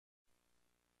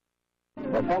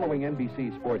The following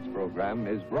NBC sports program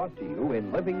is brought to you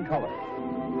in living color.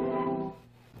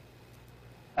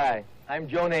 Hi, I'm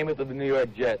Joe Namath of the New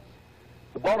York Jets.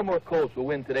 The Baltimore Colts will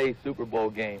win today's Super Bowl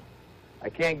game. I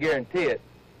can't guarantee it,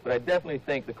 but I definitely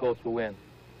think the Colts will win.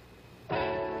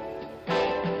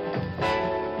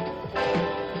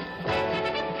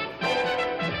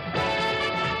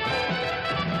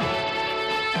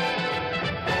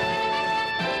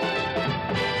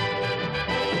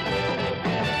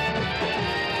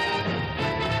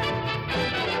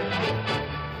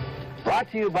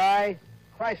 Brought to you by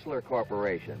Chrysler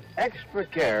Corporation, extra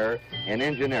care in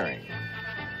engineering.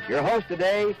 Your host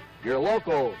today, your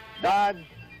local Dodge,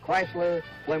 Chrysler,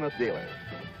 Plymouth dealer.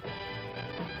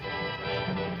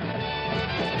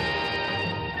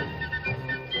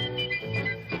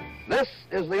 This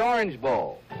is the Orange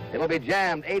Bowl. It'll be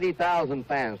jammed 80,000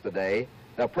 fans today,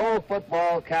 the pro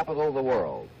football capital of the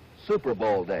world, Super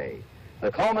Bowl day,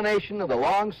 the culmination of the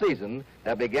long season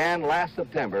that began last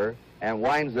September and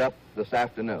winds up this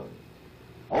afternoon.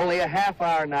 Only a half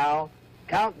hour now,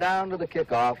 countdown to the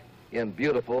kickoff in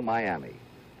beautiful Miami.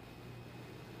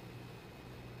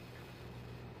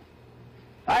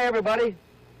 Hi, everybody.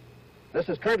 This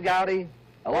is Kurt Gowdy,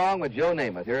 along with Joe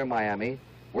Namath here in Miami.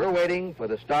 We're waiting for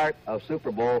the start of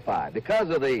Super Bowl V. Because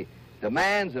of the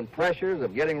demands and pressures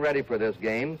of getting ready for this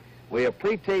game, we have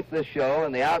pre-taped this show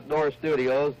in the outdoor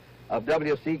studios of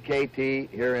WCKT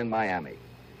here in Miami.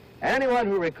 Anyone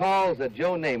who recalls that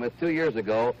Joe Namath 2 years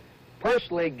ago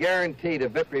personally guaranteed a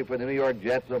victory for the New York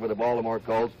Jets over the Baltimore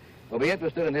Colts will be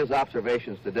interested in his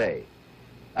observations today.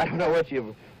 I don't know what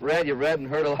you've read. You've read and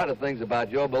heard a lot of things about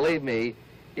Joe. Believe me,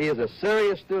 he is a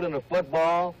serious student of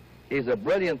football. He's a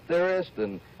brilliant theorist,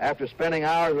 and after spending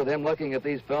hours with him looking at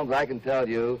these films, I can tell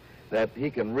you that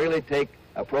he can really take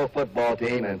a pro football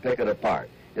team and pick it apart.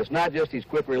 It's not just his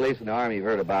quick release in the Army you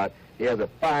heard about. He has a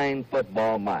fine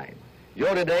football mind.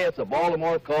 Joe, today it's the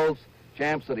Baltimore Colts,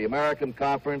 champs of the American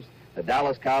Conference, the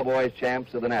Dallas Cowboys,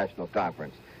 champs of the National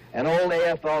Conference. An old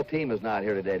AFL team is not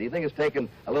here today. Do you think it's taken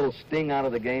a little sting out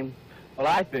of the game? Well,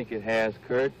 I think it has,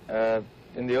 Kurt.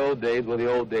 In the old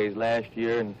days, last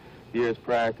year and years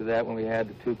prior to that when we had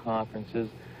the two conferences,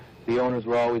 the owners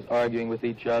were always arguing with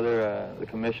each other, the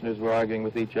commissioners were arguing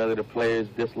with each other, the players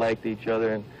disliked each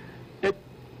other, and it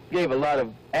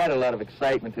added a lot of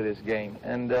excitement to this game.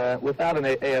 And without an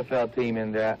AFL team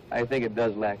in there, I think it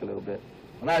does lack a little bit.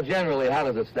 Well, now, generally, how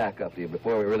does it stack up to you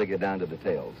before we really get down to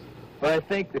details? Well, I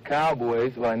think the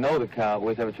Cowboys, I know the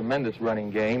Cowboys have a tremendous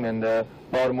running game, and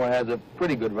Baltimore has a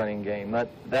pretty good running game, not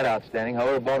that outstanding.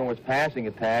 However, Baltimore's passing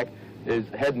attack is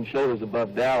head and shoulders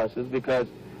above Dallas's because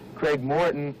Craig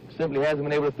Morton simply hasn't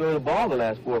been able to throw the ball the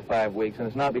last 4 or 5 weeks, and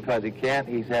it's not because he can't.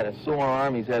 He's had a sore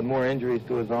arm. He's had more injuries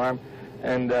to his arm.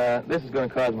 And this is going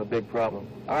to cause him a big problem.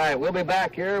 All right, we'll be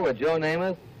back here with Joe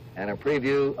Namath and a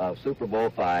preview of Super Bowl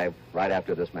V right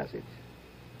after this message.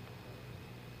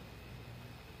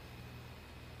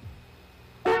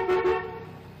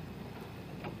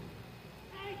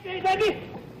 Hey, baby,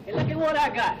 hey, look at what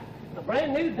I got. A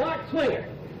brand new dart swinger.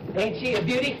 Ain't she a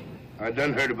beauty? I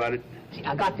done heard about it. See,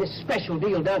 I got this special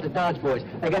deal down to Dodge Boys.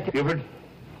 I got the... Buford,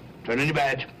 turn in your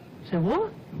badge. Say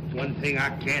what? One thing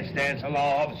I can't stand is the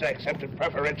law officer accepted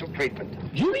preferential treatment.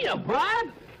 You mean a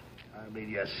bribe? I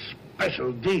mean a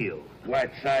special deal.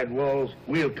 White side walls,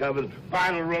 wheel covers,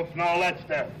 vinyl roof, and all that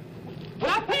stuff. But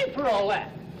I paid for all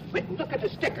that. Wait, look at the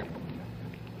sticker.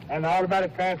 And the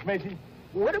automatic transmission?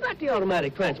 Well, what about the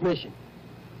automatic transmission?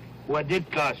 What did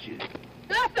it cost you?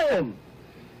 Nothing.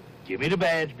 Give me the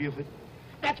badge, Buford.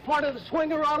 That's part of the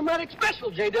Swinger Automatic Special,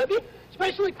 J.W.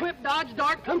 Special equipped Dodge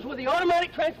Dart comes with the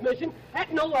automatic transmission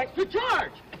at no extra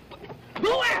charge.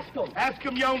 Go ask them. Ask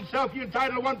him your own self. You're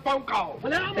entitled to one phone call.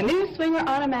 Well, now, The new Swinger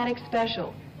Automatic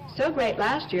Special. So great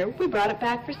last year, we brought it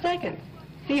back for seconds.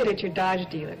 See it at your Dodge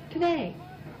dealer today.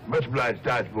 Much obliged,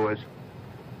 Dodge boys.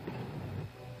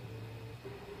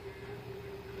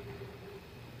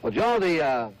 Well, Joe,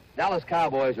 the Dallas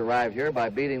Cowboys arrived here by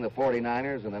beating the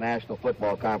 49ers in the National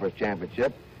Football Conference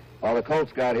Championship, while the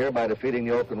Colts got here by defeating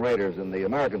the Oakland Raiders in the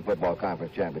American Football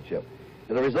Conference Championship.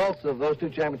 Did the results of those two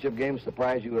championship games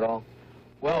surprise you at all?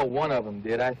 Well, one of them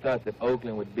did. I thought that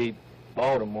Oakland would beat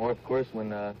Baltimore. Of course,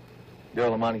 when Daryl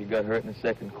LeMonique got hurt in the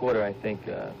second quarter, I think,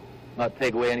 not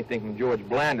take away anything from George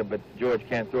Blanda, but George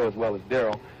can't throw as well as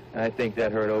Daryl, and I think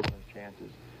that hurt Oakland's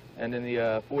chances. And in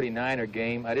the 49er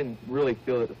game, I didn't really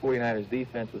feel that the 49ers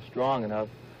defense was strong enough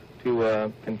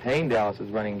to contain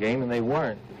Dallas's running game, and they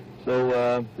weren't.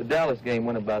 So the Dallas game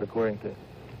went about according to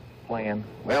plan.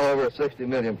 Well, over 60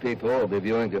 million people who will be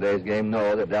viewing today's game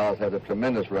know that Dallas has a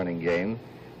tremendous running game.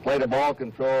 Played a ball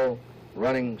control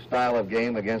running style of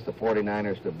game against the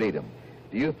 49ers to beat them.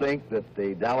 do you think that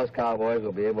the Dallas Cowboys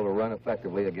will be able to run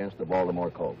effectively against the Baltimore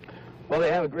Colts? Well,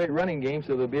 they have a great running game,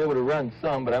 so they'll be able to run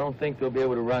some, but I don't think they'll be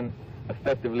able to run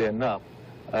effectively enough.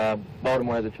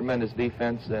 Baltimore has a tremendous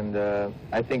defense, and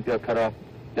I think they'll cut off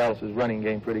Dallas's running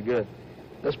game pretty good.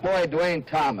 This boy, Dwayne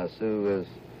Thomas, who is,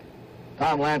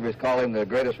 Tom Landry's called him the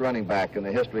greatest running back in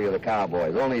the history of the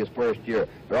Cowboys, only his first year.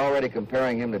 They're already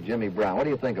comparing him to Jimmy Brown. What do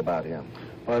you think about him?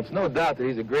 Well, it's no doubt that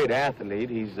he's a great athlete.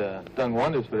 He's done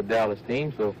wonders for the Dallas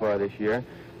team so far this year.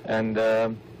 And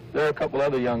there are a couple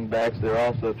other young backs that are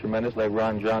also tremendous, like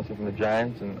Ron Johnson from the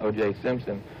Giants and O.J.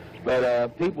 Simpson.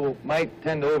 But people might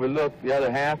tend to overlook the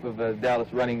other half of the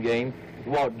Dallas running game,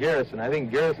 Walt Garrison. I think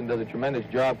Garrison does a tremendous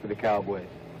job for the Cowboys.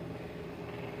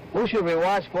 Who should we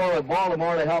watch for at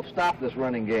Baltimore to help stop this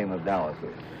running game of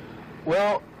Dallas's?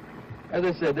 Well, as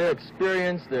I said, they're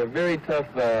experienced. They're a very tough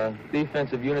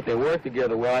defensive unit. They work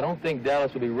together well. I don't think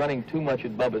Dallas will be running too much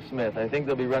at Bubba Smith. I think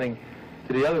they'll be running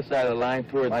to the other side of the line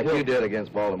towards like Hilton. you did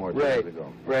against Baltimore 2 years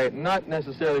ago. Right. Not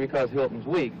necessarily because Hilton's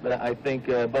weak, but I think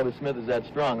Bubba Smith is that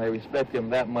strong. They respect him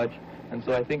that much, and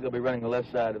so I think they'll be running the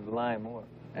left side of the line more.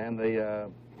 And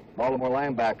the Baltimore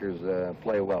linebackers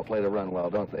play the run well,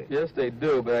 don't they? Yes, they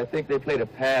do, but I think they play the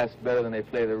pass better than they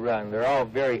play the run. They're all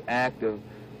very active,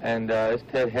 and it's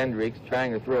Ted Hendricks.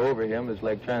 Trying to throw over him is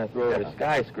like trying to throw over a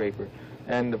skyscraper.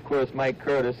 And, of course, Mike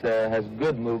Curtis has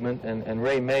good movement, and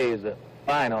Ray May is a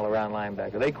fine all-around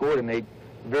linebacker. They coordinate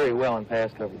very well in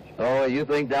pass coverage. Oh, you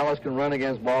think Dallas can run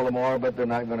against Baltimore, but they're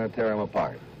not going to tear them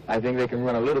apart? I think they can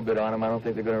run a little bit on them. I don't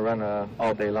think they're going to run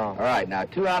all day long. All right, now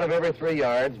 2 out of every 3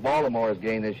 yards Baltimore's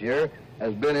gained this year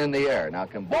has been in the air. Now,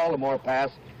 can Baltimore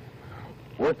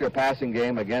work their passing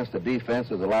game against a defense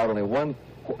that's allowed only 1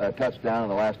 touchdown in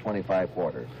the last 25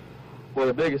 quarters? Well,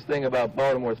 the biggest thing about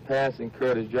Baltimore's passing,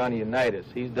 Kurt, is Johnny Unitas.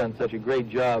 He's done such a great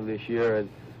job this year at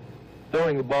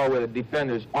throwing the ball where the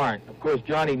defenders aren't. Of course,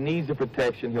 Johnny needs the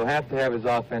protection. He'll have to have his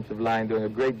offensive line doing a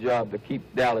great job to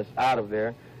keep Dallas out of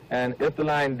there. And if the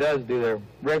line does do their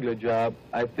regular job,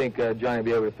 I think Johnny will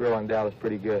be able to throw on Dallas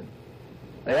pretty good.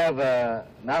 They have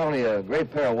not only a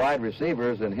great pair of wide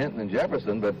receivers in Hinton and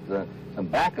Jefferson, but some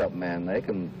backup men. They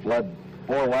can flood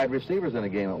 4 wide receivers in a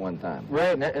game at one time.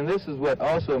 Right, and this is what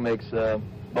also makes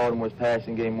Baltimore's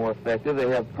passing game more effective. They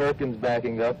have Perkins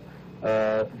backing up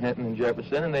Hinton and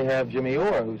Jefferson, and they have Jimmy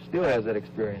Orr, who still has that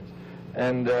experience.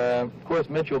 And, of course,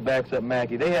 Mitchell backs up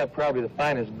Mackey. They have probably the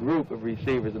finest group of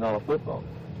receivers in all of football.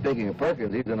 Speaking of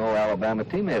Perkins, he's an old Alabama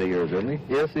teammate of yours, isn't he?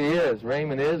 Yes, he is.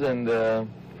 Raymond is, and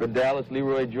for Dallas,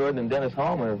 Leroy Jordan and Dennis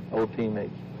Hallman are old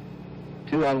teammates.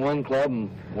 2 on one club and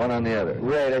 1 on the other.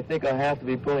 Right. I think I'll have to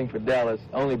be pulling for Dallas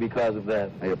only because of that.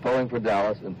 Now, you're pulling for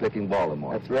Dallas and picking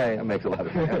Baltimore. That's right. That makes a lot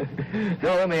of sense.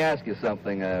 Joe, let me ask you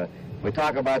something. We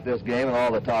talk about this game and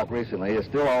all the talk recently. It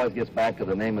still always gets back to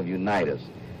the name of Unitas.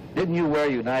 Didn't you wear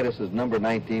Unitas' number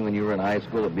 19 when you were in high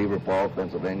school at Beaver Falls,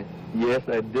 Pennsylvania? Yes,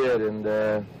 I did, and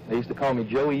they used to call me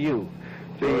Joey U.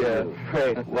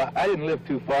 Right. Well, I didn't live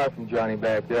too far from Johnny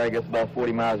back there, I guess about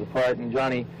 40 miles apart, and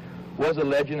Johnny was a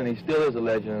legend, and he still is a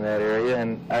legend in that area,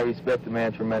 and I respect the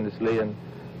man tremendously, and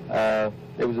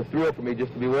it was a thrill for me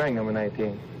just to be wearing number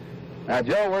 19. Now,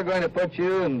 Joe, we're going to put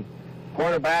you in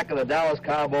quarterback of the Dallas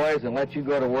Cowboys and let you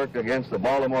go to work against the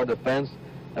Baltimore defense.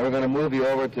 Then we're going to move you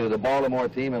over to the Baltimore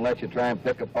team and let you try and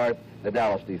pick apart the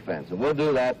Dallas defense. And we'll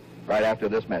do that right after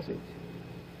this message.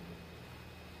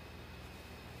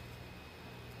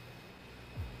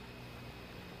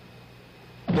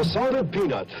 The salted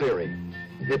peanut theory.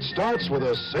 It starts with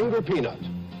a single peanut.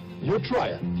 You try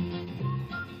it.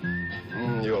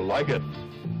 You'll like it.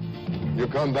 You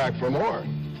come back for more.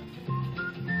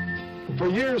 For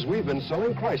years, we've been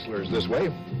selling Chryslers this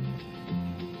way.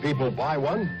 People buy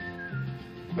one.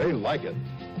 They like it.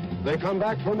 They come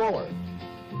back for more.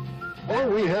 All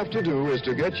we have to do is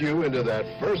to get you into that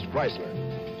first Chrysler.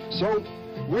 So,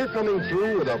 we're coming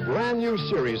through with a brand new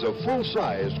series of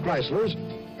full-sized Chryslers,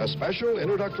 a special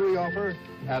introductory offer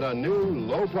at a new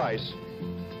low price,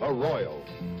 a Royal.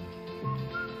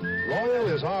 Royal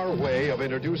is our way of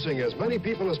introducing as many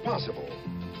people as possible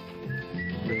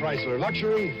to Chrysler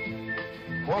luxury,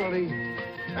 quality,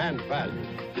 and value.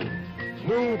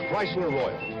 New Chrysler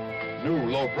Royal.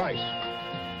 New low price.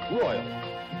 Royal.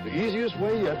 The easiest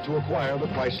way yet to acquire the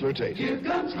Chrysler taste. Here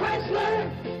comes Chrysler,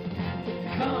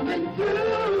 coming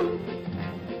through.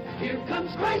 Here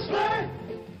comes Chrysler.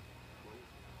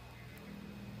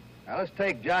 Now let's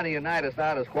take Johnny Unitas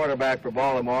out as quarterback for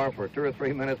Baltimore for 2 or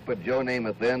 3 minutes, put Joe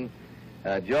Namath in.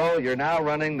 Joe, you're now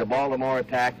running the Baltimore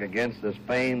attack against this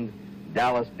famed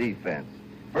Dallas defense.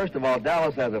 First of all,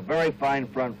 Dallas has a very fine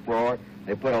front floor.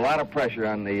 They put a lot of pressure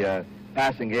on the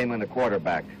passing game and the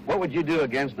quarterback. What would you do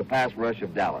against the pass rush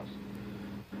of Dallas?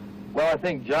 Well, I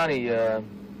think Johnny is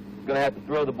going to have to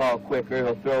throw the ball quicker.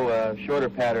 He'll throw shorter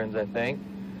patterns, I think.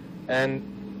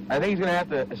 And I think he's going to have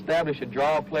to establish a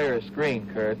draw play or a screen,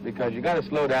 Kurt, because you got to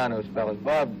slow down those fellas.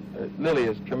 Bob Lilly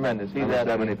is tremendous. He's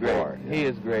absolutely great. Yeah. He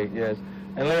is great, yes.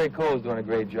 And Larry Cole's doing a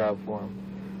great job for him.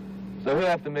 So he'll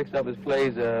have to mix up his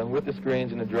plays with the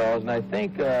screens and the draws. And I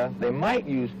think they might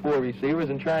use 4 receivers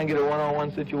and try and get a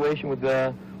one-on-one situation with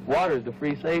Waters, the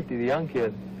free safety, the young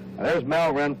kid. Now, there's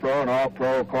Mel Renfro, an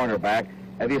all-pro cornerback.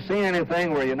 Have you seen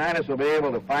anything where Unitas will be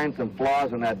able to find some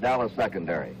flaws in that Dallas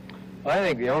secondary? Well, I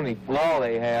think the only flaw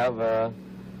they have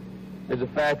is the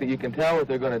fact that you can tell what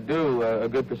they're going to do a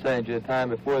good percentage of the time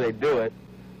before they do it.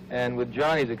 And with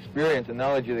Johnny's experience and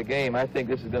knowledge of the game, I think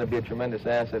this is going to be a tremendous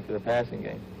asset for the passing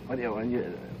game.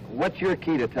 What's your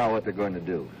key to tell what they're going to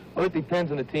do? Well, it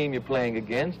depends on the team you're playing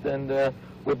against. And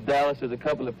with Dallas, there's a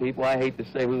couple of people, I hate to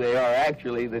say who they are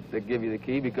actually, that give you the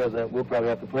key because we'll probably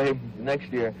have to play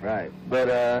next year. Right.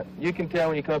 But you can tell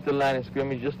when you come up to the line of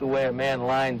scrimmage just the way a man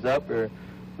lines up, or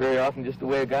very often just the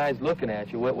way a guy's looking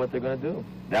at you, what they're going to do.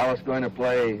 Dallas going to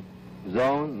play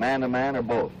zone, man-to-man, or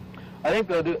both? I think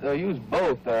they'll use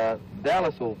both.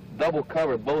 Dallas will double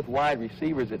cover both wide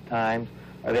receivers at times,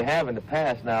 or they have in the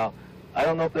past. Now, I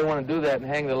don't know if they want to do that and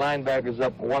hang the linebackers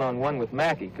up one-on-one with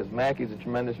Mackey, because Mackey's a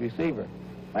tremendous receiver.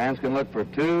 Fans can look for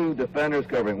 2 defenders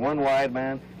covering 1 wide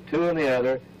man, 2 in the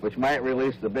other, which might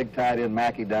release the big tight end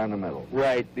Mackey down the middle.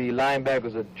 Right. The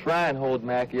linebackers will try and hold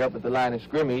Mackey up at the line of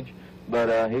scrimmage,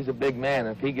 but he's a big man.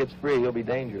 If he gets free, he'll be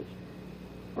dangerous.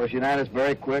 Of course, Unitas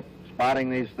very quick spotting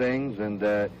these things,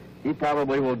 and he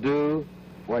probably will do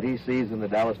what he sees in the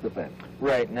Dallas defense.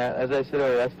 Right. Now, as I said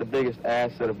earlier, that's the biggest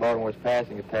asset of Baltimore's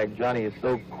passing attack. Johnny is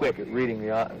so quick at reading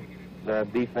the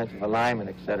defensive alignment,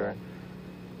 etc.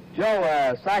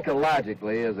 Joe,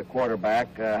 psychologically, as a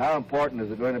quarterback, how important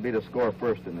is it going to be to score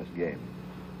first in this game?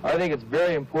 I think it's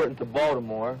very important to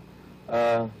Baltimore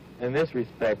in this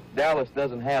respect. Dallas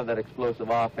doesn't have that explosive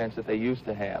offense that they used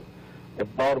to have. If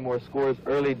Baltimore scores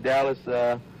early, Dallas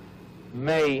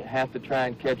may have to try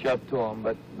and catch up to them,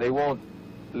 but they won't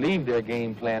leave their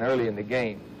game plan early in the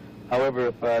game. However,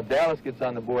 if Dallas gets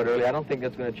on the board early, I don't think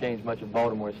that's going to change much of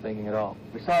Baltimore's thinking at all.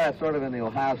 We saw that sort of in the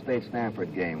Ohio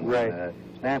State-Stanford game. Right.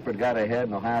 Stanford got ahead,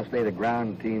 and Ohio State, a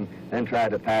ground team, then tried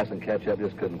to pass and catch up,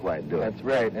 just couldn't quite do it. That's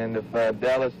right. And if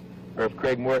Dallas, or if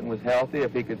Craig Morton was healthy,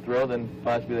 if he could throw, then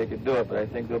possibly they could do it. But I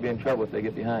think they'll be in trouble if they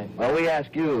get behind. Well, we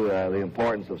ask you the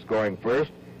importance of scoring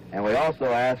first, and we also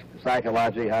ask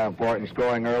psychologically how important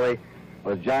scoring early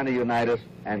was Johnny Unitas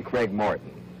and Craig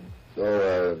Morton.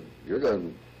 So you're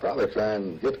going to probably try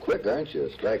and get quick, aren't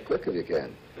you? Strike quick if you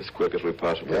can. As quick as we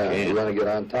possibly can. Yeah, you want to get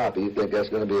on top. You think that's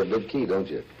going to be a big key, don't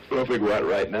you? Well, if we go out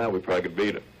right now, we probably could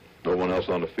beat them. No one else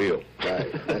on the field.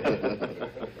 Right.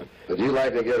 But you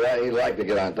like to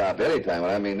get on top anytime.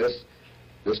 I mean,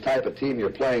 this type of team you're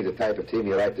playing, the type of team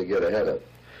you like to get ahead of.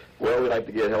 Well, we like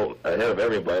to get ahead of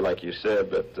everybody, like you said,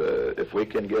 but if we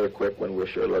can get a quick one,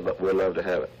 we'll love to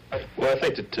have it. Well, I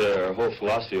think that our whole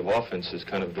philosophy of offense has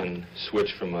kind of been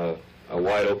switched from a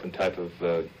wide-open type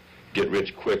of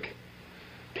get-rich-quick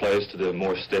plays to the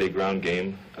more steady ground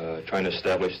game, trying to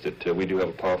establish that we do have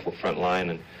a powerful front line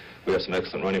and we have some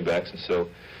excellent running backs. And so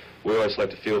we always like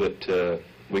to feel that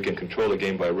we can control the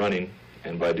game by running,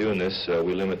 and by doing this,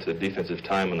 we limit the defensive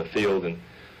time on the field, and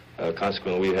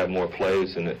consequently, we have more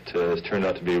plays, and it has turned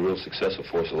out to be real successful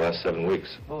for us the last 7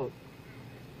 weeks. Oh.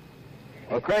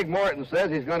 Well, Craig Morton says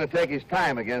he's going to take his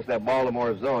time against that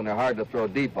Baltimore zone. They're hard to throw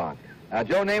deep on. Now,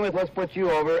 Joe Namath, let's put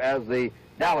you over as the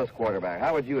Dallas quarterback.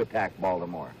 How would you attack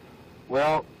Baltimore?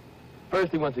 Well,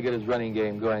 first he wants to get his running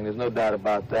game going. There's no doubt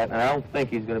about that. And I don't think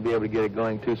he's going to be able to get it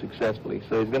going too successfully.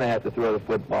 So he's going to have to throw the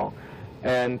football.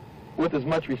 And with as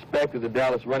much respect as the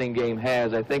Dallas running game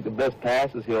has, I think the best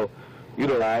passes he'll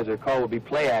utilize or call will be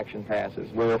play-action passes,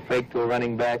 where he'll fake to a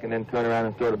running back and then turn around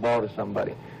and throw the ball to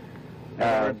somebody. In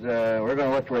other words, we're going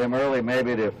to look for him early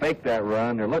maybe to fake that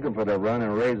run. They're looking for the run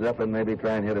and raise up and maybe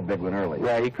try and hit a big one early.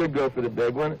 Right, he could go for the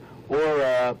big one. Or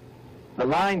the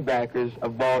linebackers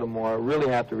of Baltimore really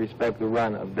have to respect the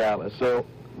run of Dallas. So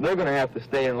they're going to have to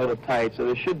stay in a little tight. So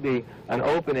there should be an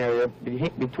open area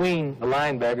between the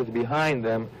linebackers behind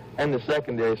them and the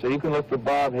secondary. So you can look for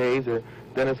Bob Hayes or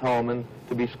Dennis Holman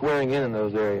to be squaring in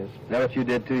those areas. Is that what you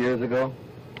did 2 years ago?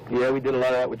 Yeah, we did a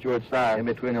lot of that with George Sire. In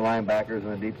between the linebackers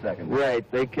and the deep secondary.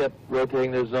 Right. They kept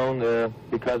rotating their zone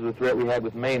because of the threat we had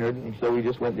with Maynard, and so we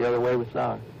just went the other way with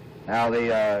Sire. Now,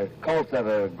 the Colts have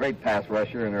a great pass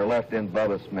rusher in their left end,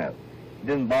 Bubba Smith. It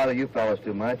didn't bother you fellas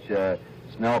too much.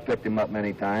 Snell picked him up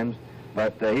many times.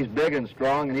 But he's big and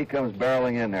strong, and he comes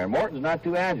barreling in there. Morton's not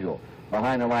too agile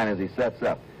behind the line as he sets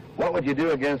up. What would you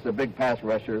do against a big pass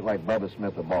rusher like Bubba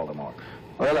Smith of Baltimore?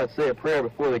 Well, I'd say a prayer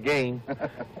before the game.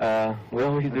 We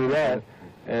always do that.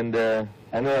 And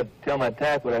I know I'd tell my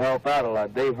tackle to help out a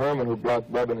lot. Dave Herman, who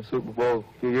blocked Bubba in the Super Bowl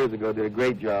a few years ago, did a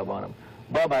great job on him.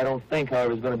 Bubba, I don't think,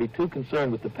 however, is going to be too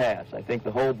concerned with the pass. I think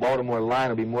the whole Baltimore line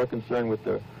will be more concerned with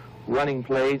the running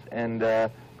plays, and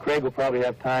Craig will probably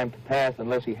have time to pass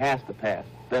unless he has to pass.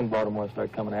 Then Baltimore will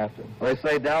start coming after him. Well, they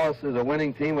say Dallas is a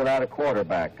winning team without a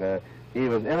quarterback. He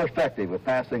was ineffective with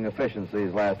passing efficiency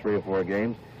his last 3 or 4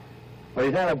 games. But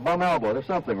he's had a bum elbow. There's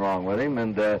something wrong with him,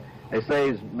 and they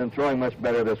say he's been throwing much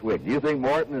better this week. Do you think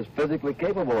Morton is physically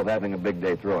capable of having a big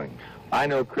day throwing? I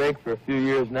know Craig for a few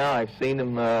years now. I've seen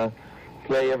him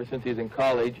play ever since he was in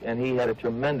college, and he had a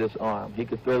tremendous arm. He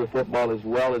could throw the football as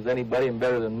well as anybody and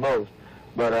better than most.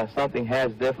 But something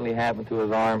has definitely happened to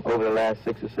his arm over the last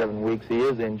 6 or 7 weeks. He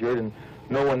is injured, and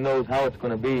no one knows how it's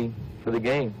going to be for the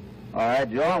game. All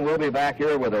right, Joe, we'll be back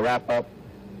here with a wrap-up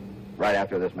right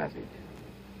after this message.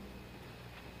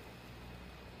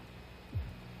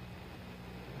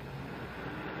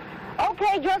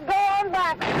 Okay, just go on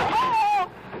back.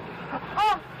 Oh,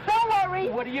 don't worry.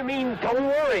 What do you mean, don't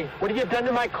worry? What have you done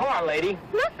to my car, lady?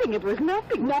 Nothing. It was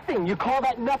nothing. Nothing. You call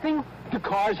that nothing? The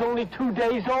car's only 2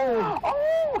 days old.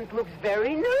 Oh, it looks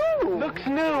very new. Looks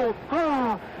new.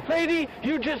 Oh, lady,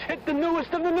 you just hit the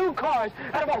newest of the new cars.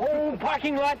 Out of a whole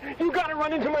parking lot, you got to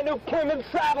run into my new Plymouth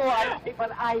Satellite.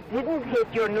 But I didn't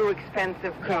hit your new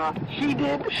expensive car. She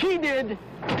did. She did.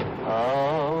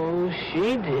 Oh,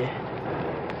 she did.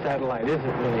 Satellite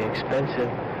isn't really expensive.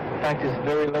 In fact, it's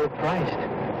very low priced.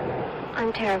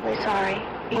 I'm terribly sorry.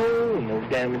 Oh, no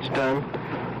damage done.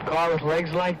 Car with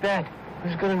legs like that.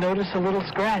 Who's going to notice a little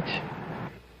scratch?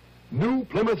 New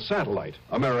Plymouth Satellite,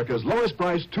 America's lowest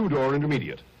price 2-door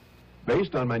intermediate.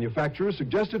 Based on manufacturer's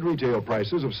suggested retail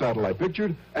prices of Satellite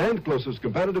pictured and closest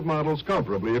competitive models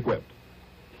comparably equipped.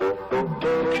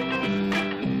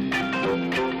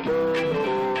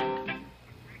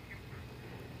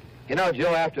 You know,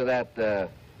 Joe, after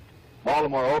that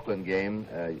Baltimore-Oakland game,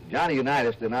 Johnny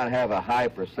Unitas did not have a high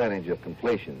percentage of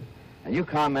completion. And you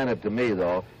commented to me,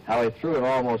 though, how he threw an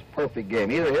almost perfect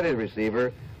game. Either hit his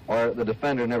receiver or the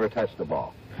defender never touched the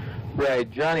ball. Right.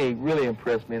 Johnny really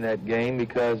impressed me in that game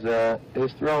because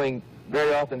his throwing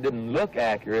very often didn't look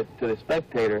accurate to the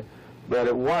spectator, but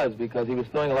it was because he was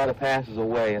throwing a lot of passes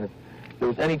away. And if there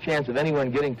was any chance of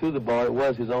anyone getting to the ball, it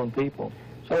was his own people.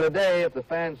 So today, if the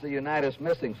fans see Unitas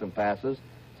missing some passes,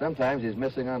 sometimes he's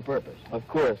missing on purpose. Of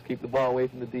course. Keep the ball away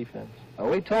from the defense.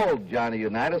 We told Johnny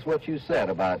Unitas what you said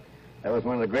about that was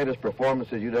one of the greatest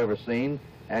performances you'd ever seen,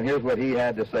 and here's what he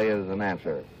had to say as an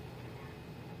answer.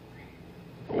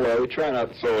 Well, we try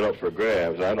not to throw it up for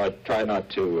grabs. I try not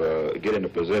to get in a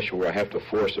position where I have to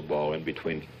force a ball in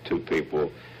between 2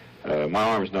 people. My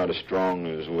arm's not as strong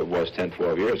as it was 10,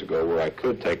 12 years ago, where I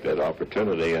could take that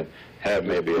opportunity and have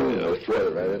maybe a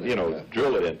throw,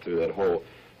 drill it in through that hole.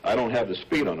 I don't have the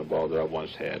speed on the ball that I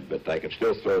once had, but I can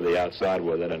still throw the outside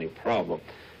without any problem.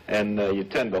 And you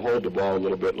tend to hold the ball a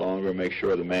little bit longer and make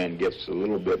sure the man gets a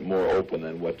little bit more open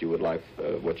than what you would like,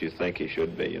 what you think he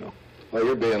should be, Well,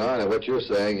 you're being honest. What you're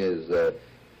saying is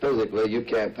physically you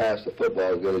can't pass the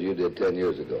football as good as you did 10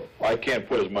 years ago. Well, I can't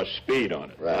put as much speed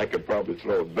on it. Right. I could probably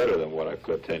throw it better than what I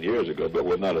could 10 years ago, but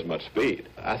with not as much speed.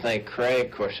 I think Craig,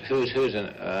 of course, who's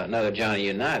another Johnny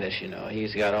Unitas,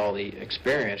 he's got all the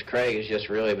experience. Craig is just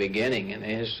really beginning in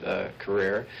his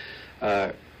career.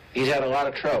 He's had a lot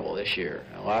of trouble this year,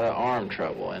 a lot of arm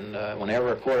trouble, and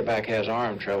whenever a quarterback has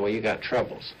arm trouble, you got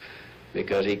troubles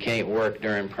because he can't work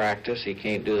during practice, he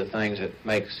can't do the things that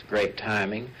makes great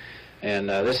timing, and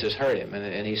this has hurt him,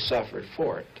 and he's suffered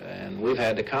for it, and we've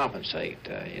had to compensate,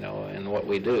 in what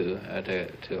we do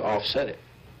to offset it.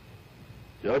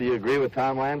 Joe, do you agree with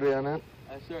Tom Landry on that?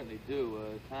 I certainly do.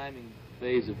 Timing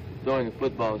phase of throwing a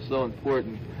football is so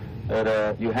important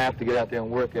that you have to get out there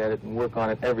and work at it and work on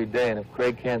it every day. And if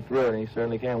Craig can't throw it, he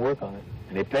certainly can't work on it.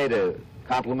 And he paid a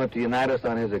compliment to Unitas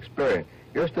on his experience.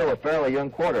 You're still a fairly young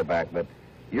quarterback, but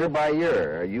year by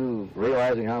year, are you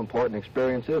realizing how important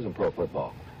experience is in pro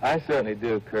football? I certainly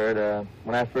do, Kurt.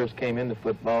 When I first came into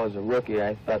football as a rookie,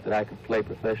 I thought that I could play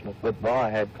professional football. I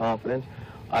had confidence.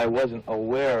 I wasn't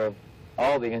aware of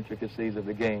all the intricacies of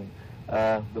the game.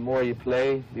 The more you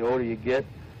play, the older you get,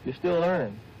 you're still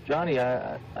learning. Johnny,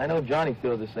 I know Johnny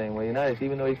feels the same way. Unitas,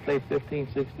 even though he's played 15,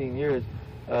 16 years,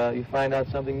 you find out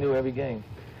something new every game.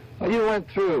 Well, you went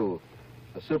through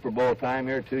a Super Bowl time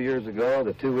here 2 years ago,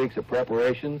 the 2 weeks of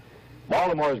preparation.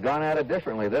 Baltimore's gone at it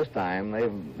differently this time.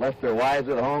 They've left their wives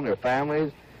at home, their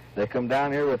families. They come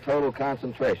down here with total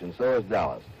concentration. So has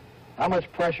Dallas. How much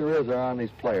pressure is there on these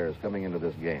players coming into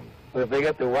this game? Well, if they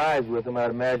got their wives with them, I'd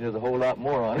imagine there's a whole lot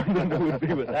more on them than there would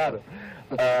be without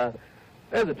them.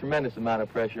 There's a tremendous amount of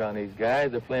pressure on these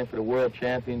guys. They're playing for the World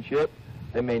Championship.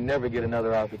 They may never get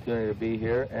another opportunity to be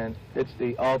here, and it's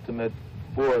the ultimate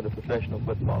for the professional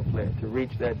football player, to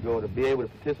reach that goal, to be able to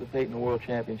participate in the World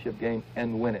Championship game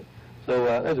and win it. So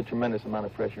there's a tremendous amount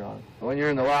of pressure on them. When you're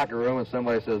in the locker room and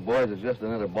somebody says, boys, it's just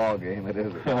another ball game, it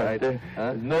isn't, right?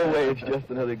 There's no way it's just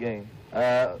another game.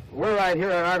 We're right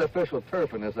here on artificial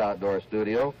turf in this outdoor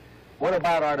studio. What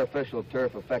about artificial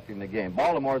turf affecting the game?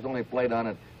 Baltimore's only played on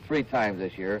it 3 times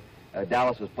this year.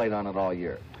 Dallas has played on it all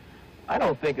year. I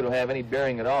don't think it'll have any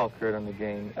bearing at all, Kurt, on the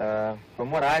game.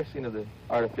 From what I've seen of the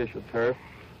artificial turf,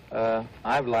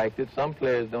 I've liked it. Some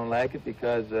players don't like it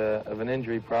because of an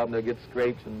injury problem. They'll get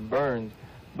scrapes and burns.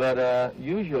 But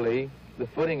usually, the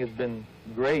footing has been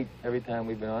great every time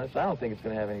we've been on it, so I don't think it's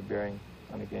going to have any bearing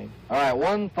on the game. All right,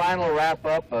 one final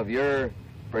wrap-up of your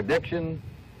prediction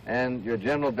and your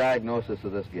general diagnosis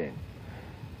of this game.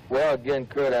 Well, again,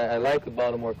 Kurt, I like the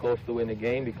Baltimore Colts to win the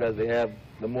game because they have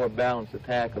the more balanced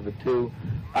attack of the two.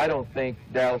 I don't think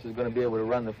Dallas is going to be able to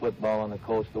run the football on the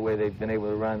Colts the way they've been able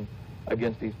to run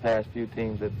against these past few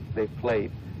teams that they've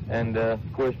played. And, of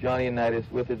course, Johnny Unitas,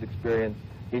 with his experience,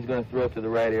 he's going to throw it to the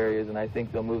right areas, and I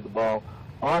think they'll move the ball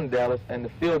on Dallas, and the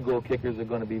field goal kickers are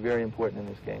going to be very important in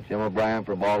this game. Jim O'Brien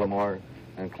for Baltimore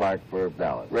and Clark for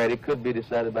Dallas. Right, it could be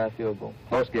decided by a field goal.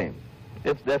 Close game.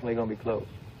 It's definitely going to be close.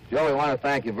 Joe, we want to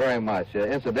thank you very much.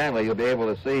 Incidentally, you'll be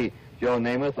able to see Joe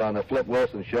Namath on the Flip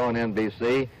Wilson Show on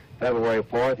NBC, February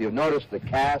 4th. You've noticed the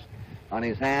cast on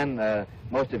his hand.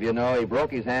 Most of you know he broke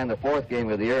his hand the 4th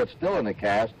game of the year. It's still in the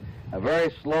cast. A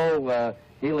very slow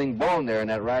healing bone there in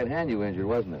that right hand you injured,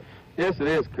 wasn't it? Yes, it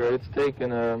is, Kurt. It's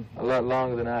taken a lot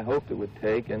longer than I hoped it would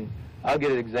take, and I'll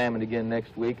get it examined again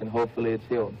next week, and hopefully it's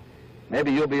healed.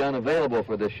 Maybe you'll be unavailable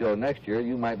for this show next year.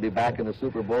 You might be back in the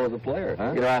Super Bowl as a player,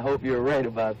 huh? You know, I hope you're right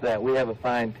about that. We have a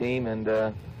fine team,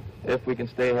 and if we can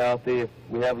stay healthy, if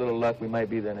we have a little luck, we might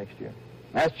be there next year.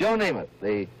 That's Joe Namath,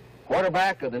 the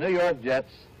quarterback of the New York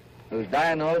Jets, who's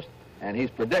diagnosed and he's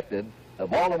predicted the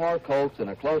Baltimore Colts in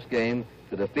a close game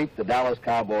to defeat the Dallas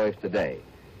Cowboys today.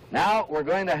 Now we're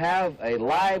going to have a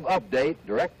live update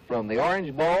direct from the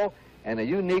Orange Bowl and a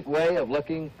unique way of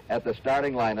looking at the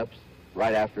starting lineups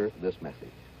right after this message.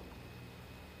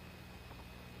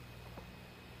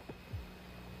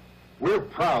 We're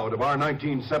proud of our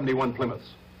 1971 Plymouths.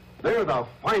 They're the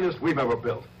finest we've ever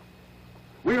built.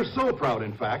 We're so proud,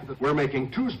 in fact, that we're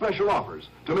making 2 special offers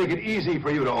to make it easy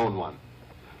for you to own one.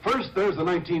 First, there's the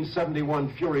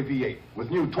 1971 Fury V8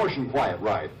 with new torsion quiet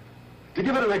ride. To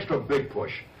give it an extra big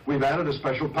push, we've added a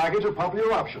special package of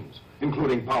popular options,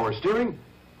 including power steering,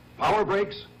 power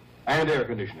brakes, and air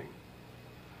conditioning.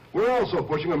 We're also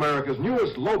pushing America's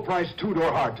newest low-priced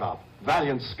 2-door hardtop,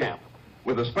 Valiant Scamp,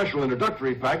 with a special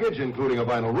introductory package including a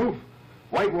vinyl roof,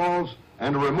 white walls,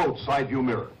 and a remote side view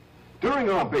mirror. During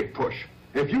our big push,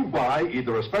 if you buy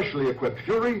either a specially equipped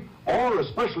Fury or a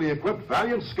specially equipped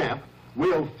Valiant Scamp,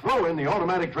 we'll throw in the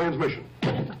automatic transmission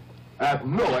at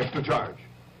no extra charge.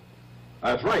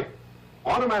 That's right,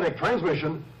 automatic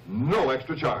transmission, no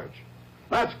extra charge.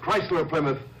 That's Chrysler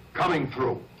Plymouth coming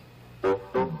through.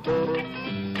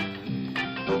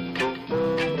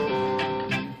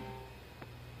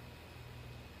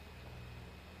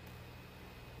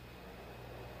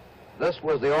 This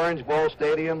was the Orange Bowl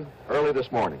Stadium early this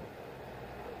morning.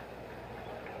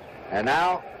 And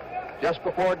now, just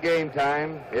before game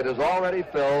time, it is already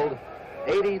filled,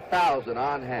 80,000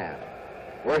 on hand.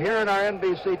 We're here in our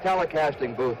NBC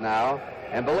telecasting booth now,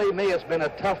 and believe me, it's been a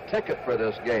tough ticket for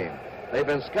this game. They've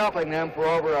been scalping them for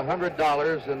over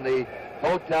 $100 in the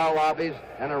hotel lobbies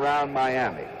and around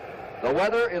Miami. The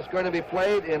weather is going to be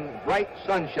played in bright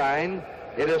sunshine.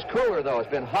 It is cooler, though.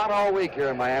 It's been hot all week here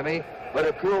in Miami, but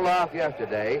it cooled off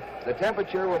yesterday. The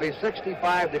temperature will be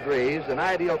 65 degrees, an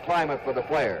ideal climate for the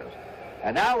players.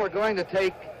 And now we're going to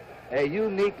take a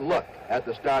unique look at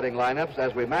the starting lineups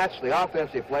as we match the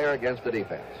offensive player against the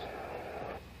defense.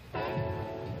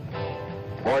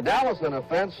 For Dallas on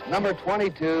offense, number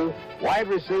 22, wide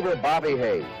receiver Bobby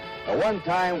Hayes, a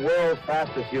one-time world's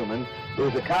fastest human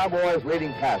who's the Cowboys'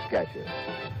 leading pass catcher.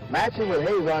 Matching with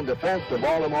Hayes on defense for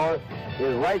Baltimore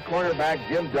is right cornerback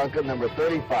Jim Duncan, number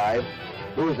 35,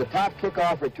 who is the top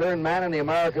kickoff return man in the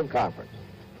American Conference.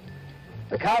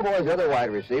 The Cowboys' other wide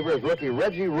receiver is rookie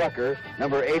Reggie Rucker,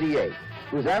 number 88,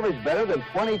 who's averaged better than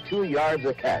 22 yards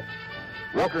a catch.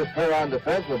 Rucker's pair on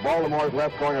defense with Baltimore's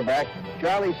left cornerback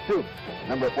Charlie Stoops,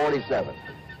 number 47.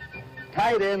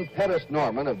 Tight end Pettis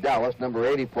Norman of Dallas, number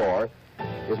 84,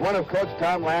 is one of Coach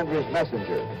Tom Landry's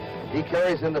messengers. He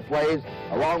carries in the plays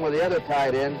along with the other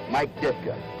tight end, Mike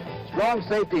Ditka. Strong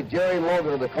safety Jerry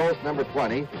Logan of the Colts, number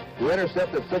 20, who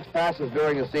intercepted 6 passes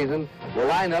during the season, will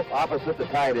line up opposite the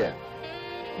tight end.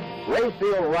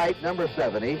 Rayfield Wright, number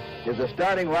 70, is the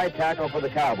starting right tackle for the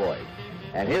Cowboys.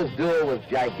 And his duel with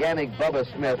gigantic Bubba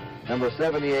Smith, number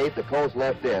 78, the Colts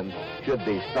left end, should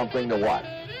be something to watch.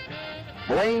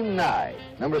 Blaine Nye,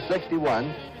 number 61,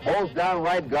 holds down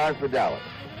right guard for Dallas.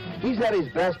 He's at his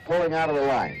best pulling out of the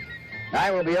line.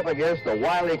 Nye will be up against the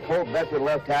wily Colt veteran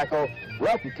left tackle,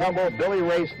 rough and tumble Billy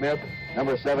Ray Smith,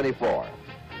 number 74.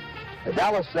 The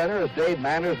Dallas center is Dave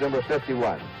Manners, number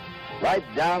 51. Right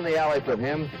down the alley from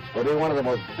him will be one of the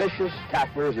most vicious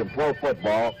tacklers in pro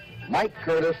football, Mike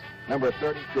Curtis, number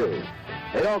 32.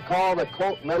 They don't call the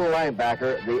Colt middle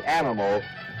linebacker the Animal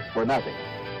for nothing.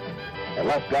 At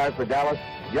left guard for Dallas,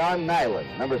 John Nyland,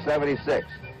 number 76.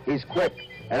 He's quick,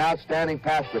 an outstanding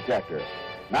pass protector.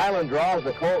 Nyland draws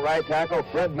the Colt right tackle,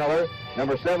 Fred Miller,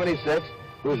 number 76,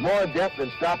 who's more adept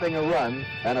in stopping a run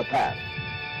than a pass.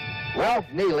 Ralph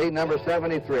Neely, number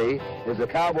 73, is the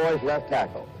Cowboys' left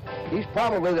tackle. He's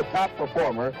probably the top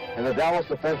performer in the Dallas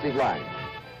defensive line.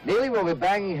 Neely will be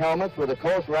banging helmets with the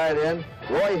Colts right end,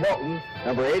 Roy Hilton,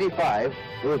 number 85,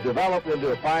 who has developed into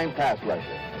a fine pass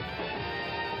rusher.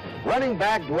 Running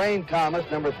back Dwayne Thomas,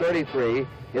 number 33,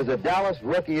 is a Dallas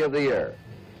Rookie of the Year.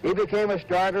 He became a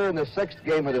starter in the 6th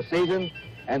game of the season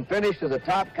and finished as a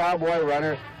top Cowboy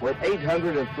runner with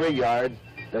 803 yards,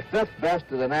 the 5th best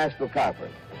of the National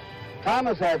Conference.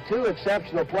 Thomas had 2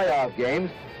 exceptional playoff games,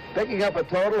 picking up a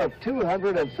total of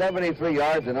 273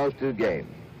 yards in those 2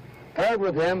 games. Paired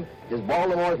with him is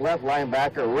Baltimore's left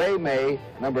linebacker Ray May,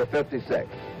 number 56.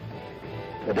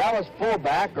 The Dallas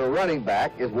fullback or running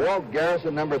back is Walt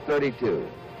Garrison, number 32.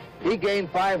 He gained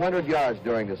 500 yards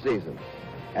during the season.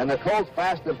 And the Colts'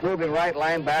 fast improving right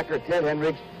linebacker Ted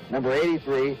Hendricks, number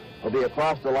 83, will be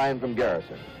across the line from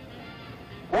Garrison.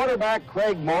 Quarterback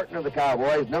Craig Morton of the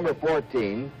Cowboys, number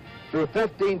 14, threw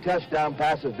 15 touchdown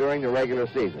passes during the regular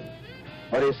season.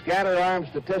 But his scattered arm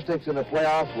statistics in the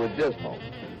playoffs were dismal.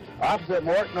 Opposite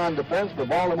Morton on defense for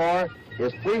Baltimore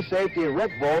is free safety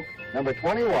Rick Volk, number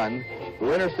 21,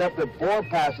 who intercepted 4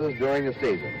 passes during the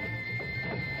season.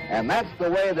 And that's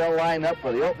the way they'll line up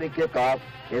for the opening kickoff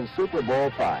in Super Bowl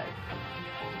V.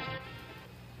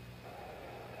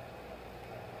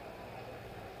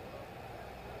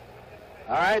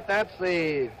 All right, that's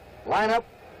the lineup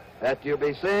that you'll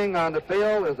be seeing on the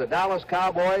field as the Dallas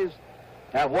Cowboys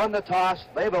have won the toss.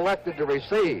 They've elected to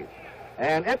receive.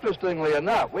 And interestingly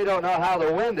enough, we don't know how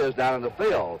the wind is down in the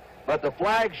field, but the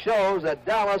flag shows that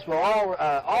Dallas will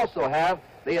also have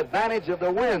the advantage of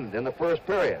the wind in the first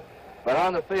period. But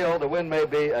on the field, the wind may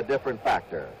be a different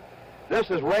factor. This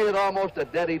is rated almost a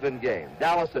dead-even game.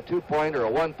 Dallas a 2-point or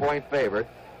a 1-point favorite,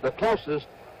 the closest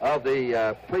of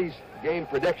the pre-game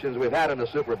predictions we've had in the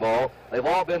Super Bowl. They've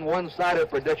all been one-sided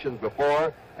predictions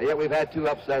before, and yet we've had 2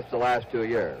 upsets the last 2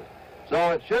 years.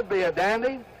 So it should be a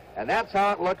dandy, and that's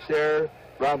how it looks here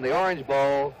from the Orange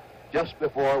Bowl just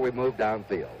before we move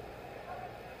downfield.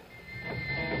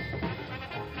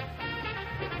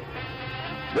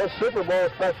 This Super Bowl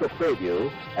special preview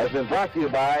has been brought to you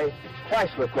by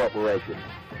Chrysler Corporation,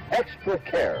 extra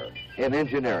care in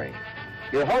engineering.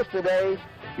 Your host today,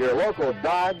 your local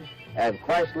Dodge and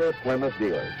Chrysler Plymouth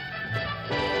dealers.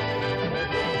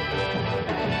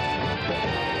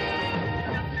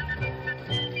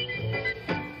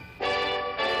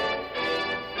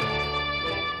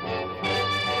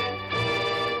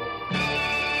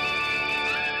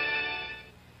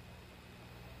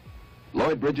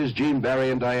 Lloyd Bridges, Gene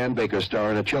Barry, and Diane Baker star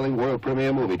in a chilling world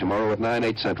premiere movie tomorrow at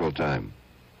 9/8 Central Time.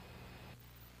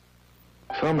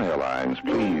 Some airlines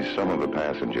please some of the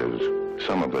passengers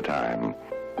some of the time.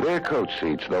 Their coach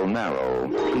seats, though narrow,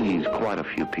 please quite a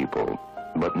few people,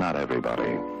 but not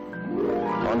everybody.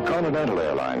 On Continental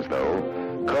Airlines, though,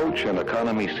 coach and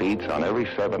economy seats on every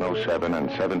 707 and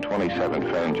 727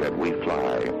 Fanjet we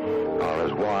fly are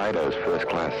as wide as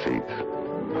first-class seats.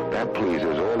 That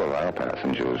pleases all of our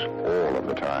passengers all of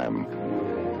the time.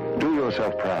 Do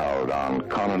yourself proud on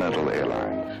Continental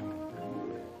Airlines.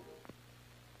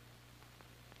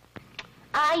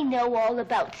 I know all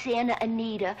about Santa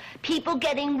Anita. People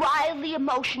getting wildly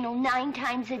emotional 9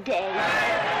 times a day.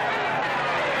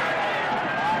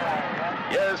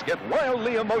 Yes, get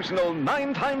wildly emotional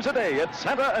 9 times a day at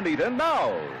Santa Anita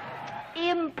now.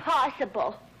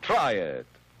 Impossible. Try it.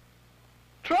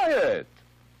 Try it.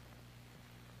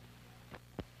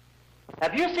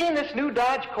 Have you seen this new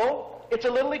Dodge Colt? It's a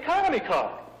little economy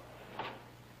car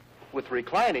with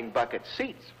reclining bucket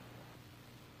seats.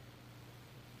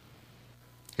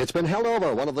 It's been held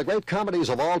over, one of the great comedies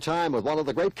of all time with one of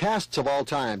the great casts of all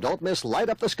time. Don't miss Light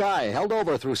Up the Sky, held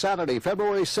over through Saturday,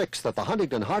 February 6th at the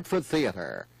Huntington Hartford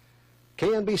Theater.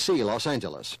 KNBC, Los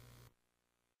Angeles.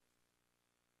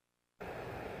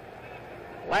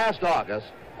 Last August,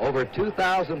 over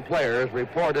 2,000 players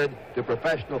reported to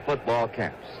professional football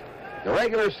camps. The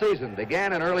regular season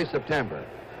began in early September.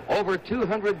 Over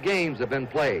 200 games have been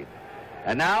played.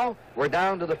 And now we're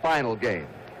down to the final game,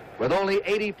 with only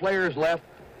 80 players left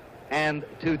and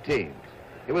 2 teams.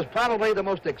 It was probably the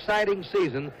most exciting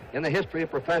season in the history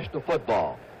of professional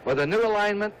football, with a new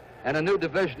alignment and a new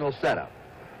divisional setup.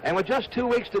 And with just 2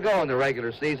 weeks to go in the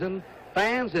regular season,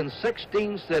 fans in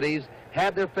 16 cities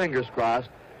had their fingers crossed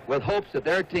with hopes that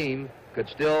their team could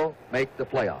still make the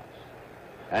playoffs.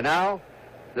 And now,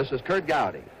 this is Kurt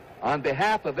Gowdy on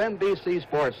behalf of NBC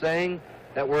Sports saying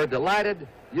that we're delighted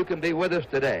you can be with us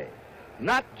today,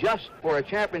 not just for a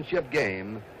championship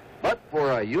game, but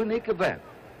for a unique event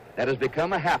that has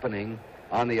become a happening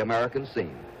on the American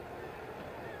scene.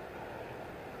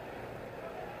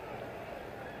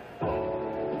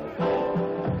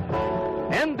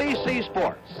 NBC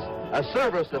Sports, a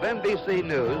service of NBC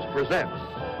News, presents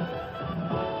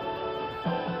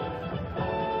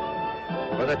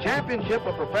for the championship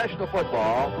of professional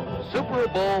football, Super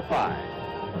Bowl V.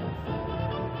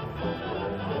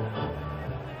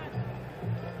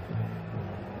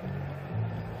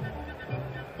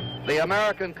 The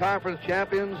American Conference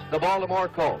champions, the Baltimore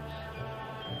Colts,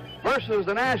 versus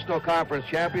the National Conference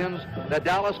champions, the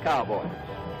Dallas Cowboys.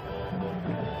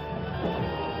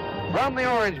 From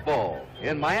the Orange Bowl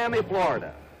in Miami,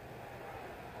 Florida,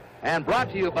 and brought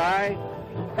to you by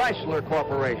Chrysler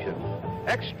Corporation,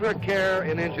 Extra Care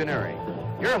in Engineering.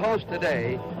 Your host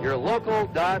today, your local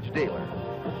Dodge dealer.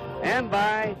 And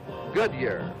by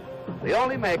Goodyear, the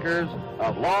only makers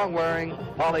of long-wearing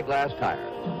polyglass tires.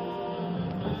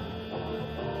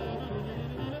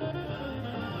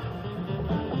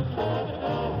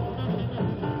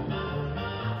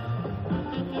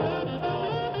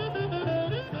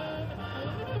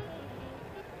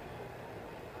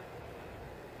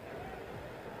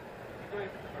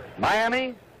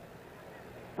 Miami,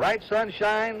 bright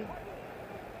sunshine,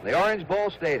 the Orange Bowl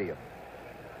Stadium.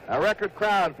 A record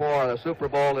crowd for the Super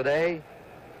Bowl today,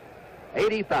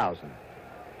 80,000.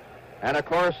 And of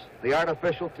course, the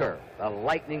artificial turf, the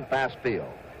lightning-fast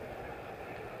field.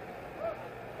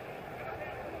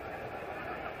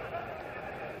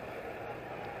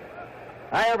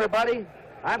 Hi, everybody.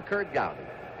 I'm Kurt Gowdy,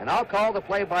 and I'll call the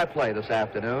play-by-play this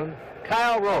afternoon.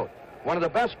 Kyle Rote, one of the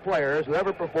best players who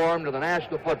ever performed in the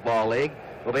National Football League,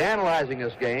 will be analyzing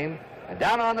this game. And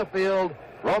down on the field,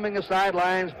 roaming the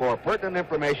sidelines for pertinent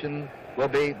information, will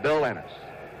be Bill Ennis.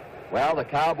 Well, the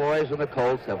Cowboys and the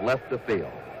Colts have left the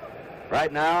field.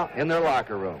 Right now, in their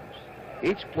locker rooms,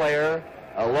 each player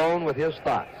alone with his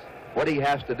thoughts, what he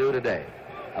has to do today.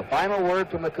 A final word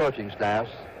from the coaching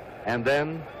staffs, and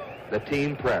then the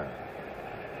team prayer.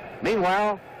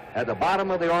 Meanwhile, at the bottom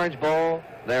of the Orange Bowl,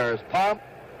 there's pomp,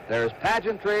 there's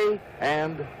pageantry,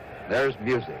 and there's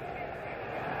music.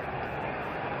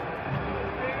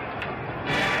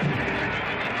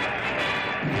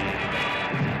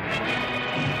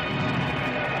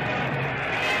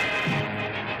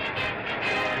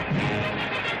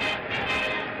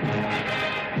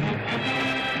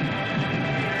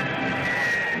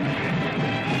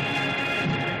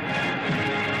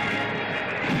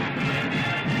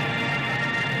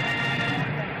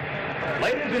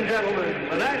 Ladies and gentlemen,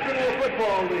 the National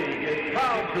Football League is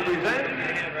proud to present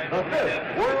the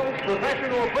 5th World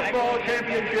Professional Football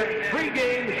Championship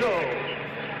pregame show.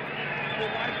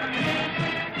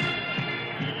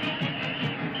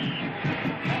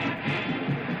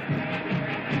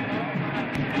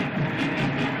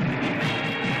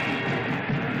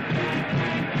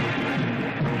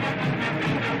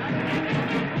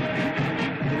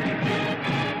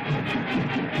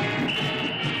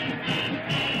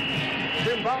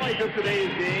 Symbolic of today's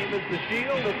game is the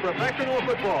shield of professional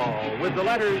football with the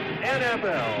letters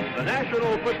NFL, the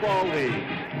National Football League,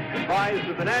 comprised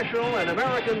of the National and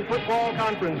American Football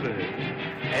Conferences,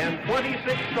 and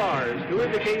 26 stars to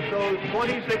indicate those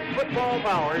 26 football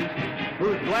powers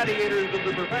whose gladiators of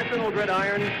the professional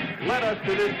gridiron led us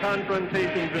to this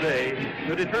confrontation today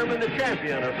to determine the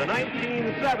champion of the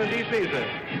 1970 season.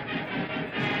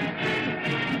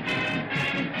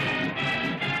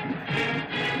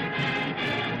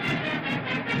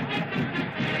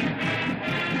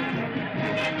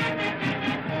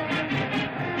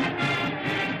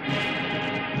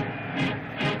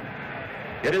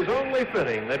 It is only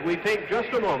fitting that we take just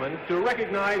a moment to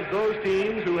recognize those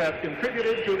teams who have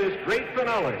contributed to this great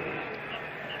finale.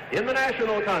 In the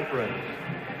National Conference,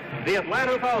 the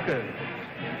Atlanta Falcons,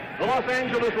 the Los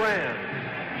Angeles Rams,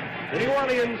 the New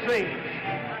Orleans Saints,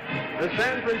 the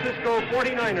San Francisco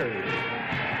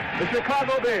 49ers, the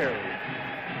Chicago Bears,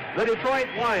 the Detroit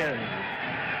Lions,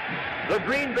 the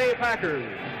Green Bay Packers,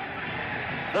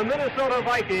 the Minnesota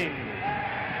Vikings,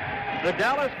 the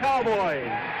Dallas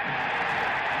Cowboys,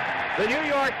 the New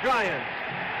York Giants,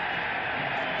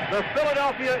 the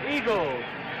Philadelphia Eagles,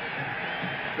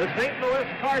 the St. Louis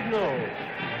Cardinals,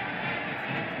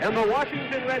 and the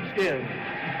Washington Redskins.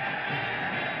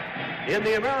 In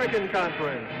the American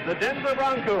Conference, the Denver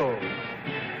Broncos,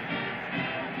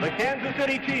 the Kansas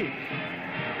City Chiefs,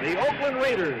 the Oakland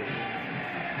Raiders,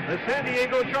 the San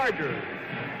Diego Chargers,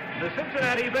 the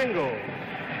Cincinnati Bengals,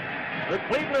 the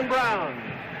Cleveland Browns,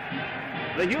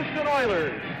 the Houston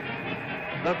Oilers,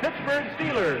 the Pittsburgh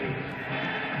Steelers,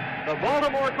 the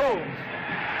Baltimore Colts,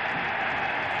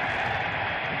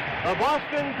 the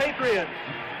Boston Patriots,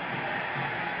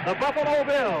 the Buffalo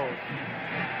Bills,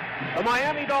 the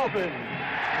Miami Dolphins,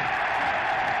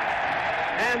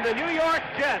 and the New York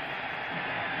Jets.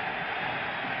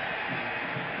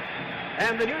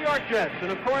 And the New York Jets,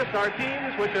 and of course our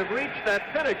teams which have reached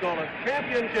that pinnacle of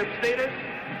championship status,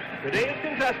 today's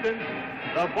contestants,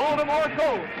 the Baltimore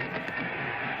Colts.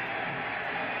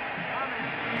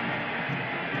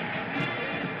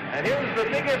 And here's the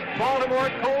biggest Baltimore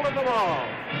Colt of them all.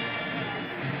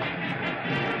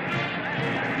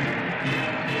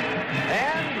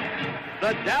 And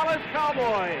the Dallas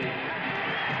Cowboys.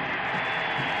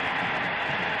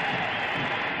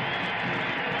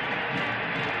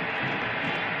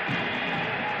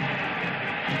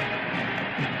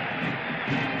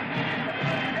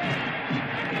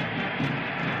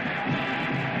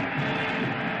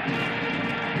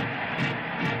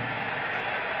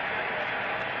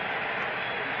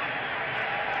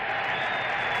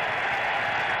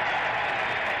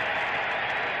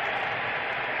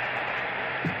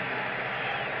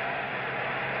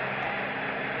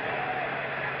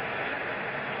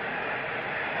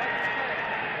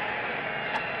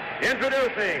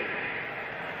 Introducing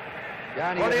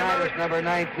Johnny Unitas, number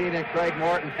 19, and Craig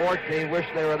Morton, 14, wish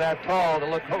they were that tall to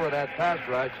look over that pass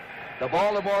rush. The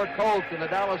Baltimore Colts and the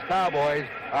Dallas Cowboys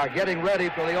are getting ready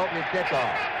for the opening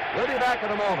kickoff. We'll be back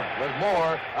in a moment with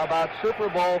more about Super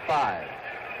Bowl V.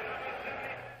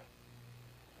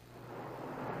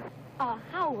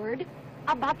 Howard,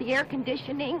 about the air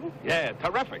conditioning. Yeah,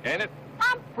 terrific, ain't it?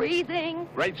 I'm freezing.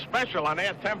 Great special on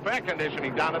air temp air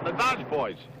conditioning down at the Dodge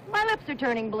Boys. My lips are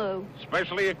turning blue.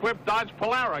 Specially equipped Dodge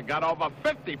Polara got over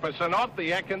 50% off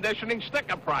the air conditioning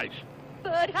sticker price.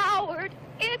 But, Howard,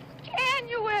 it's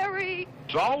January.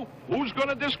 So, who's going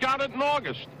to discount it in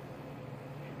August?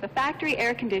 The factory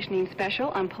air conditioning special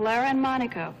on Polara and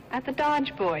Monaco at the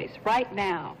Dodge Boys right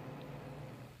now.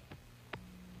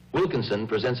 Wilkinson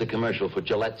presents a commercial for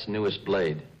Gillette's newest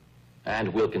blade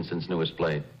and Wilkinson's newest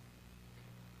blade.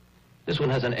 This one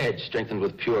has an edge strengthened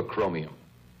with pure chromium.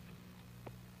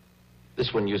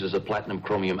 This one uses a platinum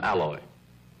chromium alloy.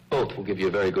 Both will give you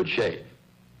a very good shave.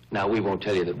 Now, we won't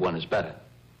tell you that one is better.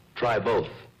 Try both.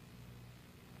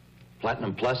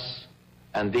 Platinum Plus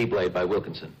and the blade by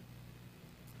Wilkinson.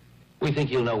 We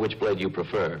think you'll know which blade you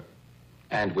prefer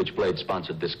and which blade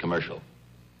sponsored this commercial.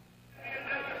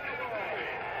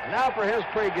 And now for his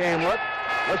pregame look,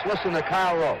 let's listen to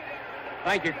Kyle Rote.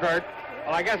 Thank you, Kurt.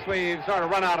 Well, I guess we've sort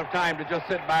of run out of time to just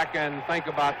sit back and think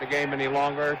about the game any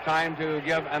longer. Time to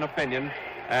give an opinion.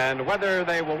 And whether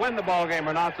they will win the ball game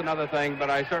or not is another thing,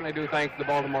 but I certainly do think the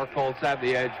Baltimore Colts have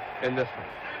the edge in this one.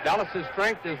 Dallas's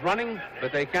strength is running,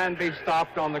 but they can be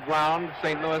stopped on the ground.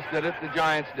 St. Louis did it. The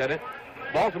Giants did it.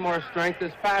 Baltimore's strength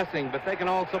is passing, but they can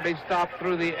also be stopped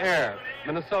through the air.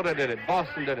 Minnesota did it.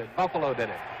 Boston did it. Buffalo did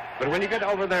it. But when you get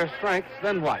over their strengths,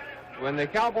 then what? When the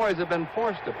Cowboys have been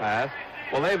forced to pass,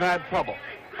 well, they've had trouble.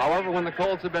 However, when the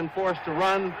Colts have been forced to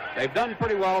run, they've done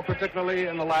pretty well, particularly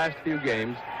in the last few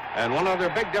games. And one other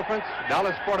big difference,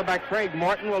 Dallas quarterback Craig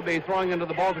Morton will be throwing into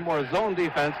the Baltimore zone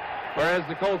defense, whereas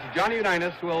the Colts' Johnny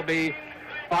Unitas will be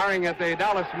firing at the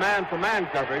Dallas man-for-man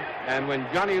coverage. And when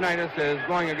Johnny Unitas is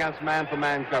going against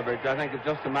man-for-man coverage, I think it's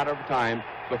just a matter of time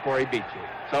before he beats you.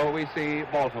 So we see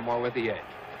Baltimore with the edge.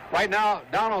 Right now,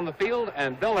 down on the field,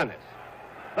 and Bill Ennis.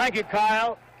 Thank you,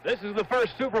 Kyle. This is the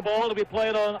first Super Bowl to be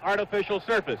played on artificial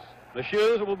surface. The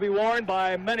shoes that will be worn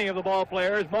by many of the ball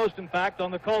players, most in fact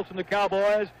on the Colts and the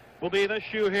Cowboys, will be this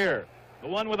shoe here. The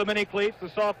one with the mini cleats, the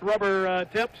soft rubber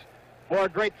tips for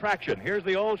great traction. Here's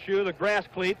the old shoe, the grass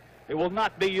cleat. It will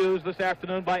not be used this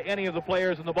afternoon by any of the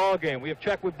players in the ball game. We have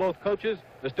checked with both coaches.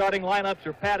 The starting lineups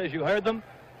are pat as you heard them.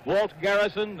 Walt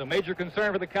Garrison, the major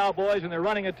concern for the Cowboys in their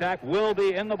running attack, will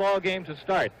be in the ball game to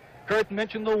start. Kurt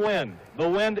mentioned the wind. The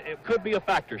wind, it could be a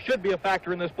factor, should be a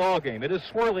factor in this ball game. It is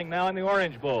swirling now in the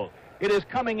Orange Bowl. It is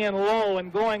coming in low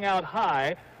and going out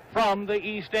high from the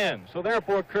east end. So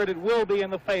therefore, Kurt, it will be in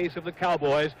the face of the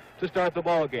Cowboys to start the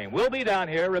ball game. We'll be down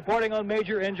here reporting on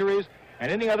major injuries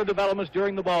and any other developments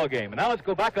during the ball game. And now let's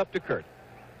go back up to Kurt.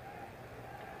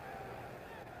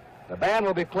 The band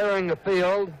will be clearing the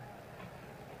field.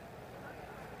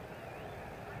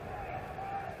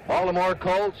 Baltimore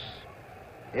Colts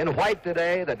in white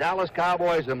today, the Dallas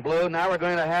Cowboys in blue. Now we're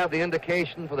going to have the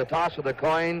indication for the toss of the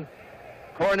coin.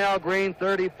 Cornell Green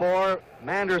 34,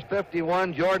 Manders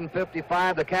 51, Jordan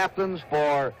 55, the captains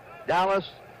for Dallas.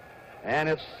 And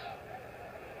it's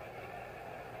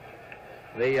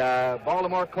the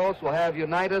Baltimore Colts will have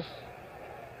Unitas.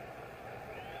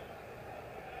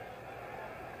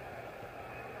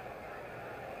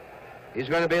 He's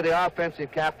going to be the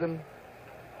offensive captain.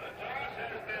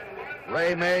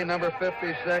 Ray May, number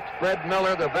 56. Fred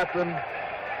Miller, the veteran,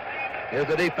 is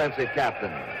the defensive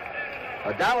captain.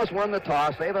 Dallas won the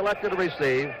toss. They've elected to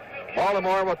receive.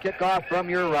 Baltimore will kick off from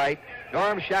your right.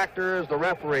 Norm Schachter is the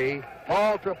referee.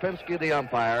 Paul Trapinski, the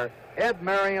umpire. Ed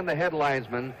Marion, the head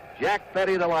linesman. Jack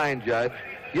Petty, the line judge.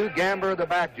 Hugh Gamber, the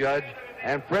back judge.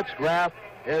 And Fritz Graff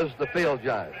is the field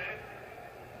judge.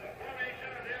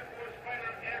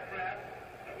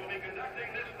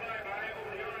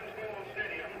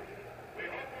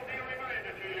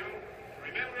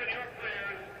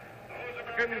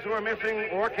 Who are missing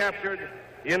or captured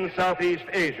in Southeast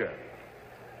Asia.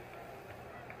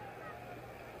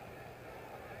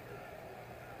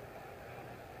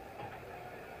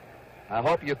 I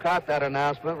hope you caught that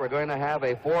announcement. We're going to have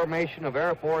a formation of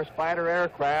Air Force fighter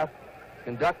aircraft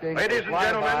conducting Ladies a and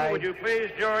gentlemen, would you please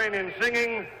join in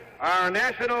singing our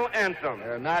national anthem?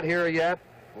 They're not here yet.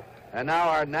 And now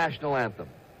our national anthem.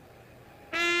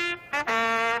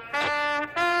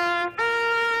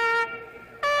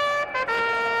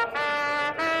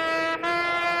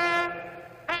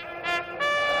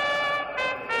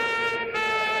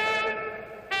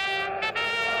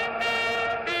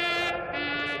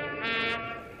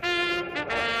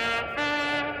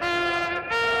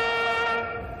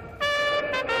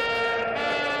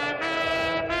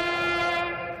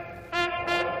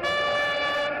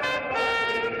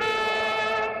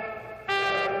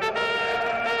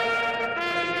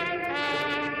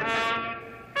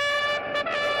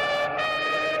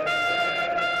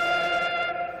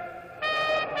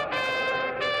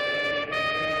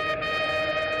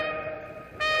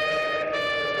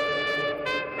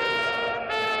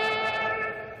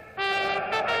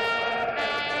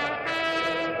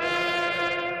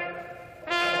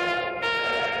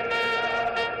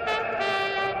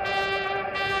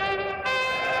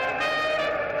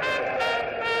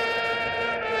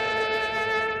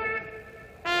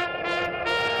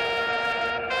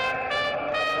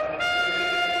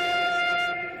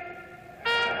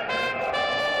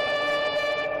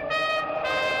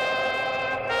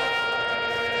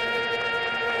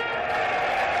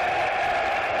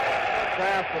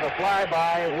 For the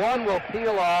flyby, one will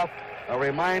peel off, a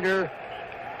reminder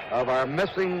of our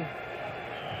missing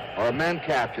or men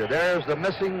captured. There's the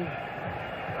missing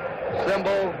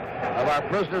symbol of our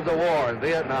prisoners of war in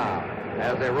Vietnam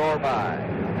as they roar by.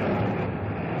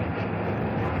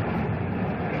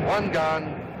 One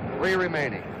gun, 3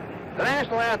 remaining. The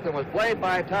national anthem was played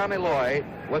by Tommy Loy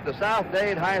with the South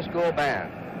Dade High School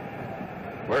band.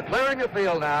 We're clearing the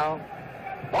field now.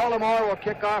 Baltimore will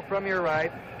kick off from your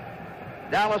right.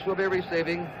 Dallas will be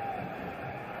receiving,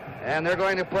 and they're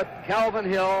going to put Calvin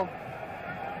Hill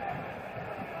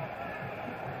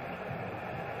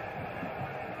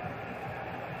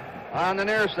on the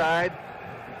near side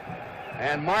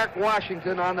and Mark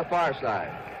Washington on the far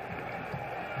side.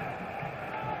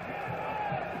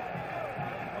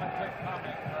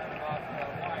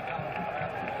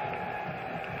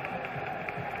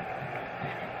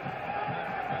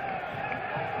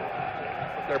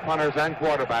 Their punters and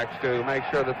quarterbacks to make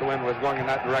sure that the wind was going in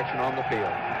that direction on the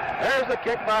field. There's the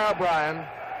kick by O'Brien.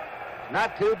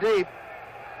 Not too deep.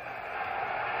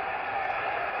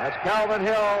 That's Calvin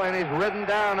Hill, and he's ridden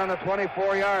down on the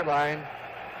 24-yard line.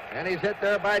 And he's hit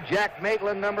there by Jack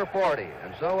Maitland, number 40.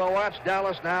 And so we'll watch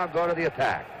Dallas now go to the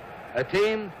attack. A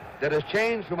team that has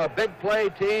changed from a big play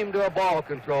team to a ball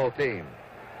control team.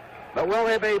 But will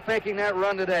they be faking that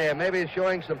run today and maybe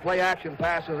showing some play action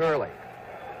passes early?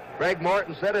 Craig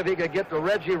Morton said if he could get to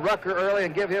Reggie Rucker early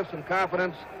and give him some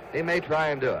confidence, he may try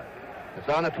and do it. It's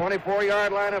on the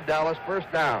 24-yard line of Dallas, first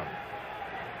down.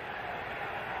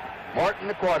 Morton,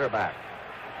 the quarterback.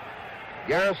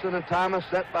 Garrison and Thomas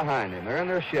set behind him. They're in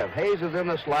their shift. Hayes is in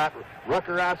the slot.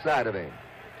 Rucker outside of him.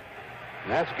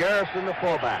 And that's Garrison, the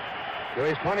fullback, to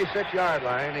his 26-yard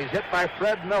line. He's hit by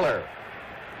Fred Miller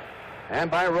and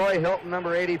by Roy Hilton,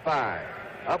 number 85.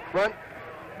 Up front,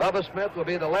 Bubba Smith will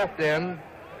be the left end.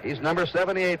 He's number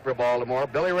 78 for Baltimore.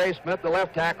 Billy Ray Smith, the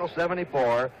left tackle,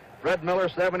 74. Fred Miller,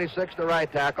 76, the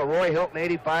right tackle. Roy Hilton,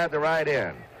 85, the right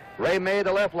end. Ray May,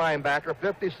 the left linebacker,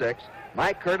 56.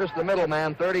 Mike Curtis, the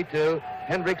middleman, 32.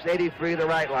 Hendricks, 83, the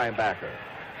right linebacker.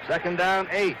 Second down,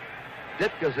 8.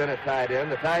 Ditka's in at tight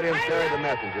end. The tight ends carry the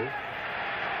messages.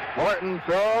 Morton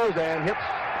throws and hits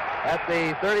at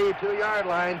the 32-yard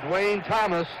line Dwayne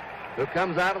Thomas, who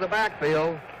comes out of the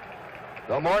backfield.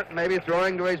 So Morton may be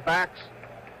throwing to his backs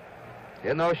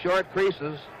in those short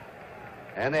creases.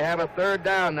 And they have a third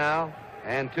down now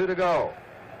and 2 to go.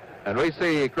 And we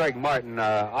see Craig Martin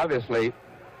obviously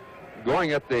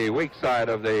going at the weak side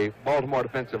of the Baltimore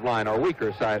defensive line, or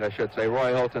weaker side, I should say.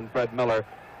 Roy Hilton, Fred Miller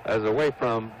as away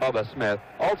from Bubba Smith.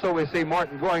 Also, we see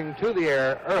Martin going to the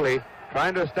air early,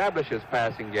 trying to establish his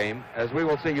passing game, as we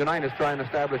will see Unitas trying to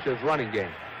establish his running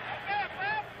game.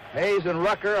 Hayes and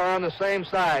Rucker are on the same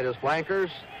side as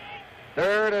flankers.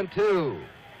 3rd and 2.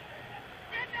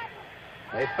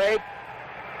 They fake.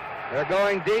 They're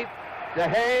going deep to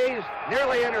Hayes.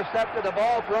 Nearly intercepted, the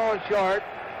ball thrown short.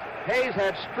 Hayes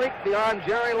had streaked beyond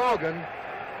Jerry Logan,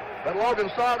 but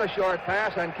Logan saw the short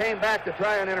pass and came back to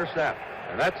try and intercept.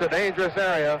 And that's a dangerous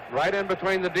area, right in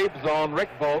between the deep zone. Rick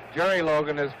Bolt, Jerry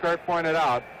Logan, as Kurt pointed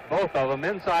out, both of them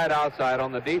inside, outside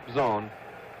on the deep zone.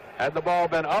 Had the ball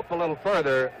been up a little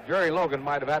further, Jerry Logan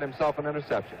might have had himself an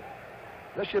interception.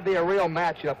 This should be a real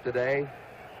matchup today.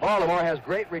 Baltimore has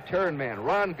great return men.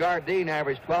 Ron Gardine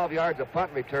averaged 12 yards a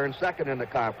punt return, second in the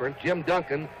conference. Jim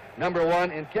Duncan, number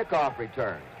 1 in kickoff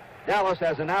returns. Dallas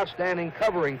has an outstanding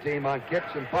covering team on kicks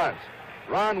and punts.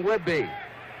 Ron Whitby,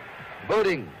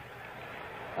 booting,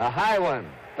 a high one.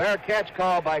 Fair catch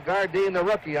call by Gardine, the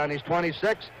rookie, on his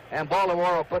 26, and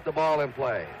Baltimore will put the ball in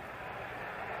play.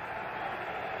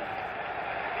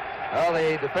 Well,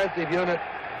 the defensive unit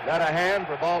got a hand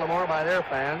for Baltimore by their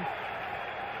fans.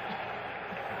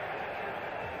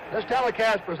 This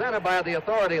telecast presented by the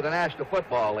authority of the National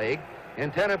Football League,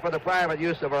 intended for the private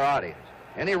use of our audience.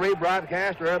 Any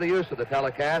rebroadcast or other use of the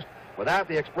telecast without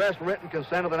the express written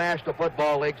consent of the National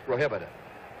Football League is prohibited.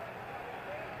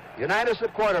 Unitas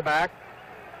at quarterback.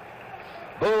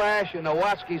 Bulash and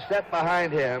Nowatzki set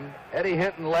behind him. Eddie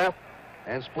Hinton left,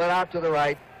 and split out to the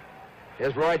right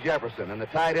is Roy Jefferson. And the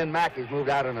tight end Mackey's moved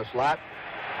out in the slot.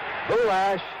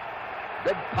 Bulash,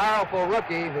 big, powerful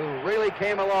rookie who really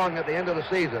came along at the end of the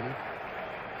season,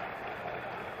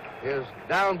 is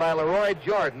down by Leroy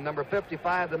Jordan, number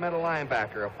 55, the middle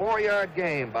linebacker. A 4-yard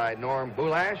gain by Norm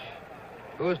Bulash,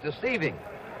 who is deceiving.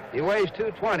 He weighs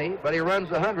 220, but he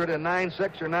runs 100 in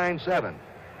 9.6 or 9.7.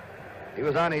 He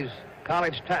was on his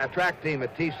college track team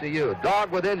at TCU.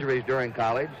 Dogged with injuries during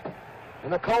college,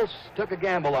 and the Colts took a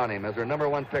gamble on him as their number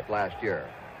 1 pick last year.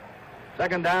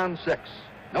 Second down, 6.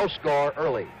 No score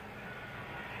early.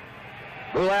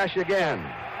 Bulash again.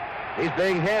 He's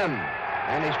being hemmed,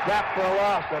 and he's trapped for a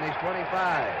loss on his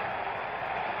 25.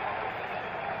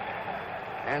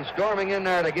 And storming in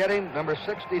there to get him, number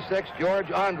 66, George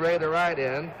Andre, the right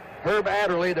end. Herb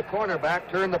Adderley, the cornerback,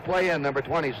 turned the play in, number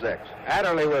 26.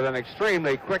 Adderley with an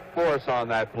extremely quick force on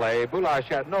that play. Bulash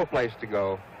had no place to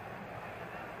go.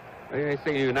 You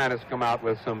see Unitas come out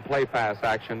with some play pass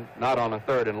action, not on a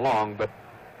 3rd and long, but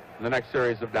in the next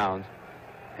series of downs.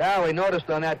 Cal, we noticed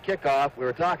on that kickoff, we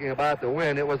were talking about the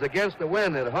wind. It was against the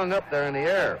wind that hung up there in the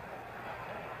air.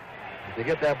 If you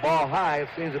get that ball high, it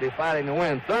seems to be fighting the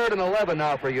wind. 3rd and 11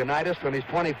 now for Unitas from his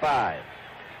 25.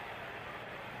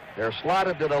 They're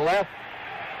slotted to the left.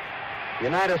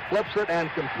 Unitas flips it and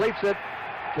completes it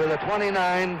to the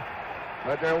 29,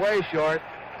 but they're way short.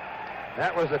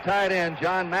 That was the tight end,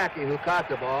 John Mackey, who caught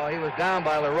the ball. He was down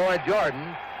by Leroy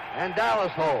Jordan, and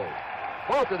Dallas holds.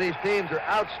 Both of these teams are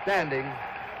outstanding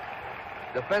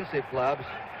defensive clubs.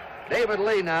 David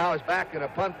Lee now is back in a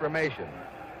punt formation.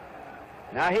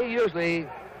 Now, he usually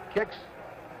kicks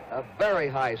a very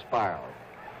high spiral.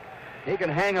 He can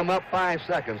hang him up 5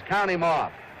 seconds, count him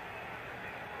off.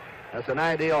 That's an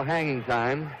ideal hanging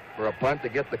time for a punt to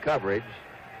get the coverage.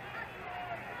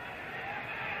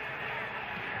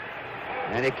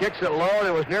 And he kicks it low, and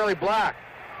it was nearly blocked.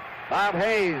 Bob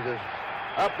Hayes is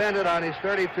upended on his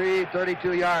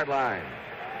 32-yard line.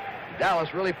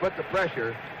 Dallas really put the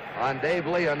pressure on Dave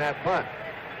Lee on that punt.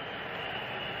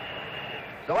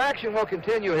 So action will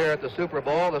continue here at the Super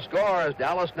Bowl. The score is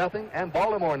Dallas 0 and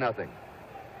Baltimore 0.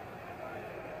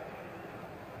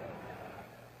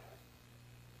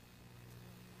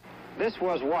 This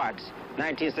was Watts,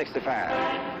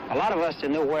 1965. A lot of us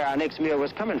didn't know where our next meal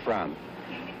was coming from.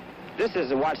 This is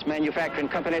the Watts Manufacturing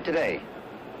Company today.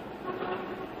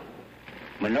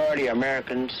 Minority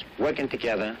Americans working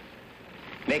together,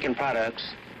 making products,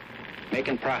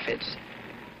 making profits,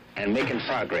 and making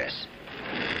progress.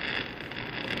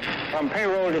 From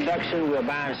payroll deduction, we're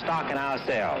buying stock in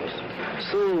ourselves.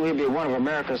 Soon we'll be one of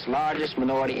America's largest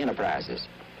minority enterprises.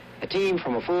 A team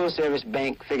from a full-service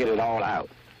bank figured it all out.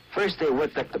 First, they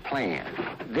worked up the plan.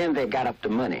 Then they got up the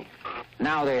money.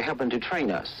 Now they're helping to train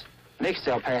us. Next,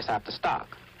 they'll pass out the stock.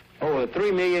 Over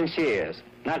 3 million shares.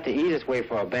 Not the easiest way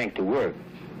for a bank to work,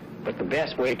 but the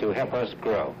best way to help us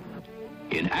grow.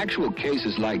 In actual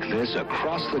cases like this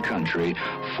across the country,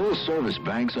 full-service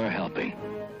banks are helping.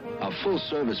 A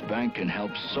full-service bank can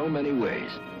help so many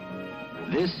ways.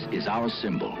 This is our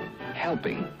symbol.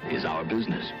 Helping is our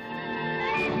business.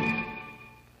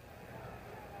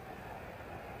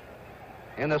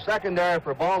 In the secondary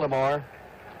for Baltimore,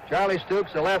 Charlie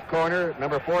Stooks, the left corner,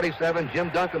 number 47, Jim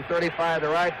Duncan, 35, the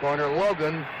right corner,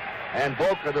 Logan and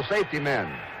Volk are the safety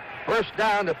men. First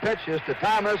down, the pitch is to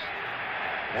Thomas,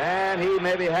 and he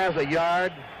maybe has a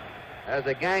yard as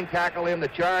they gang tackle him. The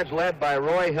charge led by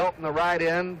Roy Hilton, the right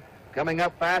end. Coming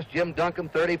up fast, Jim Duncan,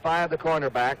 35, the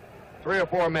cornerback. 3 or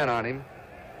 4 men on him.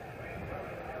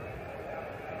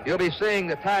 You'll be seeing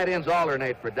the tight ends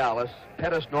alternate for Dallas.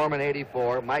 Pettis Norman,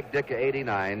 84, Mike Dicka,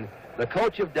 89. The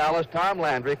coach of Dallas, Tom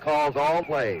Landry, calls all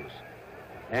plays.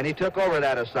 And he took over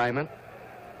that assignment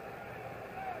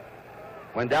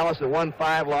when Dallas had won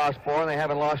 5, lost 4, and they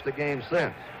haven't lost a game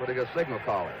since. Pretty good signal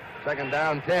caller. Second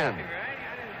down, 10.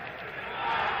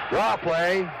 Draw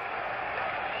play.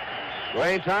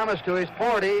 Dwayne Thomas to his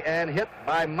 40 and hit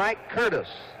by Mike Curtis,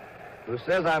 who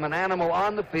says, I'm an animal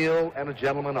on the field and a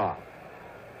gentleman off.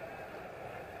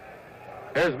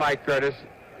 Here's Mike Curtis,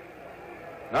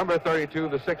 number 32,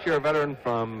 the 6-year veteran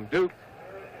from Duke,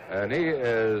 and he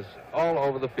is all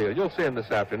over the field. You'll see him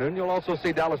this afternoon. You'll also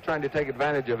see Dallas trying to take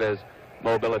advantage of his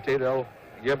mobility. They'll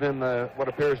give him what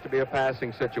appears to be a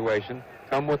passing situation,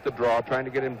 come with the draw, trying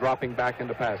to get him dropping back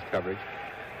into pass coverage.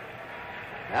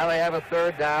 Now they have a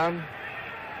third down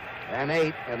and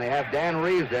 8, and they have Dan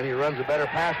Reeves in. He runs a better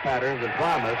pass pattern than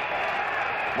promised.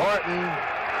 Morton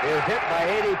is hit by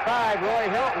 85, Roy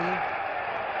Hilton.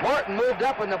 Morton moved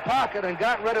up in the pocket and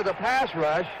got rid of the pass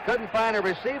rush. Couldn't find a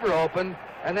receiver open.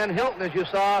 And then Hilton, as you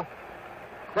saw,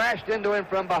 crashed into him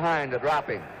from behind to drop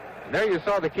him. And there you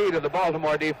saw the key to the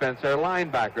Baltimore defense, their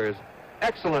linebackers.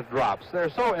 Excellent drops. They're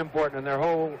so important in their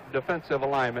whole defensive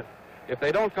alignment. If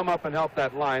they don't come up and help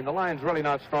that line, the line's really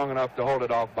not strong enough to hold it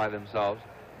off by themselves.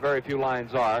 Very few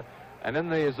lines are. And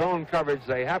in the zone coverage,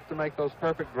 they have to make those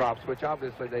perfect drops, which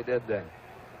obviously they did then.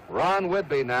 Ron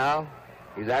Whitby now.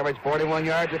 He's averaged 41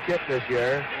 yards a kick this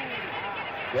year.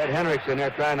 Ted Hendricks in there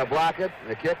trying to block it.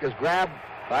 The kick is grabbed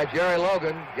by Jerry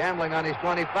Logan, gambling on his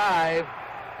 25,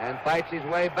 and fights his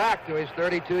way back to his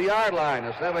 32-yard line,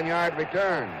 a 7-yard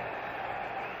return.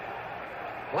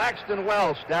 Claxton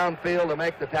Welch downfield to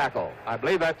make the tackle. I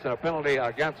believe that's a penalty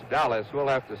against Dallas. We'll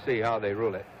have to see how they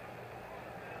rule it.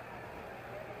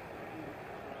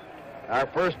 Our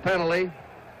first penalty.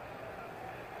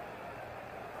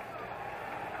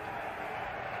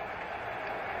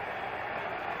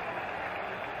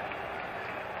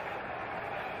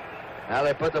 Now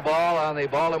they put the ball on the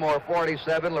Baltimore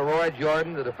 47, Leroy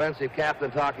Jordan, the defensive captain,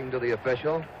 talking to the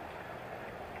official.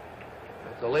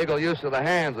 It's illegal use of the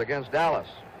hands against Dallas.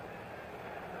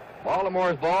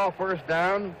 Baltimore's ball, first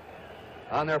down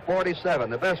on their 47.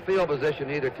 The best field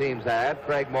position either team's had.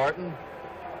 Craig Morton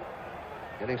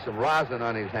getting some rosin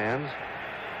on his hands.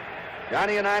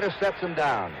 Johnny Unitas sets him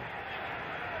down.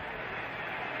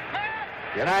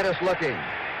 Unitas looking,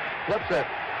 flips it,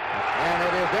 and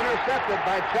it is intercepted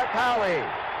by Chuck Howley.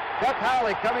 Chuck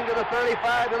Howley coming to the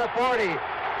 35 to the 40.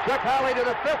 Chuck Howley to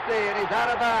the 50, and he's out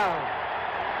of bounds.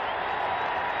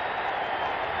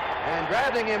 And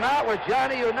grabbing him out was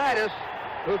Johnny Unitas,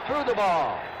 who threw the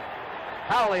ball.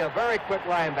 Howley, a very quick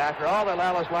linebacker. All the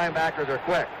Dallas linebackers are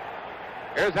quick.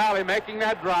 Here's Howley making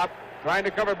that drop, trying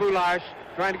to cover Boulash,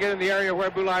 trying to get in the area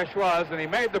where Boulash was, and he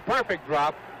made the perfect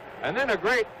drop, and then a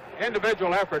great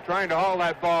individual effort trying to haul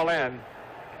that ball in.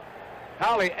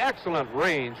 Howley, excellent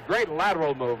range, great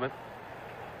lateral movement,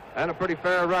 and a pretty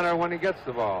fair runner when he gets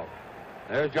the ball.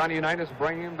 There's Johnny Unitas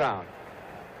bringing him down.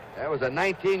 That was a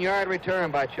 19-yard return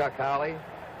by Chuck Howley.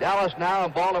 Dallas now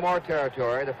in Baltimore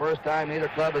territory, the first time neither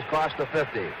club has crossed the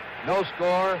 50. No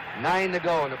score, 9 to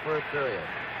go in the first period.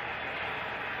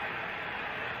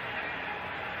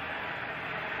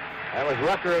 That was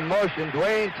Rucker in motion.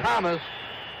 Dwayne Thomas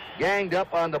ganged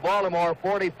up on the Baltimore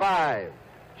 45.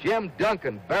 Jim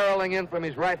Duncan barreling in from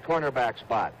his right cornerback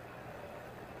spot,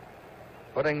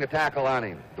 putting the tackle on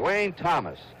him. Dwayne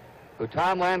Thomas, who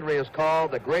Tom Landry has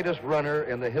called the greatest runner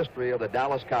in the history of the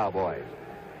Dallas Cowboys.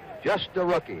 Just a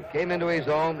rookie, came into his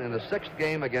own in the 6th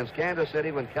game against Kansas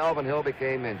City when Calvin Hill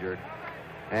became injured,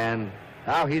 and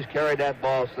how he's carried that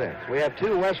ball since. We have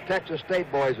 2 West Texas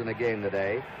State boys in the game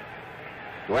today.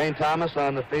 Dwayne Thomas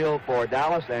on the field for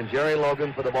Dallas and Jerry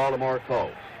Logan for the Baltimore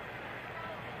Colts.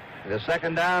 It is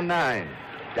 2nd down 9.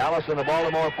 Dallas in the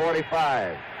Baltimore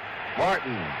 45.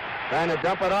 Martin trying to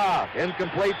dump it off.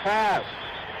 Incomplete pass.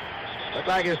 Looked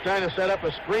like he was trying to set up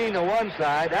a screen to one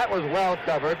side. That was well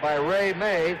covered by Ray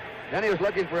May. Then he was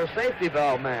looking for a safety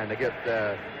valve man to get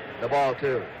the ball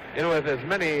to. You know, with as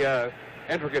many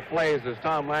intricate plays as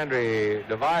Tom Landry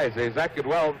devises, that could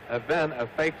well have been a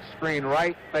fake screen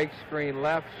right, fake screen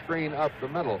left, screen up the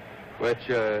middle, which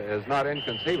is not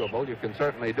inconceivable. You can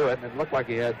certainly do it. And it looked like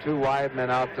he had 2 wide men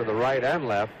out to the right and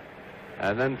left,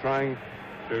 and then trying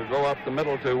to go up the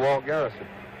middle to Walt Garrison.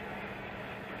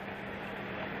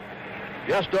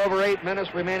 Just over 8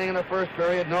 minutes remaining in the first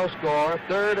period, no score.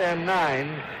 3rd and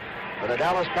 9 for the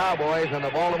Dallas Cowboys on the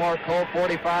Baltimore Colt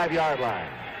 45-yard line.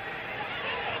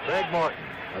 Craig Morton,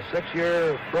 a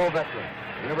 6-year pro veteran,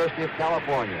 University of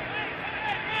California.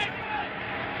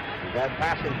 He's had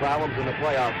passing problems in the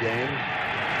playoff games.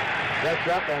 Sets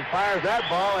up and fires that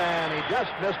ball, and he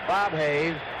just missed Bob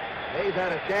Hayes. Hayes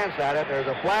had a chance at it. There's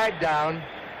a flag down.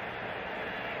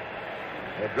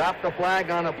 They dropped the flag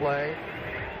on the play.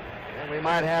 And we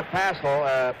might have pass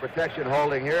protection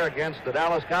holding here against the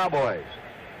Dallas Cowboys.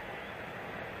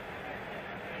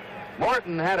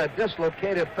 Morton had a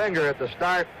dislocated finger at the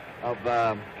start of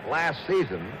last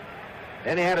season.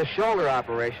 Then he had a shoulder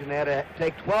operation. They had to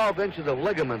take 12 inches of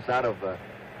ligaments out of a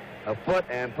foot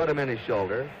and put them in his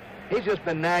shoulder. He's just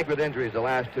been nagged with injuries the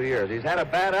last 2 years. He's had a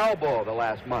bad elbow the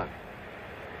last month.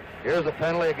 Here's a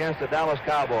penalty against the Dallas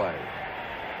Cowboys.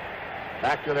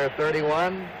 Back to their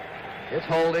 31. It's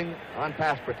holding on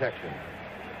pass protection.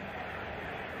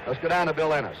 Let's go down to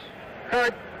Bill Ennis.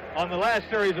 Kurt, on the last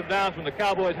series of downs when the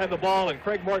Cowboys had the ball and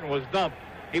Craig Morton was dumped,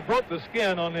 he broke the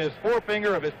skin on his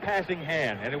forefinger of his passing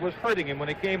hand, and it was hurting him when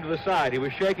he came to the side. He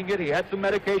was shaking it. He had some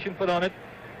medication put on it,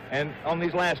 and on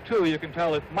these last 2, you can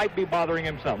tell it might be bothering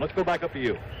him some. Let's go back up to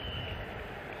you.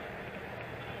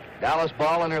 Dallas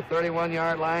ball on their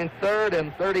 31-yard line, 3rd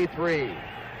and 33.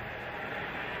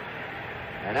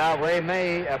 And now Ray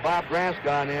May, Bob Grant's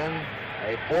gone in,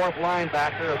 a 4th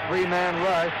linebacker, a 3-man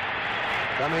rush.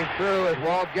 Coming through is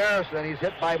Walt Garrison. He's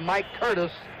hit by Mike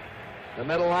Curtis, the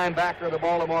middle linebacker of the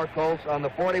Baltimore Colts, on the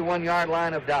 41-yard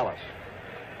line of Dallas.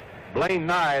 Blaine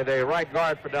Nye, the right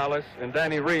guard for Dallas, and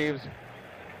Danny Reeves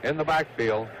in the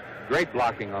backfield. Great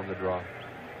blocking on the draw.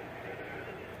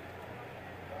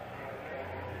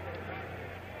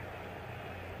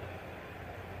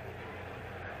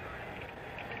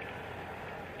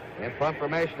 In punt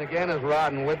formation again is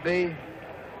Rodden Whitby.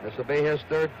 This will be his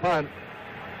 3rd punt.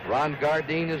 Ron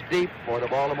Gardine is deep for the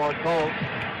Baltimore Colts.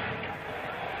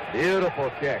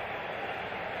 Beautiful kick.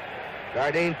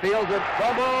 Gardine fields it,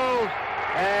 fumbles,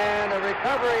 and a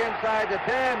recovery inside the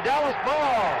 10. Dallas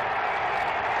ball.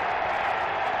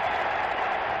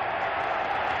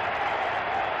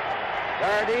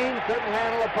 Gardine couldn't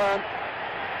handle a punt.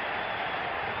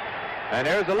 And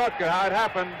here's a look at how it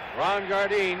happened. Ron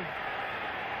Gardine.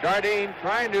 Gardine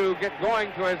trying to get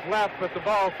going to his left, but the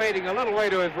ball fading a little way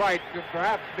to his right could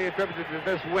perhaps be attributed to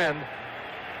this wind.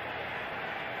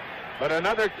 But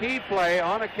another key play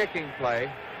on a kicking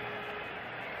play.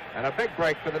 And a big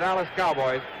break for the Dallas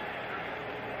Cowboys.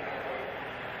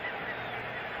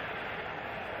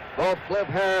 Both Cliff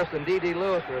Harris and D.D.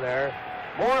 Lewis are there.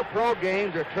 More pro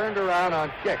games are turned around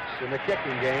on kicks in the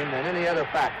kicking game than any other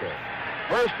factor.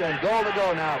 1st and goal to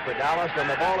go now for Dallas on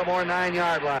the Baltimore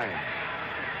 9-yard line.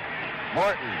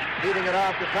 Morton feeding it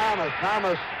off to Thomas.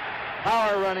 Thomas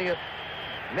power running it,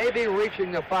 maybe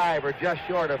reaching the 5 or just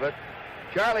short of it.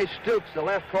 Charlie Stoops, the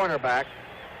left cornerback.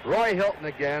 Roy Hilton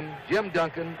again. Jim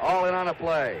Duncan, all in on a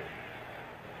play.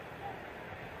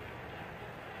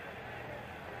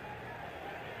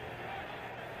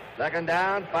 Second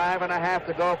down, 5.5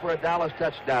 to go for a Dallas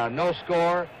touchdown. No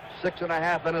score,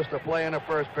 6.5 minutes to play in the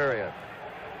first period.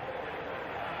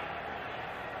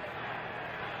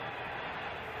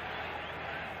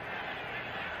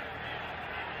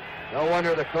 No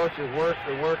wonder the coaches work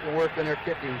in their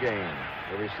kicking game.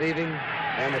 The receiving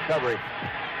and the coverage.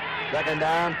 Second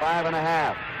down,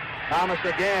 5.5. Thomas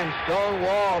again, stone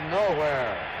wall,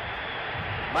 nowhere.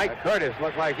 Mike Curtis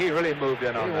looked like he really moved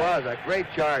in on that. He was a great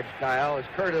charge, Kyle, as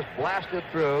Curtis blasted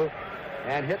through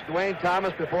and hit Dwayne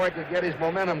Thomas before he could get his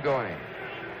momentum going.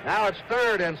 Now it's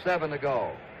 3rd and 7 to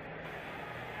go.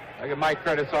 I give Mike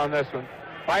Curtis on this one.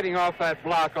 Fighting off that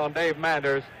block on Dave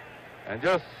Manders and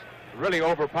just really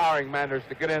overpowering Manders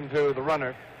to get into the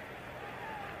runner,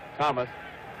 Thomas.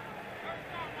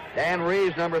 Dan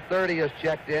Reeves, number 30, is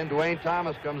checked in. Dwayne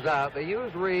Thomas comes out. They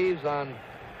use Reeves on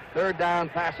 3rd down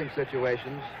passing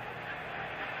situations.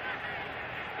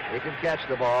 He can catch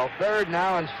the ball. 3rd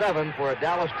now and 7 for a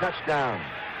Dallas touchdown.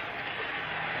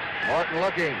 Morton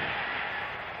looking.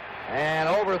 And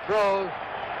overthrows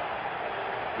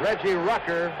Reggie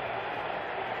Rucker.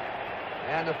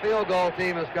 And the field goal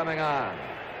team is coming on.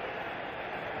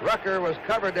 Rucker was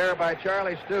covered there by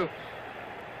Charlie Stoops.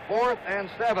 4th and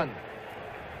 7.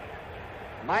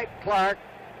 Mike Clark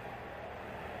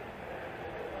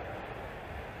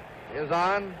is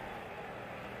on.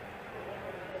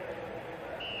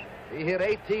 He hit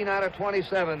 18 out of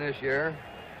 27 this year.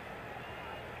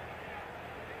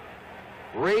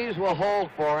 Reeves will hold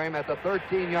for him at the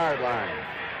 13-yard line.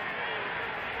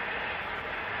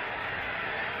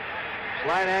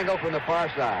 Slight angle from the far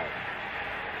side.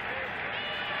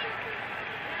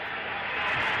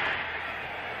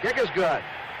 Kick is good.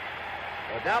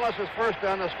 So Dallas is first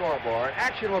on the scoreboard.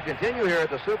 Action will continue here at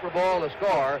the Super Bowl. The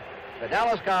score, the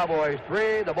Dallas Cowboys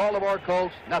 3, the Baltimore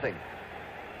Colts nothing.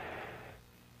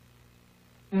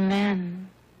 Men,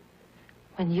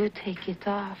 when you take it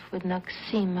off with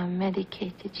Noxema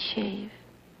medicated shave,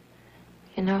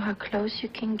 you know how close you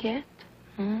can get?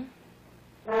 Hmm?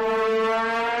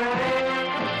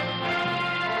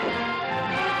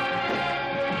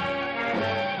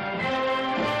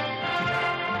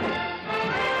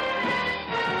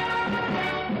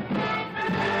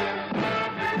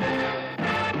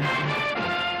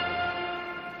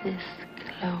 This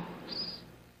close.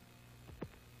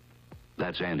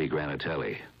 That's Andy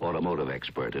Granatelli, automotive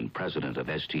expert and president of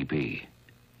STP.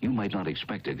 You might not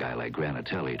expect a guy like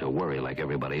Granatelli to worry like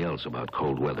everybody else about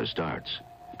cold weather starts.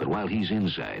 But while he's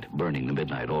inside, burning the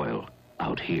midnight oil,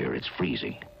 out here it's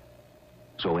freezing.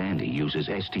 So Andy uses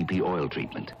STP oil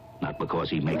treatment, not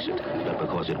because he makes it, but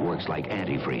because it works like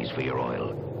antifreeze for your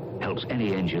oil. Helps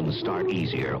any engine start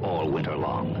easier all winter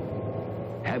long.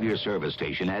 Have your service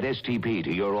station add STP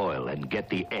to your oil and get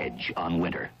the edge on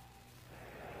winter.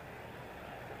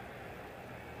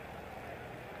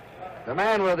 The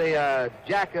man with the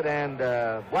jacket and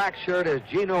black shirt is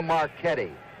Gino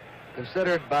Marchetti,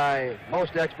 considered by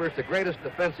most experts the greatest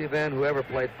defensive end who ever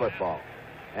played football.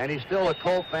 And he's still a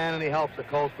Colt fan, and he helps the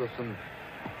Colts with some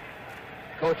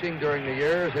coaching during the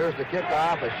years. Here's the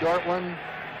kickoff, a short one.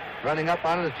 Running up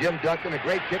on it is Jim Duncan, a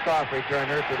great kickoff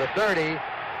returner to the 30.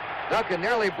 Duncan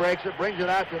nearly breaks it, brings it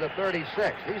out to the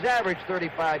 36. He's averaged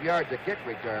 35 yards a kick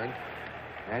return,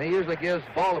 and he usually gives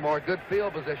Baltimore good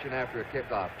field position after a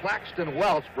kickoff. Claxton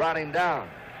Welch brought him down.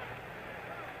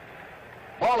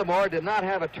 Baltimore did not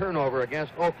have a turnover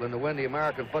against Oakland to win the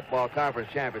American Football Conference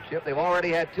Championship. They've already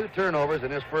had 2 turnovers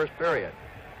in this first period.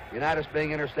 Unitas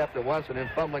being intercepted once and then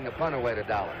fumbling the punt away to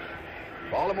Dallas.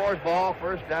 Baltimore's ball,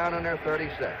 first down on their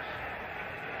 36.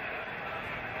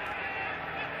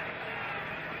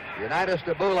 Unitas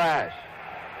to Boulash.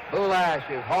 Boulash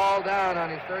is hauled down on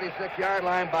his 36-yard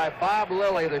line by Bob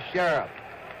Lilly, the sheriff.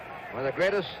 One of the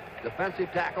greatest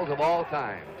defensive tackles of all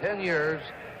time. 10 years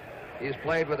he's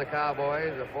played with the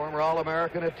Cowboys, a former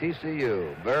All-American at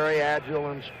TCU. Very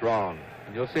agile and strong.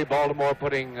 And you'll see Baltimore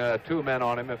putting 2 men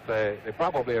on him. If they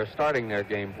probably are starting their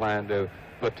game plan to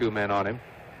put 2 men on him.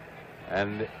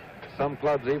 And some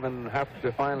clubs even have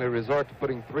to finally resort to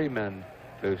putting 3 men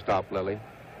to stop Lilly.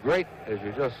 Great, as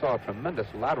you just saw, tremendous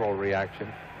lateral reaction.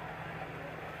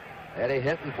 Eddie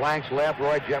Hinton flanks left,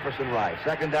 Roy Jefferson right.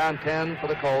 Second down, 10 for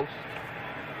the Colts.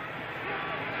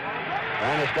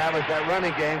 Trying to establish that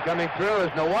running game. Coming through is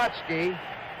Nowatzki,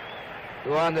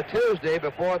 who on the Tuesday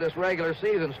before this regular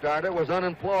season started was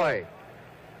unemployed.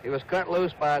 He was cut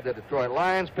loose by the Detroit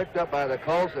Lions, picked up by the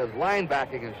Colts as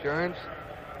linebacking insurance.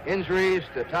 Injuries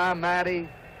to Tom Matty,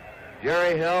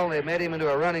 Jerry Hill, they made him into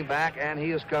a running back, and he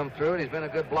has come through, and he's been a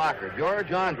good blocker.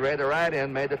 George Andre, the right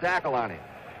end, made the tackle on him.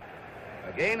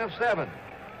 A gain of 7.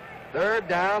 Third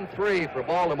down, 3 for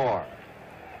Baltimore.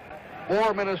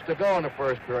 4 minutes to go in the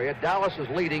first period. Dallas is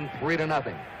leading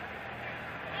 3-0.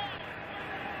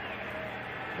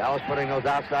 Dallas putting those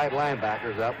outside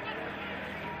linebackers up.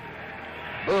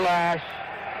 Boulash,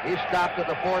 he stopped at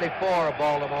the 44 of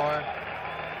Baltimore.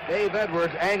 Dave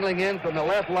Edwards angling in from the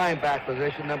left linebacker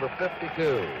position, number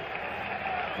 52.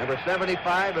 Number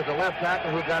 75 is the left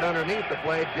tackle who got underneath the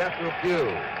play, Jethro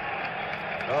Pugh.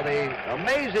 So the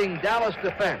amazing Dallas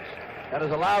defense that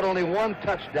has allowed only 1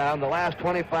 touchdown the last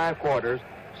 25 quarters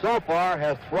so far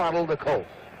has throttled the Colts.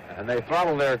 And they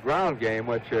throttle their ground game,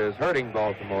 which is hurting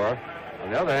Baltimore. On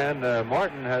the other hand,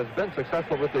 Martin has been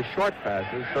successful with his short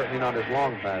passes, certainly not his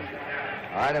long passes.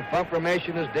 All right, in punt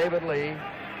formation is David Lee,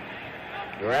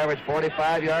 who averaged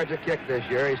 45 yards a kick this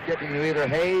year. He's kicking to either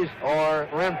Hayes or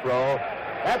Renfro.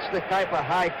 That's the type of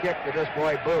high kick that this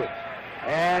boy boots.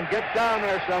 And gets down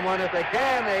there someone. If they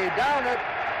can, they down it.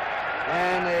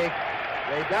 And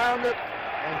they downed it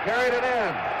and carried it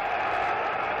in.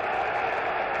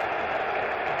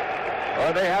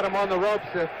 Well, they had him on the ropes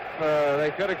if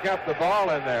they could have kept the ball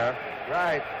in there.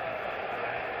 Right.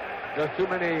 Just too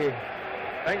many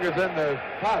fingers in the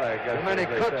pot, I guess. Too many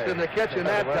cooks in the kitchen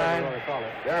that time.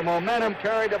 Their momentum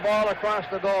carried the ball across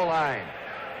the goal line.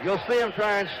 You'll see him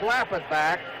try and slap it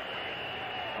back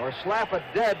or slap it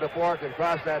dead before it can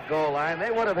cross that goal line. They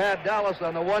would have had Dallas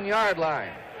on the 1-yard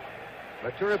line.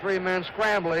 But 2 or 3 men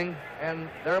scrambling, and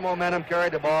their momentum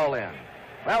carried the ball in.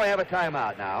 Well, we have a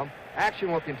timeout now.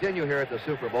 Action will continue here at the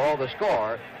Super Bowl. The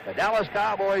score, the Dallas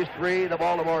Cowboys 3, the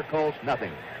Baltimore Colts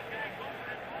nothing.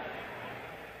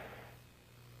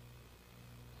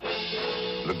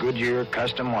 The Goodyear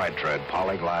Custom White Tread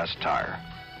Polyglass Tire.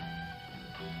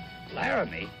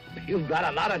 Laramie, you've got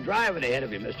a lot of driving ahead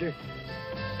of you, mister.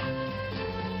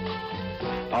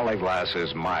 Polyglass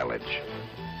is mileage.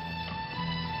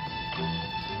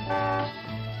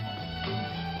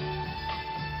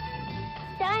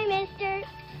 Die, mister.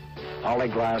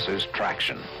 Polyglass is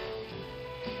traction.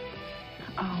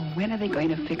 Oh, when are they going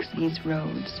to fix these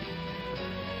roads?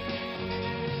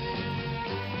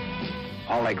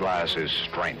 Polyglass is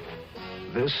strength.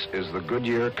 This is the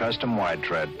Goodyear Custom Wide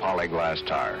Tread Polyglass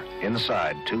tire.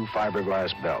 Inside, 2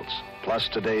 fiberglass belts, plus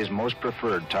today's most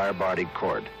preferred tire body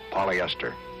cord,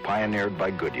 polyester, pioneered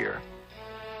by Goodyear.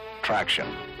 Traction.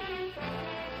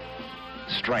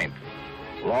 Strength.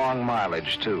 Long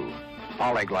mileage, too.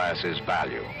 Polyglass is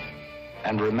value.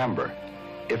 And remember,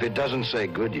 if it doesn't say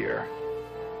Goodyear,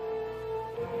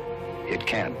 it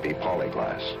can't be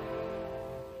Polyglass.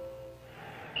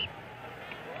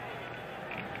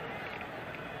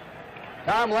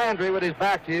 Tom Landry, with his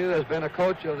back to you, has been a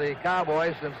coach of the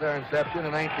Cowboys since their inception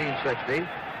in 1960.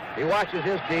 He watches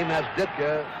his team. That's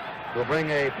Ditka, who'll bring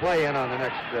a play in on the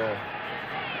next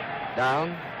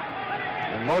down.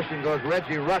 In motion goes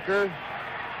Reggie Rucker.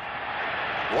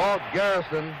 Walt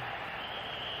Garrison,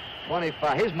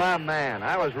 25. He's my man.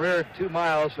 I was reared 2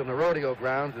 miles from the rodeo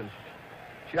grounds in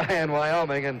Cheyenne,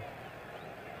 Wyoming, and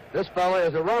this fella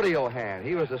is a rodeo hand.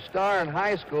 He was a star in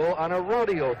high school on a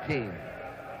rodeo team.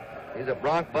 He's a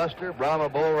bronc buster, Brahma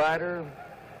bull rider,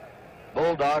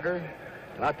 bulldogger.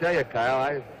 And I'll tell you, Kyle,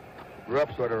 I grew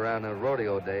up sort of around the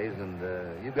rodeo days, and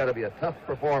you've got to be a tough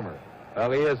performer.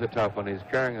 Well, he is a tough one. He's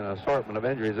carrying an assortment of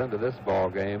injuries into this ball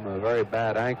game. A very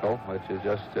bad ankle, which has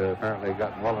just apparently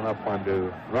gotten well enough for him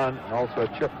to run, and also a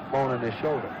chipped bone in his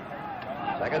shoulder.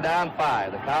 Second down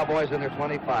 5. The Cowboys in their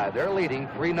 25. They're leading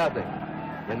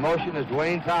 3-0. In motion is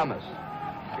Dwayne Thomas.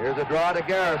 Here's a draw to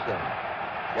Garrison.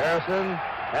 Garrison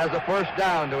has a first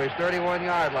down to his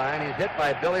 31-yard line. He's hit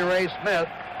by Billy Ray Smith,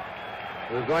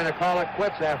 who's going to call it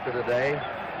quits after today.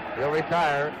 He'll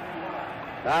retire.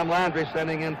 Tom Landry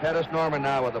sending in Pettis Norman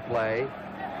now with the play.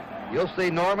 You'll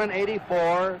see Norman,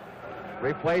 84,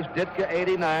 replace Ditka,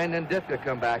 89, and Ditka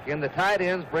come back in. The tight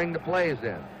ends bring the plays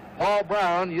in. Paul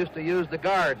Brown used to use the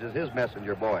guards as his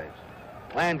messenger boys.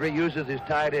 Landry uses his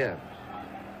tight ends.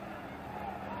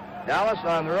 Dallas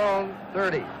on their own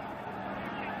 30.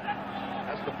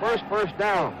 That's the first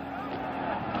down.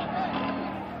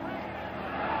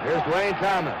 Here's Dwayne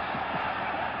Thomas.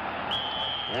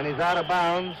 And he's out of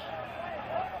bounds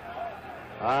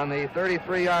on the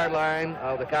 33-yard line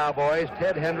of the Cowboys.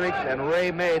 Ted Hendricks and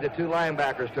Ray May, the 2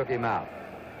 linebackers, took him out.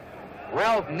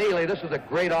 Ralph Neely, this is a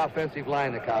great offensive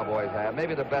line the Cowboys have,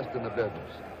 maybe the best in the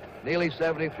business. Neely,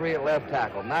 73 at left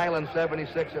tackle. Nyland,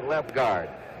 76 at left guard.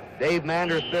 Dave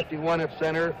Manders, 51 at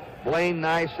center. Blaine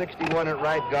Nye, 61 at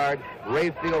right guard.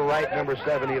 Rayfield Wright, number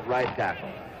 70 at right tackle.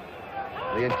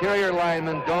 The interior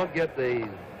linemen don't get the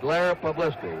glare of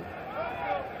publicity,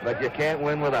 but you can't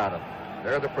win without them.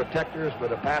 They're the protectors for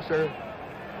the passer,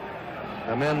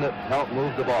 the men that help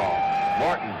move the ball.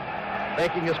 Morton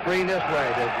making a screen this way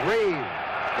to Reeves.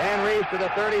 Dan Reeves to the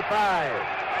 35,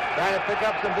 trying to pick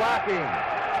up some blocking.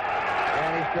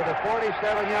 And he's to the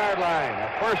 47-yard line. A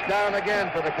first down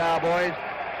again for the Cowboys.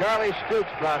 Charlie Stoops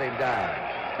brought him down.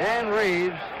 Dan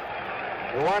Reeves,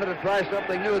 who wanted to try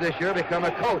something new this year, become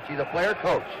a coach. He's a player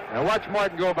coach. Now watch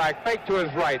Martin go back, fake to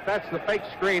his right. That's the fake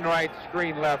screen right,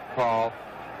 screen left call.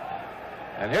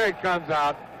 And here he comes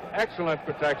out. Excellent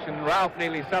protection. Ralph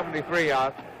Neely, 73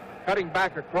 out. Cutting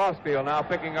back across field now,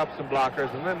 picking up some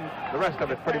blockers, and then the rest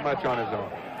of it pretty much on his own.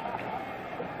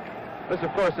 This,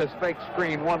 of course, is fake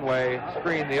screen one way,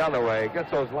 screen the other way.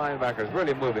 Gets those linebackers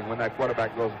really moving when that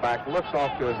quarterback goes back, looks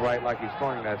off to his right like he's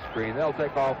throwing that screen. They'll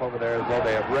take off over there as though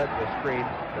they have read the screen,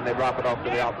 and they drop it off to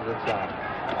the opposite side.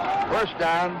 First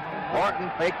down, Morton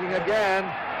faking again.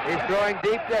 He's throwing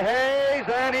deep to Hayes,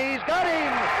 and he's got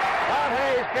him. Bob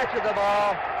Hayes catches the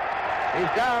ball.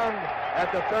 He's down at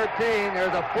the 13.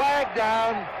 There's a flag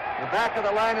down in the back of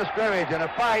the line of scrimmage. In a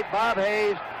fight, Bob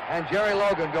Hayes and Jerry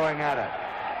Logan going at it.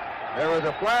 There was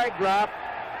a flag drop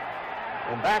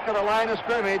in back of the line of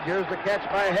scrimmage. Here's the catch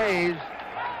by Hayes.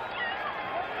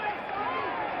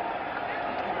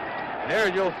 And here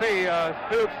you'll see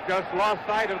Stooks just lost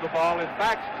sight of the ball. His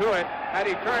back's to it. Had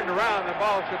he turned around, the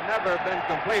ball should never have been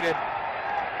completed.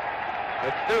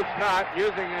 But Stooks not,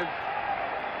 using his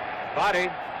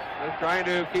body, just trying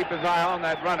to keep his eye on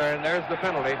that runner, and there's the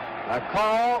penalty. A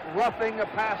call roughing the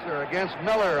passer against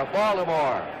Miller of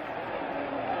Baltimore.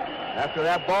 After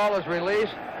that ball is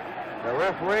released, the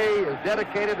referee is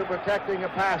dedicated to protecting a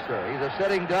passer. He's a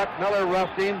sitting duck. Miller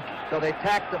roughed him, so they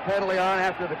tacked the penalty on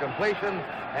after the completion,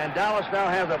 and Dallas now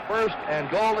has a first and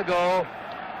goal to go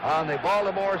on the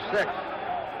Baltimore 6.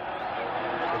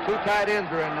 The two tight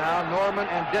ends are in now, Norman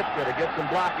and Ditka, to get some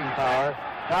blocking power.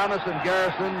 Thomas and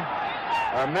Garrison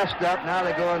are messed up. Now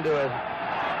they go into a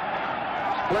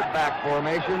split back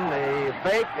formation. They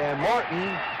fake, and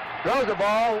Morton throws the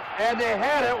ball, and they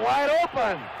had it wide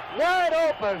open. Wide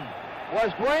open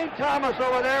was Dwayne Thomas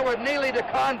over there with Neely to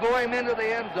convoy him into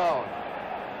the end zone.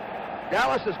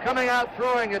 Dallas is coming out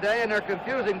throwing today, and they're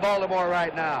confusing Baltimore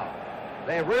right now.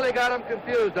 They've really got them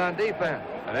confused on defense.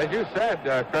 And as you said,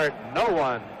 Kurt, no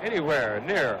one anywhere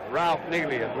near Ralph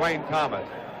Neely and Dwayne Thomas.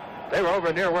 They were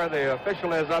over near where the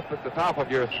official is up at the top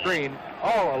of your screen,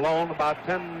 all alone, about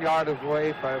 10 yards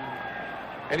away from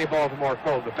any Baltimore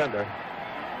Colt defender.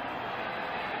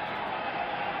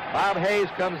 Bob Hayes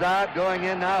comes out. Going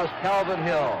in now is Calvin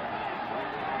Hill.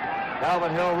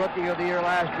 Calvin Hill, Rookie of the Year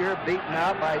last year, beaten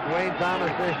out by Dwayne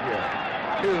Thomas this year.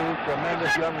 Two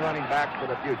tremendous young running backs for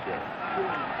the future.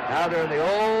 Now they're in the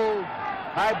old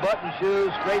high-button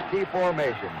shoes, straight T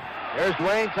formation. There's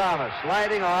Dwayne Thomas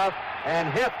sliding off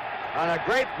and hit on a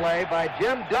great play by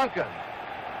Jim Duncan,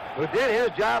 who did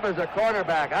his job as a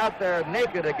cornerback, out there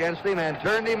naked against him and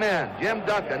turned him in. Jim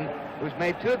Duncan, who's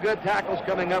made two good tackles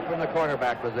coming up from the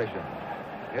cornerback position.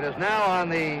 It is now on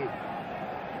the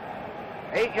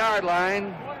 8-yard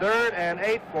line, 3rd and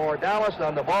 8 for Dallas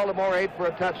on the Baltimore 8 for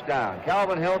a touchdown.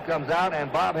 Calvin Hill comes out,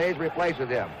 and Bob Hayes replaces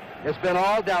him. It's been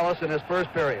all Dallas in his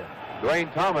first period.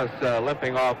 Dwayne Thomas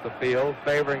limping off the field,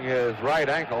 favoring his right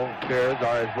ankle, appears,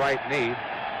 or his right knee.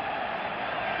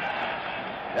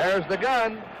 There's the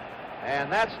gun,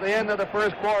 and that's the end of the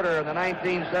first quarter in the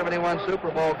 1971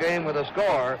 Super Bowl game with a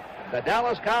score. The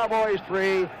Dallas Cowboys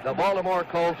 3, the Baltimore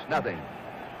Colts nothing.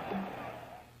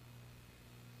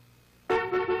 Hey,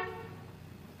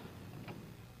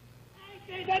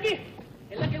 JW,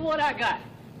 hey, look at what I got.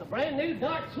 A brand new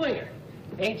Dart Swinger.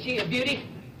 Ain't she a beauty?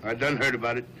 I done heard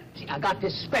about it. See, I got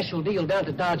this special deal down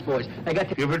to Dodge Boys. I got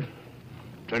the... Buford,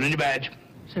 turn in your badge.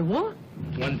 Say what?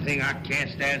 One thing I can't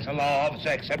stand is a law officer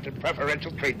accepting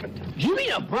preferential treatment. You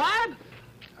mean a bribe?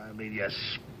 I mean a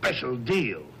special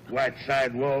deal. White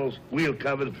side walls, wheel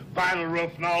covers, vinyl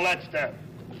roof, and all that stuff.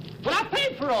 But I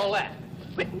paid for all that.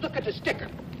 Wait, look at the sticker.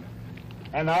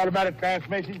 And the automatic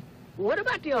transmission? What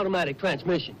about the automatic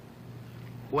transmission?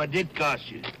 What did it cost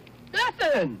you?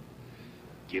 Nothing.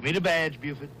 Give me the badge,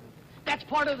 Buford. That's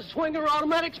part of the Swinger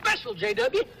Automatic Special,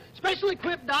 JW. Special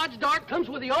equipped Dodge Dart comes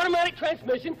with the automatic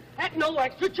transmission at no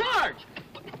extra charge.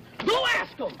 Go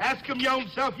ask them. Ask them your own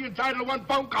self. You're entitled to one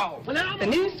phone call. The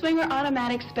new Swinger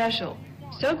Automatic Special.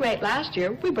 So great last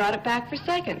year, we brought it back for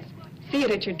seconds. See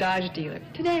it at your Dodge dealer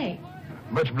today.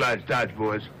 Much obliged, Dodge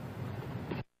boys.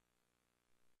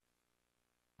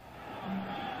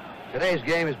 Today's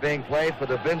game is being played for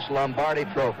the Vince Lombardi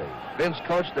Trophy. Vince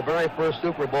coached the very first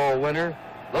Super Bowl winner.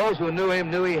 Those who knew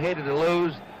him knew he hated to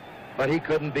lose, but he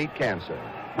couldn't beat cancer.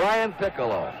 Brian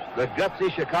Piccolo, the gutsy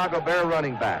Chicago Bear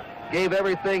running back, gave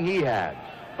everything he had,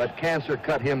 but cancer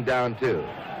cut him down too.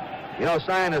 You know,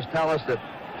 scientists tell us that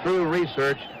through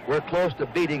research, we're close to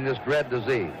beating this dread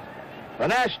disease. The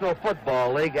National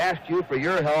Football League asked you for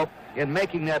your help in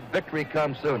making that victory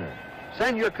come sooner.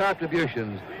 Send your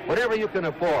contributions, whatever you can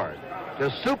afford,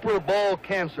 to Super Bowl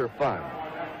Cancer Fund,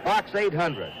 Box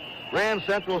 800, Grand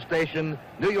Central Station,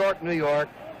 New York, New York,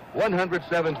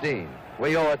 117.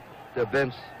 We owe it to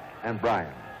Vince and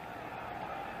Brian.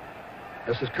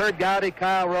 This is Kurt Gowdy,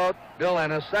 Kyle Rote, Bill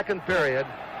Ennis, second period.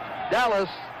 Dallas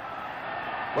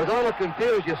was a little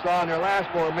confused, you saw, in their last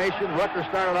formation. Rucker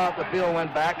started off the field,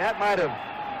 went back. That might have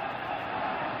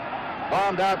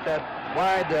bombed out that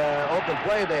wide open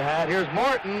play they had. Here's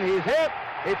Morton. He's hit.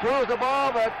 He throws the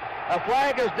ball, but a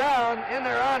flag is down. In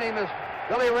there on him is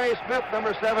Billy Ray Smith,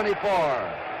 number 74.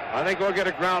 I think we'll get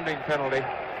a grounding penalty.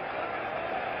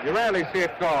 You rarely see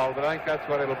it called, but I think that's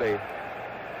what it'll be.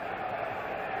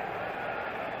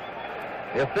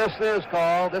 If this is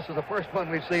called, this is the first one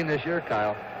we've seen this year,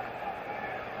 Kyle.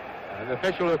 And the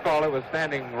official who called it was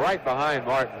standing right behind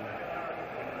Martin.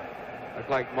 Looked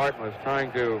like Martin was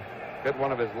trying to hit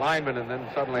one of his linemen and then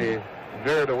suddenly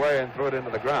veered away and threw it into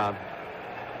the ground.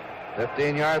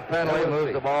 15-yard penalty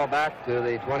moves the ball back to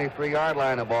the 23-yard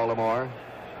line of Baltimore.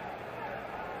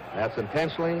 That's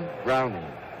intentionally grounding.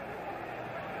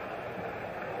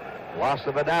 Loss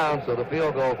of a down, so the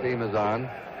field goal team is on.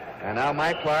 And now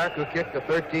Mike Clark, who kicked a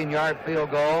 13-yard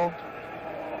field goal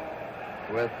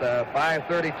with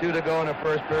 5:32 to go in the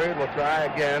first period, will try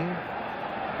again.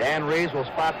 Dan Reeves will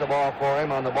spot the ball for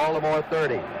him on the Baltimore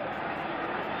 30.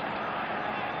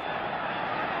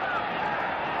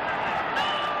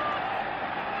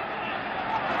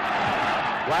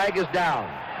 Flag is down.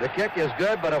 The kick is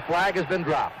good, but a flag has been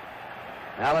dropped.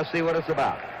 Now let's see what it's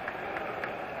about.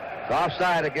 It's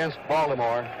offside against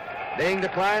Baltimore, being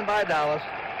declined by Dallas,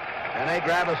 and they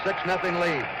grab a 6-0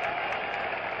 lead.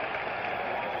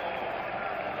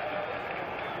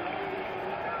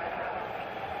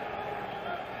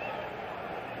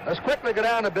 Let's quickly go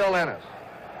down to Bill Ennis.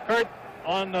 Kurt,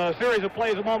 on a series of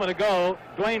plays a moment ago,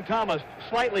 Dwayne Thomas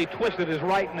slightly twisted his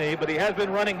right knee, but he has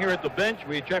been running here at the bench.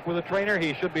 We checked with the trainer.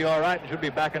 He should be all right and should be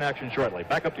back in action shortly.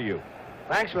 Back up to you.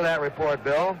 Thanks for that report,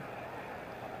 Bill.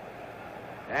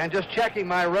 And just checking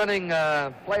my running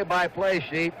play-by-play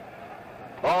sheet,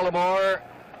 Baltimore's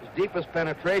deepest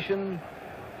penetration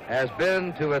has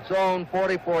been to its own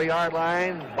 44-yard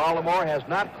line. Baltimore has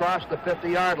not crossed the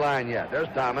 50-yard line yet. There's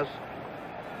Thomas.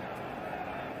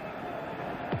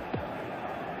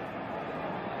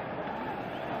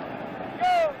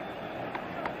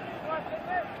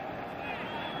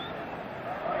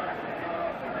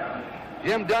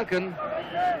 Jim Duncan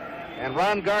and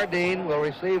Ron Gardine will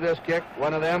receive this kick,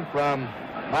 one of them from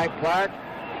Mike Clark.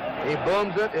 He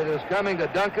booms it. It is coming to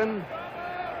Duncan.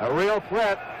 A real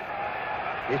threat.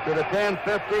 He's to the 10,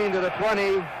 15, to the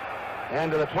 20,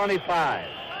 and to the 25.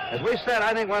 As we said,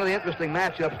 I think one of the interesting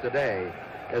matchups today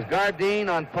is Gardine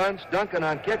on punts, Duncan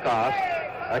on kickoffs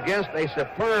against a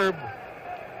superb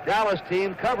Dallas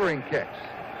team covering kicks.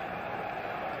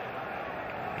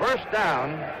 First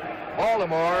down,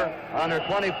 Baltimore on their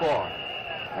 24.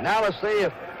 And now let's see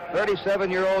if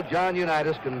 37-year-old John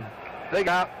Unitas can dig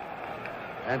out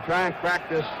and try and crack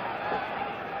this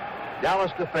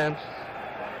Dallas defense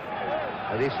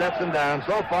as he sets him down.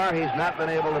 So far, he's not been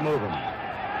able to move him.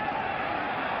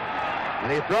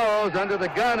 And he throws under the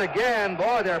gun again.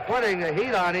 Boy, they're putting the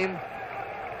heat on him.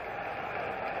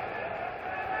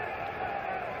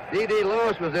 D.D.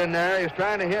 Lewis was in there. He was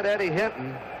trying to hit Eddie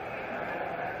Hinton.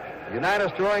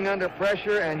 Unitas throwing under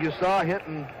pressure, and you saw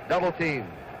Hinton double team.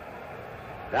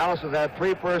 Dallas has had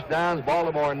 3 first downs,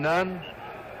 Baltimore none.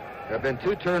 There have been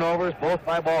 2 turnovers, both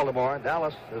by Baltimore.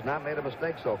 Dallas has not made a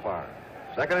mistake so far.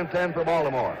 2nd and 10 for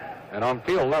Baltimore. And on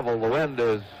field level, the wind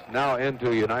is now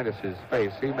into Unitas'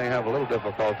 face. He may have a little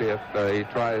difficulty if he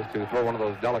tries to throw one of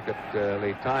those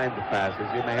delicately timed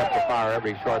passes. He may have to fire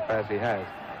every short pass he has.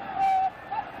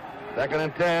 2nd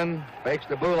and 10, fakes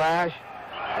to Boulash,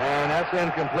 and that's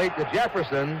incomplete to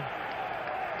Jefferson.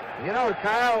 You know,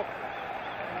 Kyle,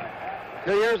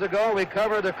 2 years ago we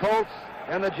covered the Colts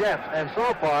and the Jets, and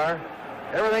so far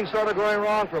everything's sort of going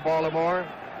wrong for Baltimore,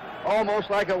 almost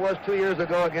like it was 2 years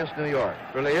ago against New York.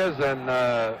 Really is, and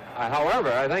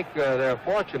however, I think they're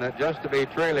fortunate just to be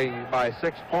trailing by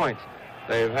 6 points.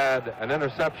 They've had an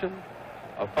interception,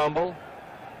 a fumble,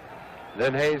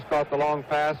 then Hayes caught the long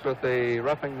pass with the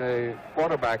roughing the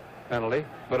quarterback penalty,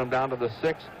 put them down to the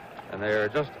 6, and they're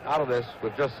just out of this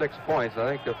with just 6 points. I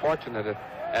think they're fortunate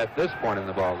at this point in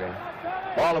the ballgame.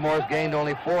 Baltimore's gained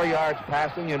only 4 yards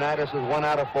passing. Unitas is 1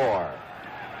 out of 4.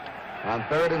 On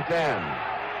 3rd and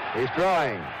 10, he's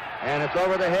throwing, and it's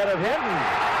over the head of Hinton.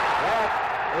 That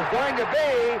is going to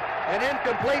be an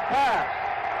incomplete pass.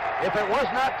 If it was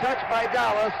not touched by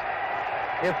Dallas,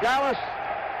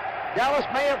 Dallas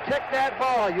may have ticked that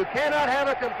ball. You cannot have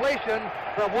a completion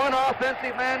from one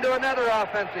offensive man to another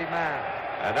offensive man.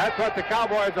 And that's what the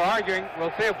Cowboys are arguing.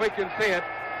 We'll see if we can see it.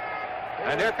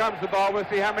 And here comes the ball. We'll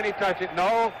see how many touch it.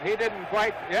 No, he didn't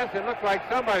quite. Yes, it looked like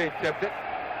somebody tipped it.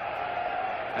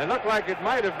 It looked like it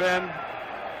might have been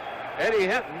Eddie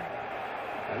Hinton.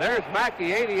 And there's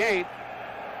Mackey, 88.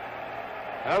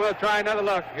 Well, we'll try another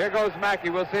look. Here goes Mackey.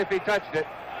 We'll see if he touched it.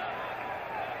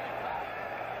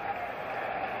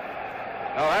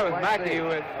 Oh, that was Mackey. We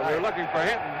were looking for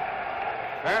Hinton.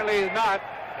 Apparently he's not.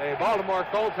 The Baltimore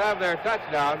Colts have their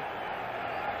touchdown.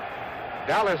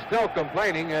 Dallas still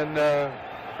complaining, and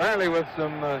apparently with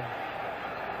some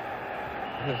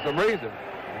reason.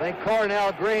 I think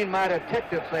Cornell Green might have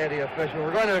ticked it, say the official.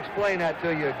 We're going to explain that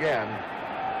to you again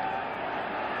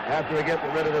after we get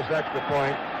rid of this extra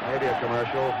point. Maybe a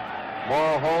commercial.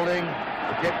 Morrow holding.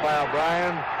 The kick by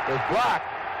O'Brien is blocked,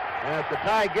 and it's a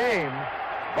tie game.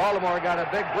 Baltimore got a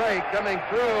big break. Coming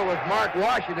through was Mark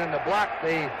Washington to block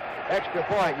the extra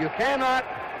point. You cannot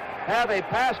have a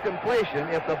pass completion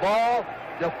if the ball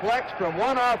deflects from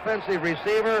one offensive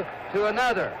receiver to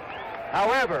another.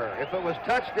 However, if it was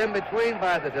touched in between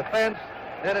by the defense,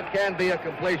 then it can be a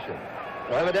completion.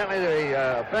 So evidently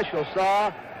the official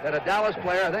saw that a Dallas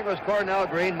player, I think it was Cornell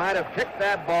Green, might have kicked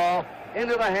that ball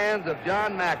into the hands of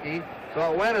John Mackey,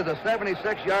 so it went as a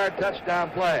 76-yard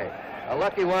touchdown play. A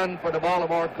lucky one for the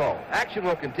Baltimore Colts. Action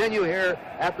will continue here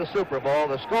at the Super Bowl.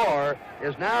 The score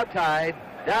is now tied,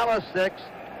 Dallas 6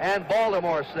 and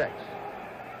Baltimore 6.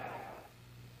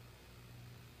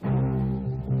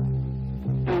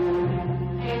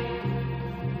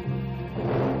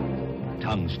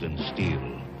 Tungsten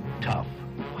steel, tough,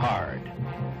 hard.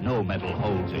 No metal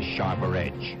holds a sharper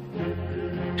edge.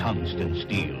 Tungsten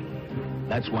steel.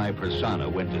 That's why Persona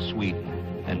went to Sweden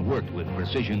and worked with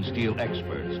precision steel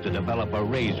experts to develop a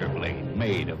razor blade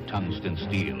made of tungsten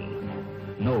steel.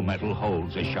 No metal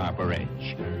holds a sharper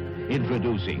edge.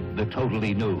 Introducing the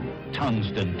totally new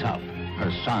Tungsten Tough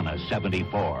Persona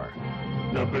 74.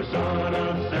 The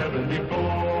Persona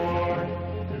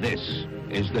 74. This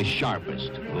is the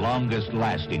sharpest,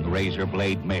 longest-lasting razor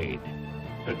blade made.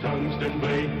 The tungsten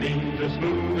blade means a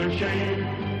smoother shave.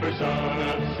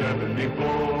 Persona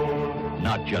 74.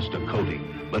 Not just a coating,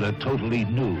 but a totally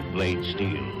new blade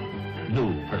steel.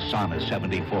 New Persona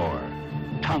 74.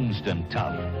 Tungsten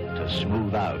tough to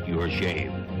smooth out your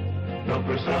shave. The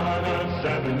Persona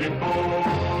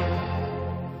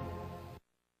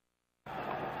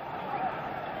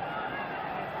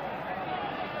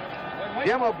 74.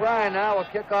 Jim O'Brien now will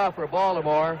kick off for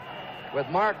Baltimore with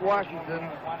Mark Washington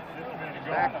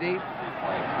back deep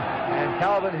and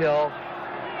Calvin Hill.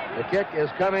 The kick is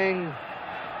coming.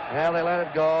 Well, they let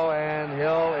it go, and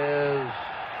Hill is,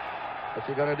 what's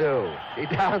he going to do? He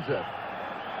downs it.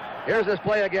 Here's this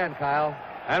play again, Kyle.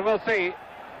 And we'll see.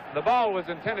 The ball was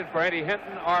intended for Eddie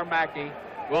Hinton or Mackey.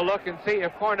 We'll look and see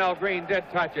if Cornell Green did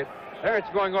touch it. There it's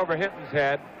going over Hinton's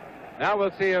head. Now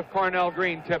we'll see if Cornell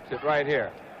Green tips it right here.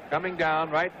 Coming down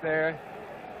right there.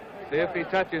 See if he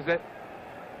touches it.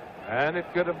 And it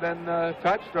could have been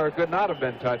touched or it could not have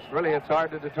been touched. Really, it's hard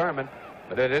to determine.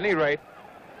 But at any rate,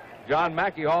 John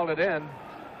Mackey hauled it in.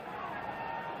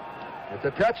 It's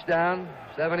a touchdown,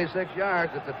 76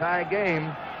 yards. It's a tie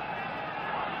game.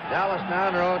 Dallas now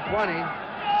on their own 20.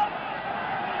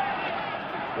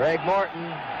 Greg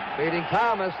Morton beating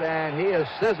Thomas, and he is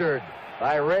scissored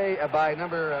by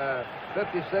number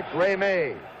 56, Ray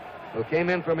May, who came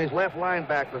in from his left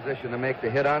linebacker position to make the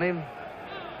hit on him.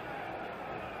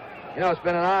 You know, it's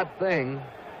been an odd thing.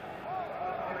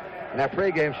 In that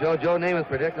pregame show, Joe Namath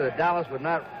predicted that Dallas would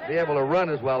not be able to run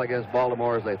as well against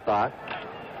Baltimore as they thought.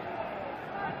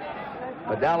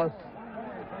 But Dallas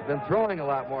has been throwing a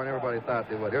lot more than everybody thought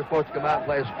they would. They're supposed to come out and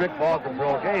play a strict ball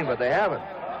control game, but they haven't.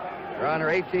 They're on their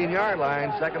 18-yard line,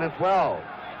 2nd and 12.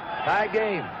 Tie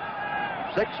game,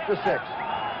 6-6.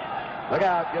 Look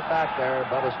out, get back there,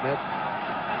 Bubba Smith.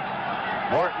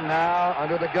 Morton now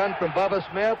under the gun from Bubba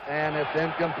Smith, and it's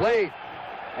incomplete.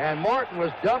 And Morton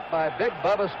was dumped by big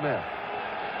Bubba Smith.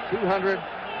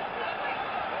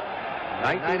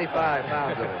 295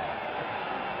 pounds of it.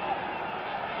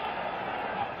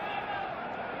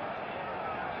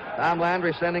 Tom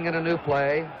Landry sending in a new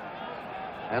play.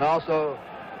 And also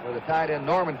with the tight end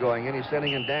Norman going in, he's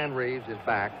sending in Dan Reeves, his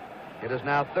back. It is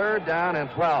now 3rd down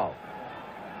and 12.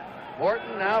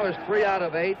 Morton now is 3 out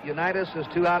of 8. Unitas is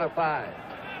 2 out of 5.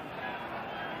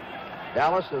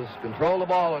 Dallas has controlled the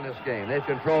ball in this game. They've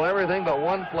controlled everything but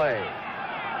one play.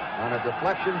 On a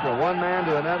deflection from one man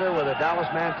to another with a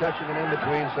Dallas man touching it in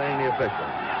between, saying the official.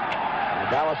 And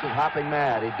Dallas is hopping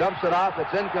mad. He dumps it off.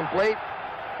 It's incomplete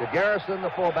to Garrison,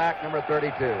 the fullback, number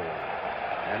 32.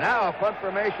 And now a punt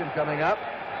formation coming up.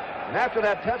 And after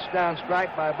that touchdown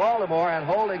strike by Baltimore and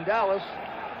holding Dallas,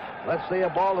 let's see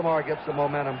if Baltimore gets the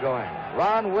momentum going.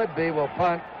 Ron Whitby will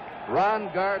punt. Ron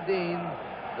Gardine,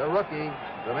 the rookie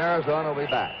from Arizona, will be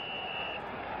back.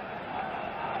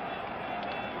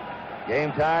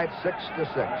 Game tied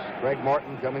 6-6. Greg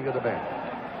Morton coming to the bench.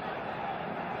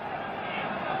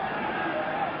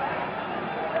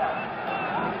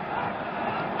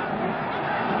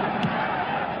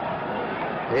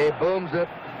 He booms it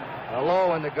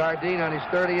low into Gardine on his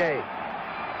 38.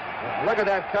 Look at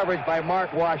that coverage by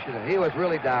Mark Washington. He was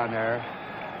really down there,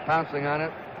 pouncing on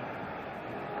it.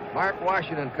 Mark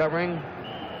Washington covering.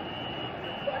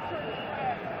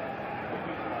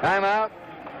 Timeout.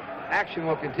 Action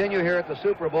will continue here at the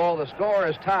Super Bowl. The score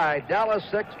is tied. Dallas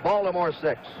 6, Baltimore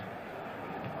 6.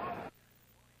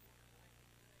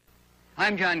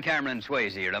 I'm John Cameron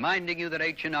Swayze, reminding you that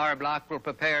H&R Block will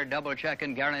prepare, double-check,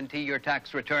 and guarantee your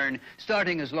tax return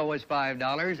starting as low as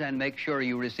 $5 and make sure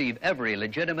you receive every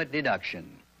legitimate deduction.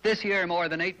 This year, more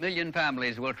than 8 million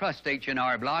families will trust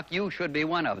H&R Block. You should be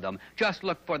one of them. Just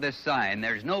look for this sign.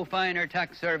 There's no finer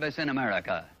tax service in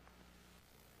America.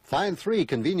 Find 3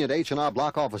 convenient H&R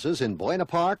Block offices in Buena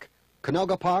Park,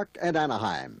 Canoga Park, and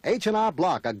Anaheim. H&R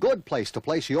Block, a good place to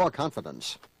place your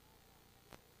confidence.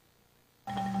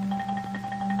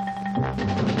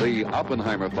 The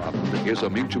Oppenheimer Fund is a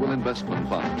mutual investment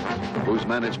fund whose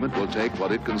management will take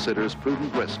what it considers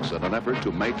prudent risks in an effort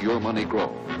to make your money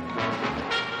grow.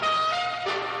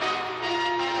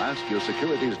 Ask your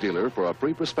securities dealer for a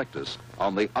free prospectus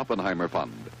on the Oppenheimer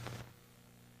Fund.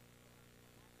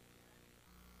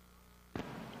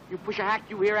 You push a hack,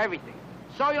 you hear everything.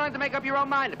 So you'll have to make up your own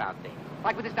mind about things,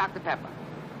 like with this Dr. Pepper.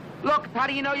 Look, how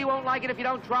do you know you won't like it if you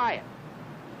don't try it?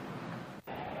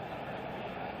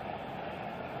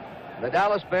 The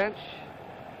Dallas bench,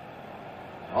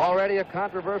 already a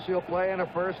controversial play in the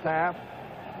first half.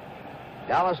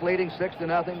 Dallas leading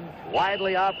 6-0,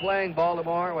 widely outplaying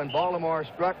Baltimore when Baltimore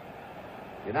struck.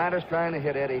 Unitas trying to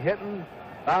hit Eddie Hinton,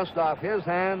 bounced off his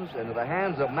hands into the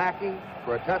hands of Mackey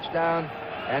for a touchdown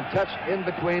and touched in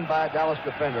between by a Dallas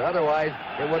defender. Otherwise,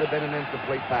 it would have been an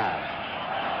incomplete pass.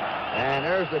 And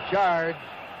there's the charge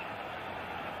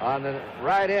on the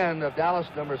right end of Dallas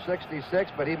number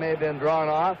 66, but he may have been drawn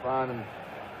off on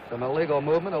some illegal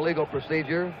movement, illegal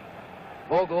procedure.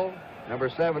 Vogel, number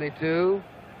 72,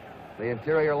 the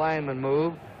interior lineman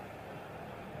moved.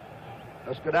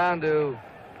 Let's go down to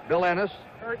Bill Ennis.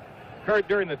 Kurt,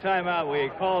 during the timeout, we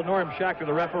called Norm Schachter,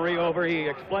 the referee, over. He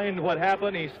explained what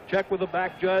happened. He checked with the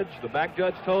back judge. The back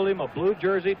judge told him a blue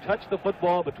jersey touched the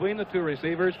football between the 2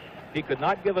 receivers. He could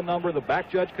not give a number. The back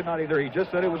judge could not either. He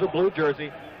just said it was a blue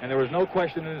jersey, and there was no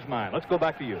question in his mind. Let's go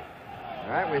back to you. All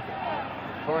right, with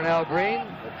Cornell Green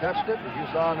that touched it, as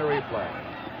you saw in the replay.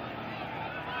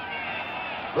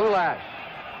 Boulash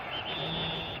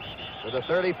to the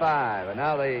 35, and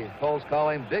now the Colts call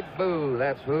him Big Boo.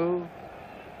 That's who.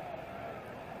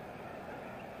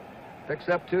 Picks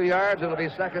up 2 yards. It'll be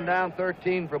 2nd down,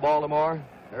 13 for Baltimore.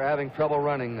 They're having trouble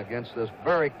running against this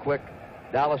very quick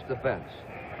Dallas defense.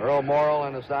 Earl Morrill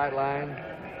on the sideline.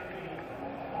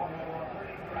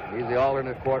 He's the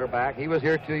alternate quarterback. He was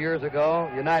here 2 years ago.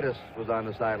 Unitas was on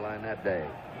the sideline that day.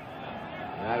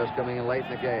 Unitas coming in late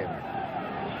in the game.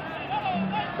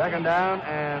 2nd down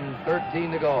and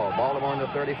 13 to go. Baltimore in the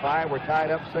 35. We're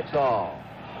tied up 6-all.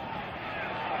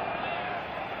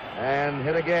 And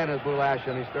hit again is Boulash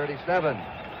on his 37.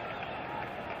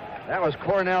 That was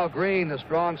Cornell Green, the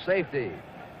strong safety,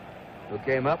 who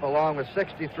came up along with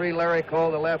 63 Larry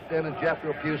Cole, the left end, and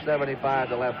Jethro Pugh, 75,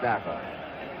 the left tackle.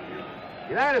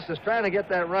 Unitas is trying to get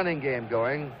that running game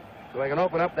going so he can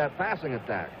open up that passing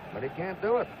attack, but he can't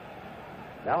do it.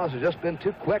 Dallas has just been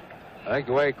too quick. I think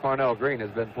the way Cornell Green has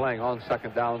been playing on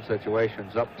 2nd down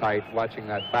situations, uptight, watching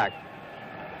that back.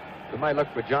 We might look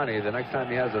for Johnny the next time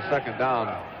he has a 2nd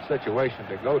down situation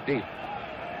to go deep.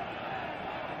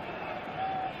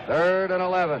 3rd and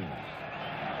 11.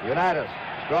 Unitas,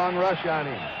 strong rush on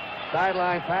him.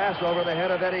 Sideline pass over the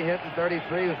head of Eddie Hinton,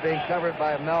 33, who's being covered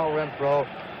by Mel Renfro,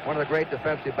 one of the great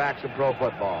defensive backs in pro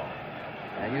football.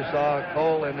 And you saw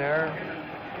Cole in there.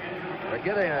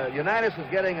 Unitas is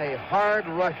getting a hard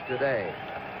rush today.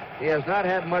 He has not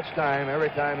had much time every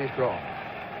time he's thrown.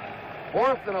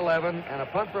 4th and 11 and a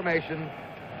punt formation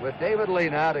with David Lee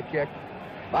now to kick.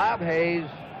 Bob Hayes,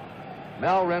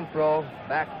 Mel Renfro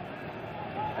back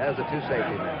as the 2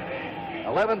 safety men.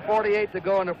 11:48 to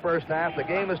go in the first half. The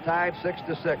game is tied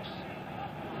 6-6.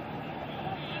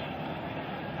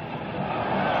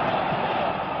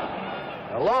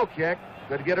 A low kick.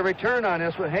 Could get a return on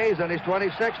this with Hayes on his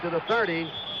 26 to the 30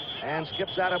 and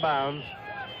skips out of bounds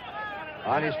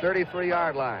on his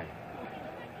 33-yard line.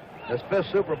 This 5th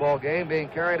Super Bowl game being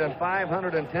carried on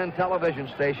 510 television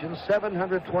stations,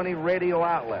 720 radio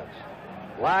outlets.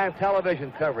 Live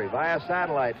television coverage via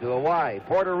satellite to Hawaii,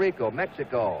 Puerto Rico,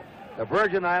 Mexico, the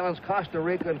Virgin Islands, Costa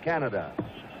Rica, and Canada.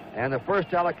 And the first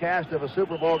telecast of a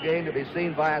Super Bowl game to be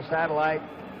seen via satellite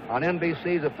on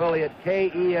NBC's affiliate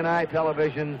KENI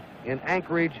Television in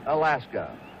Anchorage,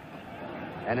 Alaska.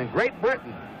 And in Great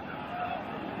Britain,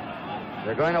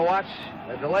 They're going to watch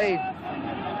a delayed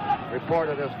report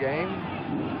of this game.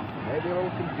 Maybe a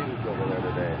little confused over there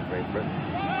today in Great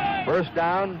Britain. First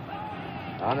down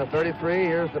on the 33.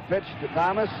 Here's the pitch to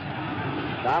Thomas.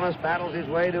 Thomas battles his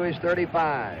way to his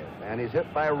 35, and he's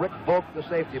hit by Rick Volk, the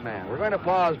safety man. We're going to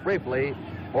pause briefly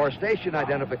for station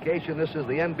identification. This is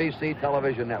the NBC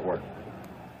television network.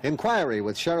 Inquiry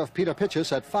with Sheriff Peter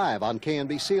Pitchess at 5 on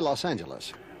KNBC Los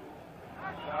Angeles.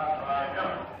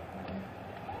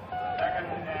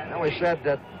 Now we said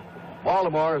that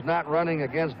Baltimore is not running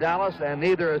against Dallas, and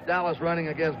neither is Dallas running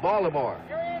against Baltimore.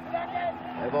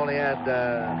 They've only had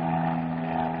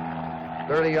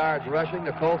 30 yards rushing.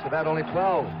 The Colts have had only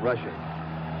 12 rushing.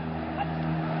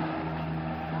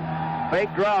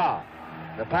 Fake draw.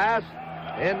 The pass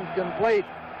incomplete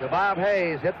to Bob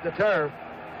Hayes. Hit the turf.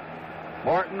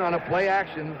 Morton on a play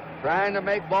action, trying to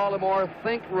make Baltimore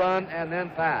think run and then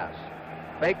pass.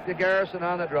 Fake to Garrison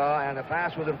on the draw, and the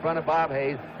pass was in front of Bob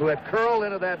Hayes, who had curled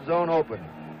into that zone open.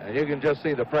 And you can just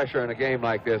see the pressure in a game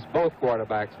like this. Both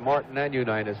quarterbacks, Morton and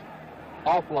Unitas,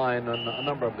 offline on a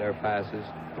number of their passes,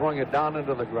 throwing it down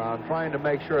into the ground, trying to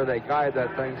make sure they guide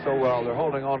that thing so well. They're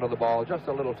holding on to the ball just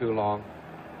a little too long,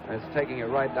 and it's taking it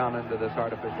right down into this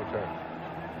artificial turf.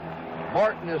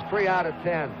 Morton is 3 out of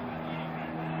 10.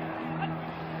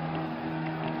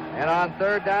 And on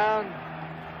third down,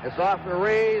 it's off to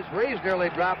Reeves. Reeves nearly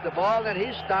dropped the ball, then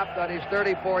he's stopped on his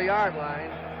 34-yard line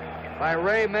by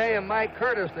Ray May and Mike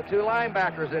Curtis, the 2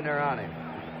 linebackers in there on him.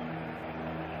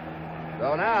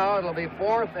 So now it'll be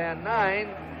 4th and 9,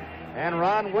 and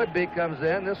Ron Woodby comes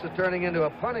in. This is turning into a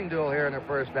punting duel here in the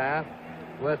first half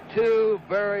with 2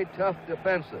 very tough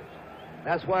defenses.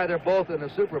 That's why they're both in the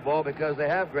Super Bowl, because they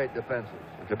have great defenses.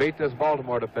 To beat this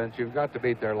Baltimore defense, you've got to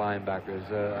beat their linebackers.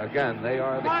 Again, they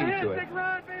are the key to it.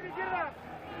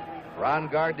 Ron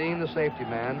Gardine, the safety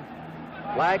man.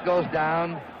 Flag goes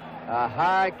down. A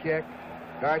high kick.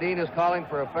 Gardine is calling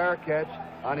for a fair catch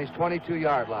on his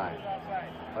 22-yard line.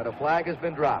 But a flag has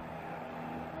been dropped.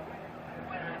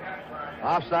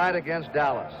 Offside against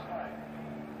Dallas.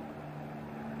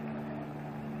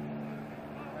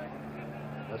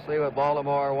 Let's see what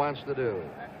Baltimore wants to do.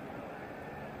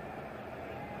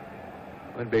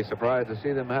 Wouldn't be surprised to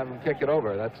see them have them kick it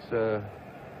over. That's,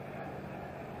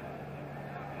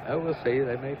 we'll see.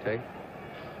 They may take.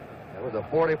 That was a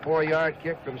 44-yard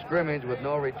kick from scrimmage with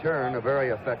no return, a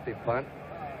very effective punt.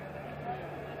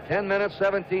 10 minutes,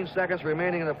 17 seconds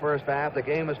remaining in the first half. The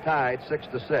game is tied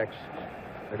 6-6.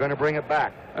 They're going to bring it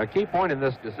back. A key point in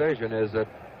this decision is that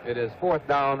it is 4th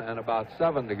down and about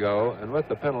 7 to go, and with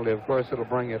the penalty, of course, it'll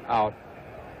bring it out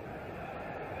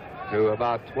to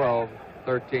about 12,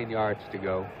 13 yards to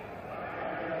go.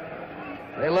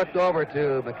 They looked over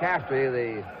to McCaffrey,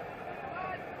 the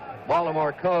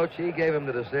Baltimore coach. He gave him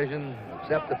the decision,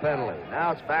 accept the penalty.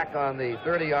 Now it's back on the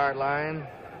 30-yard line.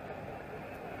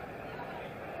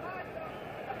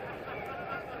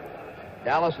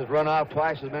 Dallas has run off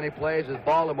twice as many plays as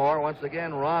Baltimore. Once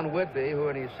again, Ron Woodby, who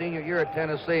in his senior year at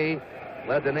Tennessee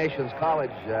led the nation's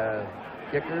college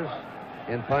kickers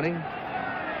in punting.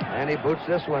 And he boots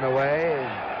this one away.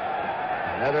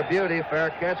 Another beauty, fair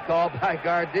catch called by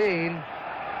Gardine.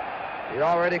 He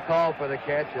already called for the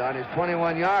catch on his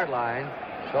 21-yard line.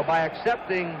 So by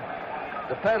accepting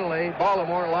the penalty,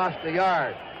 Baltimore lost a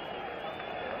yard.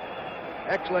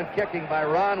 Excellent kicking by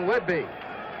Ron Woodby.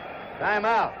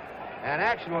 Timeout. And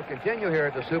action will continue here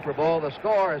at the Super Bowl. The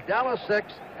score is Dallas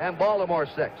 6 and Baltimore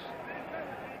 6.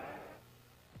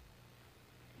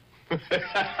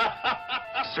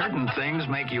 Certain things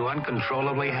make you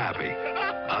uncontrollably happy.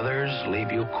 Others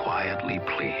leave you quietly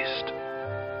pleased.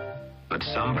 But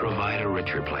some provide a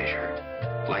richer pleasure,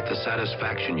 like the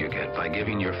satisfaction you get by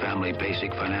giving your family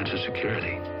basic financial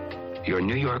security. Your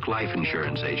New York life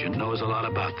insurance agent knows a lot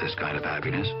about this kind of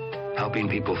happiness. Helping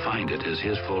people find it is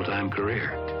his full-time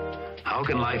career. How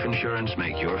can life insurance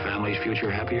make your family's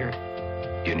future happier?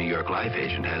 Your New York life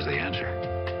agent has the answer.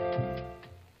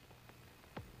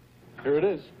 Here it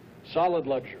is. Solid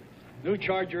luxury. New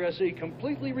Charger SE,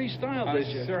 completely restyled this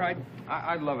year. Sir,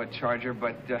 I'd love a Charger,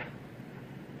 but...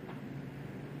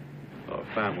 Oh,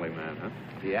 family man, huh?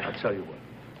 Yeah? I'll tell you what.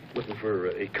 Looking for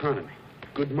economy.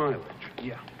 Good mileage.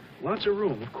 Yeah. Lots of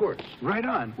room, of course. Right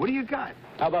on. What do you got?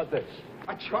 How about this?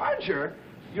 A Charger?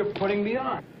 You're putting me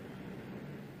on.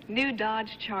 New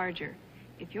Dodge Charger.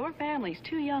 If your family's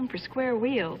too young for square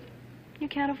wheels, you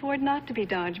can't afford not to be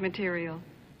Dodge material.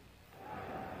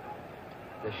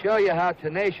 To show you how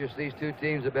tenacious these two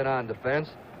teams have been on defense,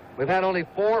 we've had only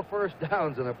 4 first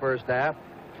downs in the first half,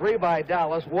 3 by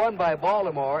Dallas, 1 by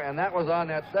Baltimore, and that was on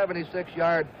that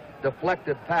 76-yard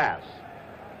deflected pass.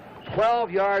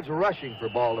 12 yards rushing for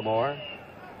Baltimore.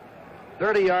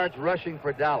 30 yards rushing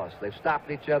for Dallas. They've stopped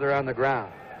each other on the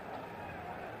ground.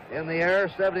 In the air,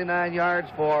 79 yards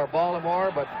for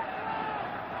Baltimore, but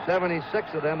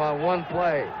 76 of them on one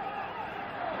play.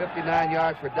 59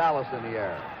 yards for Dallas in the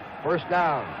air. First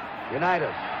down,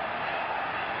 Unitas.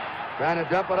 Trying to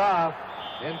dump it off.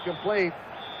 Incomplete.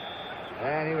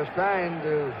 And he was trying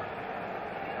to...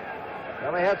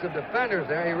 Well, he had some defenders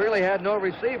there. He really had no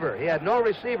receiver. He had no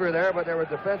receiver there, but there were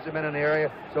defensive men in the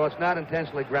area, so it's not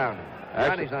intentionally grounded.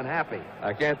 Actually, he's unhappy.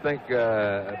 I can't think,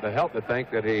 but help to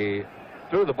think that he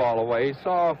threw the ball away. He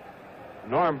saw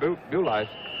Norm Bulice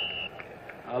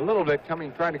a little bit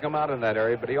trying to come out in that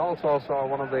area, but he also saw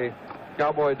one of the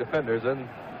Cowboy defenders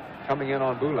coming in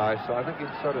on Bulice, so I think he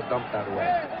sort of dumped that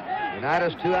away.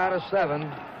 Unitas 2 out of 7.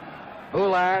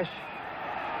 Bulice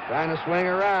trying to swing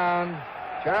around.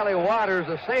 Charlie Waters,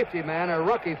 a safety man, a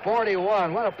rookie,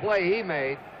 41. What a play he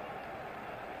made.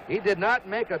 He did not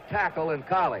make a tackle in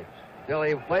college until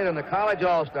he played in the college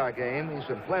all-star game. He's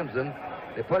from Clemson.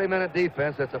 They put him in at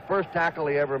defense. That's the first tackle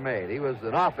he ever made. He was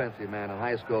an offensive man in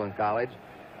high school and college.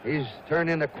 He's turned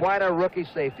into quite a rookie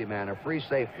safety man, a free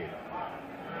safety.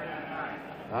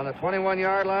 On the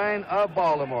 21-yard line of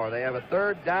Baltimore, they have a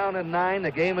 3rd down and 9. The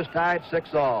game is tied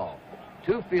 6-all.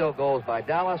 2 field goals by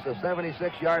Dallas, a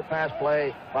 76-yard pass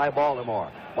play by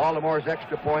Baltimore. Baltimore's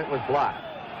extra point was blocked.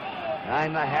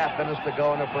 9.5 minutes to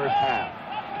go in the first half.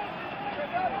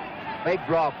 Fake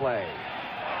draw play.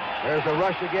 There's a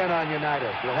rush again on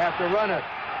Unitas. He'll have to run it.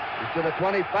 He's to the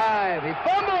 25. He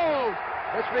fumbles.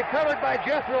 It's recovered by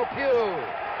Jethro Pugh.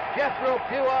 Jethro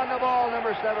Pugh on the ball,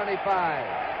 number 75.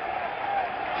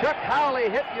 Chuck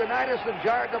Howley hit Unitas and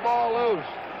jarred the ball loose.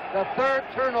 The 3rd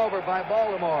turnover by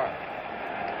Baltimore.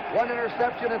 1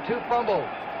 interception and 2 fumbles.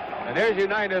 And there's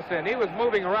Unitas, and he was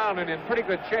moving around and in pretty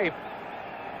good shape.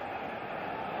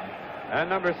 And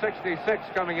number 66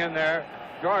 coming in there,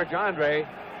 George Andre,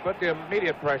 put the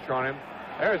immediate pressure on him.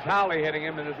 There's Howley hitting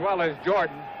him, and as well as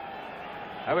Jordan.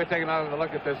 Now we're taking another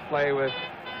look at this play with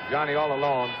Johnny all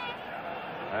alone.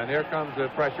 And here comes the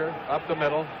pressure up the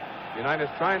middle. Unitas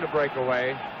trying to break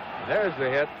away. And there's the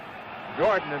hit.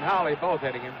 Jordan and Howley both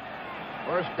hitting him.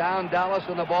 First down, Dallas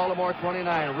on the Baltimore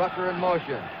 29. Rucker in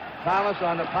motion. Thomas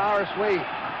on the power sweep.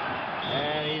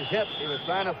 And he's hit. He was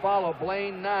trying to follow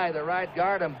Blaine Nye, the right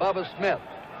guard, and Bubba Smith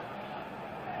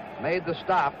made the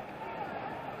stop.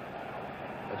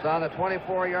 It's on the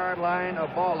 24-yard line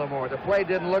of Baltimore. The play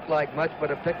didn't look like much, but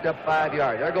it picked up 5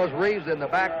 yards. There goes Reeves in the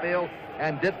backfield,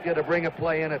 and Ditka to bring a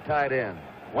play in at tight end.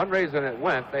 One reason it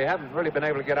went, they haven't really been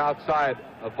able to get outside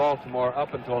of Baltimore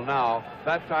up until now.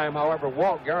 That time, however,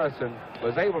 Walt Garrison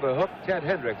was able to hook Ted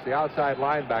Hendricks, the outside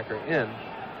linebacker, in.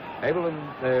 Able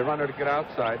the runner to get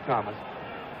outside, Thomas.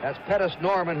 That's Pettis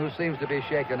Norman, who seems to be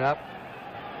shaken up.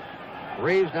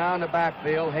 Reeves now in the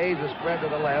backfield. Hayes is spread to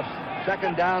the left.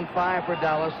 2nd down, 5 for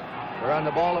Dallas. They're on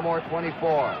the Baltimore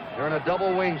 24. They're in a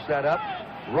double wing setup.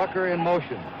 Rucker in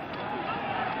motion.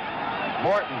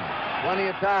 Morton. Plenty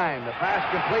of time. The pass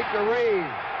complete to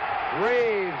Reeves.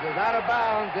 Reeves is out of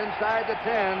bounds inside the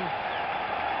 10.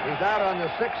 He's out on the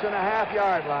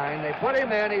 6.5-yard line. They put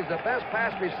him in. He's the best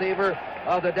pass receiver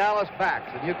of the Dallas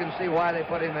backs, and you can see why they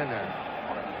put him in there.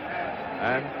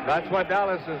 And that's what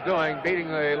Dallas is doing, beating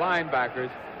the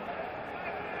linebackers.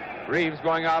 Reeves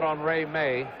going out on Ray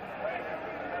May.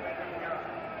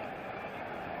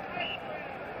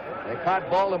 They caught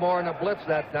Baltimore in a blitz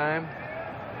that time.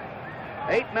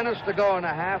 8 minutes to go in the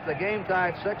half. The game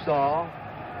tied 6-all.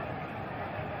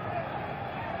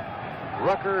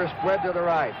 Rucker is spread to the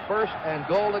right. 1st and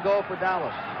goal to go for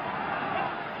Dallas.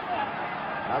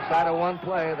 Outside of one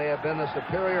play, they have been the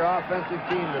superior offensive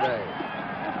team today.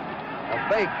 A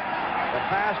fake. The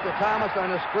pass to Thomas on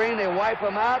the screen. They wipe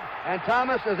him out, and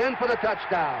Thomas is in for the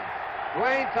touchdown.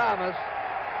 Dwayne Thomas,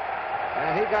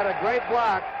 and he got a great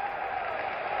block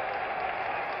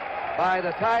by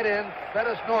the tight end,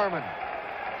 Pettis Norman.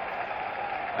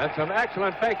 And some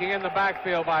excellent faking in the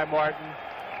backfield by Martin.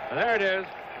 And there it is,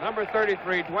 number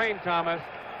 33, Dwayne Thomas.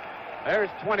 There's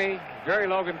 20, Jerry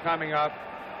Logan coming up.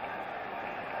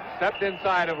 Stepped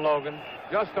inside of Logan,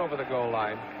 just over the goal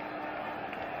line.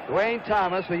 Dwayne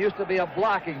Thomas, who used to be a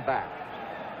blocking back.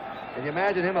 Can you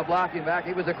imagine him a blocking back?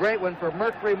 He was a great one for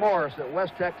Mercury Morris at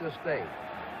West Texas State.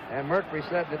 And Mercury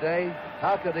said today,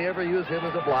 how could they ever use him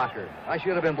as a blocker? I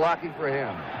should have been blocking for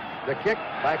him. The kick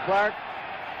by Clark.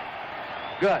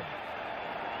 Good.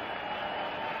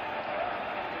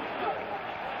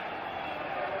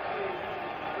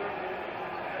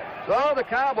 So the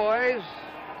Cowboys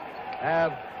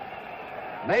have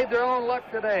made their own luck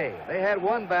today. They had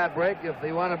one bad break, if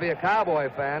they want to be a Cowboy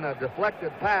fan, a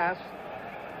deflected pass.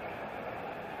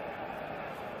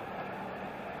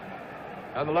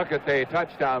 Another look at the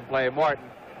touchdown play. Morton,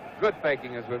 good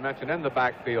faking, as we mentioned, in the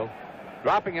backfield.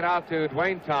 Dropping it out to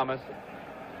Dwayne Thomas.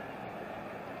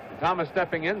 Thomas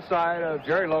stepping inside of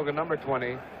Jerry Logan, number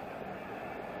 20.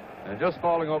 And just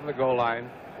falling over the goal line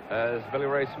as Billy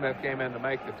Ray Smith came in to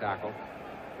make the tackle.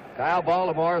 Kyle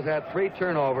Baltimore has had 3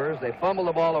 turnovers. They fumbled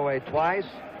the ball away twice.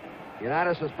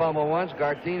 Unitas has fumbled once.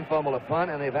 Gartine fumbled a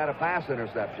punt, and they've had a pass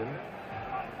interception.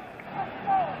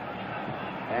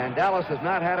 And Dallas has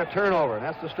not had a turnover, and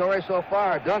that's the story so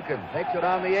far. Duncan takes it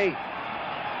on the 8.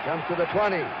 Comes to the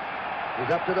 20. He's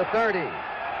up to the 30.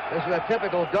 This is a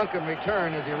typical Duncan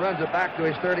return as he runs it back to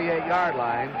his 38-yard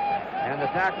line. And the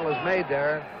tackle is made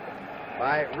there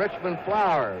by Richmond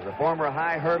Flowers, a former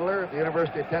high hurdler at the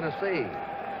University of Tennessee.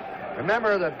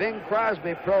 Remember the Bing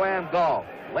Crosby Pro-Am Golf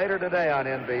later today on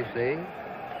NBC,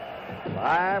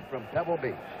 live from Pebble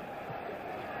Beach.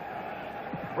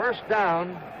 First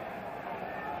down,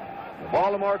 the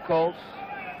Baltimore Colts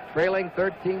trailing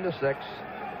 13-6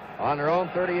 on their own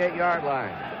 38-yard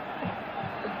line.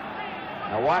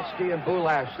 Nowatzki and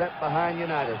Bulash set behind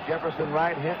Unitas. Jefferson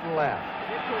right, Hinton left.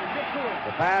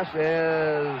 The pass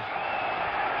is...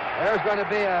 There's going to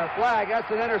be a flag.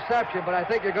 That's an interception, but I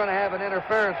think you're going to have an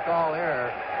interference call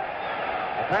here.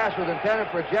 The pass was intended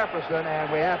for Jefferson,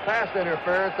 and we have pass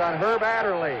interference on Herb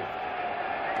Adderley.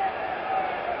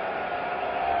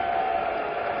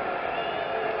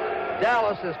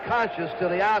 Dallas is conscious to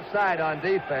the outside on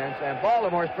defense, and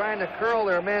Baltimore's trying to curl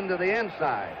their men to the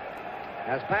inside.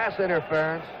 That's pass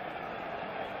interference.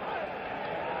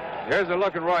 Here's a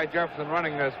look at Roy Jefferson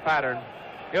running this pattern.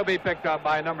 He'll be picked up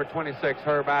by number 26,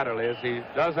 Herb Adderley, as he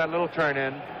does that little turn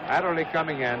in. Adderley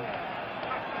coming in.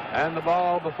 And the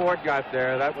ball, before it got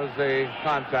there, that was the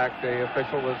contact the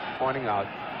official was pointing out.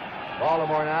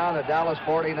 Baltimore now, the Dallas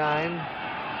 49.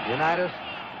 Unitas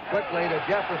quickly to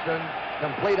Jefferson,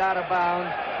 complete out of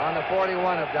bounds on the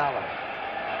 41 of Dallas.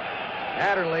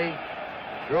 Adderley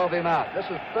drove him out. This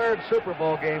is 3rd Super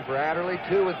Bowl game for Adderley,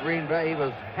 2 with Green Bay. He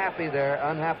was happy there,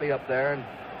 unhappy up there, and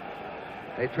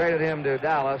they traded him to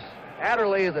Dallas.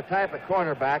 Adderley is the type of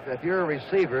cornerback that if you're a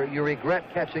receiver, you regret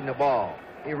catching the ball.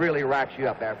 He really racks you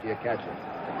up after you catch it.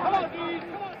 Come on, Dees.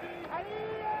 Come on,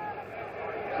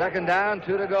 Dees. Second down,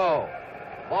 2 to go.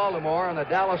 Baltimore on the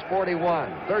Dallas 41.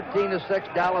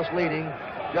 13-6, Dallas leading.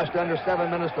 Just under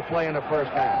 7 minutes to play in the first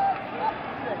half.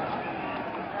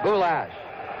 Bulash.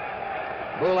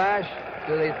 Bulash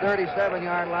to the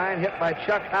 37-yard line, hit by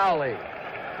Chuck Howley,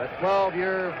 a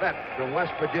 12-year vet from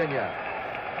West Virginia.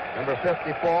 Number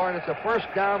 54, and it's a first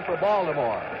down for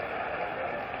Baltimore.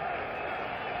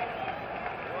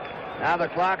 Now the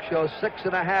clock shows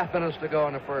 6.5 minutes to go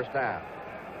in the first half.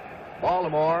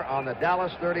 Baltimore on the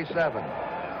Dallas 37.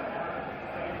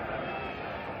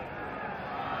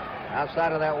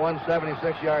 Outside of that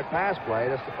 176-yard pass play,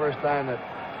 that's the first time that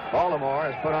Baltimore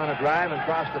has put on a drive and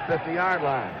crossed the 50-yard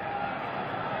line.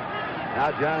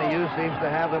 Now Johnny Hughes seems to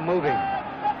have them moving.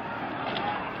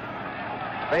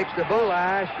 Fakes to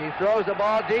Bulash. He throws the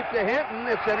ball deep to Hinton.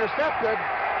 It's intercepted.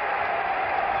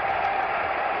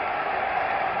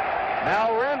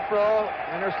 Mel Renfro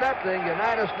intercepting.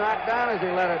 Unitas knocked down as he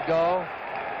let it go.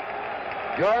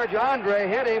 George Andre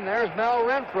hit him. There's Mel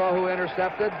Renfro who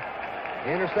intercepted.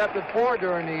 He intercepted 4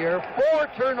 during the year. 4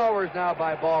 turnovers now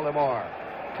by Baltimore.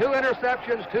 2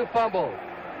 interceptions, 2 fumbles.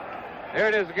 There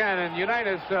it is again, and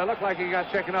Unitas looked like he got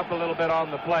shaken up a little bit on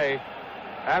the play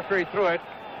after he threw it.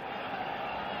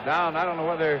 Down, I don't know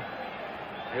whether,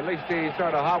 at least he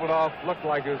sort of hobbled off, looked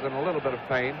like he was in a little bit of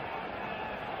pain.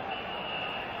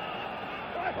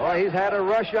 Boy, he's had a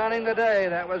rush on him today.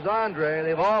 That was Andre.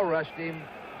 They've all rushed him.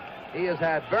 He has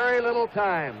had very little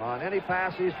time on any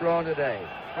pass he's thrown today.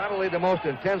 Probably the most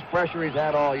intense pressure he's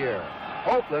had all year.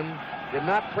 Oakland did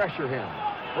not pressure him.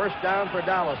 First down for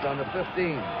Dallas on the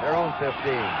 15, their own 15.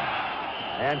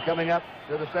 And coming up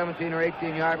to the 17 or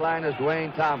 18-yard line is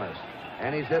Dwayne Thomas.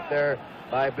 And he's hit there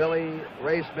by Billy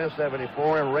Ray Smith,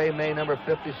 74, and Ray May, number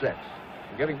 56.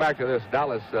 Getting back to this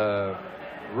Dallas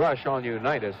rush on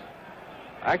Unitas,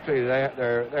 actually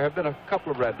there have been a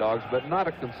couple of Red Dogs, but not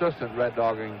a consistent Red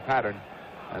Dogging pattern.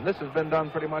 And this has been done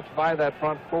pretty much by that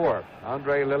front 4.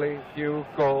 Andre, Lilly, Hugh,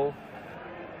 Cole.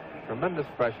 Tremendous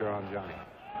pressure on Johnny.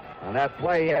 On that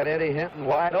play, he had Eddie Hinton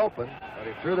wide open, but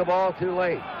he threw the ball too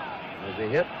late. As he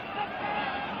hit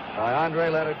by Andre,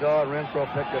 let it go, and Renfro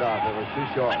picked it off. It was too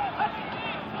short.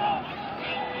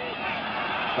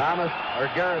 Thomas, or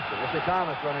Garrison. This is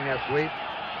Thomas running that sweep.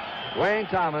 Dwayne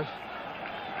Thomas,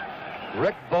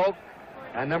 Rick Volk,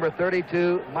 and number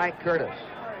 32, Mike Curtis.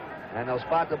 And they'll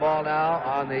spot the ball now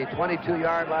on the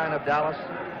 22-yard line of Dallas.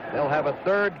 They'll have a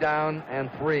 3rd down and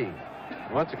 3.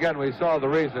 Once again, we saw the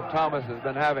reason Thomas has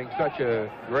been having such a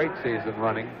great season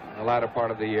running in the latter part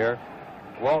of the year.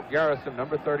 Walt Garrison,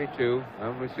 number 32,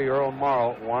 and we see Earl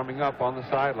Morrow warming up on the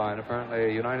sideline.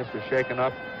 Apparently, Unitas was shaken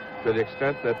up to the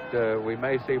extent that we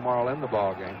may see Morrow in the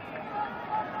ball game.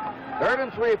 3rd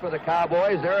and 3 for the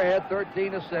Cowboys. They're ahead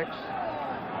 13-6.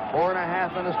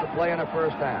 4.5 minutes to play in the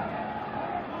first half.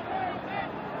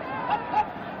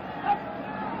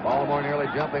 Baltimore nearly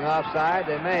jumping offside.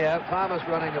 They may have. Thomas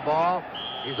running the ball.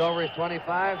 He's over his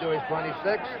 25 to his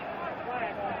 26.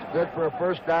 It's good for a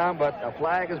first down, but a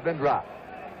flag has been dropped.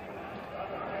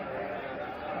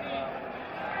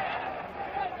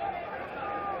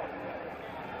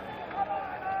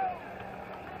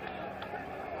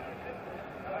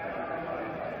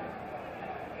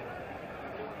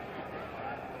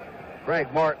 Craig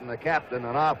Morton, the captain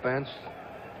on offense.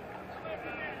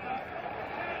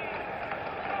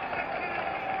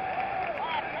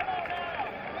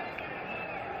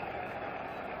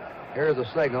 Here's a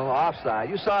signal, offside.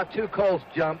 You saw 2 Colts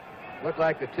jump. Looked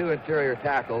like the 2 interior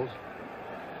tackles.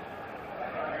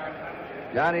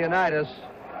 Johnny Unitas,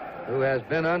 who has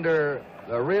been under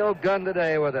the real gun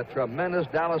today with a tremendous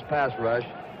Dallas pass rush,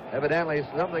 evidently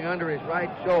something under his right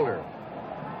shoulder.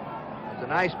 It's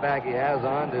an ice bag he has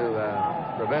on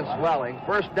to prevent swelling.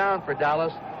 First down for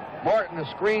Dallas. Morton is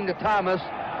screened to Thomas.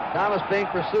 Thomas being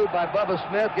pursued by Bubba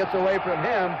Smith, gets away from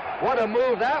him. What a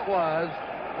move that was.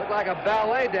 Looked like a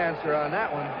ballet dancer on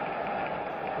that one.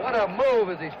 What a move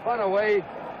as he spun away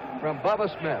from Bubba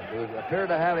Smith, who appeared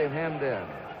to have him hemmed in.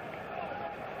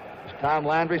 It's Tom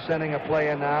Landry sending a play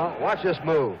in now. Watch this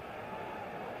move.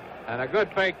 And a good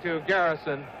fake to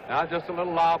Garrison. Now just a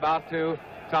little lob out to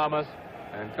Thomas.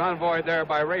 And convoyed there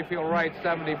by Rayfield Wright,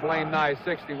 70, Blaine Nye,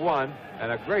 61.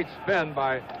 And a great spin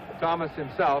by Thomas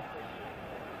himself.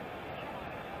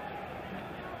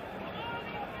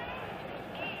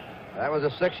 That was a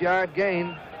 6-yard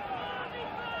gain.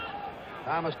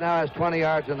 Thomas now has 20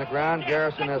 yards on the ground.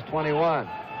 Garrison has 21.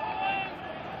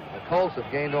 The Colts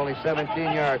have gained only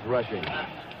 17 yards rushing.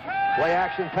 Play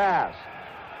action pass.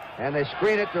 And they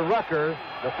screen it to Rucker,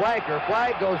 the flanker.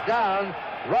 Flag goes down.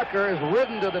 Rucker is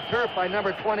ridden to the turf by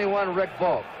number 21, Rick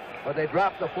Volk. But they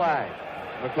dropped the flag.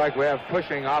 Looks like we have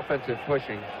pushing, offensive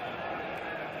pushing.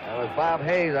 That was Bob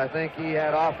Hayes. I think he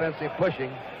had offensive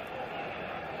pushing.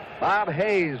 Bob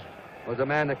Hayes was the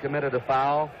man that committed a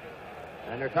foul.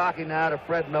 And they're talking now to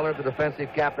Fred Miller, the defensive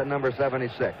captain, number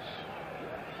 76.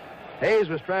 Hayes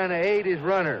was trying to aid his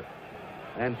runner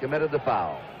and committed the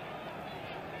foul.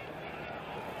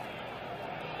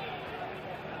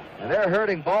 And they're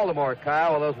hurting Baltimore,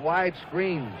 Kyle, with those wide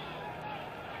screens.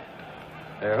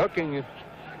 They're hooking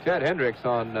Ted Hendricks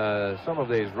on some of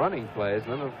these running plays.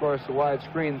 And then, of course, the wide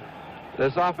screen.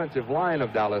 This offensive line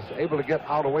of Dallas able to get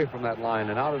out away from that line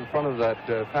and out in front of that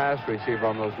pass receiver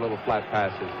on those little flat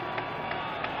passes.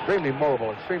 Extremely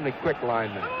mobile, extremely quick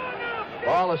lineman.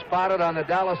 Ball is spotted on the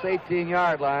Dallas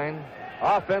 18-yard line.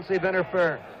 Offensive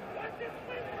interference.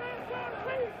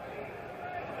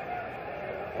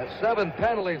 That's 7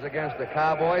 penalties against the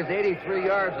Cowboys, 83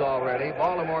 yards already.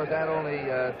 Baltimore's had only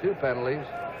 2 penalties.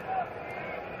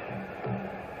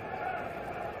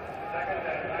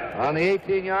 On the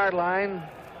 18-yard line,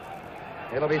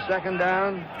 it'll be 2nd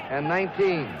down and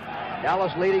 19.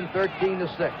 Dallas leading 13-6.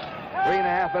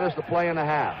 3.5 minutes to play in the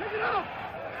half.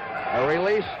 A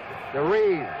release to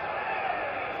Reeves.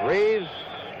 Reeves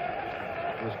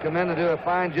has come in to do a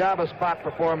fine job of spot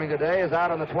performing today. Is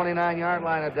out on the 29-yard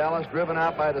line of Dallas, driven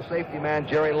out by the safety man,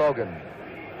 Jerry Logan.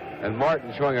 And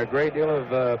Martin showing a great deal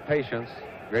of patience,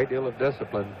 great deal of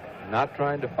discipline, not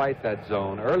trying to fight that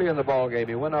zone. Early in the ball game,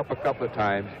 he went up a couple of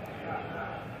times.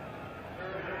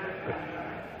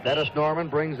 Dennis Norman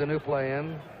brings the new play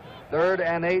in. 3rd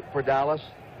and 8 for Dallas.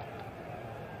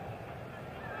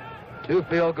 2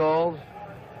 field goals.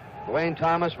 Dwayne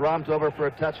Thomas romped over for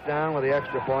a touchdown with the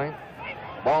extra point.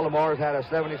 Baltimore's had a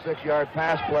 76-yard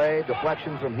pass play,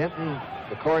 deflection from Hinton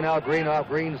to Cornell Green off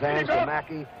Green's hands to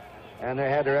Mackey, and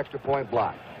they had their extra point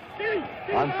blocked.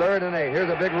 On 3rd and 8, here's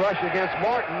a big rush against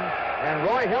Morton, and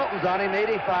Roy Hilton's on him,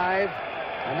 85,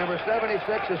 and number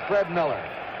 76 is Fred Miller.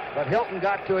 But Hilton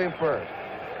got to him first.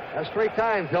 That's 3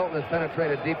 times Hilton has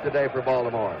penetrated deep today for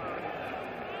Baltimore.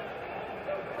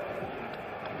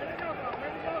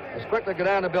 Let's quickly go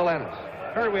down to Bill Ennis.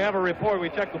 Kurt, we have a report. We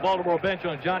checked the Baltimore bench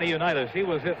on Johnny Unitas. He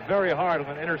was hit very hard with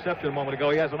an interception a moment ago.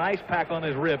 He has an ice pack on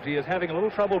his ribs. He is having a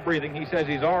little trouble breathing. He says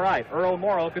he's all right. Earl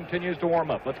Morrow continues to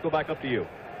warm up. Let's go back up to you.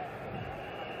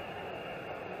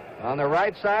 On the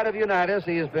right side of Unitas,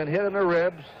 he has been hit in the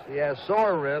ribs. He has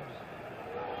sore ribs.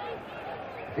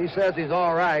 If he says he's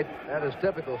all right, that is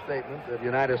typical statement that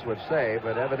Unitas would say,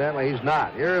 but evidently he's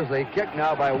not. Here's the kick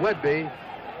now by Whitby.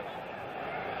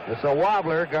 It's a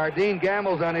wobbler. Gardine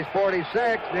gambles on his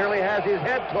 46, nearly has his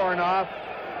head torn off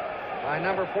by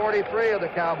number 43 of the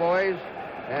Cowboys,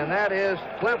 and that is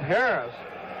Cliff Harris,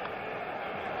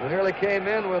 who nearly came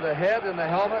in with the head and the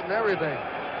helmet and everything.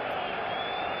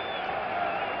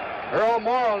 Earl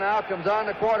Morrill now comes on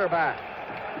the quarterback.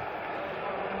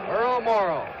 Earl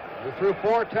Morrill, who threw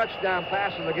 4 touchdown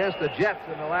passes against the Jets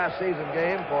in the last season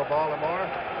game for Baltimore,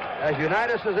 as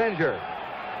Unitas is injured.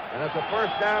 And it's a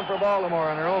first down for Baltimore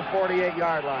on their own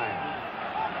 48-yard line.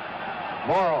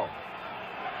 Morrill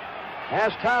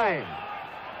has time,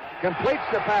 completes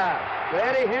the pass to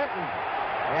Eddie Hinton,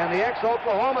 and the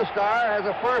ex-Oklahoma star has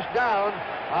a first down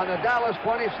on the Dallas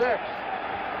 26.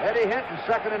 Eddie Hinton,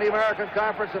 second in the American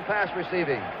Conference in pass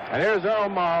receiving. And here's Earl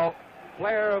Morrill,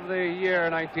 Player of the Year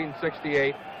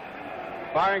 1968,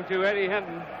 firing to Eddie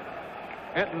Hinton.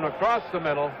 Hinton across the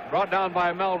middle, brought down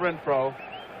by Mel Renfro.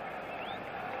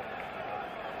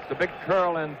 It's a big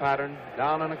curl-in pattern,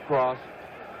 down and across.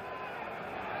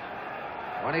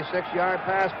 26-yard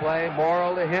pass play,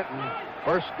 Morrill to Hinton.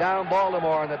 First down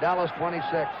Baltimore on the Dallas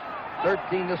 26.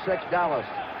 13-6 Dallas.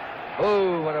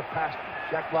 Oh, what a pass.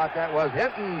 Check block that was.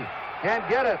 Hinton can't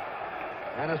get it.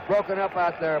 And it's broken up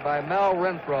out there by Mel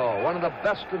Renfro, one of the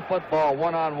best in football,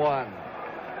 one-on-one.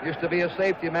 Used to be a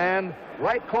safety man.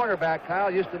 Right cornerback,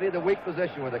 Kyle, used to be the weak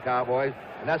position with the Cowboys,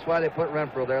 and that's why they put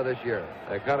Renfro there this year.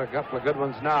 They've got a couple of good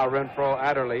ones now, Renfro,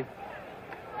 Adderley.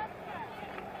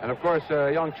 And, of course,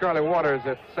 young Charlie Waters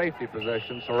at safety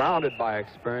position, surrounded by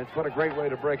experience. What a great way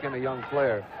to break in a young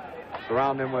player.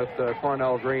 Surround him with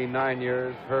Cornell Green, 9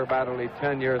 years, Herb Adderley,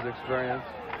 10 years experience.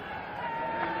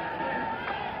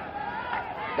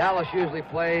 Dallas usually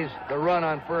plays the run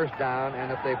on first down,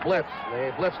 and if they blitzed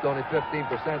only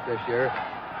 15% this year.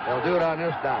 They'll do it on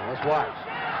this down. Let's watch.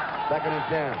 2nd and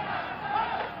 10.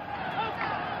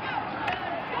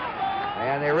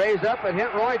 And they raise up and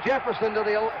hit Roy Jefferson to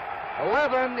the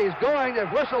 11. He's going. His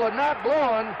whistle had not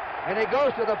blown, and he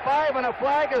goes to the 5, and a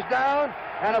flag is down,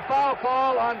 and a foul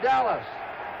call on Dallas.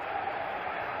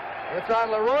 It's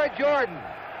on Leroy Jordan.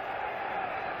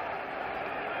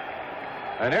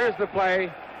 And here's the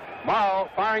play. Morrill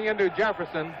firing into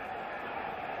Jefferson.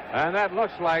 And that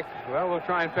looks like, well, we'll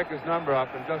try and pick his number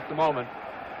up in just a moment,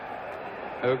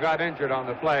 who got injured on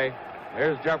the play.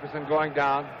 Here's Jefferson going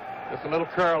down. Just a little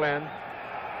curl in.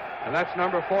 And that's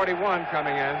number 41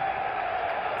 coming in.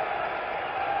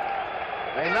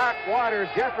 They knocked Waters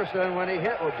Jefferson when he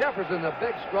hit. Well, Jefferson's a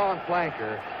big, strong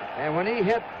flanker. And when he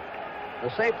hit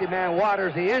the safety man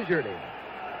Waters, he injured him.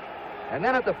 And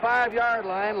then at the 5-yard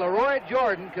line, Leroy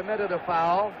Jordan committed a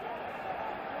foul.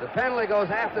 The penalty goes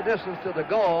half the distance to the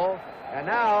goal. And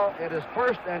now it is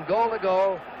 1st and goal to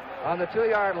go on the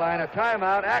 2-yard line. A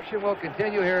timeout. Action will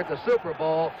continue here at the Super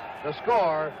Bowl. The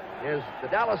score is the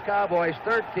Dallas Cowboys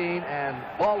 13 and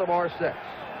Baltimore 6.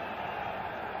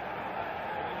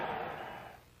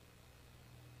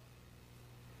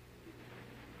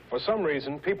 For some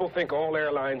reason, people think all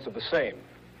airlines are the same.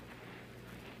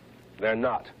 They're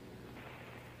not.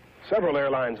 Several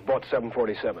airlines bought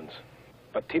 747s,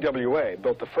 but TWA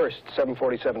built the first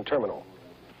 747 terminal.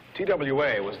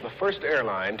 TWA was the first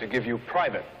airline to give you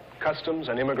private customs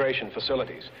and immigration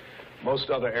facilities. Most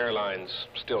other airlines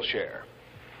still share.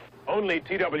 Only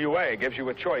TWA gives you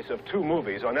a choice of 2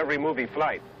 movies on every movie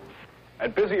flight.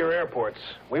 At busier airports,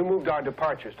 we moved our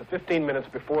departures to 15 minutes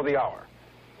before the hour,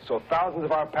 so thousands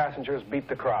of our passengers beat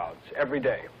the crowds every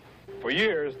day. For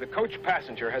years, the coach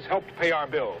passenger has helped pay our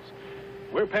bills.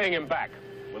 We're paying him back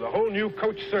with a whole new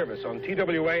coach service on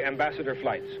TWA ambassador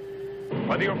flights.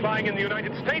 Whether you're flying in the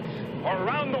United States or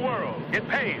around the world, it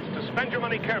pays to spend your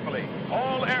money carefully.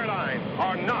 All airlines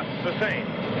are not the same.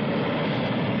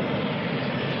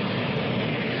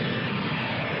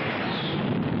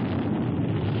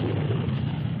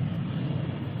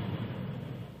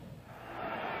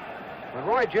 When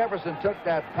Roy Jefferson took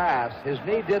that pass, his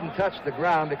knee didn't touch the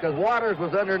ground because Waters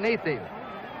was underneath him.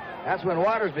 That's when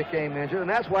Waters became injured, and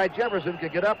that's why Jefferson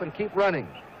could get up and keep running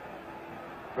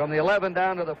from the 11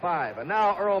 down to the 5. And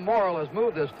now Earl Morrill has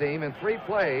moved this team in 3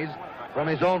 plays from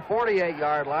his own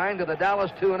 48-yard line to the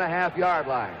Dallas 2.5-yard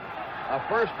line. A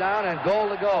first down and goal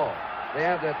to go. They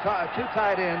have the 2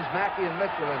 tight ends, Mackey and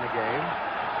Mitchell, in the game.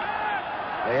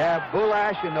 They have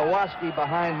Bulash and Nowoski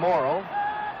behind Morrill.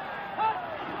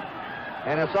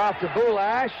 And it's off to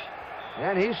Bulash,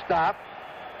 and he's stopped.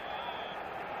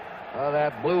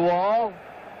 That blue wall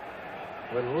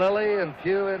with Lilly and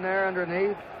Pugh in there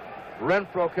underneath.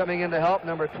 Renfro coming in to help,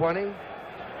 number 20.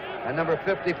 And number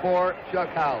 54, Chuck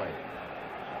Howley.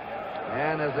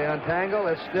 And as they untangle,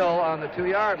 it's still on the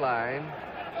 2-yard line.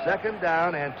 2nd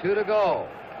down and 2 to go.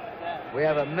 We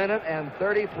have 1 minute and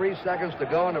 33 seconds to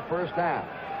go in the first half.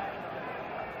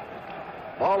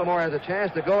 Baltimore has a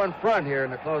chance to go in front here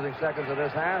in the closing seconds of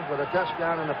this half with a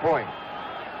touchdown and a point.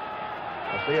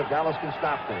 We'll see if Dallas can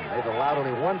stop them. They've allowed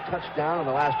only 1 touchdown in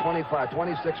the last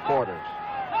 26 quarters.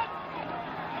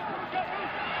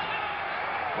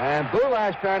 And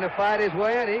Bulash trying to fight his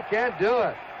way in. He can't do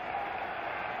it.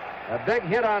 A big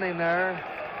hit on him there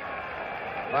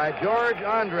by George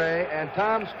Andre and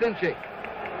Tom Stinchik.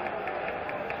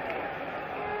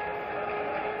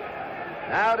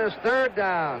 Now it is 3rd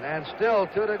down and still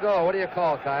 2 to go. What do you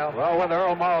call, Kyle? Well, whether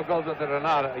Earl Morrow goes with it or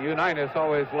not, Unitas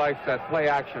always likes that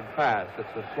play-action pass. It's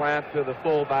a slant to the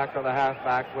fullback or the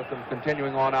halfback with them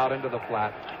continuing on out into the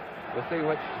flat. We'll see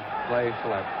which play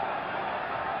selects.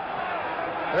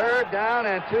 3rd down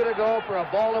and 2 to go for a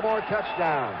Baltimore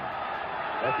touchdown.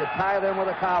 That could tie them with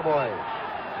the Cowboys.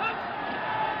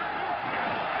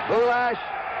 Bulash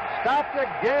stopped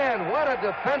again. What a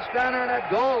defense down there in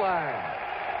that goal line.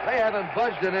 They haven't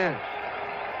budged an inch.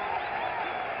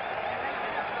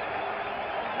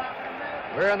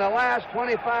 We're in the last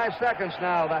 25 seconds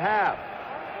now, the half.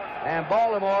 And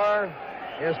Baltimore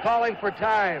is calling for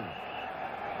time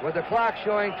with the clock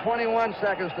showing 21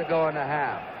 seconds to go in the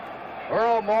half.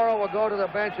 Earl Morrow will go to the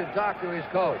bench and talk to his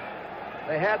coach.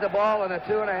 They had the ball on the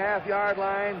 2.5-yard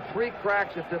line. 3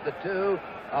 cracks at the 2.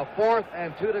 A 4th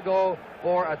and 2 to go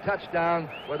for a touchdown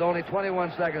with only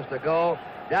 21 seconds to go.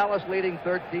 Dallas leading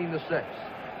 13-6.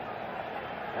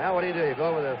 Now what do? You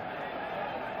go with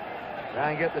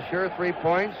try and get the sure 3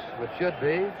 points, which should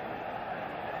be.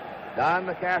 Don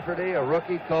McCafferty, a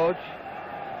rookie coach,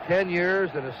 10 years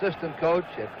an assistant coach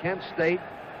at Kent State,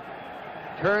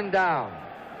 turned down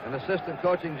an assistant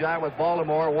coaching job with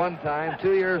Baltimore 1 time.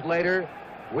 2 years later,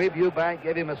 Weeb Eubank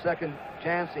gave him a second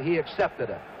chance. He accepted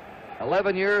it.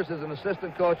 11 years as an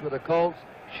assistant coach with the Colts.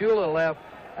 Shula left,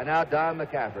 and now Don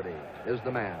McCafferty is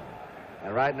the man.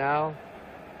 And right now,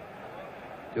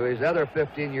 to his other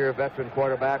 15-year veteran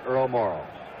quarterback, Earl Morrow.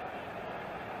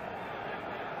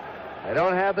 They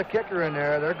don't have the kicker in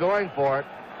there. They're going for it.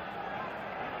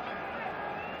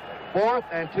 4th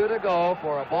and 2 to go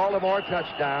for a Baltimore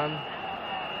touchdown.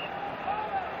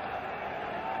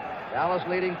 Dallas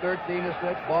leading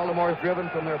 13-6. Baltimore's driven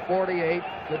from their 48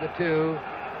 to the 2.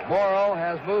 Morrow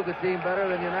has moved the team better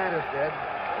than Unitas did.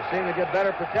 They seem to get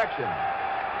better protection.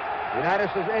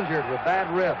 Unitas is injured with bad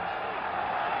ribs.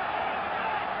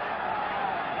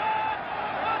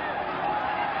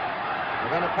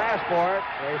 They're going to pass for it.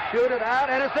 They shoot it out,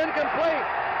 and it's incomplete.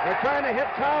 They're trying to hit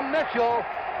Tom Mitchell,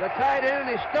 the tight end,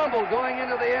 and he stumbled going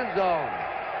into the end zone.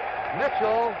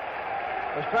 Mitchell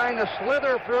was trying to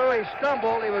slither through. He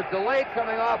stumbled. He was delayed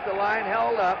coming off the line,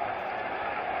 held up.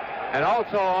 And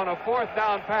also on a 4th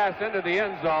down pass into the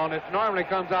end zone, it normally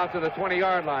comes out to the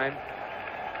 20-yard line.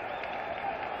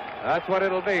 That's what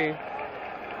it'll be.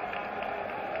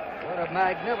 What a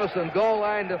magnificent goal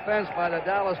line defense by the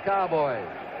Dallas Cowboys.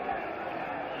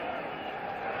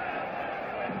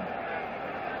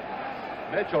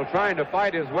 Mitchell trying to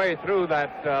fight his way through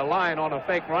that line on a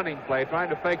fake running play, trying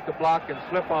to fake the block and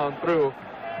slip on through.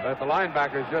 But the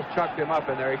linebackers just chucked him up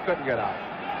in there. He couldn't get out.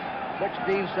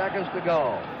 16 seconds to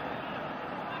go.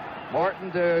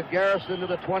 Morton to Garrison to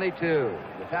the 22.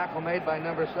 The tackle made by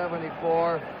number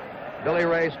 74, Billy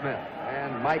Ray Smith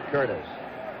and Mike Curtis.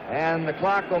 And the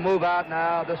clock will move out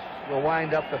now. This will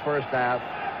wind up the first half.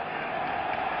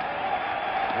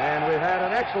 And we've had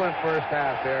an excellent first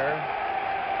half here.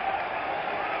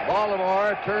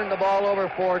 Baltimore turned the ball over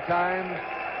 4 times,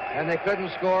 and they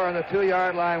couldn't score on the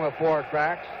 2-yard line with 4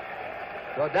 cracks.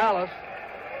 So Dallas,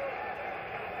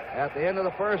 at the end of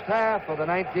the first half of the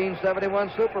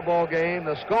 1971 Super Bowl game,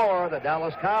 the score, the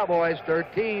Dallas Cowboys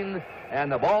 13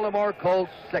 and the Baltimore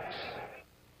Colts 6.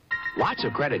 Lots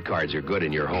of credit cards are good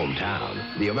in your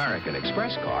hometown. The American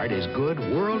Express card is good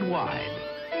worldwide.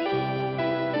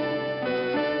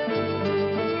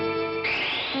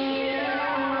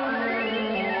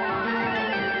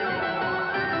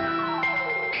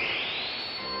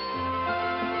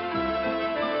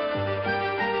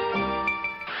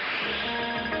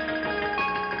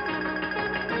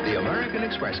 The American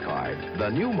Express card, the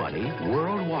new money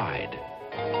worldwide.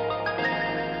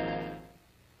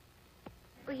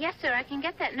 Well, yes, sir, I can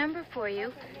get that number for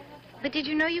you. But did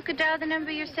you know you could dial the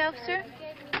number yourself, sir?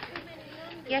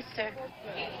 Yes, sir.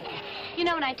 You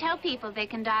know, when I tell people they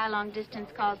can dial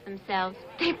long-distance calls themselves,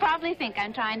 they probably think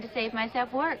I'm trying to save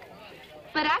myself work.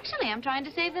 But actually, I'm trying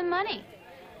to save them money.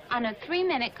 On a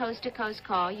 3-minute coast-to-coast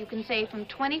call, you can save from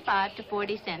 25 to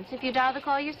 40 cents if you dial the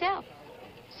call yourself.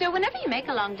 So whenever you make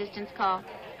a long-distance call,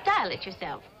 dial it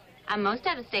yourself. On most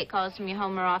out-of-state calls from your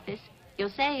home or office, you'll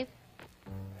save.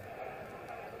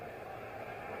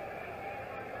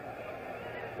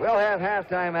 We'll have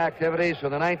halftime activities for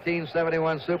the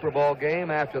 1971 Super Bowl game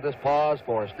after this pause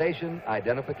for station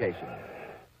identification.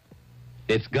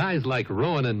 It's guys like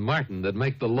Rowan and Martin that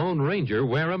make the Lone Ranger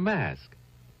wear a mask.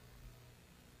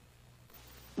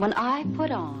 When I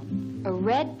put on a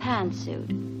red pantsuit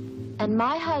and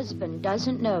my husband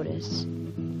doesn't notice,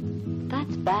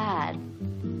 that's bad.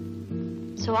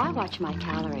 So I watch my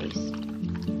calories.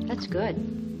 That's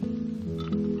good.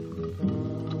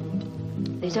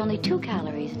 There's only 2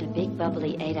 calories in a big,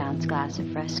 bubbly 8-ounce glass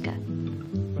of Fresca.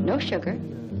 No sugar,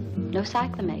 no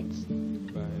cyclamates.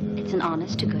 It's an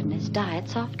honest-to-goodness diet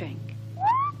soft drink.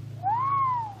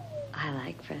 I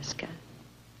like Fresca.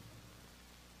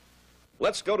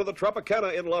 Let's go to the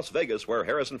Tropicana in Las Vegas, where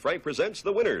Harrison Frank presents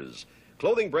the winners.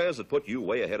 Clothing brands that put you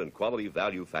way ahead in quality,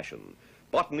 value, fashion.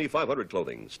 Botany 500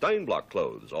 Clothing, Steinblock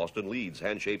Clothes, Austin Leeds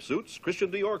hand-shaped suits,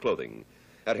 Christian Dior Clothing.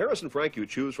 At Harrison Frank, you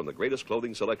choose from the greatest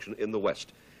clothing selection in the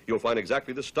West. You'll find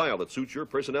exactly the style that suits your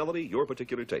personality, your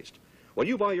particular taste. When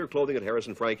you buy your clothing at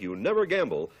Harrison Frank, you never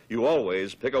gamble. You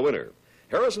always pick a winner.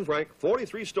 Harrison Frank,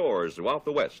 43 stores throughout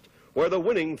the West, where the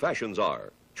winning fashions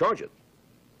are. Charge it.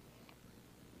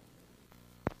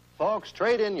 Folks,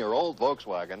 trade in your old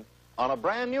Volkswagen on a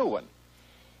brand new one.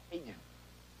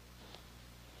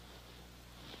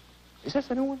 Is this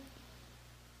the new one?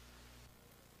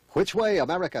 Which Way,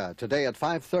 America, today at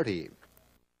 5:30.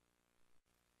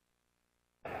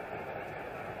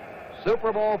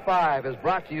 Super Bowl V is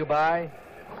brought to you by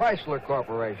Chrysler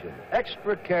Corporation,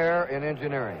 extra care in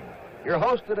engineering. Your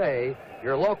host today,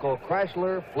 your local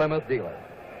Chrysler Plymouth dealer.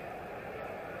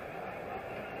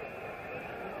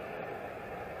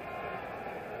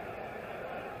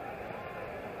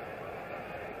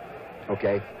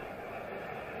 Okay.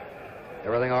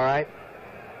 Everything all right?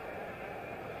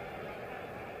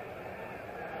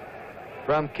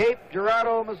 From Cape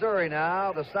Girardeau, Missouri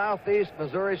now, the Southeast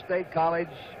Missouri State College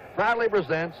proudly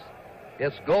presents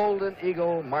its Golden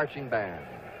Eagle Marching Band.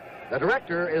 The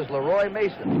director is Leroy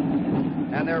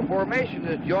Mason, and their formation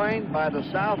is joined by the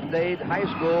South Dade High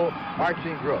School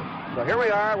Marching Group. So here we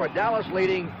are with Dallas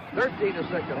leading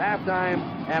 13-6 at halftime,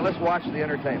 and let's watch the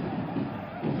entertainment.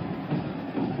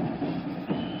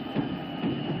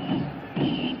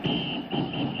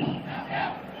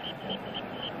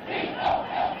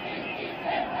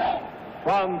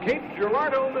 From Cape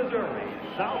Girardeau, Missouri,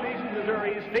 Southeast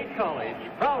Missouri State College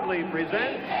proudly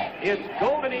presents its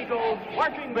Golden Eagles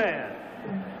Marching Band.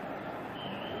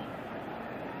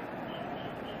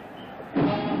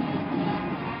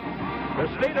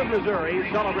 The state of Missouri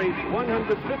celebrates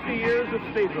 150 years of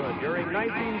statehood during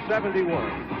 1971.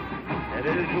 And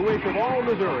it is the wish of all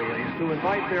Missourians to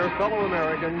invite their fellow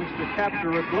Americans to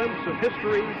capture a glimpse of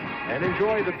history and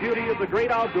enjoy the beauty of the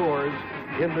great outdoors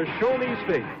in the Show Me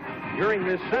State during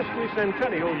this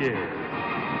sesquicentennial year.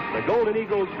 The Golden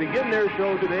Eagles begin their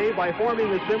show today by forming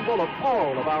the symbol of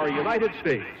all of our United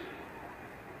States.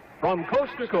 From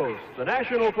coast to coast, the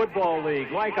National Football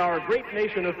League, like our great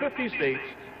nation of 50 states,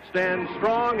 stands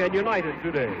strong and united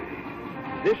today.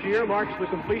 This year marks the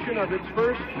completion of its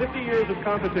first 50 years of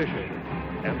competition,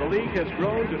 and the league has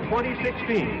grown to 26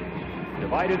 teams,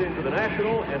 divided into the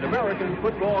National and American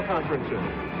Football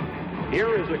Conferences.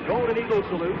 Here is a Golden Eagle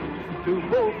salute to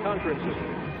both conferences.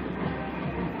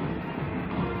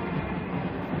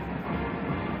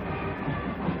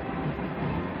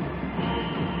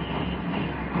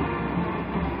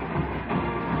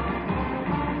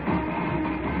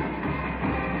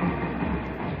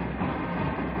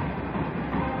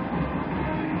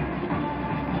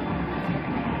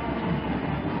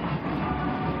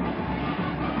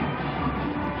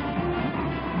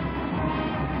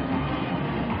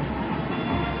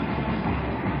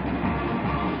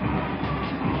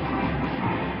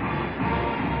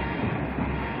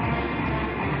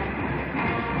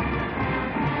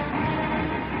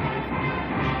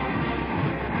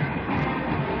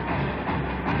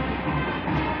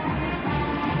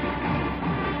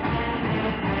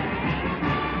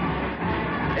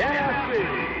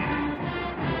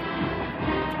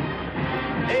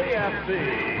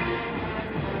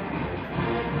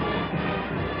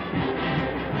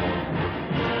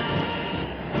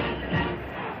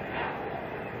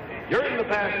 During the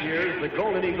past years, the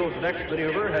Golden Eagles' next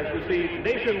maneuver has received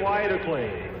nationwide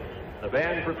acclaim. The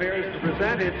band prepares to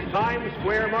present its Times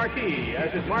Square marquee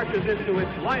as it marches into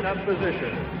its lineup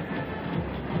position.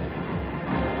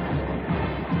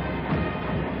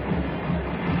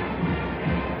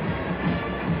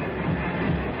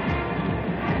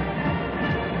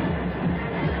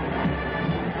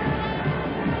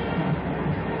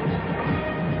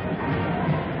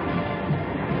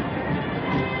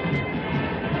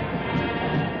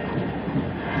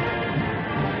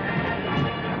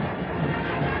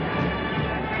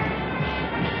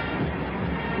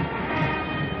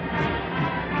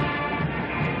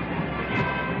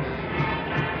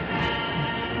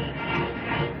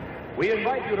 We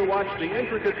invite you to watch the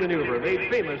intricate maneuver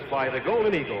made famous by the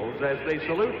Golden Eagles as they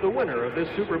salute the winner of this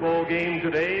Super Bowl game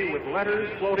today with letters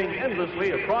floating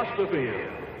endlessly across the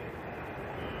field.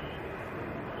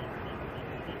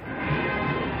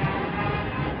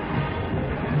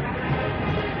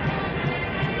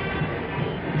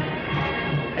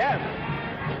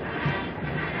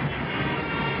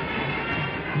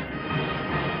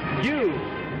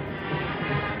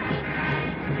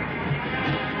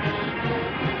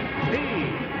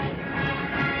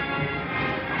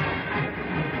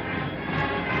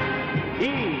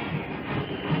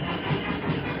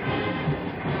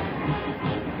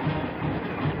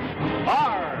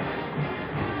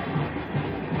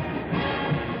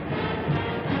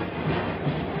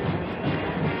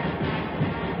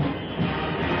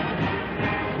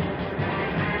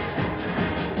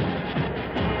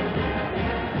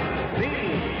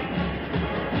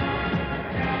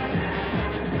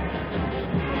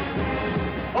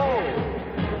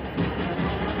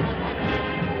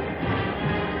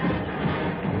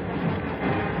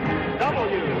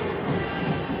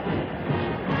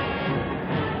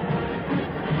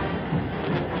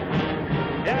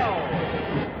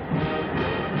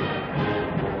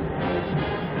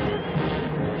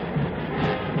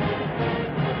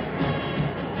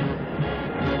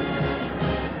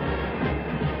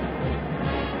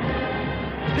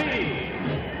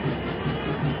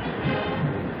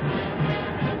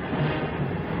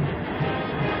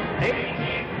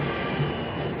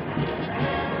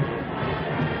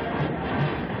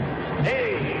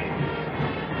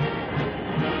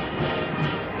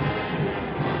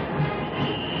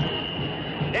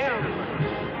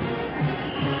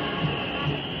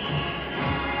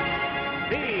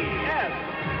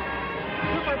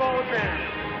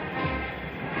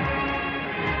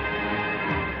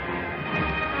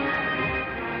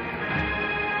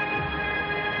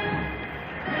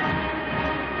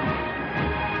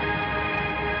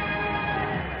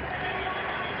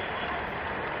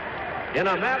 In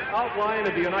a map outline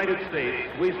of the United States,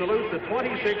 we salute the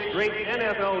 26 great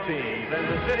NFL teams and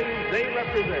the cities they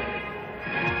represent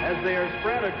as they are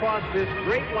spread across this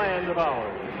great land of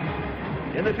ours.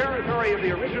 In the territory of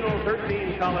the original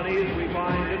 13 colonies, we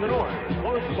find in the north,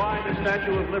 close by the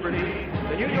Statue of Liberty,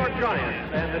 the New York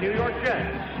Giants and the New York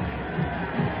Jets.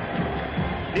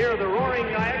 Near the roaring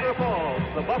Niagara Falls,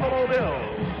 the Buffalo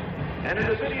Bills. And in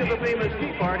the city of the famous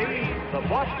Tea Party, the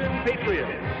Boston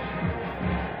Patriots.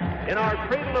 In our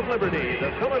cradle of liberty,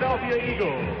 the Philadelphia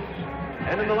Eagles.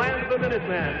 And in the land of the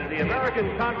Minutemen, the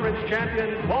American Conference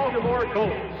champion Baltimore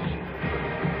Colts.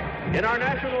 In our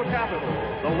national capital,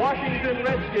 the Washington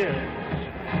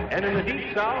Redskins. And in the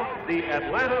deep south, the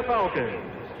Atlanta Falcons.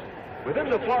 Within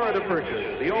the Florida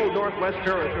Purchase, the old Northwest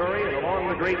Territory, and along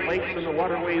the Great Lakes and the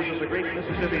waterways of the great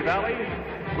Mississippi Valley,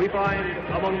 we find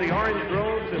among the orange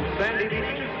groves and sandy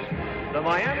beaches, the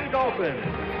Miami Dolphins.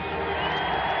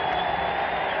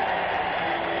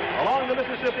 Along the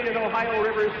Mississippi and Ohio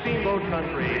River steamboat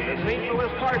country, the St.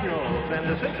 Louis Cardinals and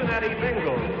the Cincinnati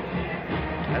Bengals.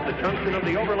 At the junction of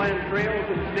the overland trails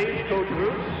and stagecoach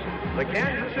routes, the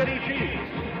Kansas City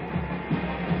Chiefs.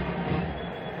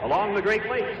 Along the Great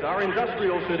Lakes, our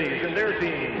industrial cities and their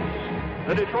teams,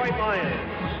 the Detroit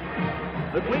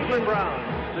Lions, the Cleveland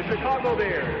Browns, the Chicago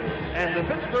Bears, and the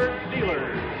Pittsburgh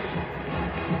Steelers.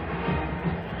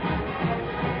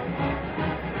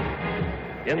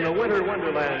 In the winter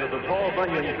wonderland of the Paul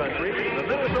Bunyan country, the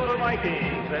Minnesota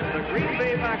Vikings and the Green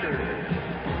Bay Packers.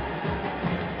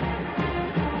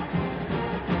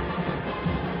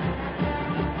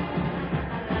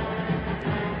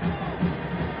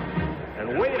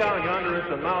 And way down yonder at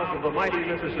the mouth of the mighty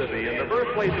Mississippi, in the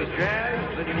birthplace of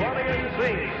jazz, the New Orleans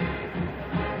Saints.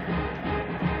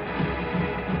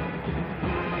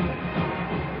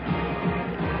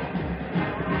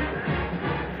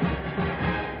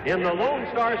 In the Lone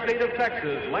Star State of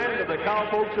Texas, land of the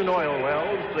cowpokes and oil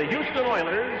wells, the Houston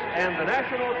Oilers and the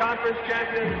National Conference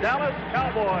champion Dallas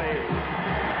Cowboys.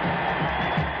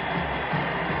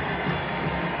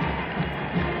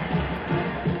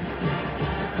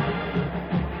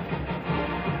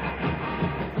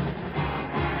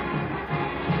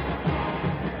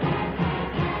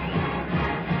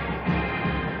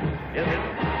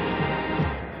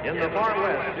 In the far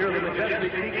west, near the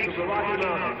majestic peaks of the Rocky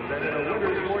Mountains and in a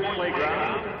winter sports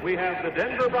playground, we have the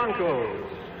Denver Broncos.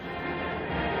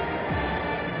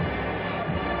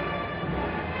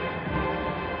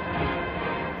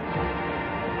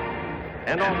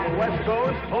 And on the West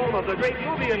Coast, home of the great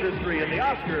movie industry and the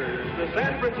Oscars, the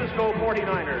San Francisco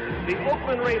 49ers, the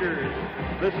Oakland Raiders,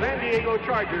 the San Diego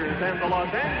Chargers, and the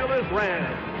Los Angeles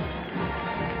Rams.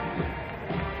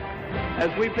 As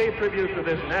we pay tribute to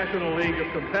this National League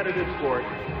of Competitive Sport,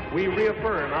 we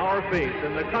reaffirm our faith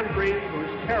in the country whose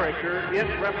character it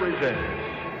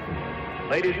represents.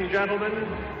 Ladies and gentlemen,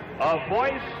 a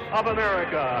voice of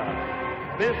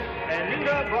America, Miss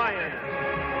Anita Bryant.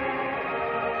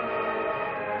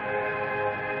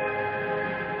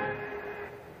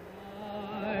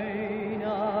 Mine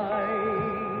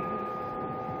eyes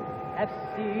have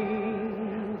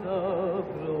seen the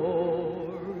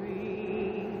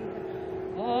glory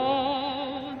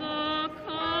of the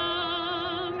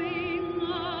coming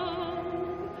of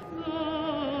the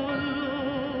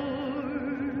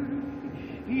Lord.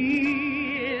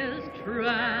 He is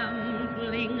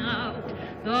trampling out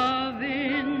the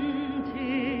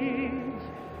vintage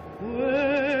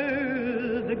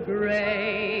where the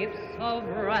grapes of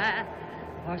wrath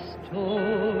are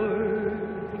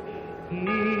stored. He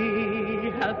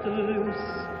hath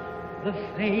loosed the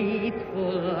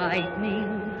faithful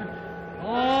lightning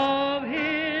of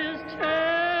his terrible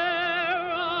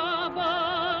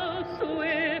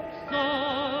swift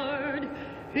sword.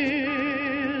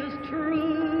 His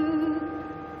truth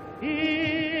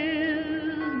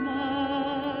is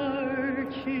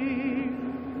marching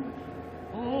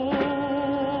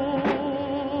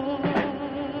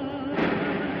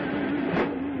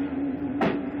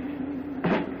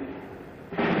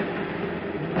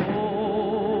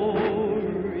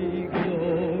Glory,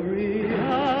 glory,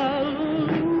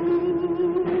 hallelujah.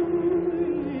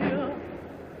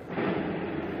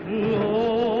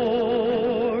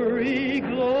 Glory,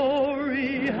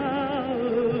 glory,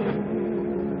 hallelujah.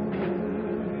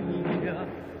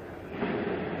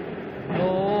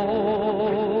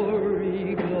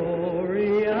 Glory,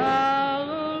 glory,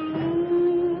 hallelujah.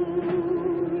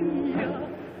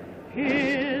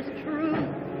 His truth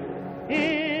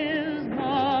is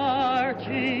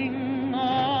marching on.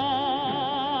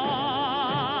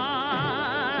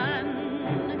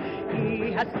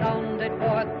 He has sounded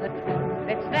forth the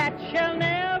trumpets that shall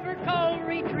never call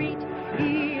retreat.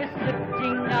 He is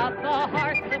lifting out the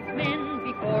hearts of men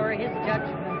before his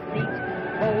judgment seat.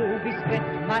 Oh, be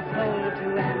swift, my soul,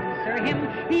 to answer him.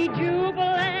 He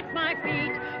jubile at my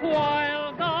feet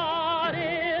while God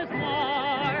is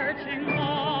marching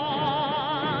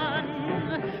on.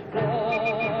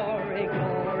 Glory,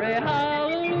 glory,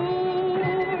 hallelujah.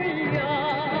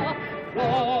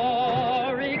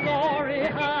 Glory, glory,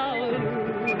 hallelujah.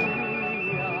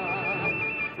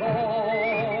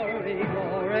 Glory,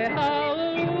 glory,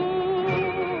 hallelujah.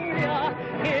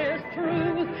 His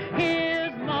truth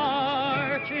is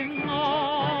marching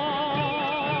on.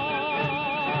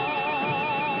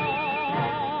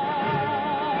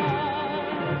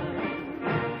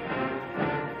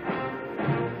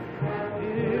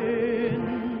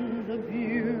 In the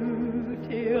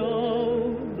beauty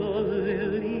of the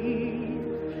lilies,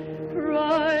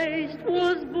 Christ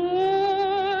was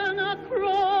born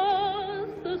across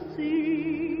the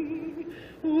sea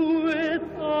with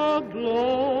a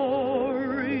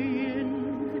glory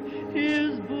in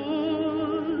his bosom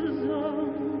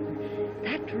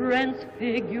that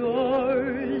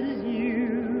transfigures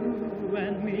you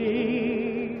and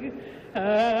me,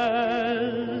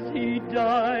 as he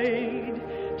died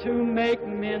to make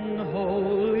men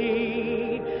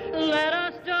holy. Let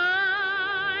us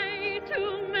die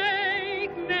to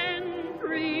make men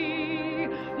free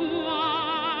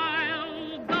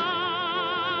while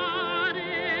God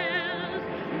is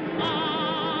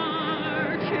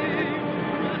marching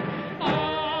on.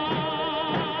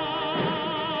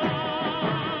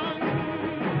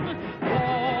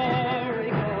 Glory,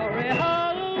 glory,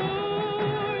 hallelujah.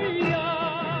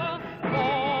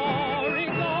 Glory,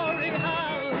 glory,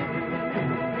 hallelujah.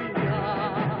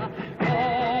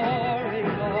 Glory,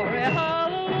 glory,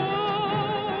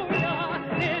 hallelujah.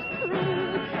 His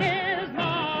truth is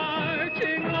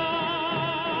marching on.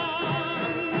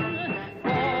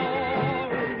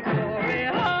 Glory, glory,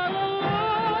 hallelujah.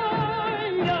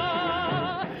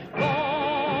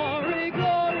 Glory,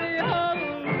 glory,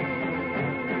 hallelujah.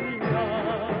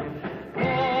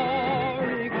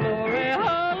 Glory, glory,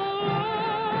 hallelujah.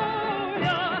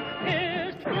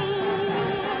 His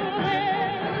truth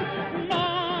is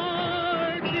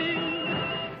marching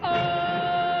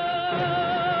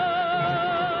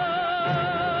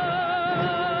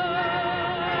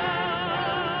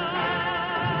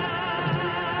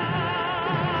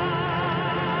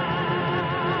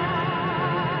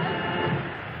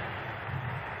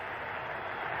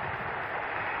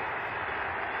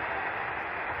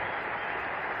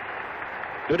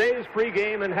Today's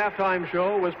pregame and halftime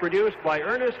show was produced by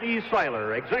Ernest E.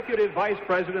 Seiler, Executive Vice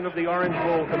President of the Orange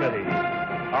Bowl Committee.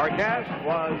 Our cast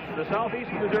was the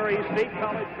Southeast Missouri State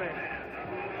College Band.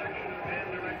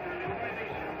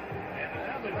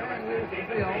 the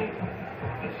field.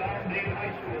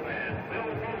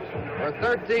 We're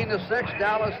 13-6,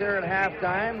 Dallas here at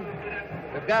halftime.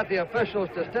 We've got the official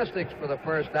statistics for the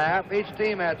first half. Each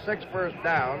team had 6 first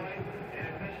downs.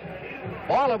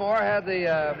 Baltimore had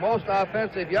the most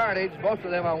offensive yardage, most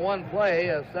of them on one play,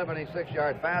 a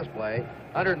 76-yard pass play,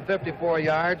 154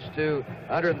 yards to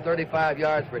 135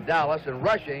 yards for Dallas. In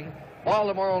rushing,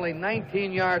 Baltimore only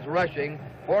 19 yards rushing,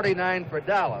 49 for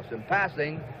Dallas. In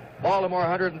passing, Baltimore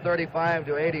 135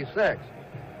 to 86.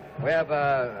 We have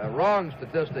a wrong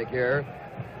statistic here.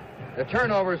 The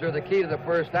turnovers are the key to the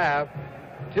first half.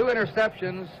 2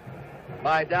 interceptions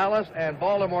by Dallas, and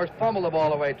Baltimore's fumbled the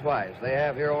ball away twice. They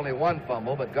have here only 1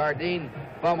 fumble, but Gardine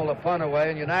fumbled a punt away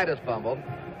and Unitas fumbled.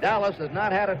 Dallas has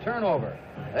not had a turnover.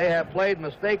 They have played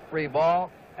mistake-free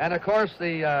ball, and of course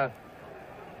the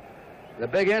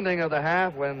big ending of the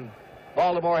half when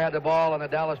Baltimore had the ball on the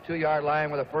Dallas 2-yard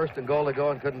line with a 1st and goal to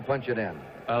go and couldn't punch it in.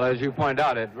 Well, as you point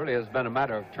out, it really has been a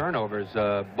matter of turnovers.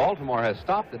 Baltimore has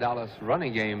stopped the Dallas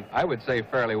running game, I would say,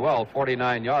 fairly well.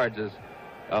 49 yards is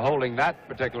holding that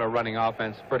particular running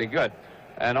offense pretty good.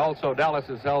 And also Dallas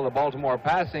has held the Baltimore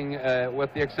passing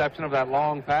with the exception of that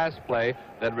long pass play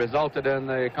that resulted in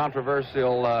the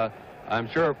controversial, I'm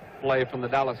sure, play from the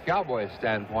Dallas Cowboys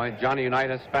standpoint. Johnny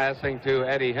Unitas passing to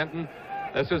Eddie Hinton.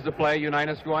 This is the play,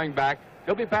 Unitas going back.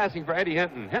 He'll be passing for Eddie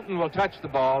Hinton. Hinton will touch the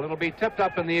ball. It'll be tipped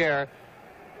up in the air.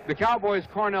 The Cowboys'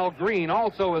 Cornell Green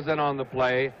also was in on the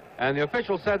play, and the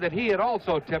official said that he had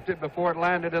also tipped it before it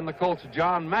landed in the Colts'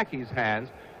 John Mackey's hands.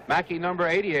 Mackey, number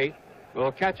 88,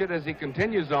 will catch it as he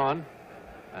continues on.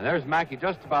 And there's Mackey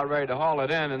just about ready to haul it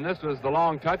in, and this was the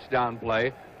long touchdown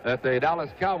play that the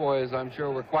Dallas Cowboys, I'm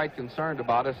sure, were quite concerned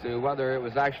about as to whether it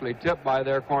was actually tipped by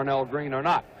their Cornell Green or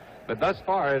not. But thus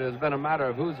far, it has been a matter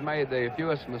of who's made the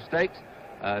fewest mistakes.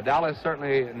 Dallas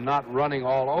certainly not running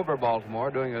all over Baltimore,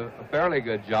 doing a fairly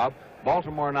good job.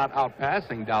 Baltimore not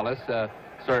outpassing Dallas,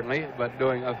 certainly, but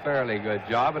doing a fairly good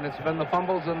job, and it's been the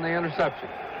fumbles and the interception.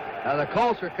 Now the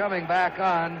Colts are coming back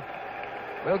on.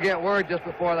 We'll get word just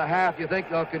before the half. You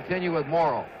think they'll continue with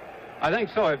Morrow? I think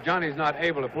so. If Johnny's not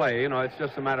able to play, it's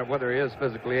just a matter of whether he is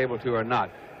physically able to or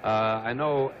not. I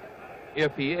know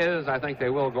if he is, I think they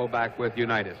will go back with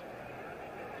Unitas.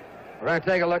 We're going to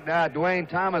take a look now at Dwayne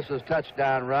Thomas's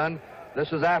touchdown run.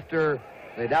 This is after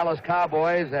the Dallas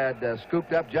Cowboys had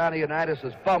scooped up Johnny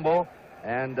Unitas' fumble,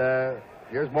 and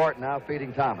here's Morton now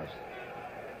feeding Thomas.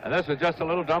 And this is just a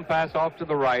little dump pass off to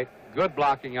the right. Good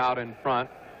blocking out in front.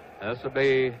 And this will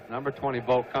be number 20,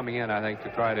 Bolt, coming in, I think, to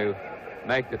try to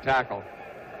make the tackle.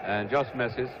 And just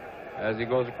misses as he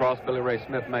goes across. Billy Ray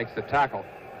Smith makes the tackle.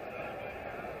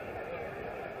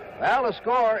 Well, the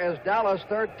score is Dallas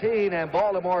 13 and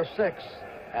Baltimore 6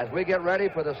 as we get ready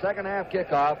for the second half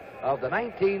kickoff of the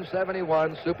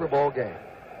 1971 Super Bowl game.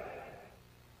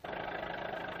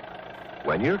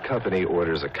 When your company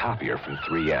orders a copier from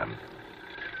 3M,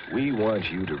 we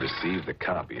want you to receive the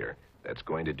copier that's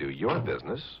going to do your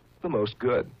business the most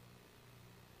good.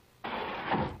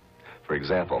 For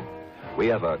example, we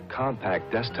have a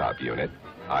compact desktop unit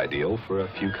ideal for a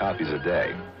few copies a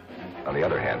day. On the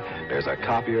other hand, there's a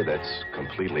copier that's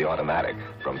completely automatic,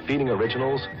 from feeding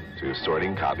originals to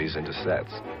sorting copies into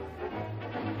sets.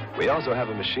 We also have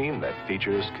a machine that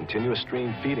features continuous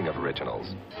stream feeding of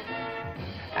originals,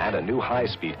 and a new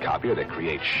high-speed copier that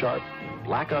creates sharp,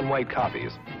 black-on-white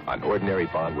copies on ordinary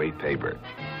bond weight paper.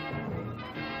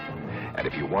 And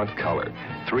if you want color,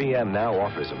 3M now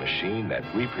offers a machine that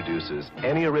reproduces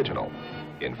any original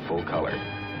in full color.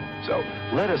 So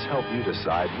let us help you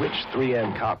decide which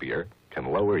 3M copier can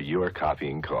lower your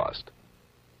copying cost.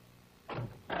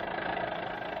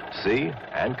 See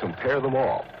and compare them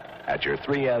all at your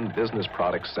 3M Business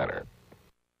Products Center.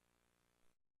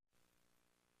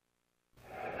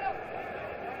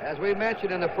 As we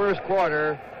mentioned in the first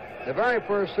quarter, the very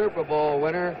first Super Bowl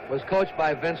winner was coached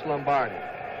by Vince Lombardi.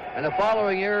 And the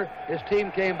following year, his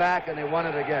team came back and they won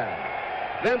it again.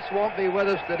 Vince won't be with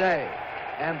us today.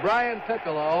 And Brian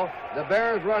Piccolo, the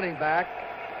Bears running back,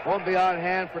 won't be on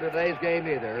hand for today's game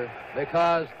either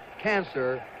because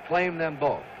cancer claimed them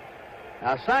both.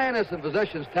 Now, scientists and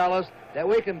physicians tell us that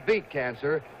we can beat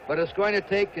cancer, but it's going to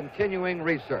take continuing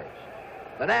research.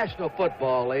 The National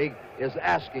Football League is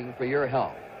asking for your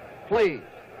help. Please,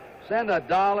 send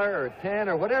 $1 or $10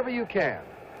 or whatever you can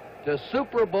to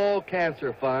Super Bowl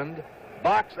Cancer Fund,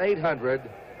 Box 800,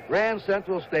 Grand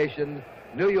Central Station,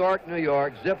 New York, New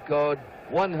York, zip code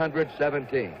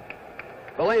 117.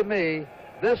 Believe me,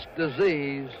 this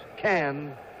disease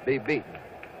can be beaten.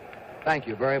 Thank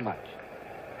you very much.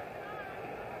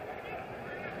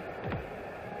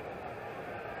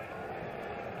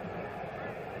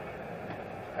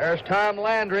 There's Tom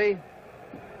Landry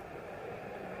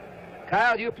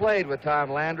Kyle, you played with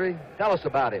Tom Landry. Tell us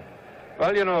about him.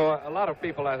 Well, you know, a lot of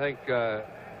people, I think,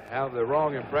 have the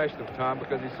wrong impression of Tom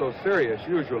because he's so serious,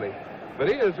 usually. But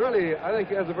he is really, I think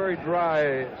he has a very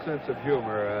dry sense of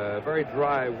humor, a very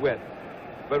dry wit.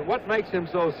 But what makes him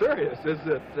so serious is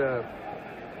that,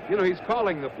 you know, he's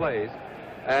calling the plays,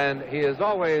 and he is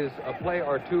always a play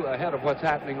or two ahead of what's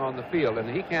happening on the field.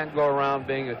 And he can't go around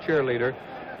being a cheerleader,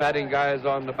 patting guys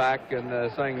on the back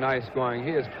and saying nice going.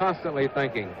 He is constantly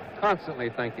thinking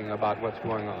about what's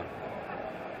going on.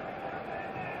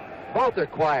 Both are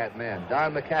quiet men.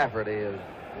 Don McCafferty is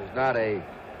not a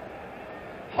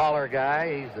holler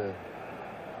guy. He's a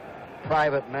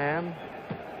private man.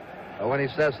 But when he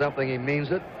says something, he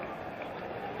means it.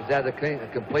 He's had the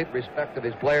complete respect of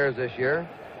his players this year.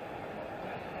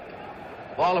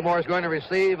 Baltimore is going to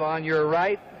receive on your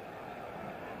right.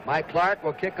 Mike Clark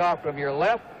will kick off from your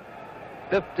left.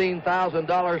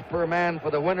 $15,000 per man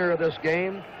for the winner of this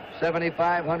game.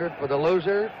 $7,500 for the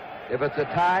loser. If it's a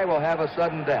tie, we'll have a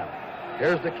sudden death.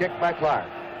 Here's the kick by Clark.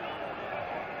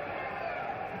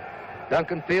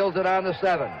 Duncan fields it on the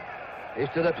 7. He's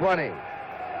to the 20.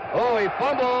 Oh, he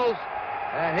fumbles,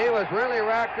 and he was really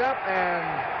racked up,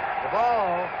 and the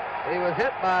ball, he was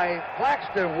hit by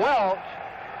Claxton Welch,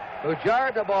 who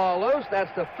jarred the ball loose.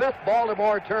 That's the 5th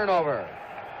Baltimore turnover.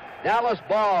 Dallas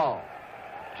ball.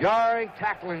 Jarring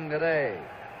tackling today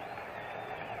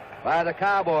by the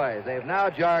Cowboys. They've now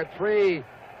jarred 3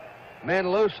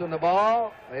 men loose in the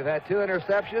ball. They've had 2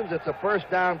 interceptions. It's a first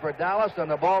down for Dallas on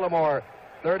the Baltimore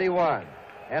 31.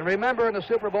 And remember in the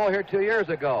Super Bowl here 2 years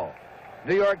ago,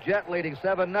 New York Jet leading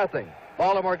 7-0.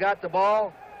 Baltimore got the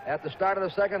ball at the start of the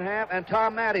second half, and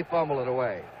Tom Matty fumbled it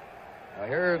away.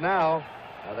 Here now,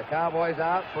 the Cowboys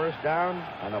out, first down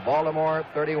on the Baltimore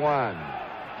 31.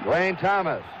 Dwayne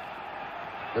Thomas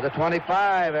to the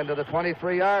 25 and to the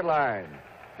 23-yard line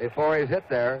before he's hit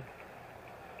there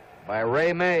by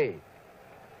Ray May.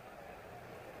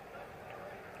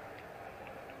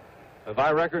 If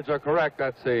my records are correct,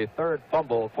 that's a 3rd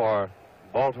fumble for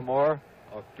Baltimore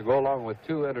to go along with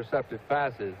 2 intercepted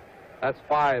passes. That's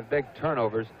 5 big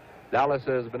turnovers. Dallas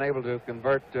has been able to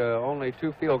convert only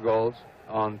 2 field goals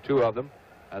on 2 of them,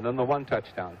 and then the 1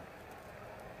 touchdown.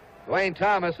 Dwayne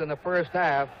Thomas in the first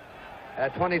half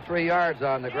at 23 yards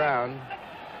on the ground.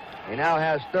 He now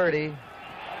has 30.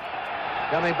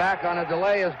 Coming back on a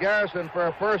delay is Garrison for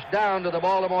a first down to the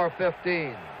Baltimore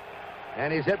 15.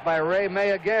 And he's hit by Ray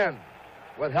May again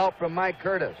with help from Mike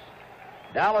Curtis.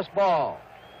 Dallas ball.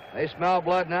 They smell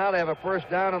blood now. They have a first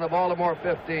down on the Baltimore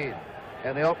 15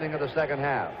 in the opening of the second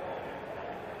half.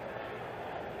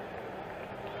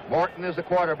 Morton is the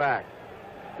quarterback.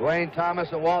 Dwayne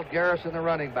Thomas and Walt Garrison the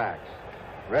running backs.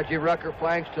 Reggie Rucker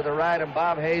flanks to the right and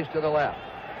Bob Hayes to the left.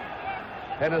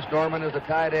 Dennis Norman is the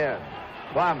tight end.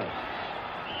 Thomas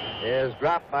is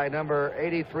dropped by number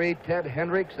 83, Ted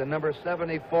Hendricks, and number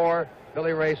 74,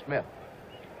 Billy Ray Smith.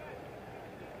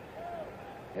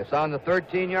 It's on the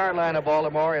 13-yard line of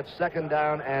Baltimore. It's 2nd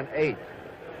down and 8.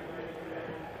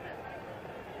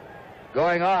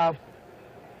 Going off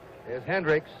is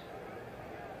Hendricks,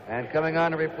 and coming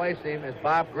on to replace him is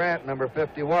Bob Grant, number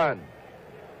 51.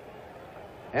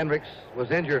 Hendricks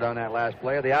was injured on that last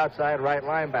play, the outside right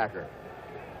linebacker.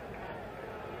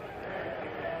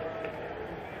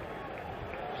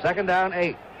 2nd down,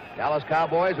 8. Dallas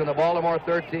Cowboys in the Baltimore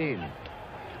 13.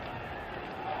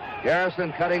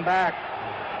 Garrison cutting back,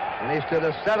 and he's to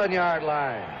the 7-yard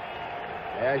line.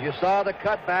 As you saw the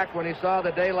cutback when he saw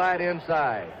the daylight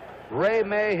inside. Ray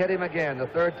May hit him again, the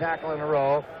 3rd tackle in a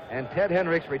row, and Ted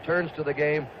Hendricks returns to the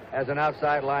game as an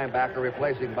outside linebacker,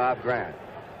 replacing Bob Grant.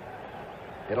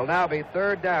 It'll now be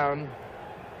 3rd down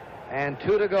and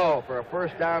 2 to go for a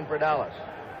first down for Dallas.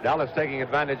 Dallas taking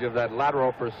advantage of that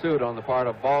lateral pursuit on the part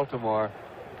of Baltimore.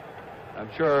 I'm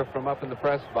sure from up in the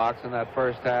press box in that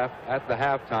first half, at the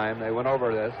halftime, they went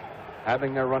over this,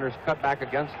 having their runners cut back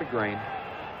against the grain.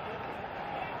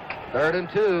 3rd and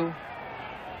 2.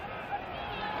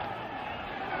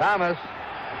 Thomas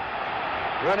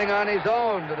running on his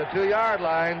own to the 2-yard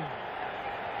line.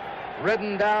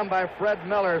 Ridden down by Fred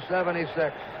Miller,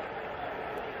 76.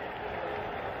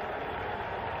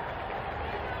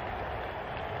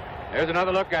 Here's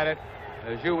another look at it,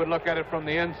 as you would look at it from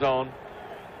the end zone.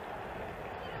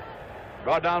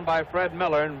 Brought down by Fred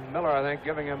Miller, and Miller, I think,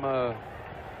 giving him the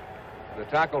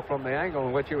tackle from the angle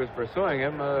in which he was pursuing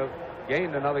him,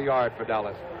 gained another yard for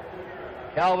Dallas.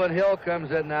 Calvin Hill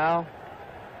comes in now.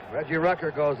 Reggie Rucker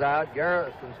goes out.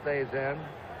 Garrison stays in.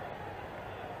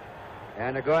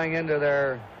 And they're going into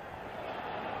their...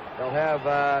 They'll have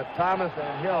Thomas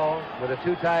and Hill with the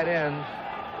 2 tight ends.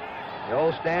 The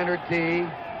old standard T.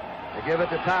 They give it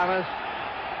to Thomas.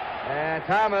 And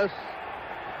Thomas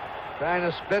trying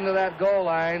to spin to that goal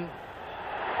line.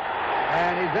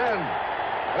 And he's in.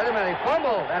 Wait a minute, he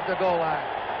fumbled at the goal line.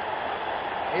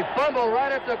 He fumbled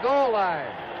right at the goal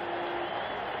line.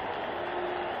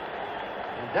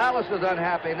 And Dallas is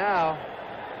unhappy now.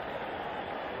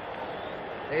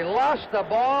 He lost the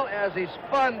ball as he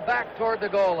spun back toward the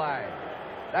goal line.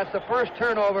 That's the first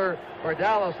turnover for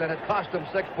Dallas, and it cost him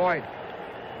 6 points.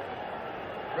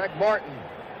 Greg Morton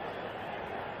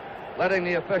letting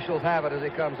the officials have it as he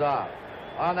comes off.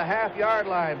 On the half-yard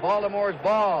line, Baltimore's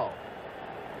ball.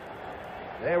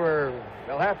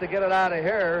 They'll have to get it out of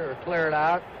here or clear it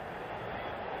out.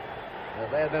 If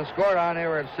they had been scored on, they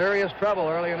were in serious trouble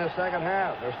early in the second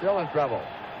half. They're still in trouble.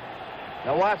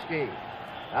 Nowatzki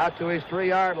out to his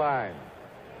 3-yard line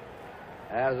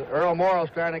as Earl Morrow's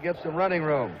trying to get some running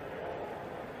room.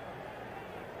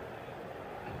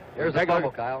 Here's the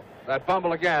fumble, Kyle. That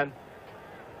fumble again.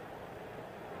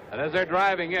 And as they're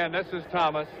driving in, this is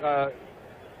Thomas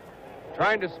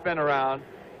trying to spin around.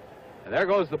 And there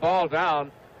goes the ball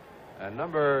down. And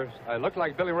it looked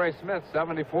like Billy Ray Smith,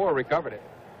 74, recovered it.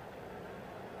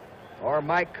 Or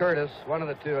Mike Curtis, one of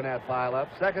the two in that pileup.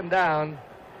 Second down,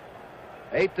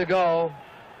 8 to go.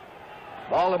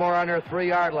 Baltimore on their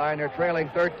 3-yard line. They're trailing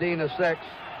 13-6.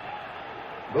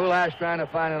 Bulash trying to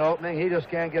find an opening. He just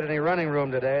can't get any running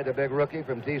room today. The big rookie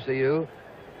from TCU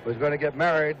who's going to get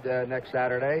married next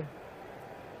Saturday.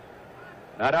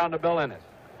 Now down to Bill Ennis.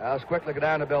 Let's quickly go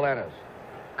down to Bill Ennis.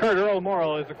 Kurt, Earl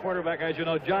Morrow is the quarterback. As you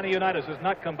know, Johnny Unitas has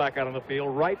not come back out on the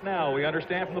field. Right now, we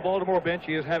understand from the Baltimore bench,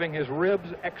 he is having his ribs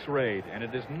x-rayed, and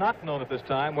it is not known at this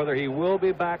time whether he will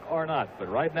be back or not.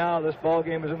 But right now, this ball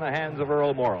game is in the hands of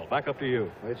Earl Morrow. Back up to you.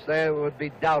 We'd say it would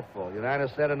be doubtful.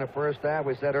 Unitas said in the first half,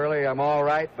 we said earlier, I'm all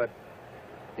right, but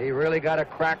he really got a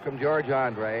crack from George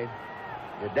Andre.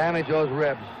 You damage those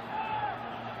ribs.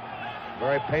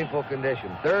 Very painful condition.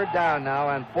 Third down now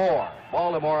and 4.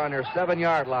 Baltimore on their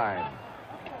 7-yard line.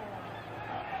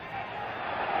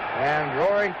 And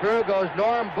roaring through goes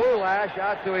Norm Bulash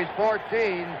out to his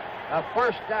 14. A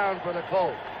first down for the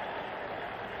Colts.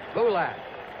 Bulash.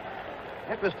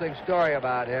 Interesting story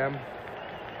about him.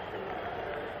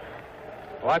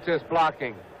 Watch this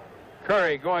blocking.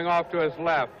 Curry going off to his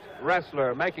left.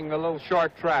 Wrestler making the little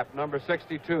short trap, number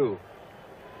 62.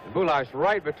 And Bulash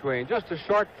right between. Just a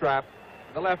short trap.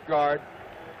 The left guard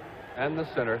and the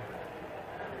center.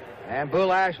 And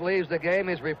Bulash leaves the game.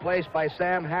 He's replaced by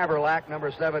Sam Haverlack,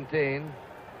 number 17.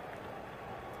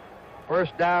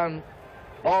 First down,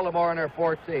 Baltimore on their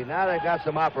 14. Now they've got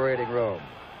some operating room.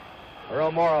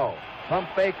 Earl Morrow, pump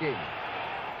faking.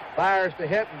 Fires to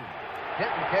Hinton.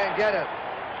 Hinton can't get it.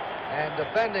 And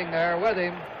defending there with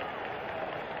him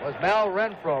was Mel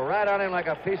Renfro, right on him like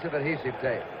a piece of adhesive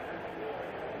tape.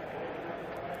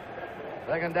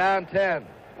 Second down, 10.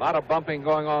 A lot of bumping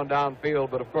going on downfield,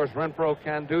 but of course Renfro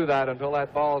can do that until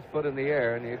that ball is put in the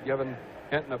air, and he'd given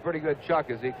Hinton a pretty good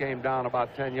chuck as he came down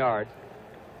about 10 yards.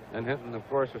 And Hinton, of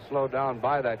course, was slowed down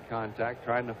by that contact,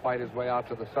 trying to fight his way out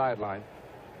to the sideline.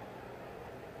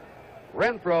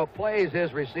 Renfro plays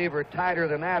his receiver tighter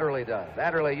than Adderley does.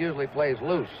 Adderley usually plays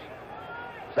loose.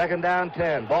 Second down,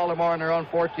 10. Baltimore on their own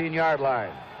 14-yard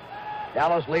line.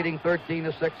 Dallas leading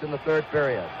 13-6 in the third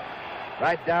period.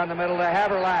 Right down the middle to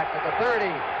Haverlack at the 30.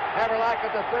 Haverlack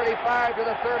at the 35 to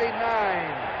the 39.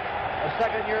 A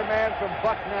second-year man from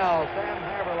Bucknell, Sam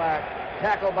Haverlack,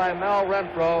 tackled by Mel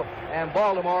Renfro, and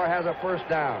Baltimore has a first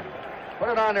down. Put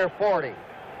it on their 40.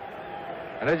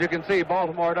 And as you can see,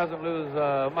 Baltimore doesn't lose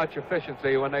much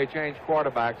efficiency when they change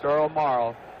quarterbacks. Earl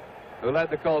Morrall, who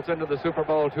led the Colts into the Super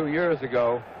Bowl 2 years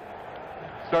ago,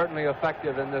 certainly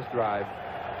effective in this drive.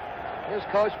 His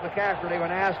coach, McCafferty,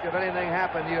 when asked if anything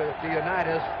happened to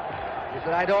Unitas, he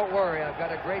said, I don't worry. I've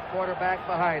got a great quarterback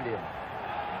behind him.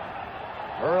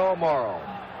 Earl Morrow.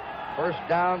 First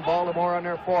down, Baltimore on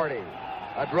their 40.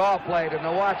 A draw play to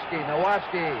Nowatzki.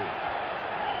 Nowatzki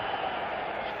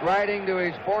striding to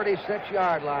his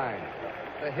 46-yard line.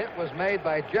 The hit was made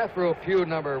by Jethro Pugh,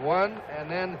 number 1, and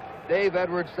then Dave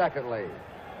Edwards, secondly.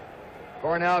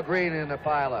 Cornell Green in the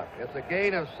pileup. It's a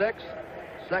gain of 6.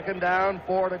 Second down,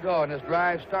 4 to go, and this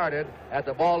drive started at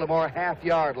the Baltimore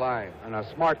half-yard line. And a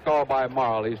smart call by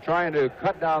Morrall. He's trying to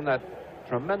cut down that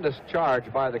tremendous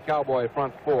charge by the Cowboy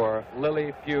front four.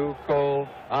 Lilly, Pugh, Cole,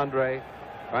 Andre,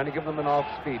 trying to give them an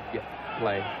off-speed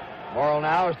play. Morrall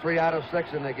now is 3 out of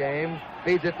 6 in the game.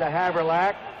 Feeds it to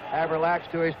Haverlack. Haverlack's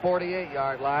to his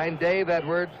 48-yard line. Dave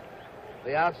Edwards,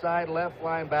 the outside left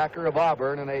linebacker of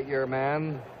Auburn, an 8-year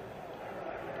man,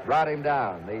 brought him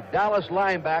down. The Dallas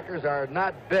linebackers are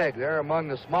not big. They're among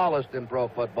the smallest in pro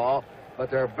football, but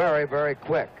they're very, very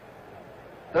quick.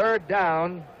 Third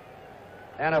down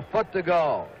and a foot to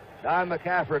go. Don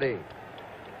McCafferty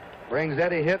brings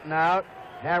Eddie Hinton out.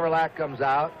 Haverlack comes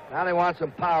out. Now they want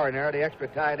some power in there. The extra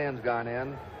tight end's gone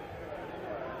in.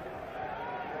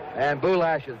 And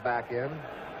Bulash is back in.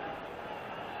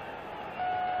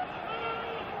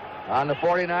 On the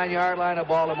 49-yard line of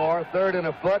Baltimore, 3rd and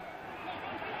a foot.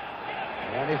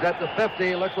 And he's at the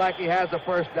 50. Looks like he has the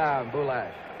first down,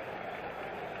 Bulash.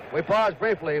 We pause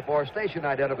briefly for station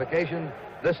identification.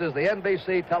 This is the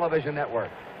NBC Television Network.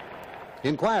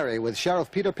 Inquiry with Sheriff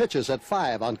Peter Pitches at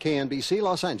 5 on KNBC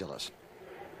Los Angeles.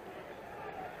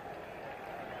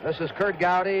 This is Kurt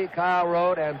Gowdy, Kyle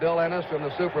Rote, and Bill Ennis from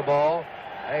the Super Bowl.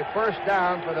 A first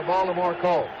down for the Baltimore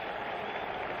Colts.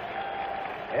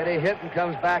 Eddie Hinton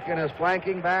comes back in as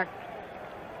flanking back.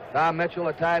 Tom Mitchell,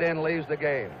 a tight end, leaves the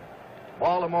game.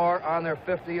 Baltimore on their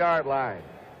 50-yard line,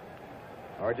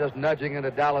 or just nudging into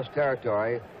Dallas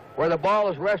territory. Where the ball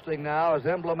is resting now is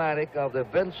emblematic of the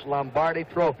Vince Lombardi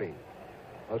Trophy,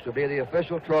 which will be the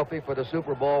official trophy for the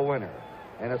Super Bowl winner.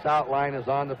 And its outline is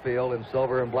on the field in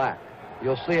silver and black.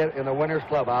 You'll see it in the winner's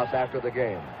clubhouse after the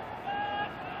game.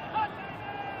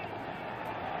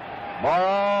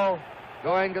 Morrow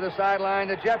going to the sideline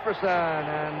to Jefferson,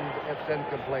 and it's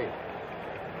incomplete.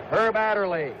 Herb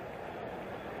Adderley,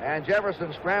 and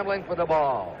Jefferson scrambling for the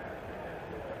ball.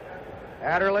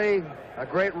 Adderley, a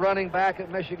great running back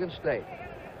at Michigan State.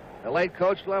 The late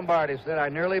Coach Lombardi said, "I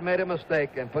nearly made a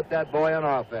mistake and put that boy on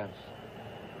offense.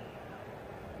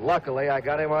 Luckily, I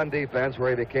got him on defense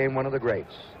where he became one of the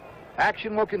greats."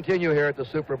 Action will continue here at the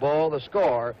Super Bowl. The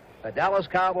score, the Dallas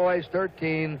Cowboys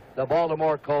 13, the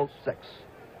Baltimore Colts 6.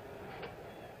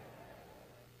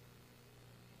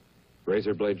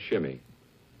 Razor blade shimmy.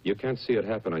 You can't see it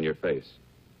happen on your face,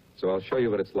 so I'll show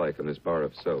you what it's like on this bar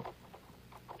of soap.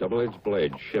 Double-edged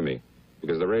blade shimmy,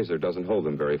 because the razor doesn't hold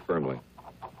them very firmly.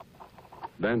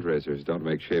 Band razors don't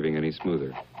make shaving any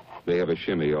smoother. They have a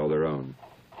shimmy all their own.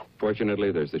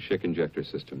 Fortunately, there's the Schick injector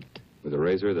system, with a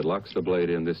razor that locks the blade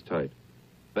in this tight.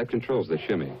 That controls the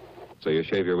shimmy, so you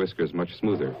shave your whiskers much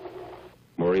smoother,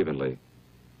 more evenly.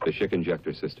 The Schick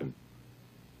injector system.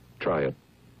 Try it.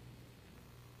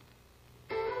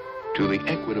 To the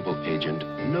Equitable agent,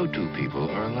 no two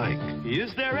people are alike.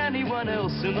 Is there anyone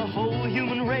else in the whole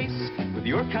human race with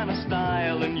your kind of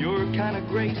style and your kind of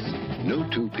grace? No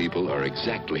two people are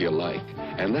exactly alike.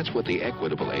 And that's what the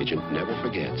Equitable agent never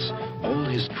forgets. All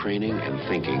his training and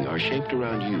thinking are shaped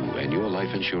around you and your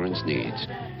life insurance needs.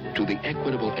 To the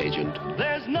Equitable agent,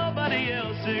 there's nobody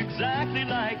else exactly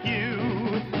like you.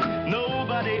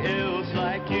 Nobody else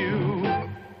like you.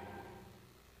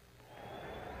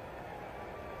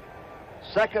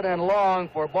 2nd and long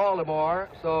for Baltimore,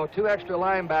 so 2 extra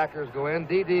linebackers go in,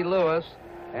 D.D. Lewis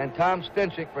and Tom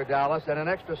Stinchik for Dallas, and an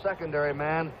extra secondary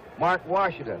man, Mark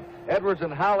Washington. Edwards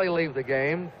and Howley leave the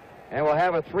game, and we'll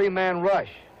have a 3-man rush.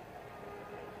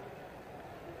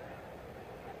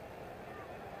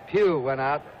 Pugh went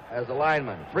out as a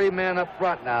lineman. 3 men up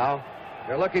front now.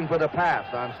 They're looking for the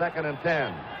pass on 2nd and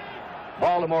 10.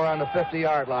 Baltimore on the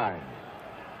 50-yard line.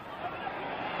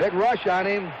 Big rush on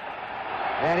him,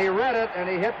 and he read it, and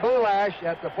he hit Bulash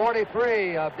at the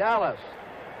 43 of Dallas.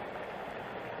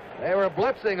 They were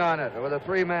blitzing on it with a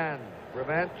 3-man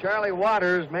prevent. Charlie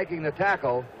Waters making the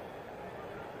tackle.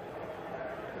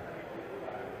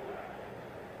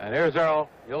 And here's Earl.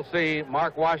 You'll see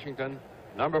Mark Washington,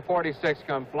 number 46,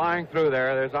 come flying through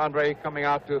there. There's Andre coming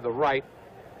out to the right.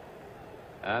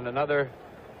 And another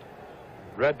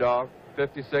Red Dog,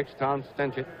 56, Tom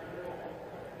Stinchik.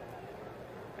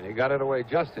 And he got it away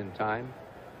just in time.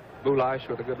 Bulash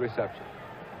with a good reception.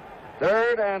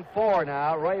 3rd and 4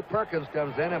 now. Ray Perkins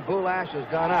comes in, and Bulash has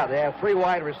gone out. They have 3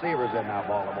 wide receivers in now,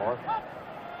 Baltimore.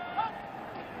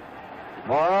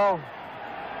 Morrow.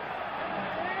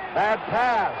 Bad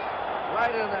pass.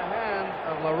 Right in the hand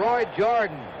of Leroy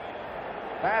Jordan.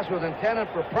 Pass was intended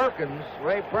for Perkins,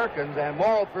 Ray Perkins, and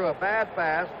Morrow threw a bad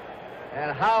pass,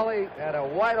 and Howley had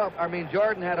a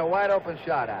Jordan had a wide open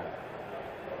shot at it.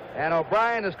 And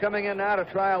O'Brien is coming in now to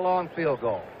try a long field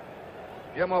goal.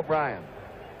 Jim O'Brien.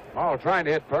 Oh, trying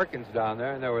to hit Perkins down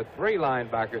there, and there were 3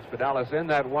 linebackers for Dallas in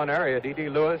that one area, D.D.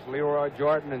 Lewis, Leroy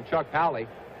Jordan, and Chuck Howley.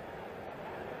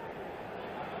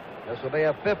 This will be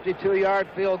a 52-yard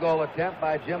field goal attempt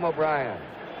by Jim O'Brien.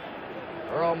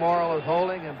 Earl Morrill is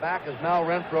holding, and back is Mel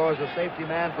Renfro as a safety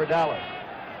man for Dallas.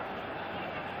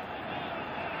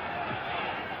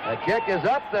 The kick is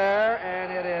up there,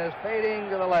 and it is fading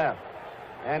to the left,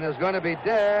 and is going to be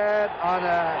dead on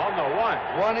the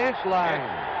 1-inch line.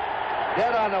 Yeah.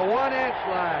 Dead on the 1-inch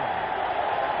line.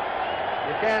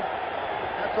 You can't,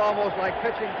 that's almost like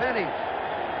pitching pennies.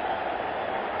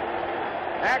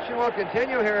 Action will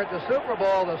continue here at the Super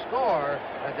Bowl. The score,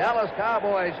 the Dallas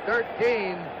Cowboys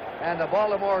 13 and the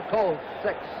Baltimore Colts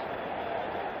 6.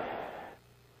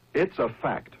 It's a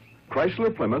fact.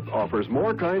 Chrysler Plymouth offers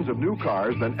more kinds of new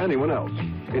cars than anyone else,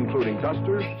 including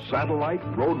Duster, Satellite,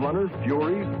 Roadrunner,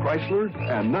 Fury, Chrysler,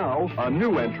 and now a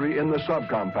new entry in the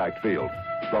subcompact field,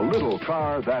 the little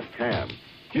car that can.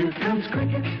 Here comes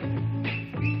Cricket,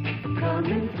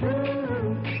 coming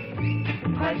through.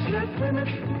 Chrysler Plymouth,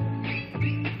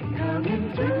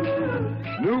 coming through.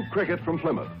 New Cricket from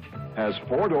Plymouth has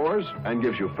 4 doors and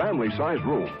gives you family-sized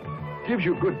room. Gives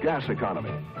you good gas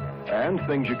economy. And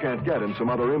things you can't get in some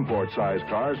other import-sized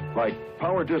cars, like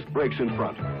power disc brakes in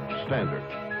front, standard.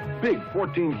 Big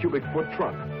 14-cubic-foot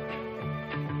trunk.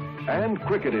 And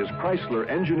Cricket is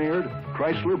Chrysler-engineered,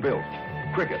 Chrysler-built.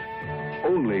 Cricket,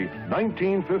 only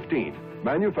 $19.15,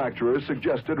 manufacturer's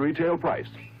suggested retail price,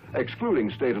 excluding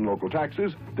state and local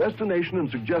taxes, destination and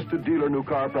suggested dealer new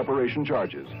car preparation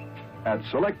charges, at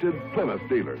selected Plymouth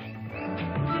dealers.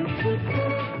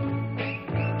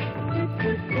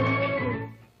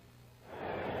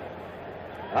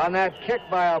 On that kick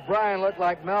by O'Brien, looked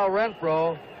like Mel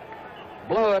Renfro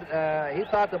blew it. He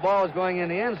thought the ball was going in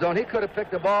the end zone. He could have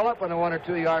picked the ball up on the 1 or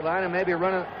 2 yard line and maybe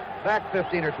run it back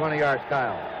 15 or 20 yards,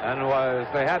 Kyle. And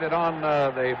they had it on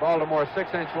the Baltimore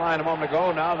 6-inch line a moment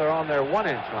ago. Now they're on their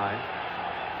 1-inch line.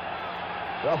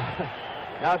 So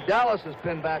now Dallas is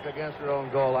pinned back against their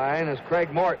own goal line as Craig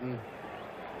Morton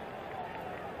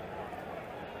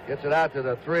gets it out to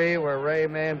the 3 where Ray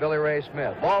May and Billy Ray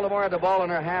Smith. Baltimore had the ball on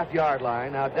their half-yard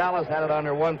line. Now Dallas had it on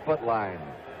their 1-foot line.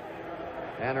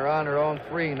 And they're on their own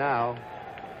 3 now.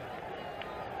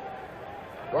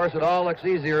 Of course, it all looks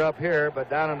easier up here, but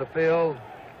down in the field,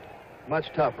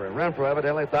 much tougher. And Renfro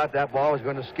evidently thought that ball was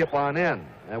going to skip on in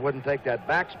and wouldn't take that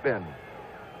backspin.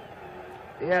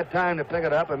 He had time to pick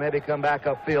it up and maybe come back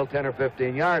upfield 10 or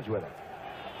 15 yards with it.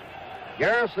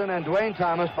 Garrison and Dwayne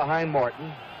Thomas behind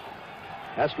Morton.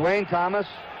 That's Dwayne Thomas,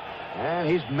 and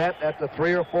he's met at the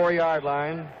 3 or 4 yard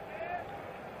line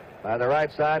by the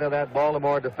right side of that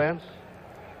Baltimore defense.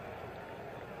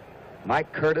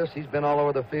 Mike Curtis, he's been all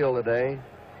over the field today.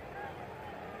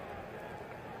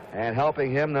 And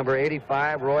helping him, number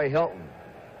 85, Roy Hilton.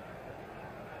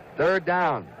 3rd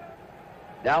down.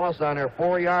 Dallas on their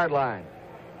 4 yard line.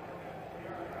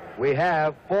 We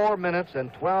have 4 minutes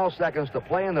and 12 seconds to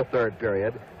play in the 3rd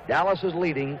period. Dallas is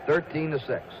leading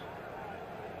 13-6.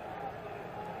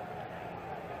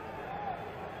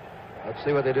 Let's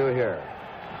see what they do here.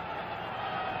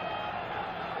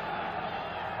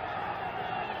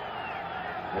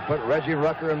 They put Reggie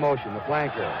Rucker in motion, the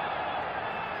flanker.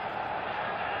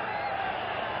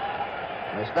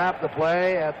 They stop the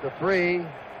play at the 3.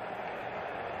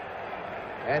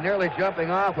 And nearly jumping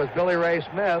off was Billy Ray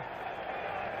Smith.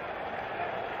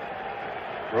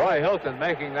 Roy Hilton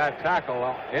making that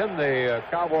tackle in the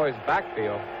Cowboys'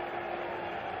 backfield.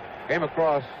 Came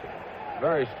across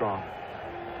very strong.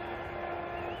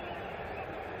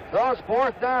 So it's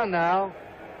 4th down now.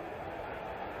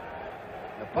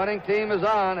 The punting team is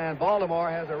on, and Baltimore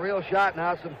has a real shot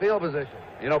now at some field position.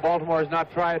 You know, Baltimore has not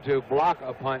tried to block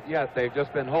a punt yet. They've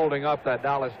just been holding up that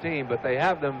Dallas team, but they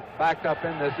have them backed up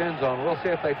in this end zone. We'll see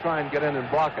if they try and get in and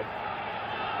block it.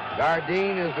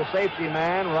 Gardine is the safety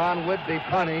man. Ron Whitby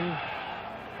punting.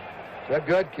 It's a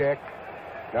good kick.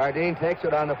 Gardine takes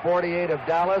it on the 48 of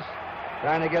Dallas,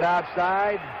 trying to get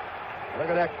outside. Look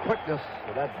at that quickness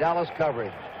of that Dallas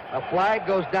coverage. A flag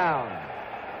goes down.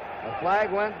 A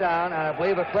flag went down, and I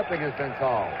believe a clipping has been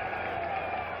called.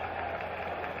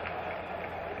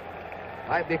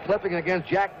 Might be clipping against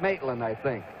Jack Maitland, I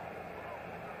think.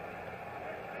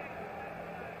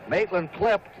 Maitland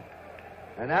clipped,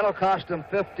 and that'll cost them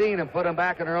 15 and put them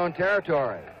back in their own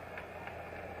territory.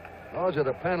 Those are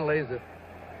the penalties that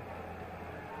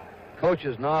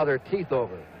coaches gnaw their teeth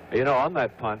over. You know, on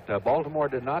that punt, Baltimore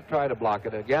did not try to block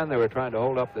it. Again, they were trying to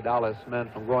hold up the Dallas men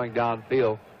from going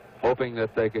downfield, hoping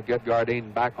that they could get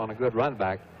Gardine back on a good run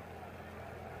back.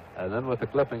 And then with the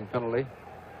clipping penalty,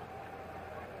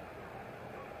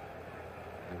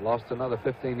 they've lost another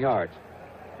 15 yards.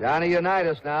 Johnny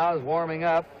Unitas now is warming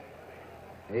up.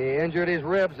 He injured his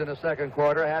ribs in the 2nd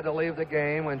quarter, had to leave the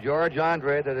game when George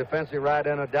Andre, the defensive right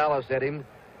end of Dallas, hit him.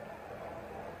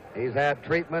 He's had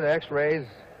treatment, x-rays,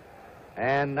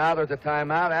 and now there's a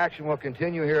timeout. Action will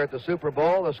continue here at the Super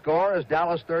Bowl. The score is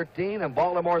Dallas 13 and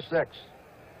Baltimore 6.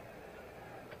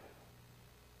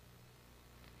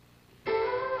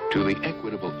 To the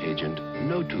equitable agent,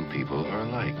 no 2 people are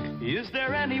alike. Is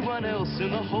there anyone else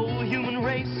in the whole human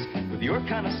race with your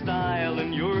kind of style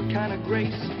and your kind of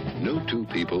grace? No two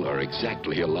people are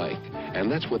exactly alike,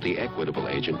 and that's what the Equitable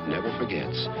agent never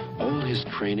forgets. All his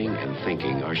training and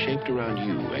thinking are shaped around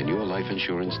you and your life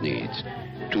insurance needs.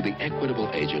 To the Equitable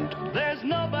agent, There's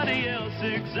nobody else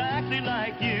exactly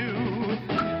like you.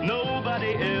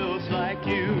 Nobody else like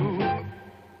you.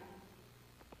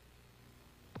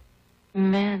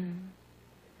 Men,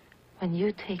 when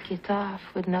you take it off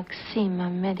with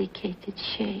Noxema medicated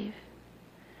shave,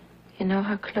 you know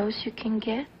how close you can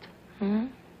get? Hmm?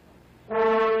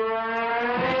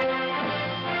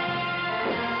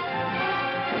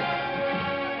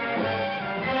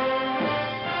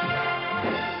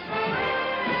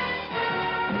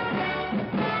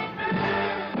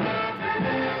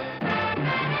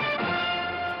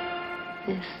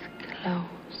 This close.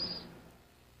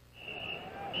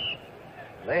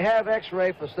 They have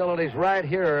X-ray facilities right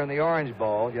here in the Orange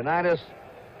Bowl. Unitas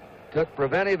took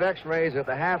preventive X-rays at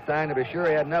the halftime to be sure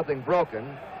he had nothing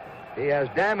broken. He has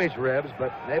damaged ribs,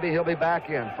 but maybe he'll be back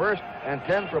in. 1st and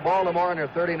 10 for Baltimore on their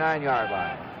 39-yard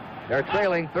line. They're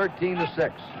trailing 13-6.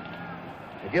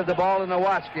 They give the ball to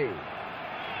Nowatzki.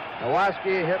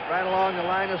 Nowatzki hit right along the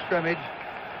line of scrimmage.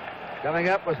 Coming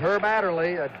up was Herb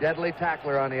Adderley, a deadly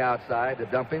tackler on the outside to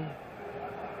dump him.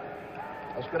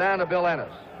 Let's go down to Bill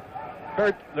Ennis.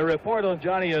 Kurt, the report on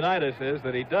Johnny Unitas is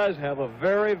that he does have a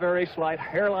very, very slight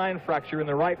hairline fracture in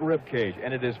the right rib cage,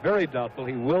 and it is very doubtful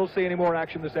he will see any more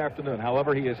action this afternoon.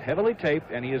 However, he is heavily taped,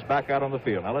 and he is back out on the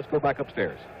field. Now let's go back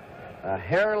upstairs. A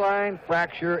hairline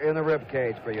fracture in the rib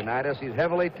cage for Unitas. He's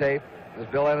heavily taped, as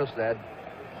Bill Ennis said.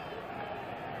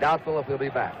 Doubtful if he'll be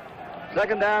back.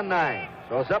 2nd down, 9.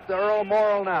 So it's up to Earl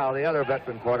Morrill now, the other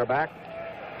veteran quarterback.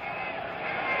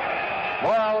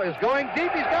 Morrill is going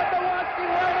deep. He's got Nowatzki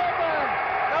wide open.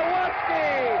 Nowatzki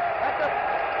at the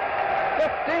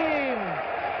 15.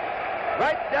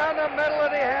 Right down the middle,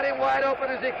 and he had him wide open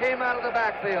as he came out of the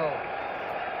backfield.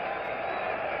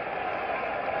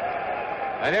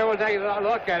 And here we'll take a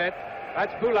look at it.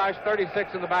 That's Bulash,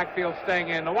 36 in the backfield, staying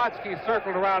in. Nowatzki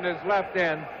circled around his left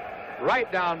end, right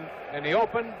down in the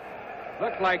open.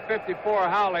 Looked like 54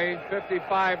 Howley,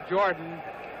 55 Jordan.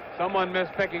 Someone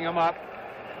missed picking him up.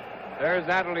 There's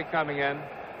Adderley coming in.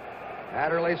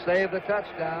 Adderley saved the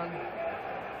touchdown.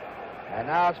 And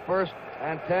now it's 1st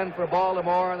and 10 for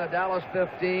Baltimore and the Dallas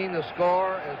 15. The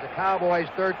score is the Cowboys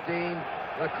 13,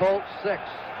 the Colts 6.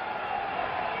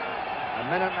 A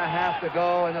minute and a half to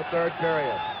go in the 3rd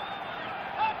period.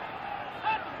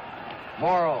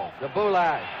 Morrill to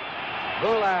Bulash.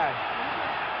 Bulash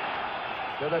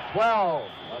to the 12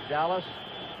 of Dallas.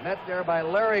 Met there by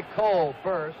Larry Cole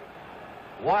first.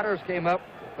 Waters came up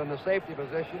from the safety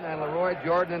position, and Leroy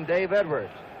Jordan and Dave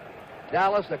Edwards.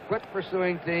 Dallas, a quick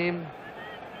pursuing team,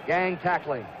 gang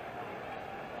tackling.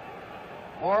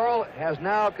 Morrill has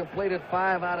now completed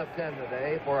 5 out of 10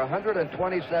 today for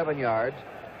 127 yards.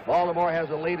 Baltimore has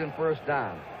a lead in 1st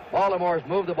down. Baltimore's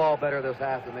moved the ball better this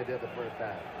half than they did the 1st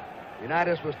half.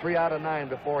 Unitas was 3 out of 9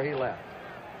 before he left.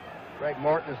 Greg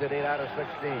Morton is at 8 out of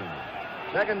 16.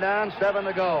 2nd down, 7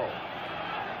 to go.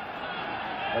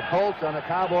 The Colts on the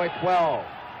Cowboy 12.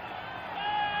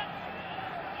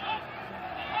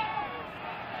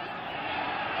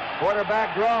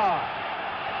 Quarterback draw.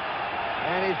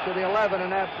 And he's to the 11,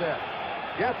 and that's it.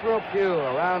 Jethro Pugh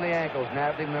around the ankles,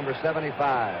 nabbed him, number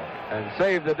 75. And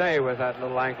saved the day with that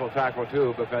little ankle tackle,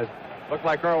 too, because it looked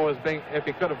like Earl was being, if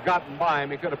he could have gotten by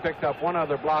him, he could have picked up one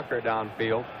other blocker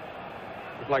downfield.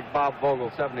 Looked like Bob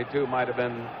Vogel, 72, might have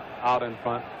been out in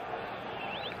front.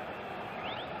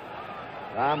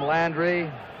 Tom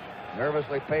Landry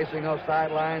nervously pacing those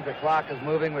sidelines. The clock is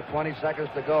moving with 20 seconds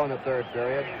to go in the 3rd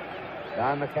period.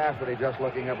 Don McCafferty just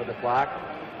looking up at the clock.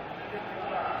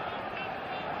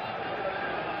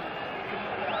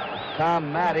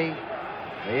 Tom Matty,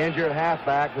 the injured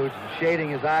halfback who's shading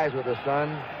his eyes with the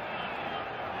sun.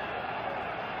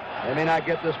 They may not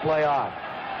get this play off.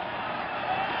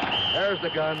 There's the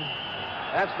gun.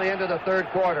 That's the end of the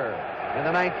 3rd quarter in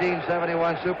the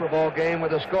 1971 Super Bowl game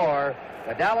with a score.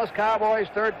 The Dallas Cowboys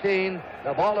 13,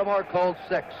 the Baltimore Colts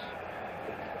 6.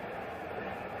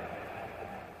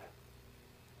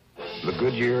 The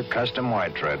Goodyear Custom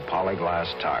White Tread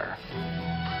Polyglass Tire.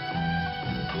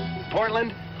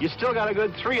 Portland, you still got a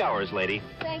good 3 hours, lady.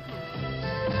 Thank you.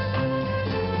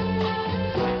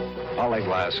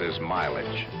 Polyglass is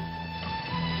mileage.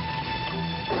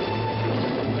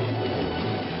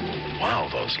 wow,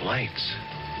 those lights.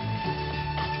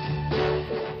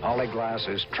 Polyglass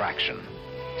is traction.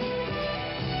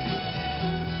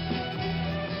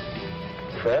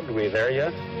 Fred, are we there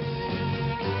yet?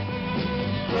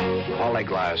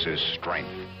 Polyglass is strength.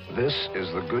 This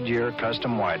is the Goodyear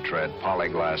Custom Wide Tread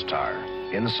Polyglass Tire.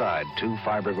 Inside, 2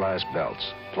 fiberglass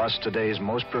belts, plus today's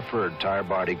most preferred tire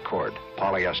body cord,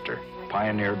 polyester,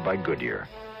 pioneered by Goodyear.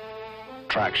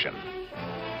 Traction.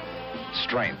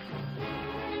 Strength.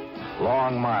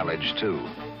 Long mileage, too.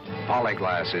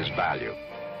 Polyglass is value.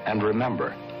 And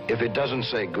remember, if it doesn't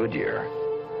say Goodyear,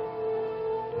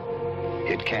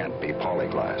 it can't be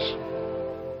Polyglass.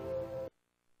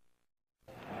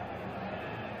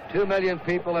 2 million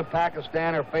people in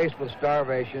Pakistan are faced with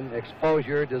starvation,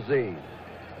 exposure, disease.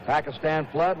 The Pakistan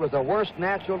flood was the worst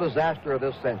natural disaster of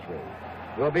this century.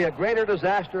 It will be a greater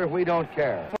disaster if we don't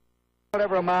care.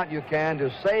 Whatever amount you can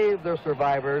to save the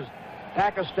survivors,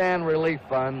 Pakistan Relief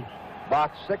Fund,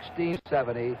 Box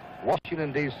 1670,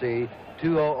 Washington, D.C.,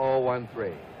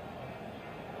 20013.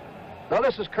 So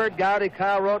this is Kurt Gowdy,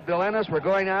 Kyle Rote, Bill Ennis. We're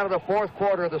going out of the 4th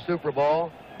quarter of the Super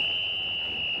Bowl.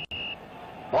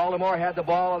 Baltimore had the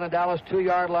ball on the Dallas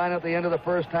 2-yard line at the end of the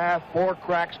first half. 4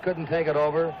 cracks couldn't take it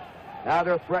over. Now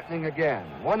they're threatening again.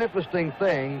 One interesting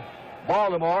thing,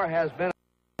 Baltimore has been a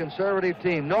conservative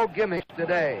team. No gimmicks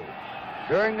today.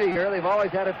 During the year, they've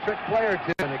always had a trick play or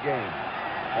two in the game.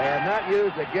 They have not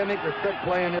used a gimmick or trick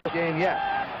play in this game yet.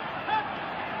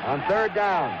 On 3rd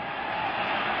down,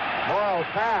 Morrow's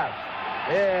pass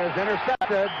is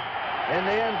intercepted in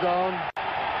the end zone.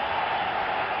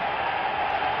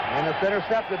 And it's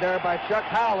intercepted there by Chuck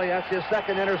Howley. That's his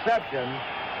 2nd interception.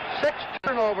 6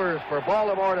 turnovers for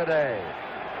Baltimore today.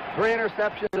 3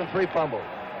 interceptions and 3 fumbles.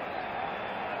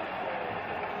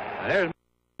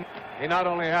 He not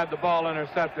only had the ball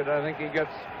intercepted, I think he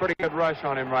gets pretty good rush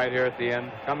on him right here at the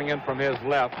end, coming in from his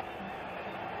left.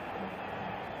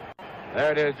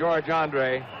 There it is, George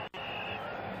Andre.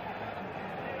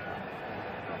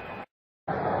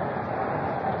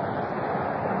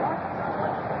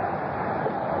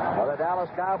 Well, the Dallas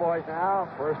Cowboys now,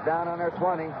 1st down on their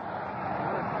 20.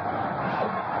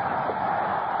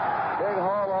 Big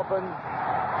hole open,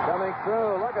 coming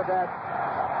through. Look at that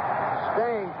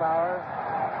staying power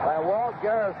by Walt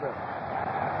Garrison.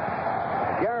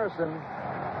 Garrison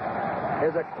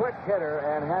is a quick hitter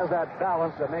and has that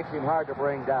balance that makes him hard to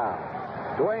bring down.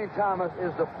 Dwayne Thomas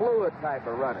is the fluid type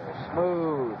of runner.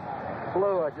 Smooth,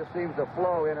 fluid, just seems to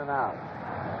flow in and out.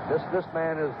 This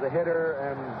man is the hitter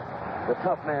and the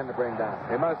tough man to bring down.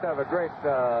 He must have a great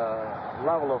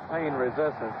level of pain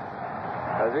resistance.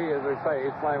 As they say,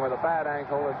 he's playing with a bad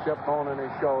ankle, a chip bone in his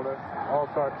shoulder, all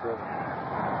sorts of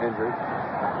injuries.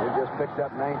 He just picked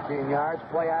up 19 yards.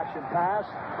 Play action pass.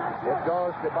 It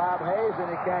goes to Bob Hayes, and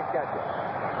he can't catch it.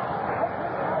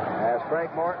 As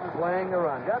Frank Morton playing the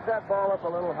run. Got that ball up a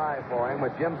little high for him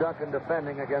with Jim Duncan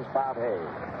defending against Bob Hayes.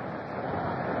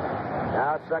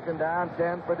 Now it's 2nd down,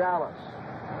 10 for Dallas.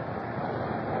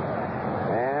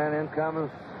 And in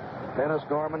comes Dennis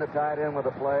Norman to tie it in with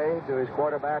a play to his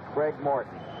quarterback, Greg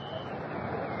Morton.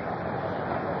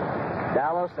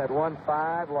 Dallas had won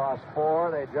 5, lost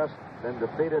 4. They'd just been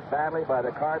defeated badly by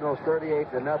the Cardinals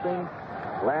 38-0.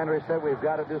 Landry said, we've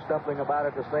got to do something about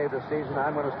it to save the season.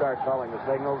 I'm going to start calling the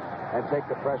signals and take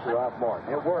the pressure off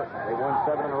Morton. It worked. They won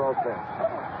 7 in a row since.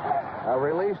 A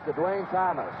release to Dwayne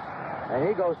Thomas. And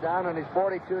he goes down on his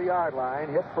 42-yard line,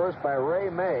 hit first by Ray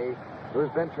May, who's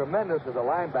been tremendous as a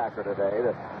linebacker today,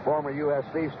 the former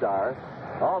USC star.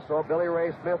 Also, Billy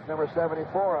Ray Smith, number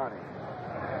 74 on him.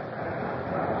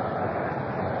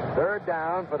 3rd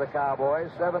down for the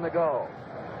Cowboys, 7 to go.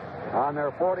 On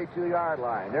their 42-yard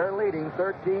line. They're leading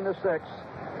 13-6.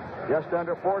 Just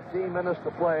under 14 minutes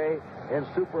to play in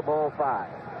Super Bowl 5.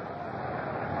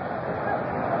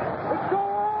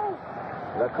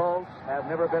 The Colts have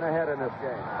never been ahead in this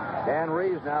game. Dan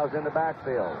Reeves now is in the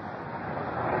backfield.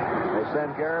 They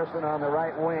send Garrison on the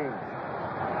right wing.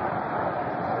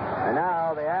 And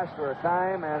now they ask for a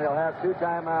time, and they'll have 2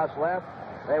 timeouts left.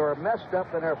 They were messed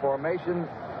up in their formation,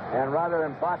 and rather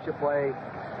than botch a play,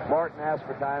 Morton asks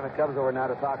for time and comes over now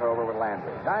to talk it over with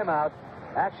Landry. Timeout.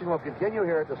 Action will continue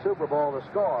here at the Super Bowl. The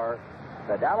score,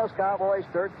 the Dallas Cowboys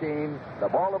 13, the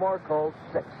Baltimore Colts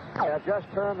 6. I've just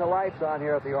turned the lights on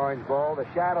here at the Orange Bowl. The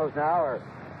shadows now are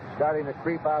starting to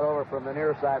creep out over from the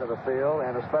near side of the field,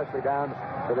 and especially down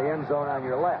to the end zone on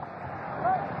your left.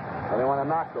 So they want to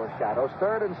knock those shadows.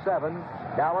 3rd and 7,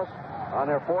 Dallas on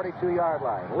their 42-yard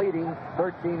line, leading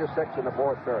 13-6 in the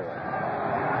 4th period.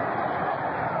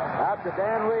 Out to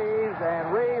Dan Reeves,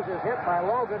 and Reeves is hit by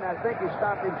Logan. I think he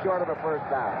stopped him short of a 1st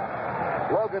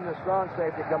down. Logan, the strong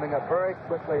safety, coming up very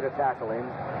quickly to tackle him.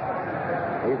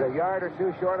 He's a yard or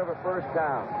 2 short of a 1st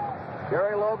down.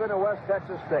 Jerry Logan of West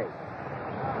Texas State.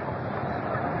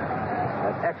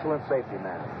 An excellent safety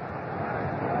man.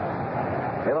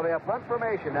 It'll be a punt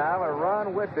formation now, and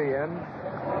Ron Whitby in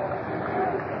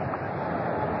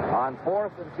on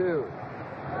 4th and 2.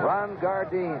 Ron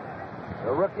Gardine,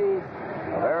 the rookie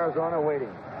of Arizona,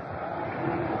 waiting.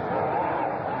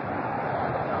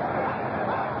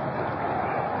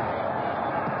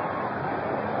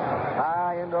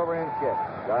 High end-over-end kick.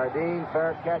 Gardine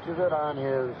fair catches it on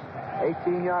his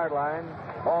 18-yard line.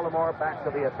 Baltimore back to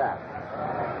the attack.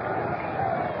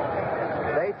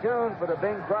 Stay tuned for the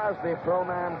Bing Crosby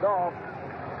Pro-Man Golf.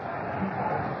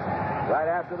 Right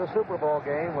after the Super Bowl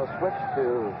game, we'll switch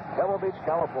to Pebble Beach,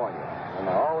 California, in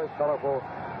the always colorful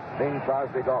Bing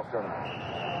Crosby Golf Tournament.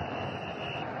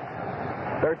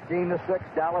 13-6,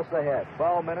 Dallas ahead.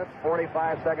 12 minutes,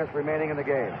 45 seconds remaining in the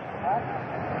game.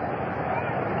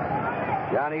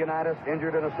 Johnny Unitas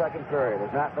injured in the second period,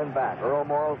 has not been back. Earl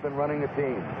Morrall's been running the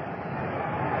team.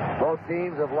 Both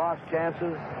teams have lost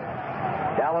chances.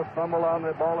 Dallas fumbled on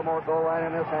the Baltimore goal line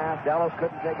in this half. Dallas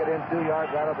couldn't take it in 2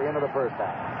 yards out at the end of the first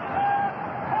half.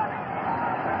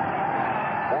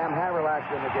 Sam Haverlack's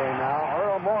in the game now.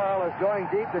 Earl Morrall is going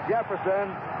deep to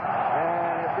Jefferson,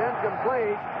 and it's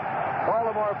incomplete.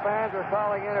 Baltimore fans are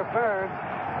calling interference,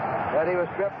 that he was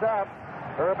tripped up.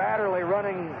 Herb Adderley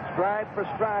running stride for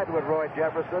stride with Roy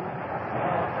Jefferson,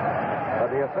 but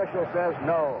the official says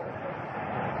no.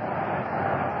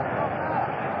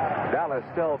 Dallas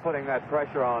still putting that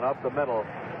pressure on up the middle.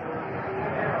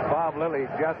 Bob Lilly,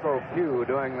 Jethro Pugh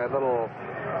doing that little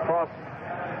cross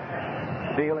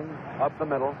dealing up the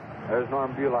middle. There's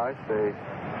Norm Bulish, the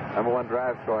 #1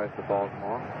 draft choice of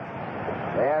Baltimore.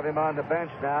 They have him on the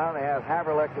bench now. They have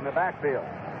Haverlick in the backfield.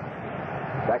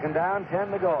 Second down,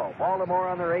 10 to go. Baltimore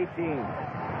on their 18.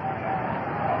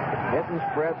 Hinton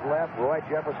spreads left, Roy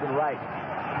Jefferson right.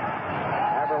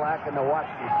 Haverlack and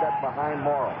Nowatzki set behind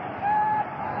Morrow.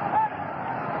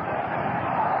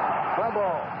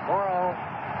 Trouble. Morrow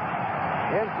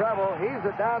in trouble. Heaves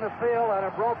it down the field on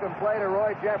a broken play to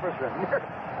Roy Jefferson.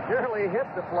 Nearly hit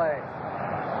the play.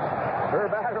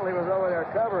 Herb Adderley was over there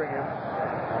covering him.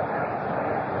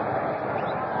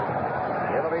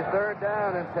 It'll be third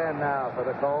down and 10 now for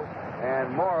the Colts.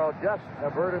 And Morrow just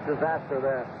averted disaster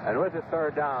then. And with it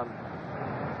third down,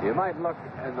 you might look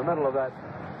in the middle of that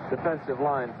defensive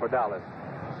line for Dallas.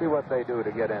 See what they do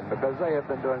to get in, because they have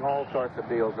been doing all sorts of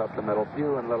deals up the middle.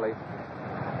 Pugh and Lilly,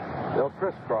 they'll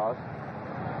crisscross.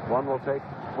 One will take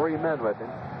 3 men with him,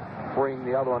 freeing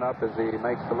the other one up as he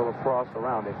makes the little cross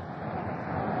around him.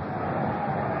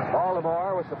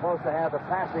 Baltimore was supposed to have the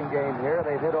passing game here.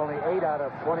 They've hit only 8 out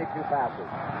of 22 passes.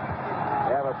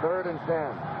 They have a third and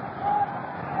 10.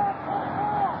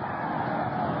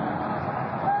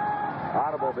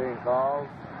 Audible being called.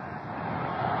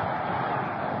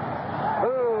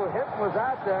 Hinton was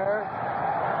out there,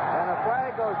 and a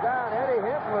flag goes down. Eddie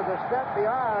Hinton was a step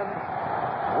beyond.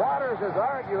 Waters is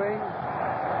arguing,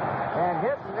 and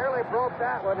Hinton nearly broke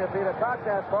that one. If he'd have caught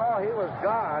that ball, he was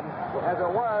gone. As it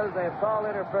was, they've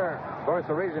called interference. Of course,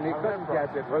 the reason he couldn't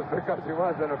catch it was because he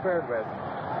was interfered with.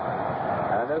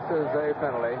 And this is a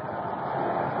penalty.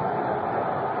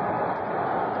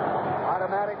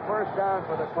 Automatic first down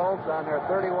for the Colts on their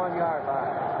 31-yard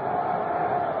line.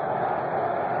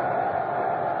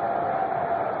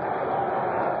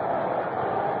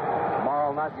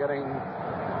 Not getting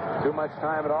too much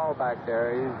time at all back there.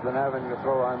 He's been having to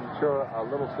throw, I'm sure, a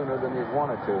little sooner than he's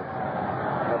wanted to.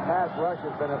 The pass rush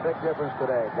has been a big difference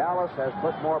today. Dallas has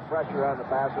put more pressure on the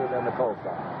passer than the Colts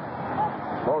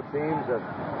have. Both teams have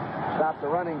stopped the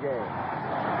running game.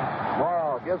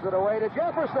 Morrow gives it away to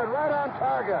Jefferson, right on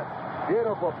target.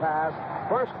 Beautiful pass.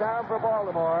 First down for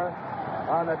Baltimore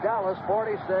on the Dallas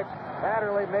 46.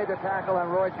 Adderley made the tackle on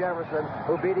Roy Jefferson,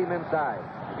 who beat him inside.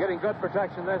 Getting good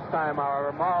protection this time,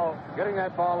 however. Morrow getting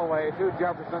that ball away to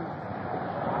Jefferson.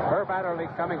 Herb Adderley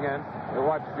coming in. You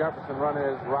watch Jefferson run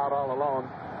his route all alone.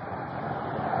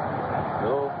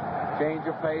 Little change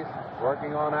of pace,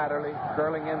 working on Adderley,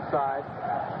 curling inside.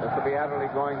 This will be Adderley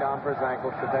going down for his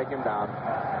ankles to take him down.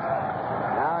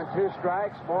 Now in 2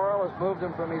 strikes, Morrow has moved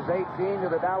him from his 18 to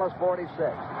the Dallas 46.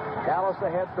 Dallas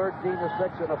ahead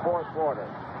 13-6 in the fourth quarter.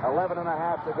 11 and a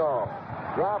half to go.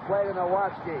 Draw play to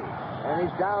Nowatzki, and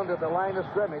he's down to the line of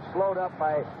scrimmage, slowed up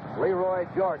by Leroy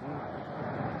Jordan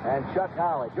and Chuck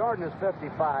Howley. Jordan is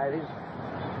 55.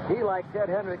 He, like Ted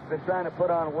Hendricks, been trying to put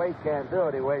on weight, can't do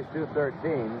it. He weighs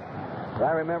 213. But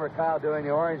I remember Kyle doing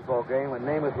the Orange Bowl game when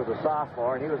Namath was a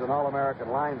sophomore, and he was an All-American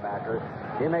linebacker.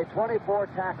 He made 24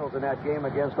 tackles in that game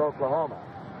against Oklahoma.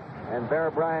 And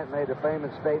Bear Bryant made the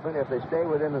famous statement, if they stay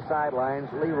within the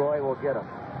sidelines, Leroy will get them.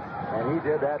 And he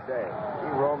did that day. He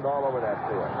roamed all over that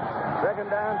field. Second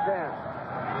down,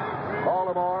 10.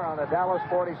 Baltimore on the Dallas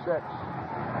 46.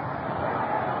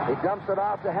 He dumps it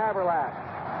off to Haverlack.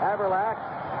 Haverlack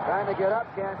trying to get up,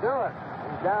 can't do it.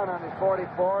 He's down on his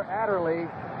 44. Adderley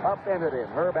upended him,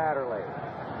 Herb Adderley.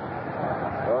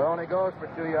 So it only goes for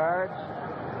 2 yards.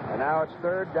 And now it's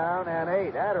 3rd down and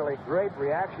 8. Adderley, great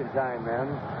reaction time then,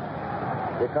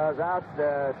 because out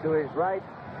to his right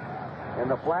in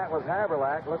the flat was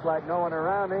Haverlack. Looked like no one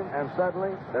around him, and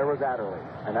suddenly there was Adderley.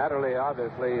 And Adderley,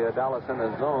 obviously, Dallas in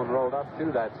his zone rolled up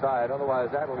to that side.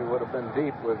 Otherwise, Adderley would have been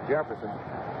deep with Jefferson.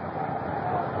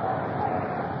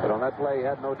 But on that play, he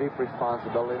had no deep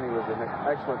responsibility, and he was in an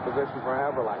excellent position for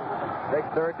Haverlack. Big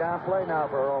 3rd down play now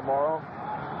for Earl Morrow.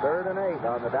 3rd and 8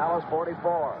 on the Dallas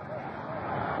 44.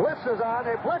 Blitz is on.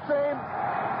 They blitz him.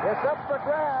 It's up for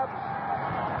grabs.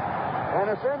 And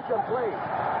it's incomplete.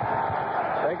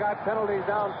 They got penalties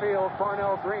downfield.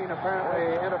 Cornell Green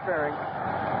apparently interfering.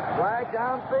 Flag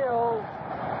downfield.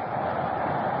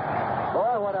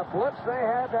 Boy, what a blitz they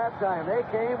had that time. They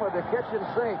came with the kitchen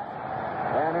sink.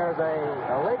 And there's a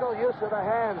illegal use of the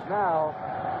hands now.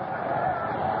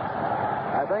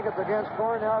 I think it's against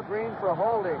Cornell Green for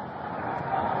holding.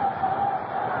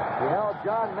 He held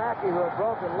John Mackey, who had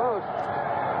broken loose.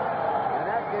 And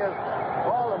that gives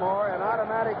Baltimore an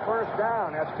automatic 1st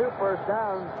down. That's 2 first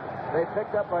downs they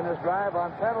picked up on this drive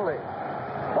on penalty.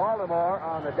 Baltimore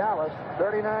on the Dallas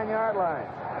 39-yard line.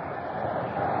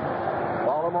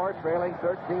 Baltimore trailing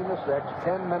 13-6,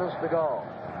 10 minutes to go.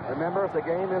 Remember, if the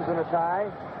game ends in a tie,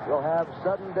 we'll have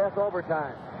sudden death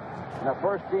overtime. And the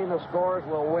first team that scores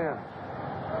will win.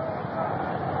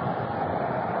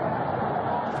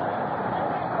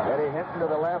 Eddie Hinton to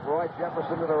the left, Roy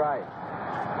Jefferson to the right.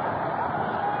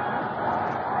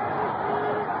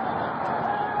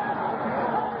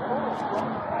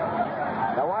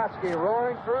 Nowatzki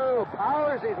roaring through,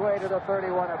 powers his way to the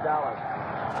 31 of Dallas.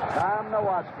 Tom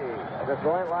Nowatzki, the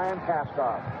Detroit Lion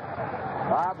cast-off.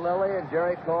 Bob Lilly and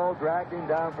Jerry Cole dragged him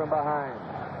down from behind.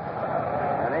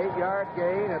 An 8-yard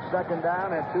gain at 2nd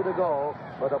down and 2 to go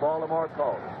for the Baltimore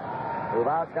Colts, who've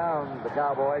outgunned the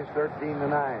Cowboys 13-9.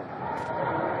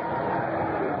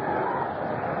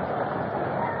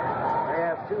 They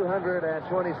have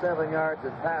 227 yards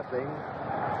in passing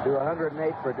to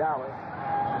 108 for Dallas.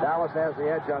 Dallas has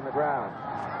the edge on the ground.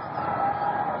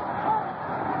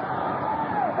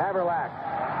 Haverlack.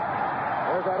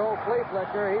 There's that old flea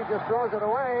flicker. He just throws it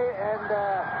away and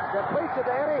completes it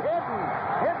to Eddie Hinton.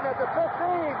 Hinton at the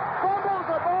 15. Fumbles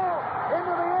the ball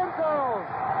into the end zone.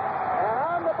 And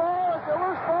on the ball is the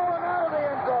loose ball and out of the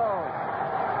end zone.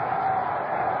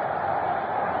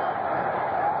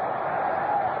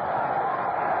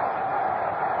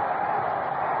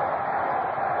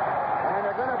 And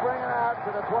they're going to bring it out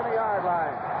to the 20-yard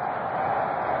line.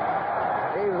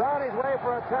 He was on his way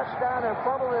for a touchdown and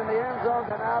fumbled in the end zone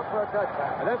and out for a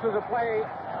touchdown. And this was a play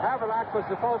Haverlack was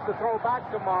supposed to throw back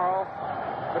tomorrow,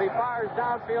 but he fires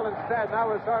downfield instead. And that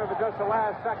was sort of just a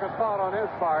last-second thought on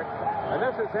his part. And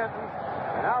this is Hinton.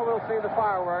 And now we'll see the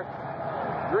fireworks.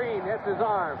 Green hits his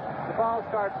arm. The ball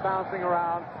starts bouncing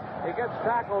around. He gets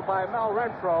tackled by Mel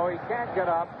Renfro. He can't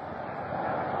get up.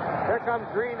 Here comes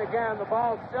Green again. The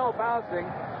ball's still bouncing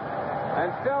and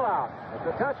still out. It's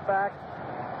a touchback.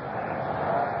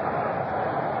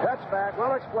 Touchback.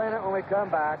 We'll explain it when we come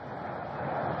back.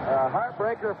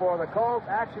 Heartbreaker for the Colts.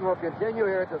 Action will continue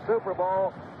here at the Super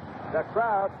Bowl. The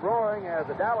crowd roaring as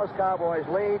the Dallas Cowboys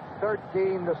lead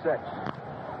 13-6.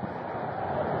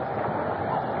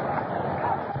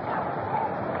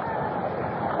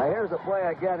 Now here's the play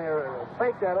again here.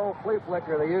 Fake that old flea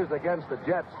flicker they used against the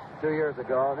Jets 2 years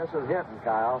ago. And this is Hinton,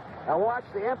 Kyle. Now watch,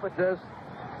 the impetus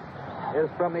is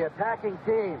from the attacking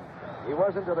team. He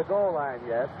wasn't to the goal line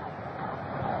yet.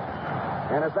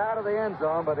 And it's out of the end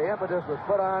zone, but the impetus was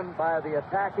put on by the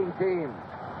attacking team.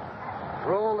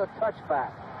 Rule the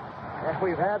touchback. And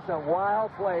we've had some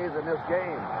wild plays in this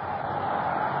game.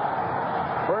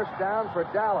 1st down for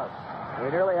Dallas. We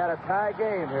nearly had a tie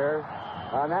game here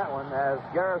on that one as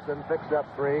Garrison picks up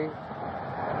 3.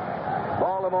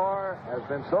 Baltimore has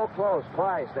been so close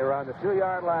twice. They were on the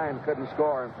 2-yard line, couldn't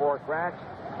score in 4 cracks.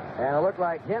 And it looked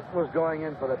like Hinton was going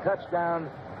in for the touchdown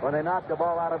when they knocked the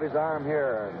ball out of his arm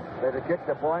here. They'd have kicked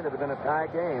the point, it would have been a tie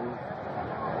game.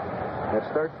 It's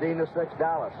 13-6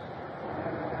 Dallas.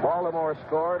 Baltimore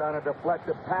scored on a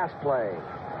deflected pass play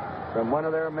from one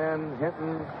of their men,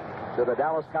 Hinton, to the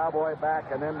Dallas Cowboy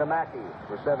back and then to Mackey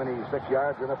for 76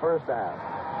 yards in the first half.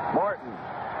 Morton.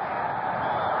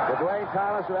 To Dwayne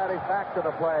Thomas, who had his back to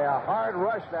the play. A hard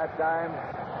rush that time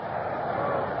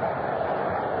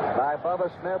by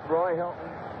Bubba Smith, Roy Hilton,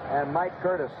 and Mike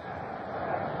Curtis.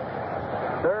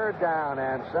 3rd down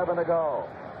and 7 to go.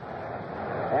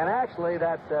 And actually,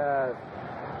 that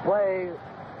play,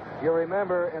 you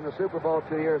remember in the Super Bowl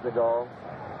 2 years ago,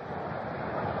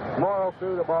 Morrow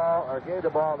threw the ball, or gave the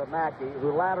ball to Mackey,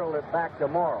 who lateraled it back to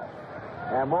Morrow.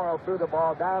 And Morrow threw the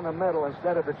ball down the middle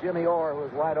instead of to Jimmy Orr, who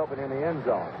was wide open in the end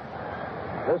zone.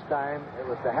 This time, it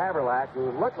was to Haverlack,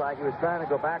 who looked like he was trying to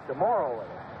go back to Morrow with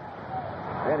it.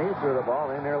 Then he threw the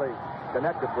ball and nearly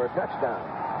connected for a touchdown.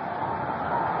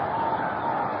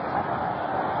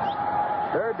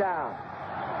 Third down.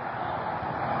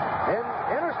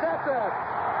 Intercepted.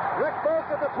 Rick Boak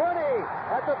at the 20,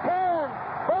 at the 10,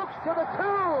 Boak's to the 2.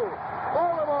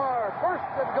 Baltimore, first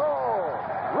and goal.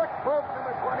 Rick Boak,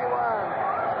 number 21.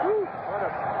 Woo,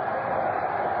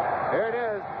 Here it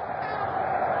is.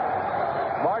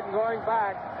 Martin going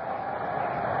back.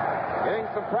 Getting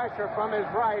some pressure from his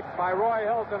right by Roy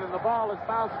Hilton, and the ball is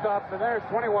bounced up, and there's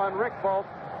 21, Rick Boak.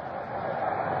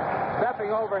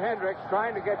 Stepping over Hendricks,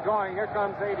 trying to get going. Here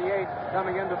comes 88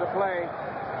 coming into the play.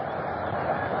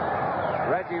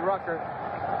 Reggie Rucker.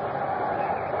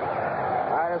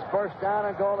 All right, it's first down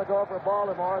and goal to go for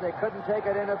Baltimore. They couldn't take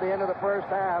it in at the end of the first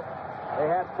half. They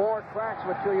had 4 cracks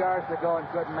with 2 yards to go and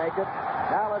couldn't make it.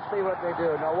 Now let's see what they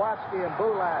do. Nowatzki and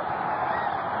Bulat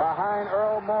behind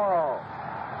Earl Morrow.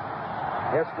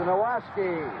 It's to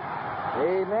Nowatzki.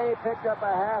 He may pick up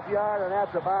a half yard, and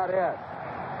that's about it.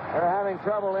 They're having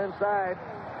trouble inside,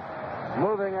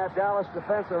 moving that Dallas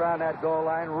defense around that goal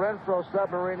line. Renfro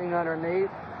submarining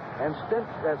underneath, and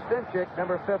Stinchik,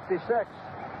 number 56.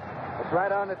 It's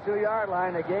right on the 2-yard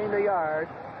line. They gained a yard.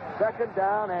 Second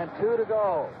down and 2 to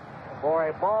go for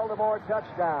a Baltimore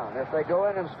touchdown. If they go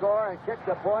in and score and kick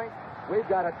the point, we've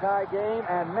got a tie game,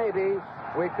 and maybe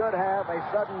we could have a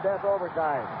sudden death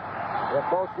overtime if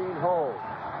both teams hold.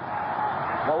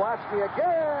 Nowatzki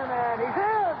again, and he's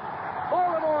in!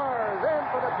 Baltimore's in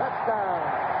for the touchdown.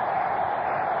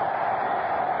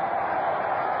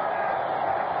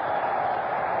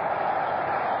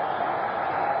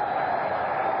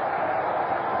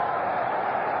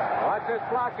 Watch this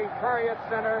blocking. Curry at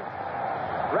center.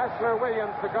 Wrestler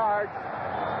Williams, the guard.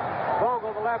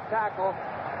 Vogel, the left tackle.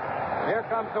 Here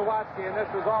comes Nowatzki, and this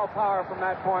was all power from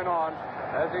that point on,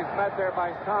 as he's met there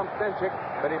by Tom Stinchik,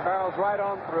 but he barrels right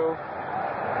on through.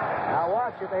 Now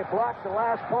watch it. They blocked the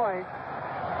last point.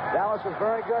 Dallas is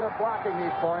very good at blocking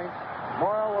these points.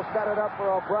 Morrow will set it up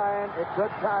for O'Brien. It could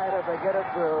tie it if they get it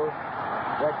through.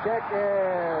 The kick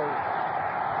is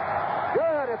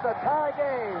good. It's a tie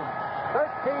game.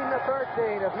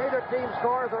 13-13. If neither team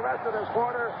scores the rest of this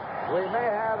quarter, we may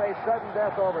have a sudden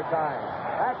death overtime.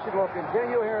 Action will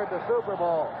continue here at the Super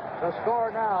Bowl. The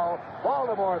score now,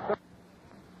 Baltimore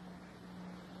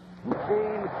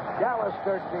 13, Dallas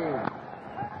 13.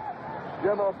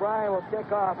 Jim O'Brien will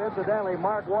kick off. Incidentally,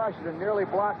 Mark Washington nearly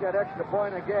blocked that extra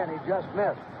point again. He just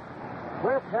missed.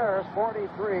 Cliff Harris,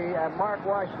 43, and Mark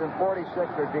Washington, 46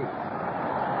 are deep.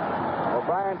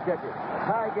 O'Brien kicking.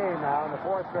 Tie game now in the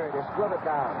fourth period. They split it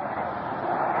down.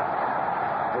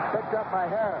 It's picked up by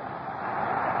Harris.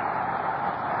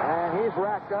 And he's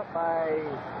racked up by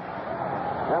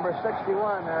number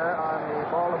 61 there on the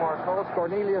Baltimore Colts,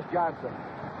 Cornelius Johnson.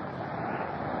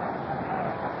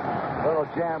 A little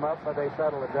jam up, but they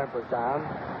settle the tempers down.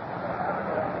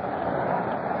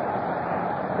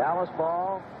 Dallas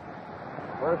ball.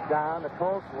 First down. The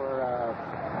Colts were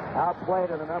outplayed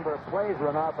in a number of plays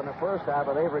run off in the first half,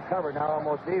 but they've recovered now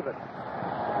almost even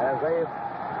as they've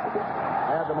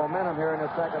had the momentum here in the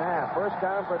second half. First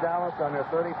down for Dallas on their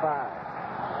 35.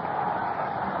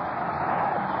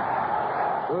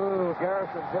 Ooh,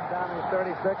 Garrison hit down his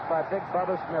 36 by Big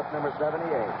Bubba Smith, number 78,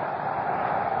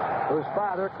 whose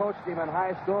father coached him in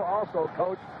high school, also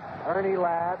coached Ernie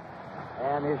Ladd,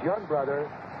 and his young brother,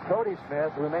 Cody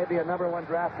Smith, who may be a number 1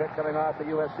 draft pick coming off the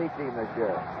USC team this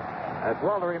year. It's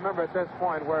well to remember at this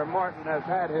point where Martin has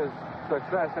had his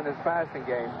success in his passing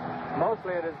game.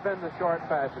 Mostly it has been the short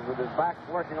passes with his back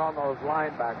working on those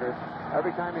linebackers.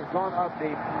 Every time he's gone up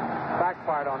deep,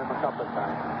 backfired on him a couple of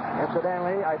times.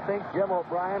 Incidentally, I think Jim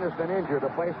O'Brien has been injured, the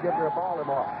place kicker of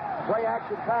Baltimore. Play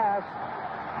action pass.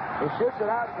 He shoots it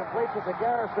out and completes it to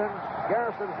Garrison.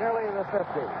 Garrison's nearly in the 50.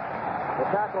 The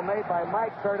tackle made by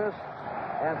Mike Curtis,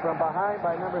 and from behind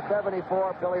by number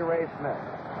 74, Billy Ray Smith.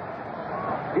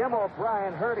 Jim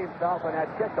O'Brien hurt himself in that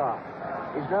kickoff.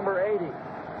 He's number 80.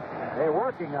 They're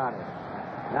working on it.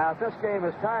 Now, if this game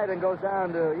is tied and goes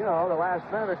down to, the last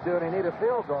minute or two and they need a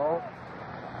field goal,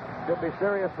 it could be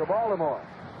serious for Baltimore.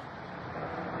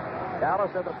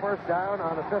 Dallas at the first down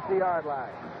on the 50-yard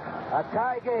line. A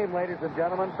tie game, ladies and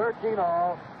gentlemen, 13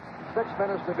 all, 6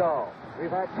 minutes to go. We've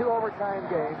had 2 overtime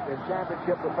games in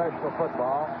championship professional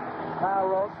football. Kyle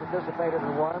Rhodes participated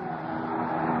in one,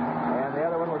 and the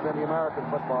other one was in the American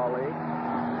Football League.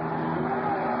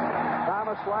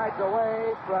 Thomas slides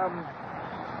away from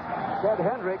Ted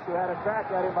Hendricks, who had a crack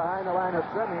at him behind the line of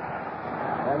scrimmage,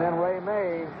 and then Ray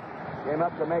May came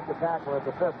up to make the tackle at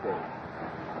the 50.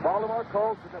 Baltimore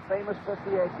Colts in the famous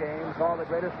 58 game, called the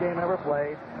greatest game ever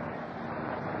played.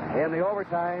 In the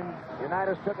overtime,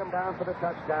 Unitas took them down for the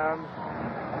touchdown.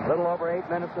 A little over 8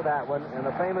 minutes of that one. In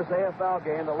the famous AFL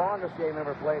game, the longest game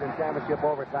ever played in championship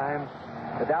overtime,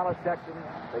 the Dallas Texans,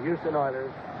 the Houston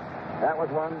Oilers. That was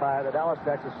won by the Dallas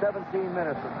Texans, 17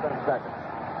 minutes and 10 seconds.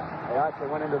 They actually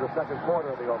went into the second quarter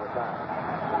of the overtime.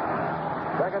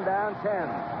 Second down, 10.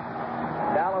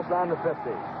 Dallas on the 50.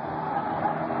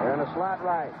 They're in the slot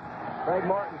right. Craig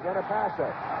Morton's going to pass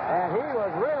it. And he was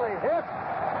really hit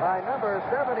by number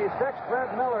 76,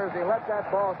 Fred Miller, as he let that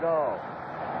ball go.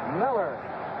 Miller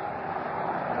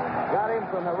got him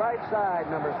from the right side,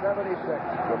 number 76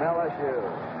 from LSU.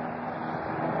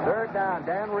 Third down,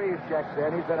 Dan Reeves checks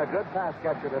in. He's been a good pass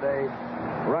catcher today,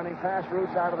 running pass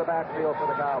routes out of the backfield for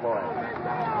the Cowboys.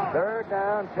 Third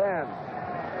down, 10.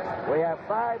 We have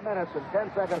 5 minutes and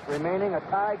 10 seconds remaining, a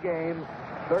tie game,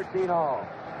 13-all.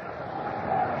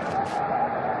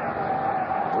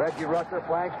 Reggie Rucker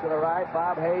flanks to the right,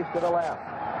 Bob Hayes to the left.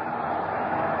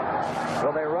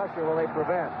 Will they rush or will they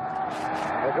prevent?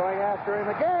 They're going after him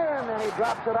again, and he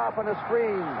drops it off on the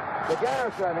screen to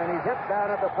Garrison, and he's hit down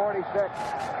at the 46.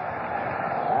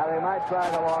 Now they might try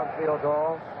the long field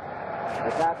goal.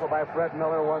 The tackle by Fred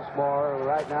Miller once more.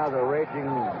 Right now they're raging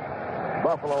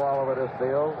buffalo all over this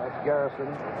field. That's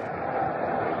Garrison.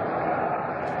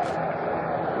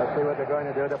 Let's see what they're going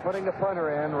to do. They're putting the punter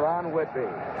in, Ron Whitby.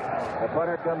 The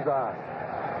punter comes on.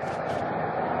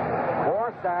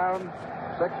 Fourth down,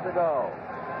 6 to go.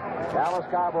 Dallas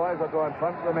Cowboys will go in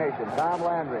punt formation. Tom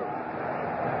Landry.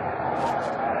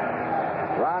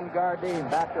 Ron Gardine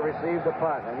back to receive the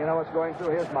punt. And you know what's going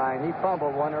through his mind? He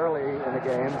fumbled one early in the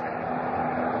game.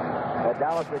 But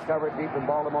Dallas recovered deep in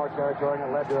Baltimore territory, and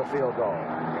it led to a field goal.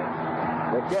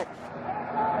 The kick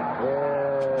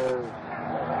is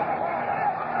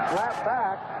slapped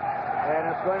back, and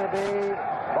it's going to be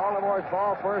Baltimore's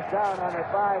ball. First down on their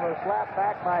 5 was slapped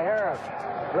back by Harris.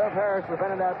 Rev Harris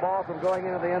prevented that ball from going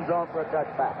into the end zone for a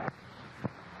touchback.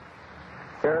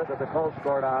 Here that the Colts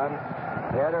scored on.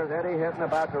 The header's Eddie Hinton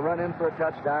about to run in for a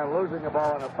touchdown, losing the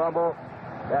ball on a fumble.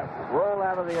 That rolled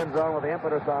out of the end zone with the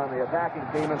impetus on the attacking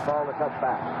team and called a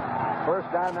touchback. First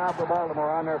down now for Baltimore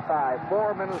on their 5.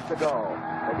 4 minutes to go.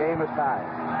 The game is tied.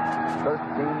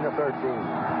 13-13.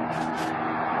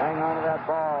 Hang on to that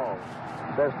ball,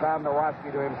 says Tom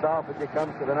Nowatzki to himself as he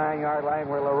comes to the 9-yard line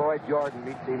where Leroy Jordan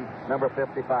meets him, number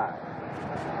 55.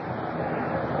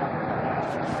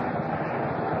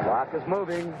 Clock is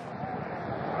moving.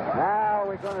 Now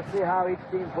we're going to see how each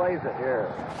team plays it here.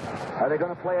 Are they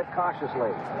going to play it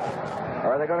cautiously?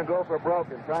 Or are they going to go for broke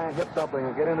and try and hit something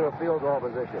and get into a field goal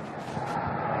position?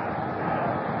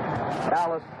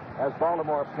 Dallas has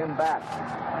Baltimore pinned back.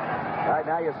 Right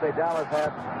now you say Dallas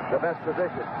had the best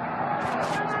position.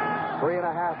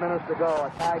 3.5 minutes to go,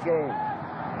 a tie game.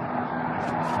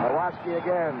 Nowatzki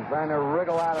again trying to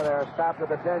wriggle out of there, stopped at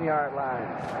the 10-yard line.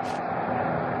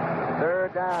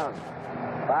 Third down.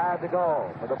 5 to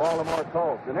go for the Baltimore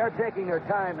Colts. And they're taking their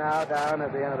time now down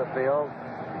at the end of the field.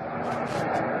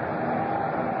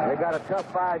 They've got a tough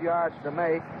 5 yards to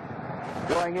make.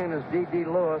 Going in is D.D.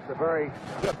 Lewis, a very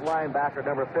stiff linebacker,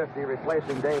 number 50,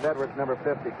 replacing Dave Edwards, number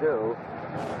 52.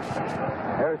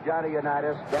 There's Johnny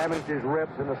Unitas, damaged his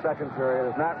ribs in the second period,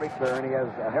 has not returned. He has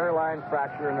a hairline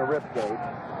fracture in the rib cage.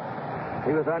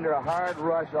 He was under a hard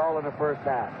rush all in the first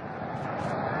half.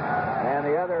 And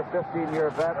the other 15-year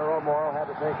vet, Earl Morrow, had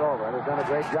to take over and has done a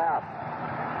great job.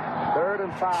 3rd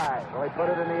and 5. Will he put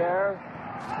it in the air?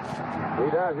 He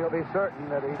does. He'll be certain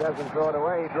that he doesn't throw it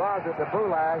away. He draws it to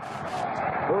Bulash.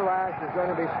 Bulash is going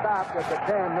to be stopped at the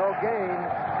 10. No gain.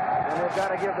 And they've got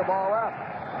to give the ball up.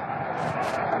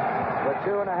 With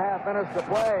 2.5 minutes to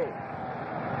play,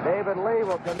 David Lee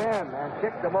will come in and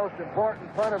kick the most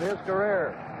important punt of his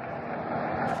career.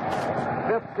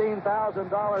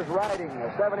 $15,000 riding, a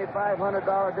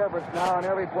 $7,500 difference now on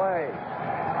every play.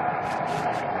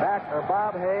 Back are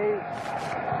Bob Hayes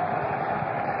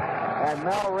and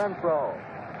Mel Renfro.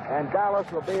 And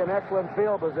Dallas will be in excellent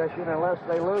field position unless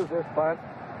they lose this punt.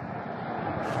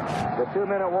 The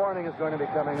 2-minute warning is going to be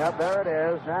coming up. There it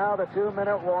is. Now the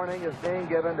 2-minute warning is being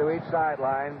given to each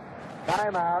sideline.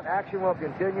 Timeout. Action will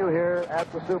continue here at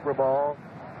the Super Bowl.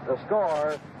 The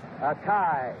score, a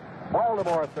tie.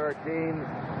 Baltimore 13,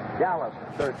 Dallas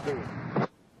 13.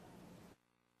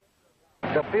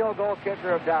 The field goal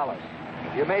kicker of Dallas.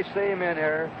 You may see him in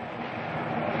here.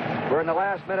 We're in the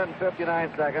last minute and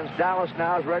 59 seconds. Dallas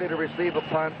now is ready to receive a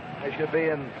punt. They should be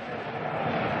in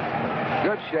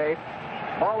good shape.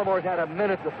 Baltimore's had a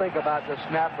minute to think about the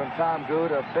snap from Tom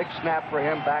Good. A big snap for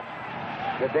him back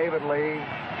to David Lee.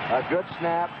 A good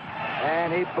snap,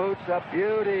 and he boots a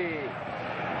beauty.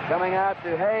 Coming out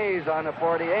to Hayes on the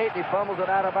 48. He fumbles it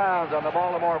out of bounds on the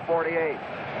Baltimore 48.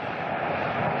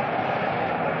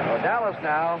 So Dallas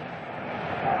now,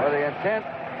 with the intent,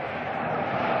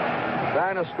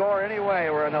 trying to score anyway.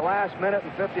 We're in the last minute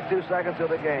and 52 seconds of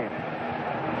the game.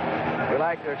 We'd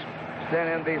like to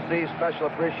extend NBC's special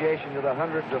appreciation to the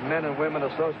hundreds of men and women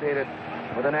associated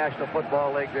with the National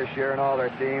Football League this year and all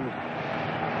their teams.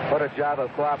 What a job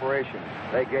of cooperation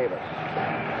they gave us.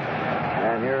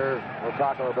 And here we'll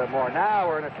talk a little bit more. Now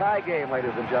we're in a tie game,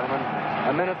 ladies and gentlemen.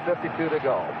 A minute 52 to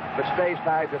go. If it stays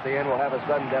tied at the end, we'll have a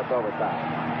sudden death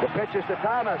overtime. The pitch is to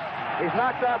Thomas. He's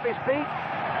knocked off his feet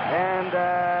and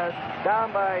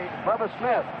down by Bubba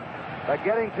Smith. But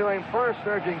getting to him first,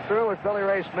 surging through, was Billy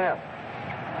Ray Smith.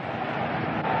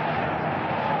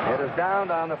 It is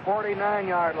down on the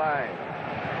 49-yard line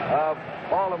of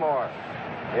Baltimore.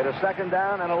 It is second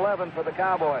down and 11 for the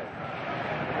Cowboys.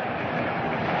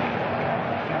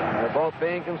 They're both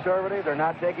being conservative. They're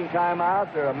not taking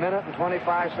timeouts. They're a minute and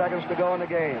 25 seconds to go in the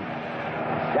game.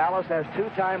 Dallas has 2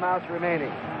 timeouts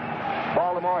remaining.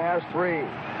 Baltimore has 3.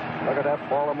 Look at that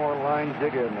Baltimore line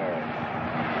dig in there.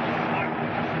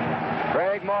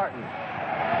 Craig Martin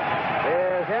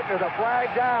is hit. There's a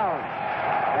flag down.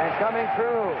 And coming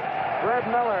through, Fred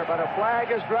Miller, but a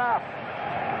flag is dropped.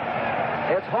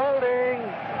 It's holding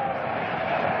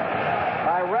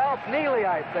by Ralph Neely,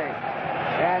 I think.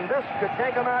 And this could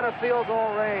take him out of field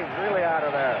goal range, really out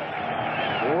of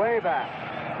there. Way back.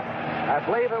 I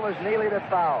believe it was Neely that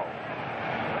fouled.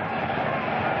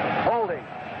 Holding.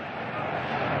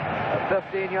 A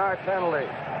 15-yard penalty.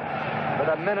 With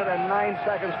a minute and 9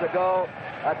 seconds to go.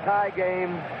 A tie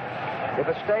game. If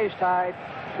it stays tied,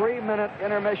 3-minute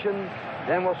intermission,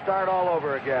 then we'll start all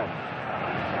over again.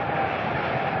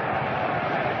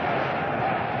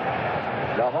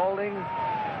 The holding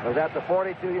was at the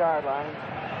 42-yard line.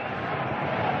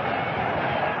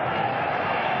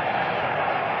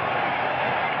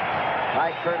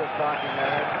 Mike Curtis talking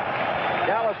there.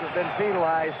 Dallas has been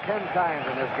penalized 10 times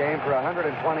in this game for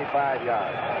 125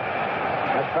 yards.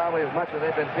 That's probably as much as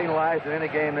they've been penalized in any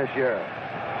game this year.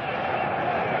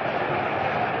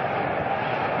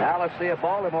 Now let's see if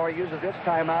Baltimore uses its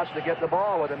timeouts to get the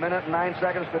ball with a minute and 9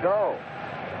 seconds to go.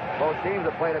 Both teams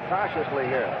have played it cautiously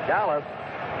here. Dallas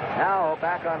now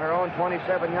back on her own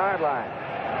 27-yard line.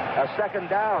 A second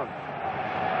down.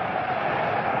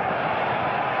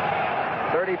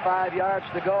 35 yards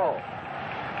to go.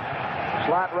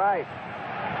 Slot right.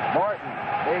 Morton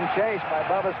being chased by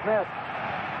Bubba Smith.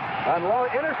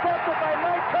 Unload. Intercepted by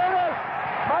Mike Curtis.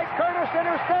 Mike Curtis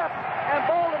intercepts. And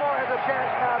Baltimore has a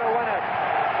chance now to win it.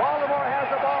 Baltimore has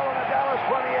the ball on the Dallas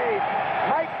 28.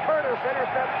 Mike Curtis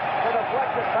intercepts the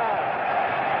deflected pass.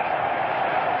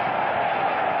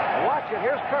 Watch it.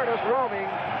 Here's Curtis roaming.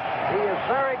 He is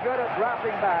very good at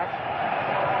dropping back.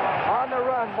 On the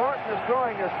run, Morton is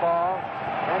throwing this ball,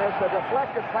 and it's a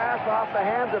deflected pass off the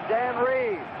hands of Dan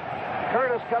Reed.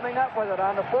 Curtis coming up with it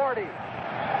on the 40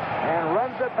 and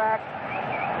runs it back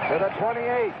to the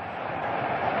 28.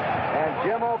 And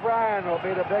Jim O'Brien will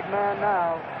be the big man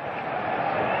now.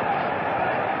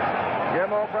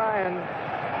 Jim O'Brien.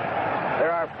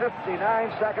 There are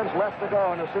 59 seconds left to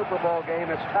go in the Super Bowl game.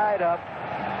 It's tied up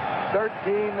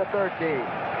 13-13.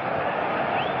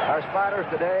 Our spotters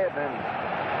today have been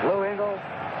Lou Engle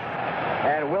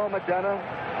and Will McDonough,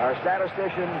 our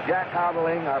statistician Jack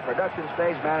Houdeling, our production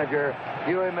stage manager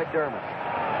Huey McDermott.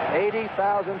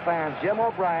 80,000 fans. Jim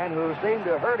O'Brien, who seemed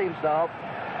to hurt himself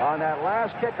on that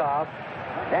last kickoff,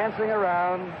 dancing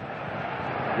around.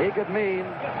 He could mean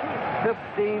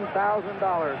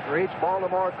 $15,000 for each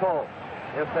Baltimore Colt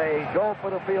if they go for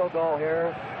the field goal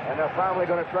here, and they're probably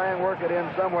going to try and work it in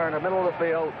somewhere in the middle of the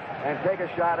field and take a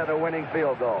shot at a winning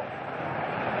field goal.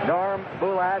 Norm,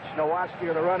 Bulach, Nowatzki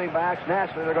are the running backs.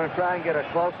 Naturally, they're going to try and get it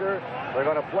closer. They're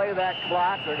going to play that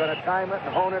clock. They're going to time it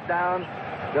and hone it down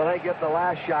till they get the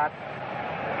last shot.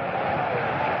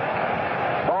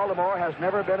 Baltimore has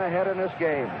never been ahead in this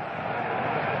game.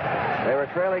 They were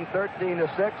trailing 13-6.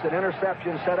 An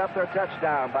interception set up their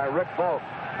touchdown by Rick Volk.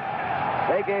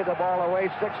 They gave the ball away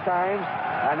 6 times,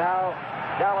 and now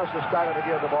Dallas has started to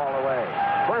give the ball away.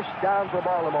 First down for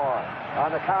Baltimore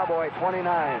on the Cowboy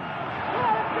 29.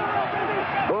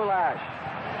 Bulach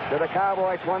to the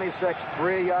Cowboy 26,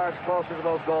 3 yards closer to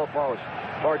those goalposts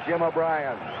for Jim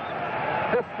O'Brien.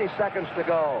 50 seconds to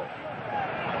go.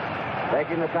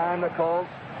 Taking the time, the Colts.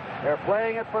 They're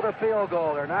playing it for the field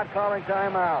goal. They're not calling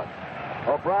timeout.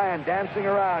 O'Brien dancing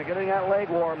around, getting that leg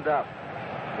warmed up,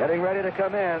 getting ready to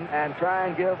come in and try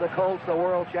and give the Colts the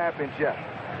world championship.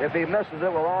 If he misses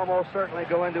it, we'll almost certainly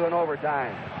go into an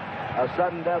overtime. a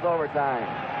sudden death overtime.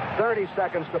 30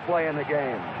 seconds to play in the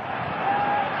game.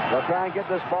 They'll try and get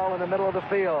this ball in the middle of the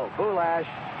field. Bulash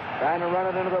trying to run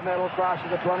it into the middle, crosses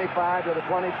the 25 to the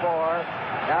 24.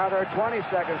 Now there are 20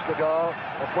 seconds to go.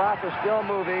 The clock is still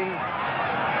moving.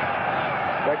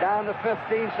 They're down to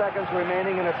 15 seconds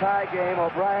remaining in a tie game.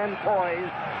 O'Brien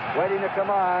poised, waiting to come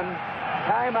on.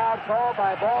 Timeout called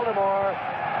by Baltimore.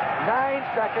 9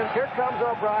 seconds. Here comes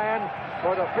O'Brien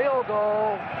for the field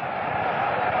goal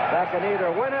that can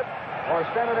either win it or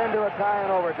send it into a tie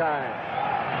in overtime.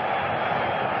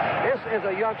 This is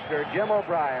a youngster, Jim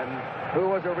O'Brien, who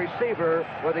was a receiver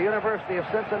with the University of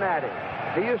Cincinnati.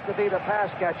 He used to be the pass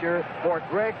catcher for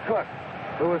Greg Cook,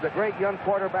 who was a great young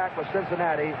quarterback with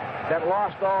Cincinnati that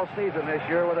lost all season this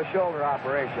year with a shoulder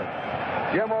operation.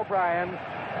 Jim O'Brien,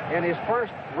 in his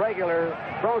first regular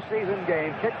pro season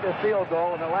game, kicked a field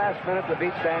goal in the last minute to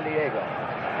beat San Diego.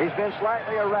 He's been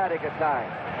slightly erratic at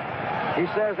times. He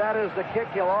says that is the kick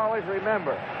he'll always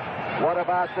remember. What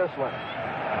about this one?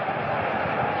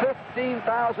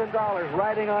 $15,000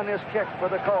 riding on this kick for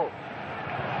the Colts.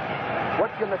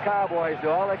 What can the Cowboys do?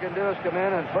 All they can do is come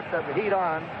in and put the heat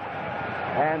on,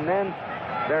 and then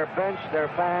their bench, their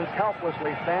fans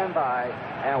helplessly stand by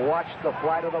and watch the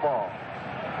flight of the ball.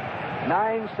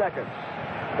 9 seconds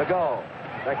to go.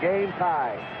 The game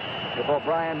tied. If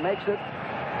O'Brien makes it,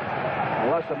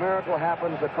 unless a miracle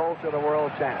happens, the Colts are the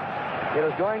world champs. It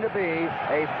is going to be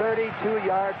a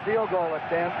 32-yard field goal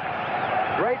attempt.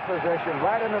 Great position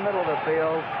right in the middle of the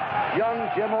field. Young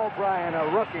Jim O'Brien, a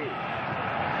rookie.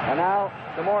 And now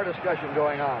some more discussion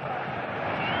going on.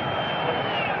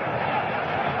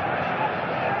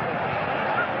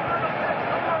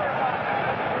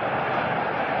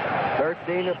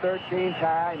 (13 to 13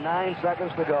 tie, 9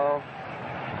 seconds to go.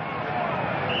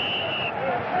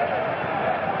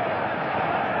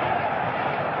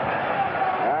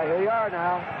 All right, here you are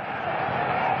now.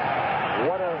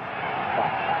 What a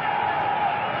spot.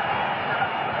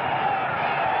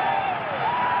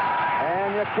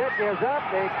 And the kick is up.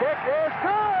 The kick is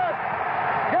good.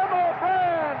 Jim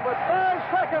O'Brien with 5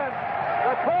 seconds.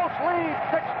 The Colts lead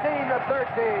 16 to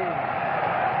 13.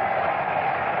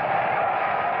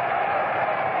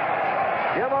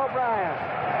 Jim O'Brien,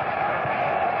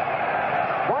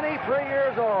 23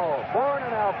 years old, born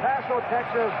in El Paso,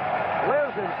 Texas,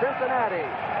 lives in Cincinnati.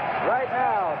 Right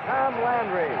now, Tom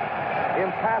Landry,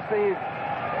 impassive,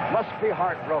 must be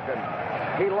heartbroken.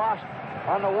 He lost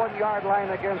on the 1-yard line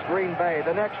against Green Bay.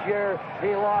 The next year,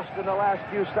 he lost in the last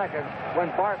few seconds when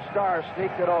Bart Starr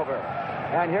sneaked it over.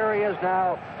 And here he is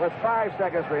now with 5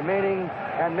 seconds remaining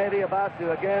and maybe about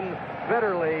to again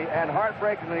bitterly and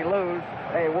heartbreakingly lose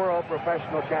a World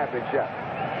Professional Championship.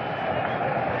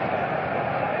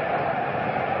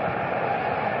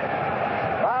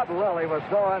 Bob Lilly was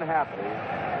so unhappy,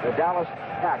 the Dallas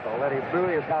tackle, that he threw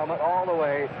his helmet all the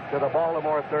way to the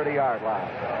Baltimore 30-yard line.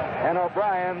 And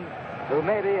O'Brien, who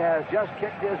maybe has just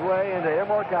kicked his way into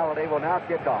immortality, will now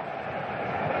kick off.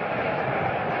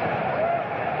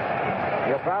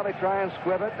 He'll probably try and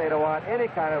squib it. They don't want any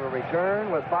kind of a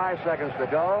return with 5 seconds to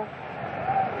go.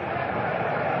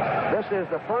 This is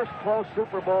the first close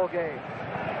Super Bowl game.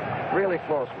 Really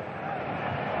close one.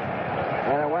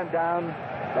 And it went down.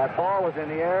 That ball was in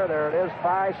the air. There it is,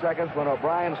 5 seconds when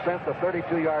O'Brien sent the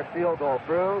 32-yard field goal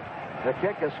through. The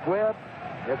kick is squibbed.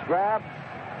 It's grabbed.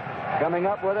 Coming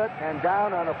up with it and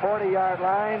down on the 40-yard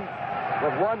line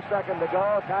with 1 second to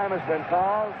go. Time has been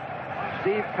called.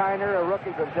 Steve Kiner, a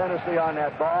rookie from Tennessee, on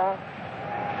that ball.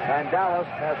 And Dallas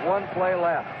has 1 play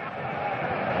left.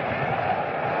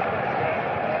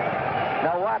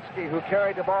 Now Watsky, who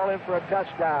carried the ball in for a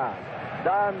touchdown.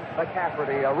 Don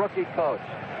McCafferty, a rookie coach,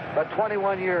 but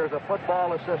 21 years a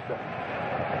football assistant.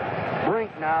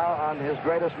 Brink now on his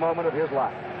greatest moment of his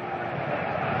life.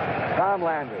 Tom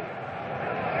Landry.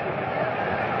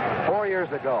 4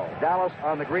 years ago, Dallas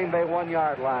on the Green Bay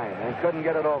 1-yard line and couldn't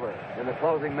get it over in the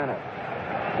closing minutes.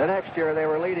 The next year, they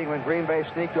were leading when Green Bay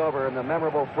sneaked over in the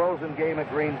memorable Frozen game at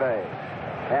Green Bay.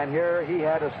 And here he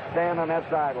had to stand on that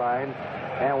sideline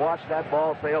and watch that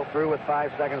ball sail through with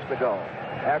 5 seconds to go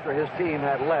after his team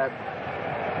had led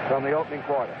from the opening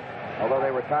quarter, although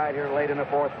they were tied here late in the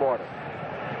fourth quarter.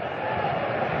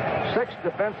 6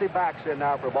 defensive backs in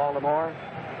now for Baltimore.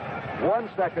 1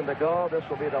 second to go. This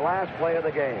will be the last play of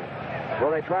the game.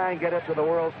 Will they try and get it to the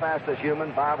world's fastest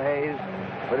human, Bob Hayes,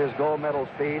 with his gold medal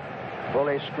speed? Will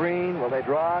they screen? Will they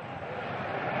draw it?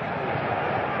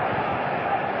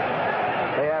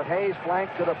 They have Hayes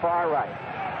flanked to the far right.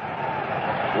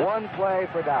 1 play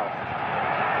for Dallas.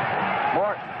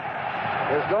 Morton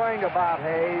is going to Bob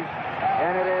Hayes,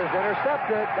 and it is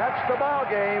intercepted. That's the ball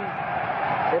game.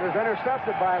 It is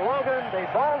intercepted by Logan. The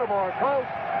Baltimore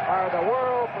Colts are the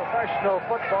world professional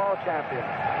football champions.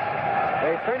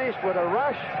 They finished with a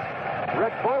rush.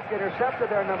 Rick Boak intercepted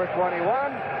their number 21.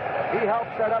 He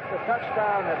helped set up the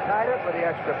touchdown that tied it for the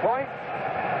extra point.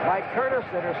 Mike Curtis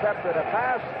intercepted a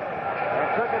pass and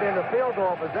took it into field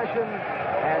goal position.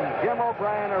 And Jim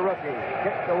O'Brien, a rookie,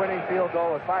 kicked the winning field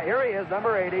goal with 5. Here he is,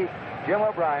 number 80, Jim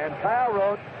O'Brien. Kyle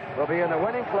Rote will be in the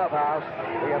winning clubhouse.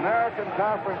 The American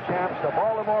Conference champs, the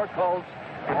Baltimore Colts,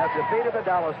 have defeated the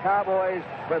Dallas Cowboys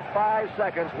with 5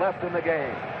 seconds left in the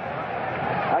game.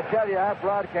 I tell you, I've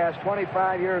broadcast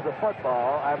 25 years of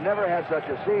football. I've never had such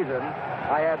a season.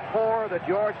 I had 4 of the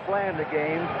George Flanders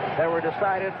games that were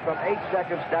decided from 8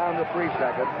 seconds down to 3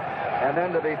 seconds, and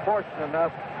then to be fortunate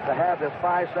enough to have this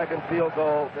 5-second field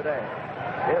goal today.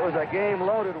 It was a game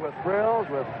loaded with thrills,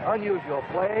 with unusual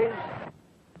plays,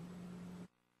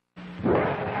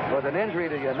 with an injury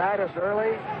to Unitas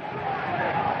early,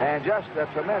 and just a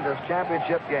tremendous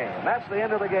championship game. That's the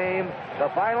end of the game. The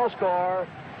final score,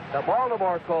 the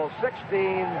Baltimore Colts 16,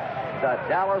 the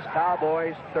Dallas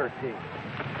Cowboys 13.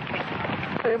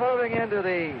 Moving into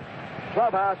the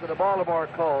clubhouse of the Baltimore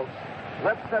Colts,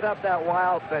 let's set up that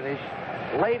wild finish.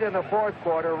 Late in the fourth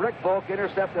quarter, Rick Boak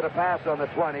intercepted a pass on the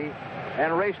 20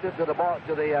 and raced it to the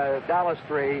Dallas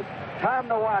 3. Tom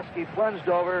Nowaski plunged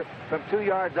over from 2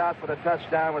 yards out for the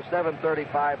touchdown with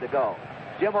 7:35 to go.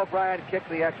 Jim O'Brien kicked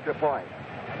the extra point.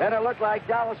 Then it looked like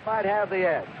Dallas might have the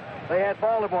edge. They had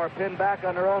Baltimore pinned back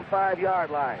on their own 5-yard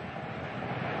line.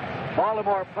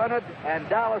 Baltimore punted, and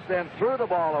Dallas then threw the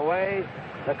ball away.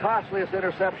 The costliest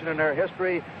interception in their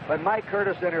history, but Mike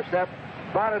Curtis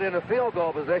brought it into field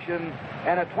goal position,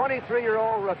 and a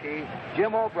 23-year-old rookie,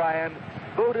 Jim O'Brien,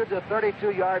 booted the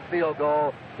 32-yard field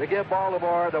goal to give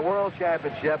Baltimore the world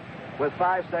championship with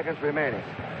 5 seconds remaining.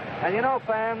 And you know,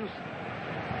 fans,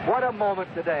 what a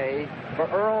moment today for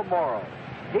Earl Morrall.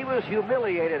 He was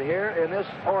humiliated here in this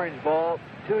Orange Bowl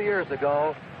 2 years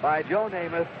ago by Joe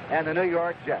Namath and the New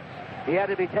York Jets. He had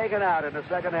to be taken out in the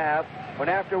second half when,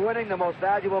 after winning the most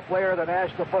valuable player of the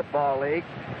National Football League,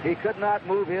 he could not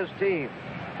move his team.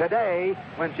 Today,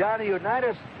 when Johnny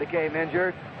Unitas became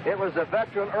injured, it was the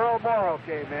veteran Earl Morrall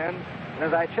came in, and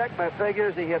as I checked my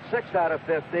figures, he hit 6 out of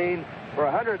 15 for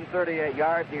 138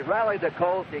 yards. He rallied the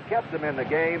Colts, he kept them in the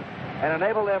game, and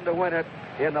enabled them to win it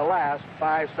in the last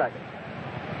 5 seconds.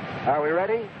 Are we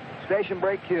ready? Station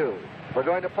break cue. We're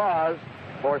going to pause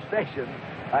for station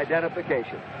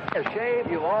identification. A shave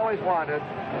you've always wanted,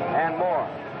 and more.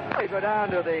 We go down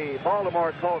to the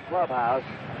Baltimore Colts clubhouse.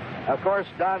 Of course,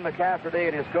 Don McCafferty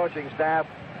and his coaching staff,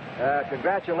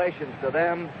 congratulations to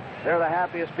them. They're the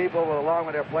happiest people, along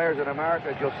with their players in America,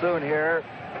 as you'll soon hear.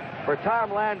 For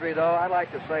Tom Landry, though, I'd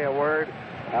like to say a word.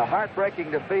 A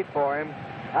heartbreaking defeat for him.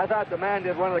 I thought the man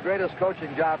did one of the greatest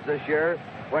coaching jobs this year.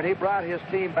 When he brought his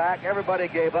team back, everybody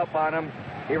gave up on him.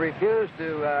 He refused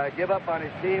to give up on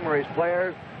his team or his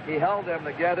players. He held them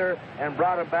together and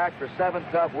brought them back for 7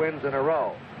 tough wins in a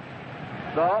row.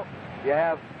 So,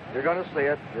 you're going to see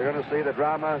it. You're going to see the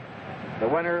drama, the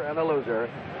winner and the loser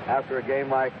after a game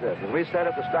like this. As we said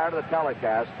at the start of the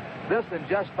telecast, this in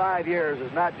just 5 years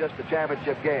is not just a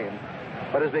championship game,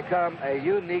 but has become a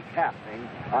unique happening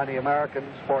on the American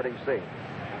sporting scene.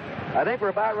 I think we're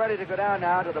about ready to go down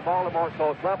now to the Baltimore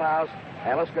Colts clubhouse,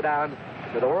 and let's go down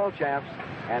to the world champs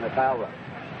and the tile run.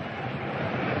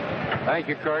 Thank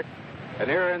you, Kurt. And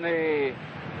here in the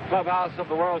clubhouse of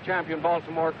the world champion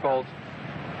Baltimore Colts,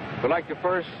 we'd like to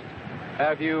first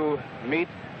have you meet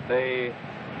the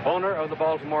owner of the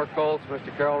Baltimore Colts,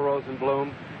 Mr. Carroll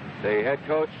Rosenblum, the head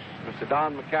coach, Mr.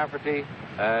 Don McCafferty,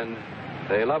 and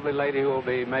the lovely lady who will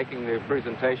be making the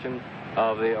presentation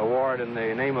of the award in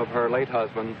the name of her late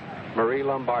husband, Marie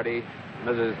Lombardi,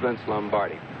 Mrs. Vince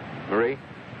Lombardi. Marie?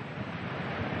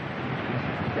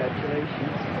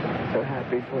 Congratulations. So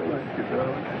happy for you.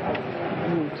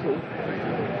 Me too.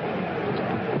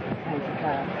 Thank you,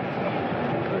 Kyle.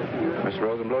 Mr.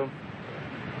 Rosenblum?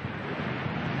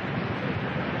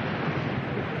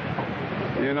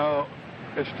 You know,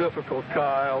 it's difficult,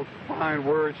 Kyle, to find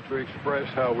words to express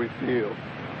how we feel.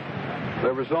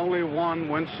 There was only one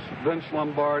Vince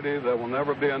Lombardi. There will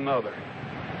never be another.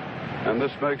 And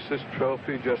this makes this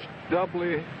trophy just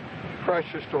doubly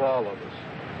precious to all of us.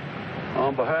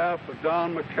 On behalf of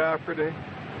Don McCafferty,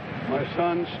 my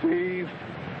son Steve,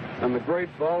 and the great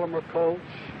Baltimore Colts,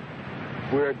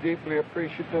 we are deeply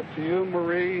appreciative to you,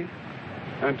 Marie,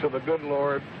 and to the good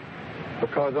Lord,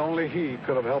 because only He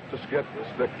could have helped us get this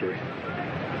victory.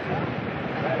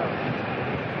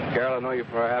 Carol, I know you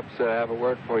perhaps have a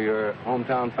word for your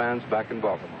hometown fans back in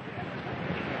Baltimore.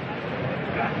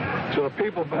 To the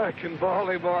people back in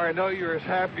Baltimore, I know you're as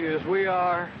happy as we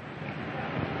are.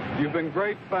 You've been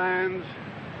great fans.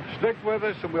 Stick with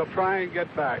us, and we'll try and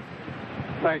get back.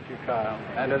 Thank you, Kyle.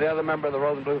 And to the other member of the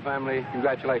Rose and Blue family,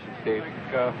 congratulations, Steve. Thank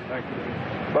you, Kyle. Thank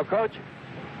you. Well, Coach,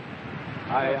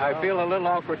 I feel a little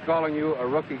awkward calling you a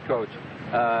rookie coach,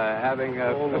 having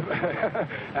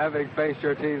faced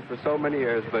your teams for so many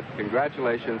years, but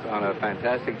congratulations on a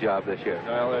fantastic job this year.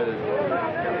 Well,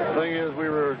 the thing is, we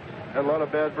had a lot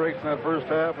of bad breaks in that first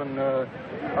half, and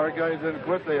our guys didn't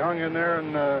quit. They hung in there,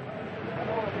 and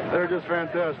they're just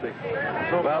fantastic.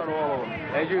 So proud of all of them.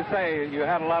 As you say, you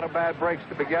had a lot of bad breaks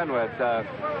to begin with.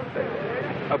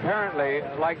 Apparently,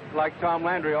 like Tom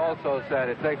Landry also said,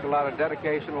 it takes a lot of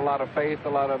dedication, a lot of faith, a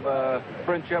lot of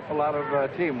friendship, a lot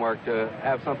of teamwork to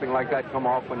have something like that come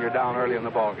off when you're down early in the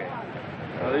ball game.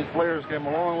 These players came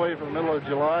a long way from the middle of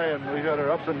July, and we had our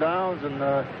ups and downs, and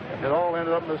it all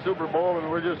ended up in the Super Bowl,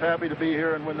 and we're just happy to be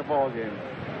here and win the ball game.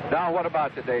 Don, what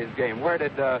about today's game? Where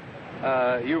did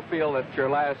you feel that your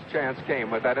last chance came?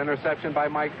 With that interception by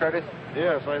Mike Curtis?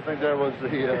 Yes, I think that was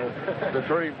the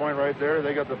turning point right there.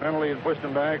 They got the penalty and pushed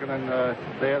him back, and then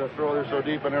they had a throw there so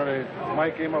deep in there.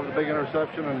 Mike came up with a big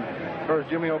interception, and of course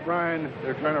Jimmy O'Brien,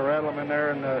 they're trying to rattle him in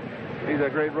there, and he's a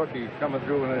great rookie coming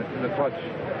through in the clutch.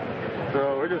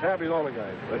 So we're just happy with all the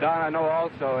guys. But Don, I know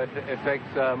also it takes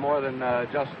more than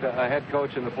just a head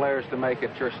coach and the players to make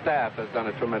it. Your staff has done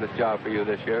a tremendous job for you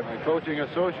this year. My coaching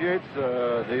associates,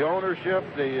 the ownership,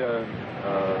 the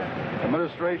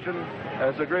administration.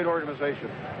 It's a great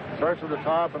organization. Starts at the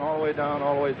top and all the way down,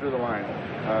 all the way through the line.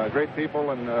 Great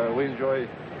people, and we enjoy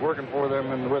working for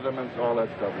them and with them and all that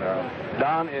stuff now.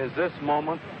 Don, is this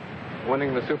moment,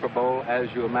 winning the Super Bowl, as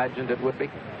you imagined it would be?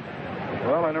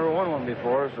 Well, I never won one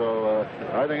before, so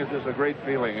I think it's just a great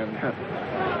feeling, and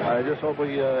I just hope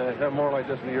we have more like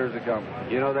this in the years to come.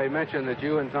 You know, they mentioned that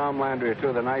you and Tom Landry are two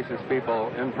of the nicest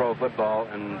people in pro football,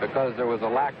 and because there was a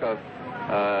lack of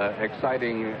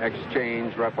exciting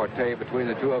exchange, repartee between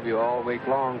the two of you all week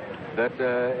long, that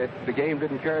the game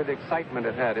didn't carry the excitement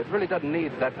it had. It really doesn't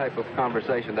need that type of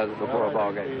conversation, does it, before a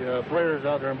ball game? The players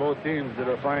out there in both teams did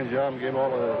a fine job and gave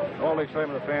all the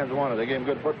excitement the fans wanted. They gave them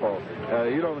good football.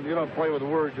 You don't play with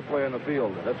words, you play on the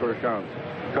field. That's where it counts.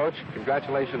 Coach,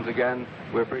 congratulations again.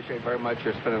 We appreciate very much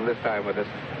your spending this time with us.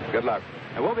 Good luck.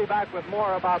 And we'll be back with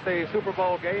more about the Super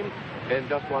Bowl game in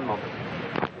just one moment.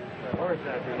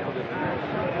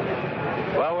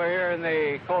 Well, we're here in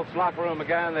the Colts locker room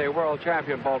again. The world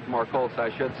champion Baltimore Colts,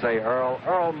 I should say,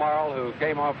 Earl Marl, who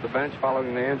came off the bench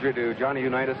following the injury to Johnny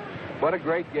Unitas. What a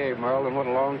great game, Earl, and what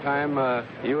a long time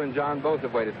you and John both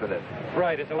have waited for this.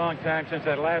 Right, it's a long time since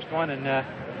that last one, and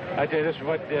I tell you, this is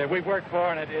what we've worked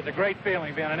for, and it's a great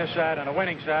feeling being on this side, on the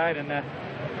winning side,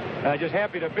 and just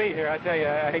happy to be here. I tell you,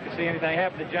 I hate to see anything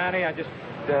happen to Johnny. I just,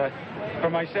 for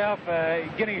myself,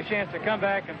 getting a chance to come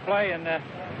back and play, and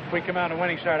we come out on the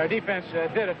winning side. Our defense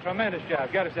did a tremendous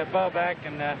job. Got us that ball back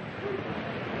and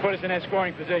put us in that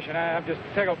scoring position. I'm just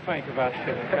tickled pink about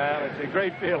it, Kyle. It's a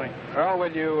great feeling. Earl,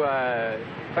 when you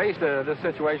faced this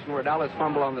situation where Dallas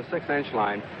fumbled on the 6-inch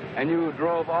line and you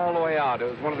drove all the way out,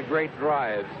 it was one of the great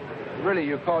drives. Really,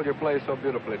 you called your play so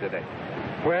beautifully today.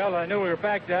 Well, I knew we were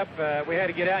backed up. We had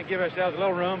to get out and give ourselves a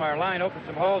little room. Our line opened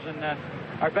some holes, and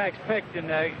our backs picked and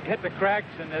hit the cracks,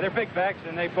 and they're big backs,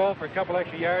 and they pulled for a couple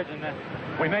extra yards, and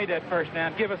we made that first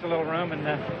down, give us a little room, and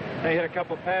they hit a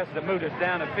couple passes that moved us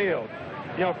down the field.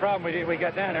 You know, the problem we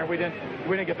got down there, we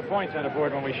didn't get the points on the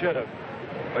board when we should have.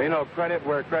 Well, you know, credit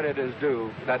where credit is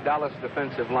due. That Dallas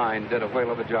defensive line did a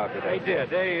whale of a job today. They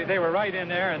did. They were right in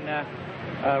there,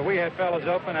 and we had fellas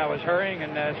open. I was hurrying,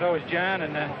 and so was John,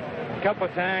 and a couple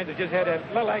of times it just had a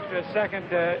little extra second.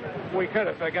 We could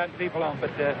have gotten people on,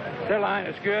 but their line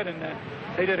is good, and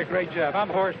they did a great job. I'm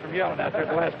hoarse from yelling out there at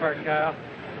the last part, Kyle.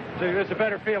 So it's a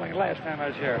better feeling last time I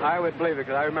was here. I would believe it,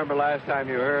 because I remember last time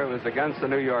you were here, it was against the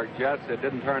New York Jets. It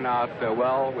didn't turn out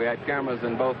well. We had cameras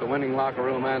in both the winning locker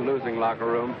room and losing locker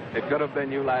room. It could have been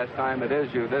you last time. It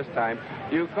is you this time.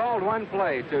 You called one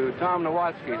play to Tom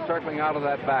Nowatzki circling out of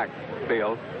that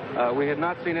backfield. We had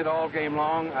not seen it all game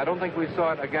long. I don't think we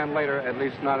saw it again later, at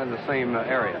least not in the same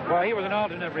area. Well, he was an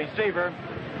alternate receiver.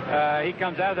 He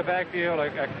comes out of the backfield,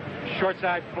 a short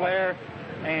side flare,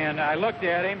 and I looked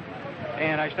at him,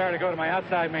 and I started to go to my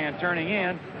outside man turning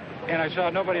in, and I saw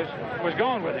nobody was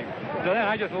going with him. So then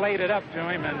I just laid it up to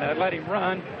him and let him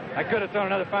run. I could have thrown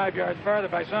another 5 yards farther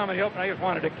by somebody open. I just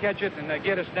wanted to catch it and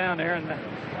get us down there, and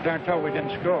darn told we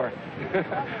didn't score.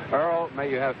 Earl, may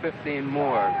you have 15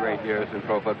 more great years in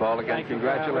pro football. Again, Thank you,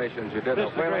 congratulations. You did a whale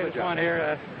of a job. This is the greatest one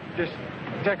here. Just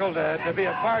tickled to be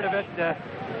a part of it,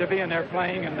 to be in there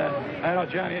playing, and I know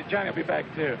Johnny will be back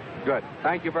too. Good.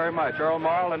 Thank you very much, Earl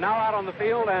Morrill. And now out on the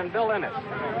field, and Bill Ennis.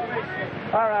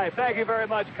 All right, thank you very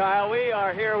much, Kyle. We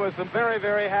are here with some very,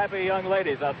 very happy young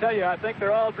ladies. I'll tell you, I think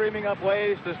they're all dreaming up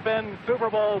ways to spend Super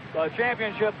Bowl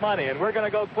championship money, and we're going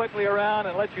to go quickly around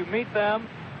and let you meet them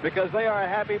because they are a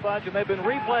happy bunch, and they've been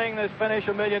replaying this finish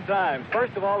a million times.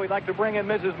 First of all, we'd like to bring in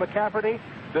Mrs. McCafferty,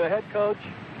 the head coach.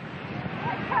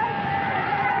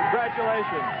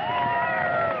 Congratulations.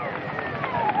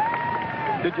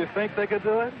 Did you think they could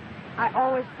do it? I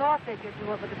always thought they could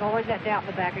do it, but there's always that doubt in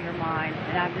the back of your mind.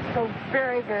 And I'm just so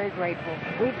very, very grateful.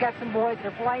 We've got some boys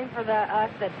that are playing for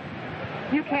us that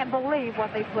you can't believe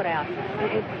what they put out.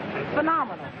 It's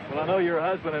phenomenal. Well, I know your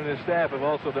husband and his staff have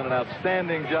also done an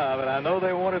outstanding job, and I know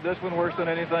they wanted this one worse than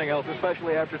anything else,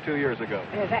 especially after 2 years ago.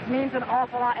 Yeah, that means an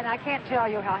awful lot, and I can't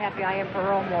tell you how happy I am for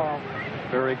Earl Morrill.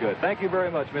 Very good. Thank you very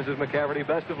much, Mrs. McCafferty.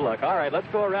 Best of luck. All right, let's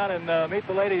go around and meet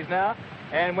the ladies now.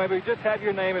 And maybe just have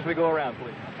your name as we go around,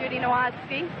 please. Judy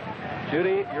Nowatzki.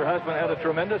 Judy, your husband had a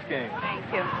tremendous game. Thank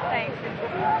you. Thanks.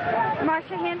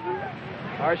 Marcia Hinton.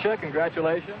 Marcia,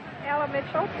 congratulations. Ella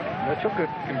Mitchell. Mitchell,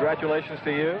 congratulations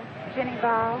to you. Jenny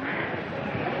Ball.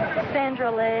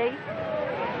 Sandra Lee.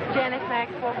 Janice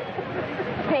Maxwell.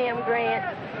 Pam Grant.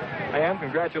 Pam,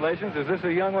 congratulations. Is this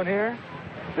a young one here?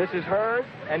 This is hers.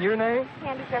 And your name?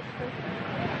 Candy Jefferson.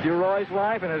 You're Roy's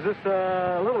wife, and is this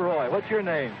little Roy? What's your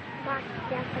name? Marcia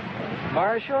Jefferson.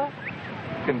 Marshall?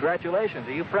 Congratulations.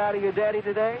 Are you proud of your daddy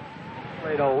today?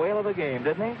 Played a whale of a game,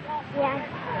 didn't he? Yes.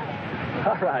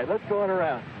 All right, let's go on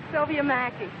around. Sylvia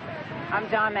Mackey. I'm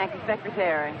John Mackey's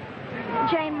secretary.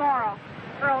 Jane Morrill.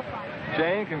 Earl's wife.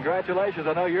 Jane, congratulations.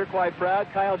 I know you're quite proud.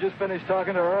 Kyle just finished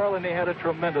talking to Earl, and he had a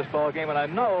tremendous ball game, and I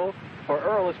know for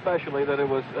Earl especially that it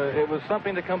was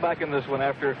something to come back in this one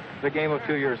after the game of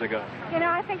 2 years ago. You know,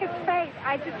 I think it's fate.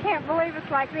 I just can't believe it's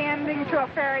like the ending to a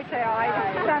fairy tale.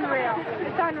 It's unreal.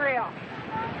 It's unreal.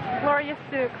 Gloria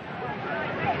Stooks.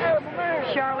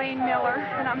 Charlene Miller.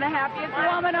 And I'm the happiest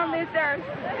woman on this earth.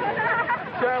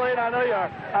 Charlene, I know you are.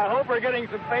 I hope we're getting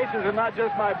some faces and not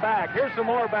just my back. Here's some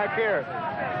more back here.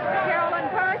 Carolyn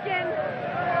Perkins.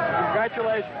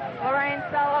 Congratulations. Lorraine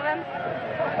Sullivan.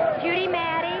 Judy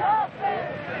Maddie. Sue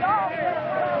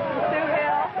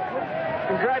Hill.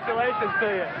 Congratulations to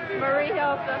you. Marie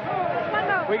Hilton.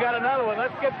 We got another one.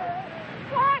 Let's get...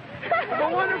 What?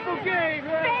 A wonderful game.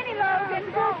 Fanny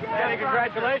Logan. Fanny,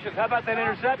 congratulations. How about that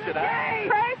interception? Huh?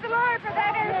 Praise the Lord for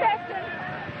that interception.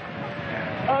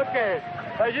 Okay.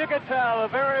 As you can tell, a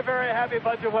very, very happy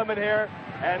bunch of women here.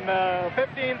 And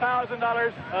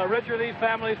 $15,000 richer these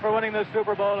families for winning this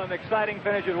Super Bowl. An exciting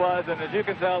finish it was. And as you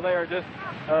can tell, they are just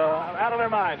out of their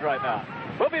minds right now.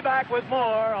 We'll be back with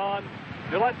more on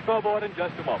Gillette Scoreboard in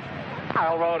just a moment.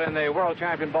 Kyle Road in the world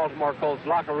champion Baltimore Colts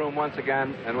locker room once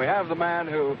again. And we have the man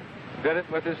who did it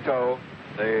with his toe,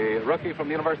 the rookie from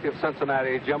the University of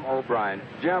Cincinnati, Jim O'Brien.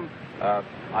 Jim,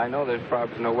 I know there's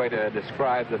probably no way to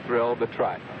describe the thrill, but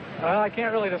try. Well, I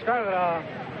can't really describe it.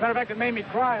 Matter of fact, it made me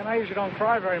cry, and I usually don't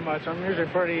cry very much. I'm usually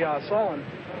pretty sullen.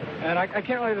 And I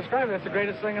can't really describe it. It's the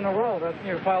greatest thing in the world. That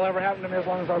probably will ever happen to me as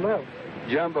long as I live.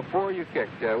 Jim, before you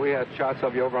kicked, we had shots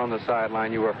of you over on the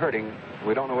sideline. You were hurting.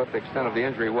 We don't know what the extent of the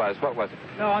injury was. What was it?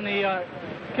 No, on the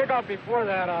kickoff before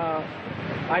that,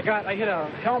 I hit a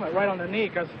helmet right on the knee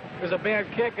because it was a bad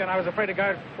kick, and I was afraid the guy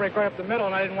would break right up the middle,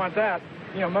 and I didn't want that,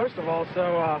 most of all.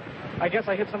 So I guess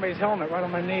I hit somebody's helmet right on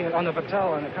my knee, on the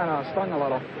patella, and it kind of stung a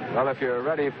little. Well, if you're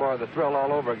ready for the thrill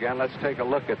all over again, let's take a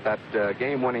look at that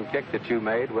game-winning kick that you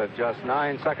made with just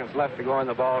 9 seconds left to go in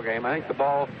the ball game. I think the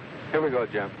ball... Here we go,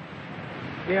 Jim.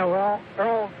 Yeah, well,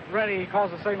 Earl ready. He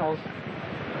calls the signals.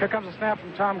 Here comes a snap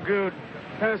from Tom Good.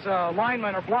 Those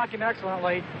linemen are blocking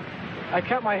excellently. I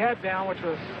kept my head down, which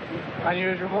was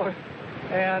unusual.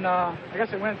 And I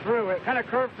guess it went through. It kind of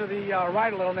curved to the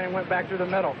right a little, and then went back through the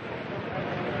middle.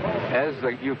 As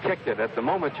you kicked it, at the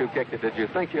moment you kicked it, did you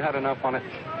think you had enough on it?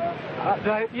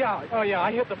 Yeah. Oh, yeah,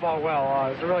 I hit the ball well.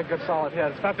 It was a really good, solid hit.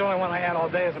 It's about the only one I had all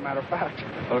day, as a matter of fact.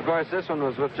 Well, of course, this one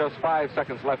was with just 5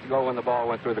 seconds left to go when the ball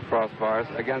went through the crossbars.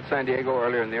 Against San Diego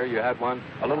earlier in the year, you had one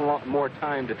a little more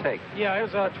time to take. Yeah, it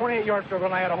was a 28-yard field goal,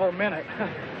 and I had a whole minute.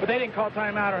 But they didn't call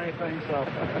timeout or anything, so.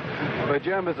 But,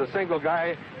 Jim, as a single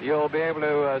guy, you'll be able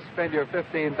to spend your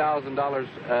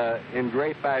 $15,000 in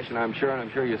great fashion, I'm sure, and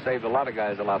I'm sure you saved a lot of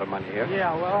guys a lot of money here.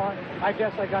 Yeah, well, I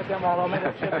guess I got them all. I'll make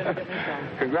a chip in and get me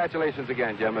some. Congratulations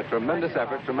again, Jim. A tremendous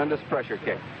effort, tremendous pressure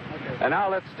kick. Okay. And now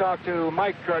let's talk to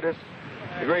Mike Curtis,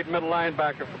 the great middle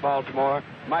linebacker for Baltimore.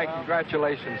 Mike,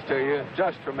 congratulations to you.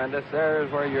 Just tremendous.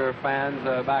 There's where your fans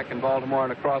back in Baltimore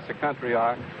and across the country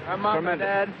are. Hi, Mom and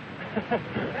Dad.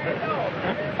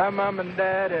 Hi, Mom and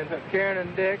Dad, and Karen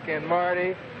and Dick and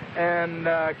Marty and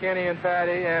Kenny and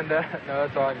Patty, and no,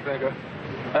 that's all I can think of.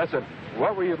 That's it.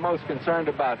 What were you most concerned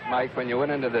about, Mike, when you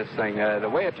went into this thing? The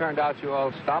way it turned out, you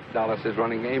all stopped Dallas's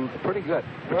running game pretty good,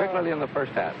 particularly in the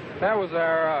first half. That was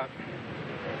our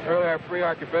our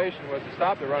preoccupation was to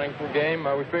stop the running game.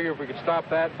 We figured if we could stop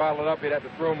that, follow it up, he'd have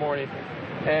to throw more.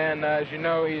 And as you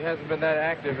know, he hasn't been that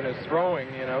active in his throwing,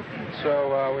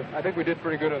 So I think we did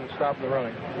pretty good on stopping the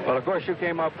running. Well, of course, you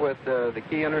came up with the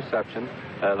key interception,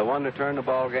 the one to turn the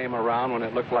ball game around when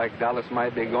it looked like Dallas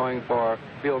might be going for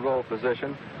field goal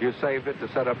position. You saved it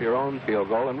to set up your own field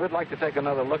goal, and we'd like to take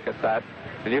another look at that.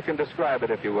 And you can describe it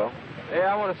if you will.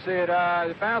 Yeah, I want to see it.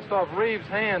 It bounced off Reeves'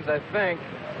 hands, I think.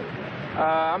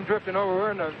 I'm drifting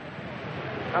over.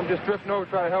 I'm just drifting over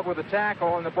to try to help with the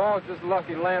tackle, and the ball was just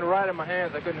lucky to land right in my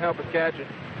hands. I couldn't help but catch it.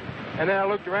 And then I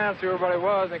looked around to see where everybody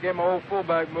was, and I gave my old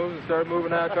fullback moves and started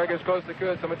moving out, tried to get as close as I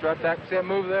could. Somebody tried to tackle. See that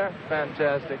move there?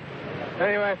 Fantastic.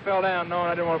 Anyway, I fell down knowing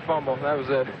I didn't want to fumble. That was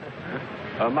it.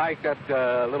 Mike, that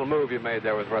little move you made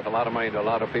there was worth a lot of money to a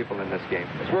lot of people in this game.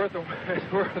 It's worth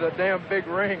a damn big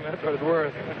ring. That's what it's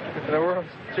worth. The World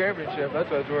Championship, that's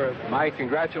what it's worth. Mike,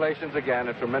 congratulations again.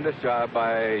 A tremendous job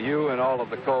by you and all of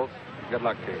the Colts. Good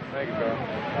luck to you. Thank you, Carl.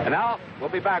 And now we'll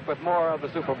be back with more of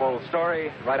the Super Bowl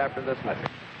story right after this message.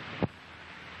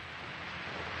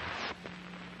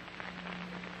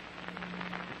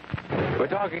 We're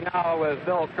talking now with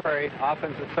Bill Curry,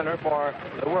 offensive center for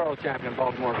the world champion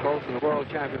Baltimore Colts, and the world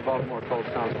champion Baltimore Colts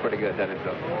sounds pretty good, doesn't it,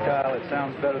 Bill? Kyle, it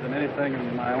sounds better than anything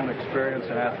in my own experience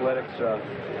in athletics.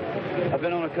 I've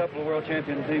been on a couple of world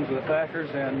champion teams with the Packers,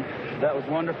 and that was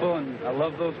wonderful, and I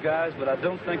love those guys, but I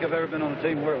don't think I've ever been on a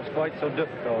team where it was quite so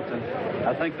difficult. And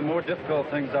I think the more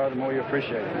difficult things are, the more you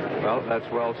appreciate it. Well, that's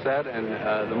well said,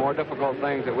 and the more difficult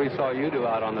things that we saw you do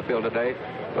out on the field today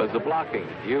was the blocking.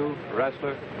 You,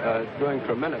 wrestler, doing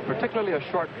tremendous, particularly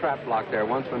a short trap block there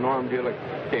once when Norm Bulick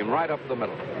came right up the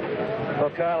middle.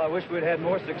 Well, Kyle, I wish we'd had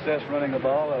more success running the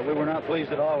ball. We were not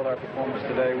pleased at all with our performance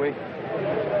today. We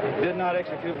did not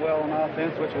execute well on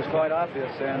offense, which was quite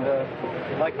obvious.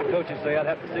 And like the coaches say, I'd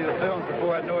have to see the films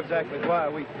before I'd know exactly why.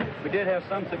 We did have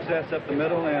some success up the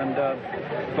middle, and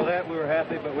for that we were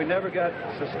happy, but we never got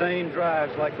sustained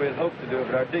drives like we had hoped to do.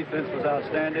 But our defense was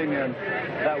outstanding, and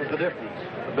that was the difference.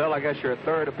 Bill, I guess your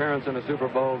third appearance in a Super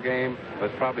Bowl game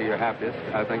was probably your happiest.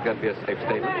 I think that'd be a safe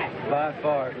statement. By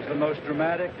far. It was the most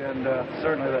dramatic and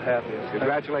certainly the happiest.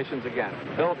 Congratulations again.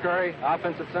 Bill Curry,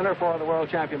 offensive center for the world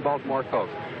champion Baltimore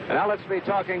Colts. And now let's be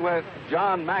talking with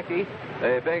John Mackey,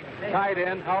 the big tight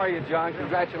end. How are you, John?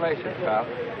 Congratulations, pal.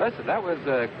 Listen, that was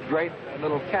a great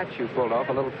little catch you pulled off,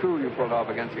 a little coup you pulled off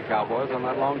against the Cowboys on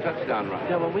that long touchdown run.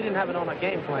 Yeah, well, we didn't have it on our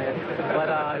game plan, but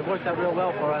it worked out real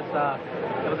well for us.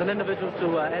 It was an individual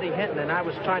to Eddie Hinton, and I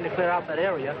was trying to clear out that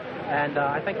area, and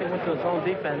I think they went to his own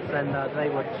defense, and they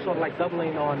were sort of like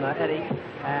doubling on Eddie,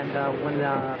 and when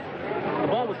the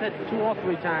ball was hit 2 or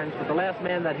 3 times, but the last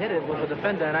man that hit it was a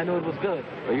defender, and I knew it was good.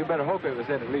 Well, you better hope it was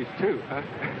hit at least 2, huh?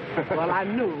 Well, I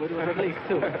knew it was at least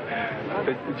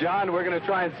 2. John, we're going to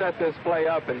try and set this play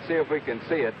up and see if we can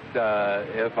see it.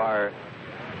 If our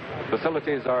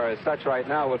facilities are as such right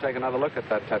now, we'll take another look at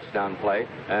that touchdown play.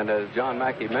 And as John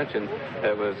Mackey mentioned,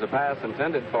 it was a pass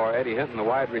intended for Eddie Hinton, the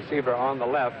wide receiver on the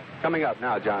left. Coming up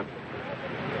now, John.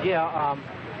 Yeah,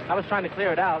 I was trying to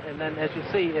clear it out, and then as you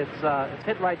see, it's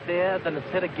hit right there, then it's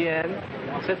hit again,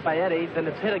 it's hit by Eddie, then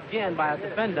it's hit again by a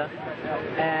defender,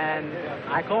 and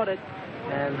I caught it,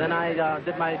 and then I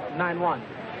did my 9-1.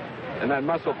 And that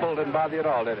muscle pull didn't bother you at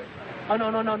all, did it? Oh, no,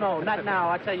 not now.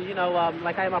 I tell you,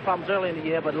 like I had my problems early in the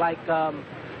year, but like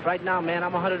right now, man,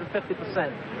 I'm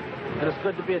 150%. And it's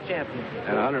good to be a champion.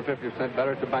 And 150%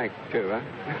 better to bank, too, huh?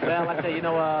 Well, I tell you,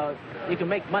 you can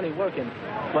make money working,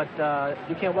 but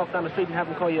you can't walk down the street and have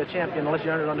them call you a champion unless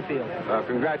you earn it on the field. Well,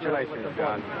 congratulations,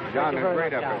 John. John, a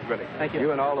great effort, really. Thank you.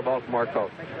 You and all the Baltimore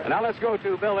Colts. And now let's go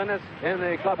to Bill Ennis in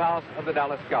the clubhouse of the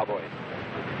Dallas Cowboys.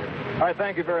 All right,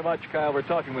 thank you very much, Kyle. We're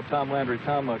talking with Tom Landry.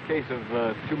 Tom, a case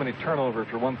of too many turnovers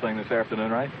for one thing this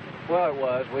afternoon, right? Well, it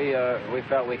was. We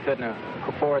felt we couldn't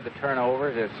afford the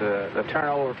turnovers. It's the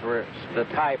turnovers were the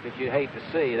type that you hate to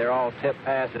see. They're all tip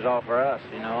passes off for us,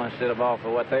 instead of off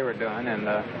of what they were doing. And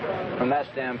from that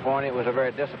standpoint, it was a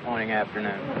very disappointing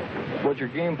afternoon. Was your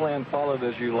game plan followed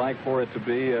as you like for it to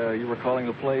be? You were calling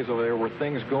the plays over there. Were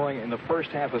things going in the first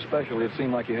half especially? It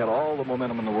seemed like you had all the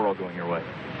momentum in the world going your way.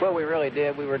 Well, we really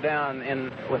did. We were down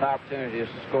with opportunities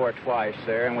to score twice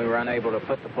there, and we were unable to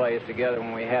put the plays together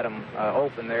when we had them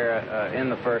open there there in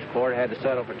the first quarter, had to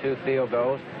settle for 2 field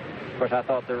goals. Of course, I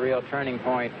thought the real turning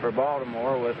point for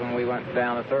Baltimore was when we went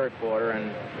down the third quarter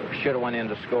and should have went in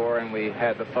to score, and we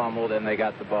had the fumble, then they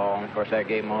got the ball. And, of course, that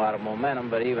gave them a lot of momentum.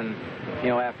 But even,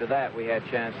 after that, we had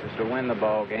chances to win the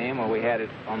ball game, or we had it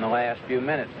on the last few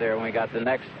minutes there when we got the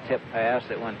next tip pass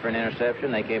that went for an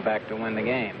interception. They came back to win the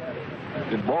game.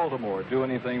 Did Baltimore do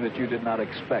anything that you did not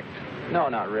expect? No,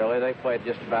 not really. They played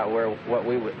just about what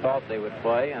we thought they would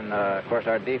play. And, of course,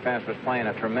 our defense was playing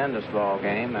a tremendous ball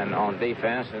game and on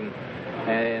defense.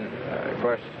 And of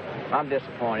course, I'm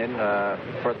disappointed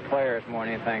for the players more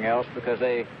than anything else because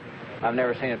I've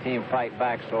never seen a team fight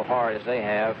back so hard as they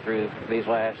have through these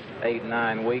last 8,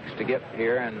 9 weeks to get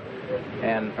here.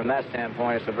 And from that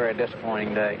standpoint, it's a very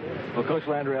disappointing day. Well, Coach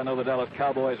Landry, I know the Dallas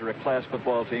Cowboys are a class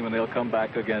football team, and they'll come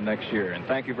back again next year. And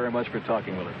thank you very much for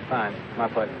talking with us. Fine. My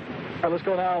pleasure. All right, let's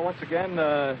go now once again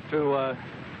to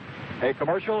a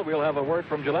commercial. We'll have a word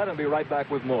from Gillette and be right back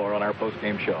with more on our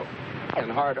post-game show. And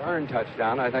hard-earned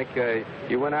touchdown. I think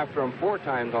you went after him 4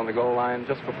 times on the goal line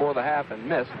just before the half and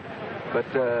missed. But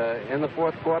in the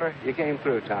fourth quarter, you came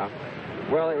through, Tom.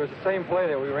 Well, it was the same play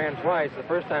that we ran twice. The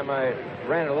first time I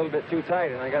ran it a little bit too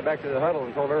tight, and I got back to the huddle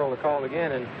and told Earl to call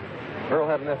again, and Earl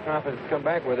had enough confidence to come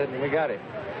back with it, and we got it.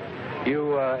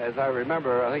 You, as I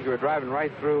remember, I think you were driving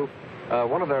right through.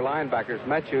 One of their linebackers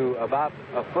met you about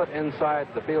a foot inside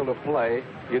the field of play.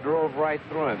 You drove right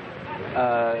through him.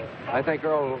 I think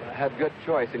Earl had good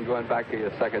choice in going back to you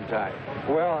a second time.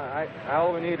 Well,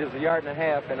 all we need is 1.5 yards,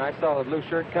 and I saw the blue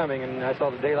shirt coming, and I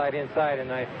saw the daylight inside,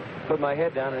 and I put my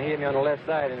head down, and he hit me on the left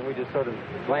side, and we just sort of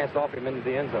glanced off him into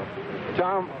the end zone.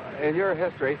 Tom, in your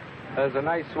history, there's a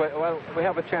nice way. Well, we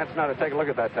have a chance now to take a look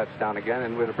at that touchdown again,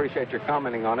 and we'd appreciate your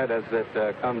commenting on it as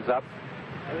it comes up.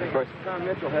 Of course, Tom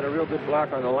Mitchell had a real good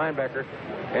block on the linebacker,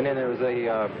 and then there was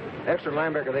a extra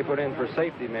linebacker they put in for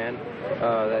safety man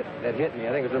that hit me.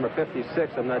 I think it was number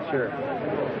 56. I'm not sure.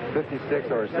 56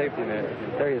 or a safety man.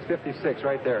 There he is, 56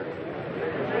 right there.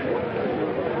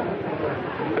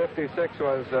 56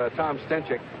 was Tom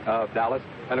Stenchik of Dallas.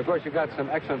 And, of course, you got some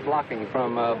excellent blocking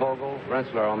from Vogel,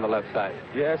 Rensler on the left side.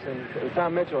 Yes, and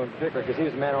Tom Mitchell in particular, because he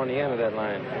was the man on the end of that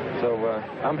line. So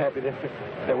I'm happy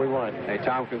that we won. Hey,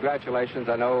 Tom, congratulations.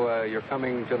 I know you're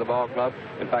coming to the ball club.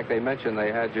 In fact, they mentioned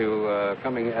they had you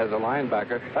coming as a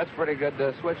linebacker. That's pretty good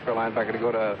switch for a linebacker to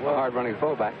go to a hard-running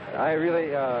fullback. I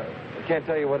really can't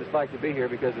tell you what it's like to be here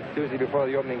because it's Tuesday before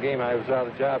the opening game. I was out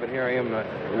of the job, and here I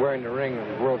am wearing the ring of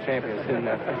the world champions. And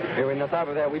on top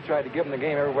of that, we tried to give them the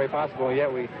game every way possible, and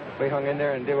yet we hung in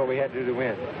there and did what we had to do to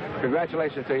win.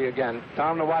 Congratulations to you again.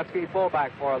 Tom Nowatzki,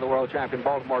 fullback for the world champion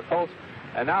Baltimore Colts.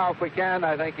 And now, if we can,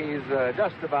 I think he's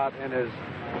just about in his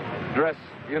dress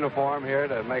uniform here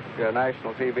to make a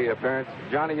national TV appearance.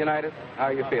 Johnny Unitas, how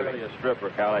are you feeling? I'm really a stripper,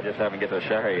 Cal. I just haven't get to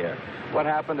shower yet. What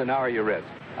happened, and how are your ribs?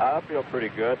 I feel pretty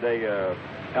good.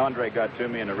 Andre got to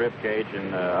me in the rib cage,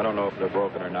 and I don't know if they're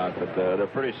broken or not, but they're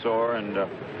pretty sore and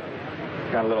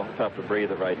kind of a little tough to breathe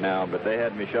it right now. But they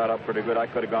had me shot up pretty good. I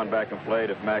could have gone back and played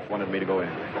if Mac wanted me to go in.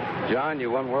 John,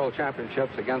 you won world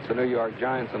championships against the New York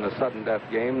Giants in a sudden death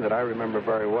game that I remember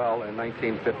very well in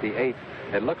 1958.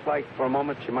 It looks like for a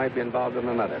moment you might be involved in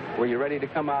another. Were you ready to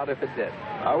come out if it did?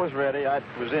 I was ready. I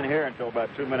was in here until about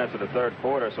 2 minutes of the third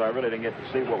quarter, so I really didn't get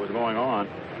to see what was going on.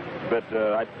 But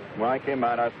when I came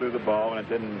out, I threw the ball, and it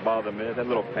didn't bother me. It had a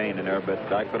little pain in there,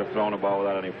 but I could have thrown the ball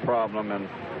without any problem.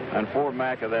 And for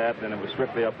Mac of that, then it was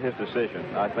strictly up to his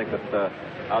decision. I think that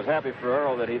I was happy for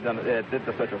Earl that he did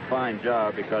such a fine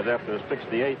job, because after the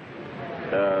 68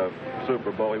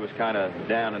 Super Bowl, he was kind of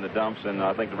down in the dumps, and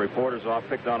I think the reporters all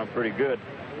picked on him pretty good.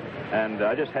 And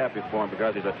I'm just happy for him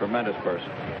because he's a tremendous person.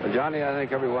 Well, Johnny, I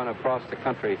think everyone across the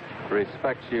country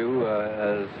respects you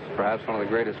as perhaps one of the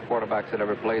greatest quarterbacks that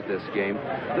ever played this game.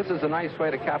 This is a nice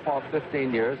way to cap off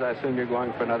 15 years. I assume you're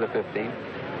going for another 15.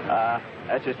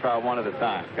 Let's just try one at a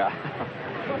time, Scott.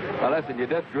 Well, listen, you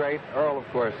did great. Earl, of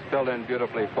course, filled in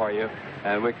beautifully for you.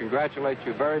 And we congratulate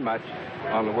you very much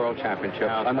on the World Championship.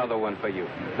 Another one for you.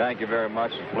 Thank you very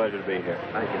much. It's a pleasure to be here.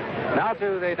 Thank you. Now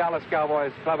to the Dallas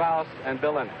Cowboys clubhouse and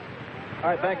Bill Ennis. All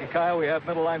right, thank you, Kyle. We have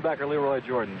middle linebacker Leroy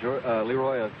Jordan.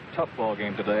 Leroy, a tough ball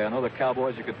game today. I know the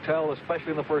Cowboys, you could tell, especially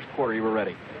in the first quarter, you were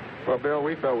ready. Well, Bill,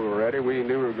 we felt we were ready. We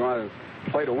knew we were going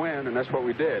to play to win, and that's what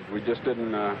we did. We just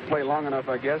didn't play long enough,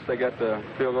 I guess. They got the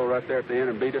field goal right there at the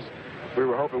end and beat us. We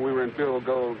were hoping we were in field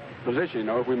goal position. You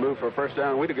know, if we moved for a first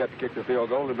down, we'd have got to kick the field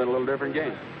goal. It would have been a little different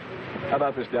game. How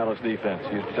about this Dallas defense?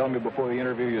 You were telling me before the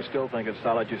interview you still think it's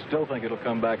solid. You still think it'll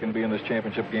come back and be in this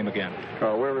championship game again.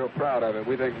 We're real proud of it.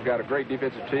 We think we've got a great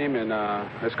defensive team, and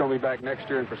it's going to be back next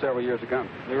year and for several years to come.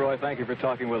 Leroy, thank you for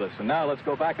talking with us. And now let's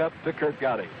go back up to Kurt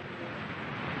Gowdy.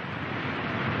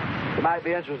 You might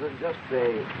be interested in just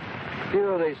a few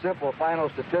of the simple final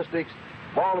statistics.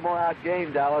 Baltimore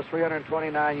outgained Dallas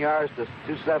 329 yards to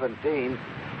 217,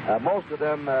 most of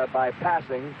them by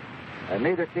passing.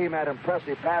 Neither team had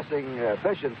impressive passing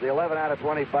efficiency, 11 out of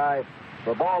 25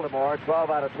 for Baltimore,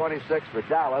 12 out of 26 for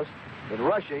Dallas. In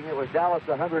rushing, it was Dallas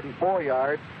 104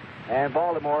 yards, and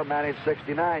Baltimore managed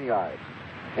 69 yards.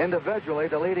 Individually,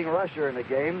 the leading rusher in the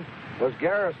game was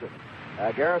Garrison.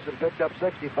 Garrison picked up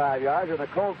 65 yards, and the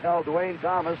Colts held Dwayne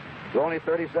Thomas to only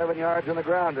 37 yards on the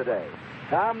ground today.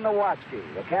 Tom Nowatzki,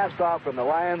 the cast-off from the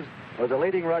Lions, was the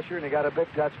leading rusher, and he got a big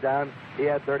touchdown. He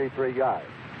had 33 yards.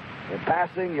 In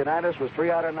passing, Unitas was 3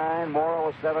 out of 9, Morrow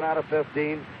was 7 out of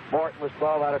 15, Morton was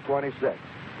 12 out of 26.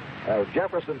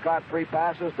 Jefferson caught 3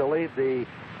 passes to lead the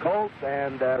Colts,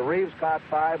 and Reeves caught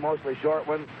 5, mostly short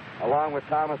ones, along with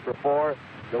Thomas for 4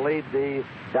 to lead the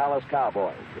Dallas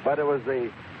Cowboys. But it was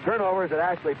the turnovers that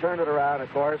actually turned it around,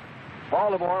 of course.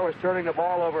 Baltimore was turning the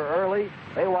ball over early.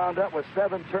 They wound up with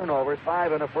 7 turnovers,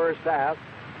 5 in the first half.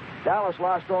 Dallas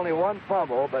lost only 1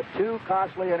 fumble, but 2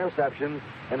 costly interceptions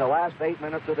in the last 8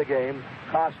 minutes of the game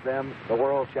cost them the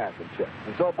World Championship.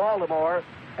 And so Baltimore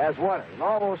has won it. And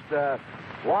almost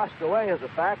lost away is the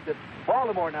fact that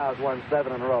Baltimore now has won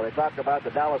 7 in a row. They talked about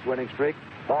the Dallas winning streak.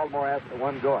 Baltimore has the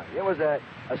one going. It was a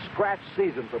scratch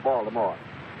season for Baltimore.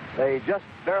 They just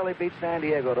barely beat San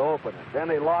Diego to open it. Then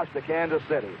they lost to Kansas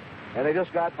City. And they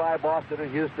just got by Boston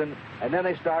and Houston. And then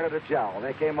they started a gel. And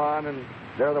they came on, and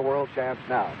they're the world champs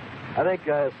now. I think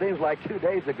it seems like 2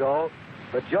 days ago,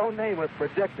 but Joe Namath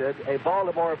predicted a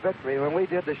Baltimore victory. When we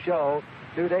did the show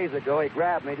 2 days ago, he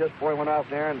grabbed me just before he went off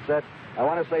there and said, I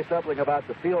want to say something about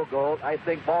the field goal. I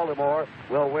think Baltimore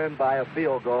will win by a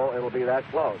field goal. It'll be that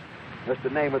close. Mr.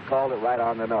 Namath called it right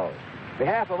on the nose. On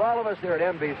behalf of all of us here at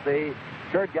NBC,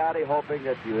 Kurt Gowdy, hoping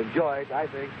that you enjoyed, I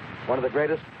think, one of the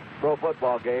greatest pro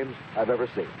football games I've ever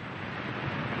seen.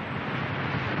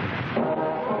 The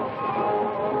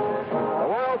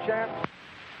world champs.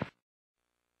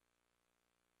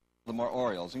 Baltimore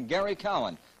Orioles, and Gary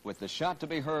Cowan with the shot to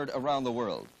be heard around the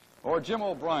world. Or Jim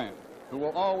O'Brien, who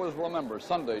will always remember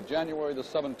Sunday, January the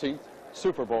 17th,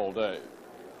 Super Bowl day.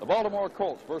 The Baltimore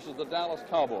Colts versus the Dallas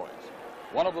Cowboys.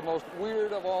 One of the most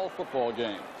weird of all football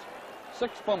games.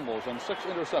 6 fumbles and 6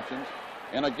 interceptions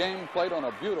in a game played on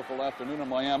a beautiful afternoon in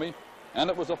Miami, and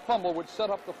it was a fumble which set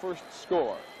up the first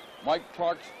score. Mike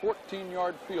Clark's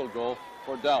 14-yard field goal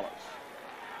for Dallas.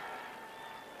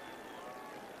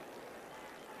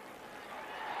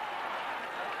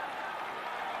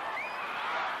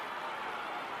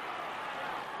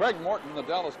 Craig Morton, the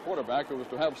Dallas quarterback, who was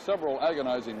to have several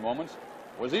agonizing moments,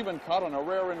 was even caught on a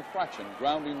rare infraction,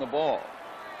 grounding the ball.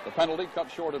 The penalty cut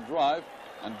short a drive,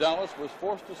 and Dallas was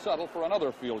forced to settle for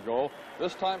another field goal,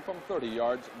 this time from 30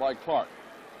 yards by Clark.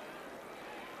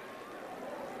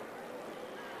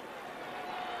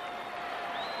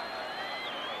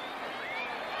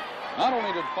 Not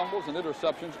only did fumbles and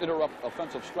interceptions interrupt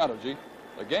offensive strategy,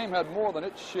 the game had more than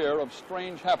its share of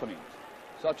strange happenings,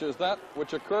 such as that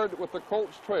which occurred with the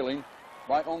Colts trailing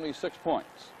by only 6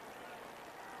 points.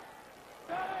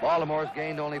 Baltimore's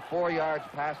gained only 4 yards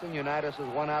passing. Unitas is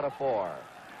 1 out of 4.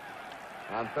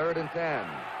 On 3rd and 10.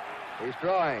 He's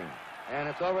throwing, and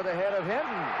it's over the head of Hinton.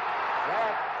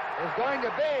 That is going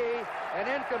to be an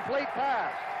incomplete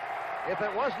pass. If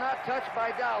it was not touched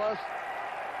by Dallas,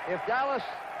 Dallas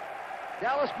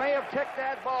may have ticked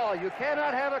that ball. You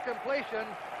cannot have a completion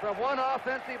from one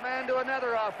offensive man to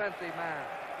another offensive man.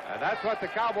 That's what the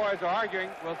Cowboys are arguing.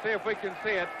 We'll see if we can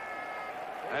see it.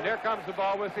 And here comes the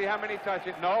ball. We'll see how many touch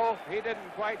it. No, he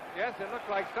didn't quite. Yes, it looked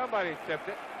like somebody tipped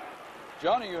it.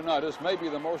 Johnny Unitas may be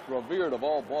the most revered of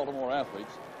all Baltimore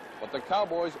athletes, but the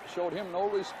Cowboys showed him no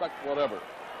respect whatever.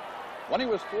 When he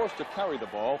was forced to carry the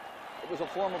ball, it was a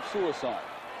form of suicide.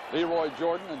 Leroy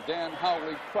Jordan and Dan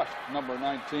Howley crushed number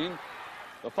 19.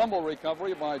 The fumble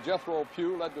recovery by Jethro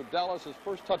Pugh led to Dallas's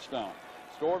first touchdown,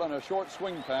 scored on a short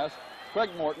swing pass, Craig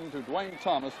Morton to Dwayne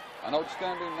Thomas, an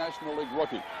outstanding National League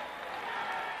rookie.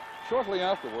 Shortly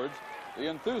afterwards, the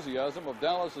enthusiasm of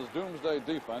Dallas's doomsday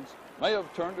defense may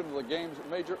have turned into the game's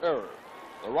major error.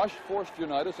 The rush forced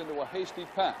Unitas into a hasty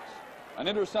pass, an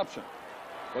interception,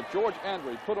 but George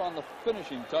Andre put on the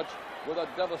finishing touch with a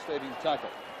devastating tackle.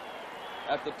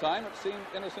 At the time, it seemed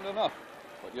innocent enough,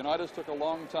 but Unitas took a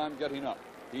long time getting up.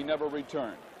 He never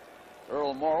returned.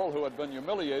 Earl Morrall, who had been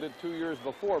humiliated 2 years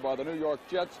before by the New York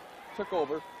Jets, took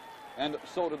over, and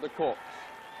so did the Colts.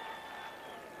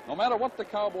 No matter what the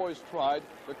Cowboys tried,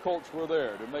 the Colts were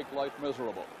there to make life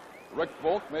miserable. Rick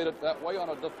Volk made it that way on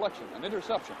a deflection, an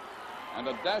interception, and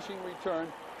a dashing return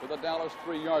to the Dallas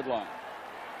 3-yard line.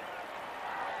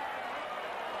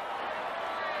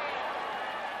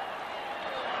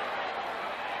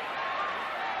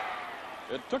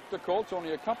 It took the Colts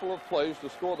only a couple of plays to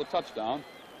score the touchdown.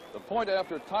 The point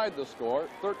after tied the score,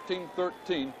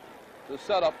 13-13, to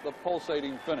set up the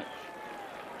pulsating finish.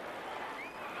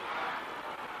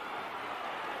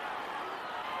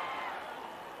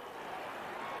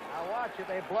 Now watch it.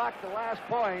 They blocked the last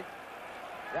point.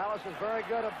 Dallas is very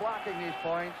good at blocking these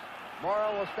points.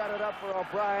 Morrow will set it up for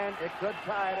O'Brien. It could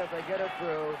tie it if they get it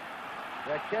through.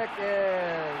 The kick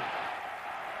is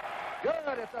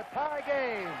good. It's a tie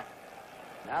game.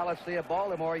 Now let's see if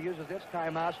Baltimore uses its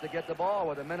timeouts to get the ball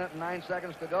with 1 minute and 9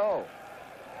 seconds to go.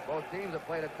 Both teams have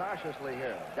played it cautiously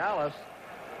here. Dallas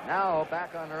now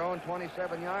back on their own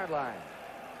 27-yard line.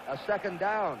 A second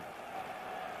down.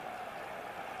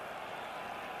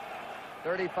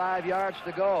 35 yards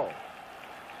to go.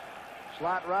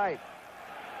 Slot right.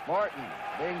 Morton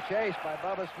being chased by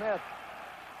Bubba Smith.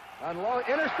 Unload.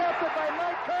 Intercepted by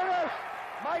Mike Curtis.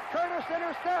 Mike Curtis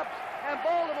intercepts, and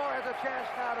Baltimore has a chance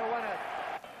now to win it.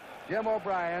 Jim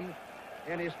O'Brien,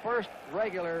 in his first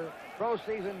regular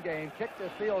pro-season game, kicked a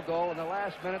field goal in the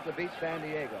last minute to beat San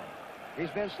Diego.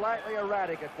 He's been slightly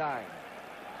erratic at times.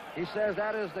 He says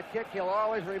that is the kick he'll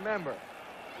always remember.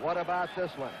 What about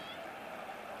this one?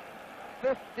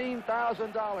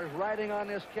 $15,000 riding on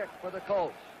this kick for the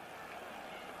Colts.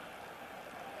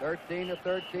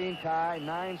 13-13 tie,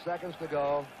 9 seconds to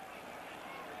go.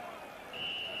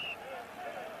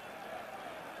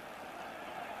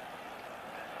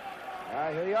 All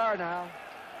right, here you are now.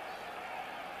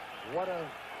 What a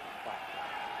spot.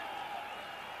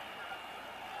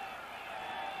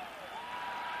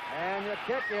 And the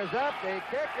kick is up. The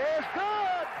kick is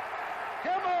good.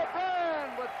 Jim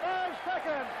O'Brien with 5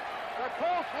 seconds. The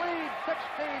Colts lead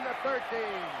 16-13.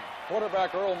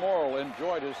 Quarterback Earl Morrill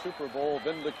enjoyed his Super Bowl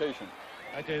vindication.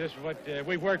 I tell you, this is what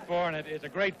we worked for, and it's a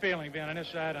great feeling being on this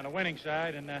side, on the winning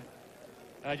side, and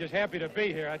just happy to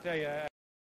be here. I tell you.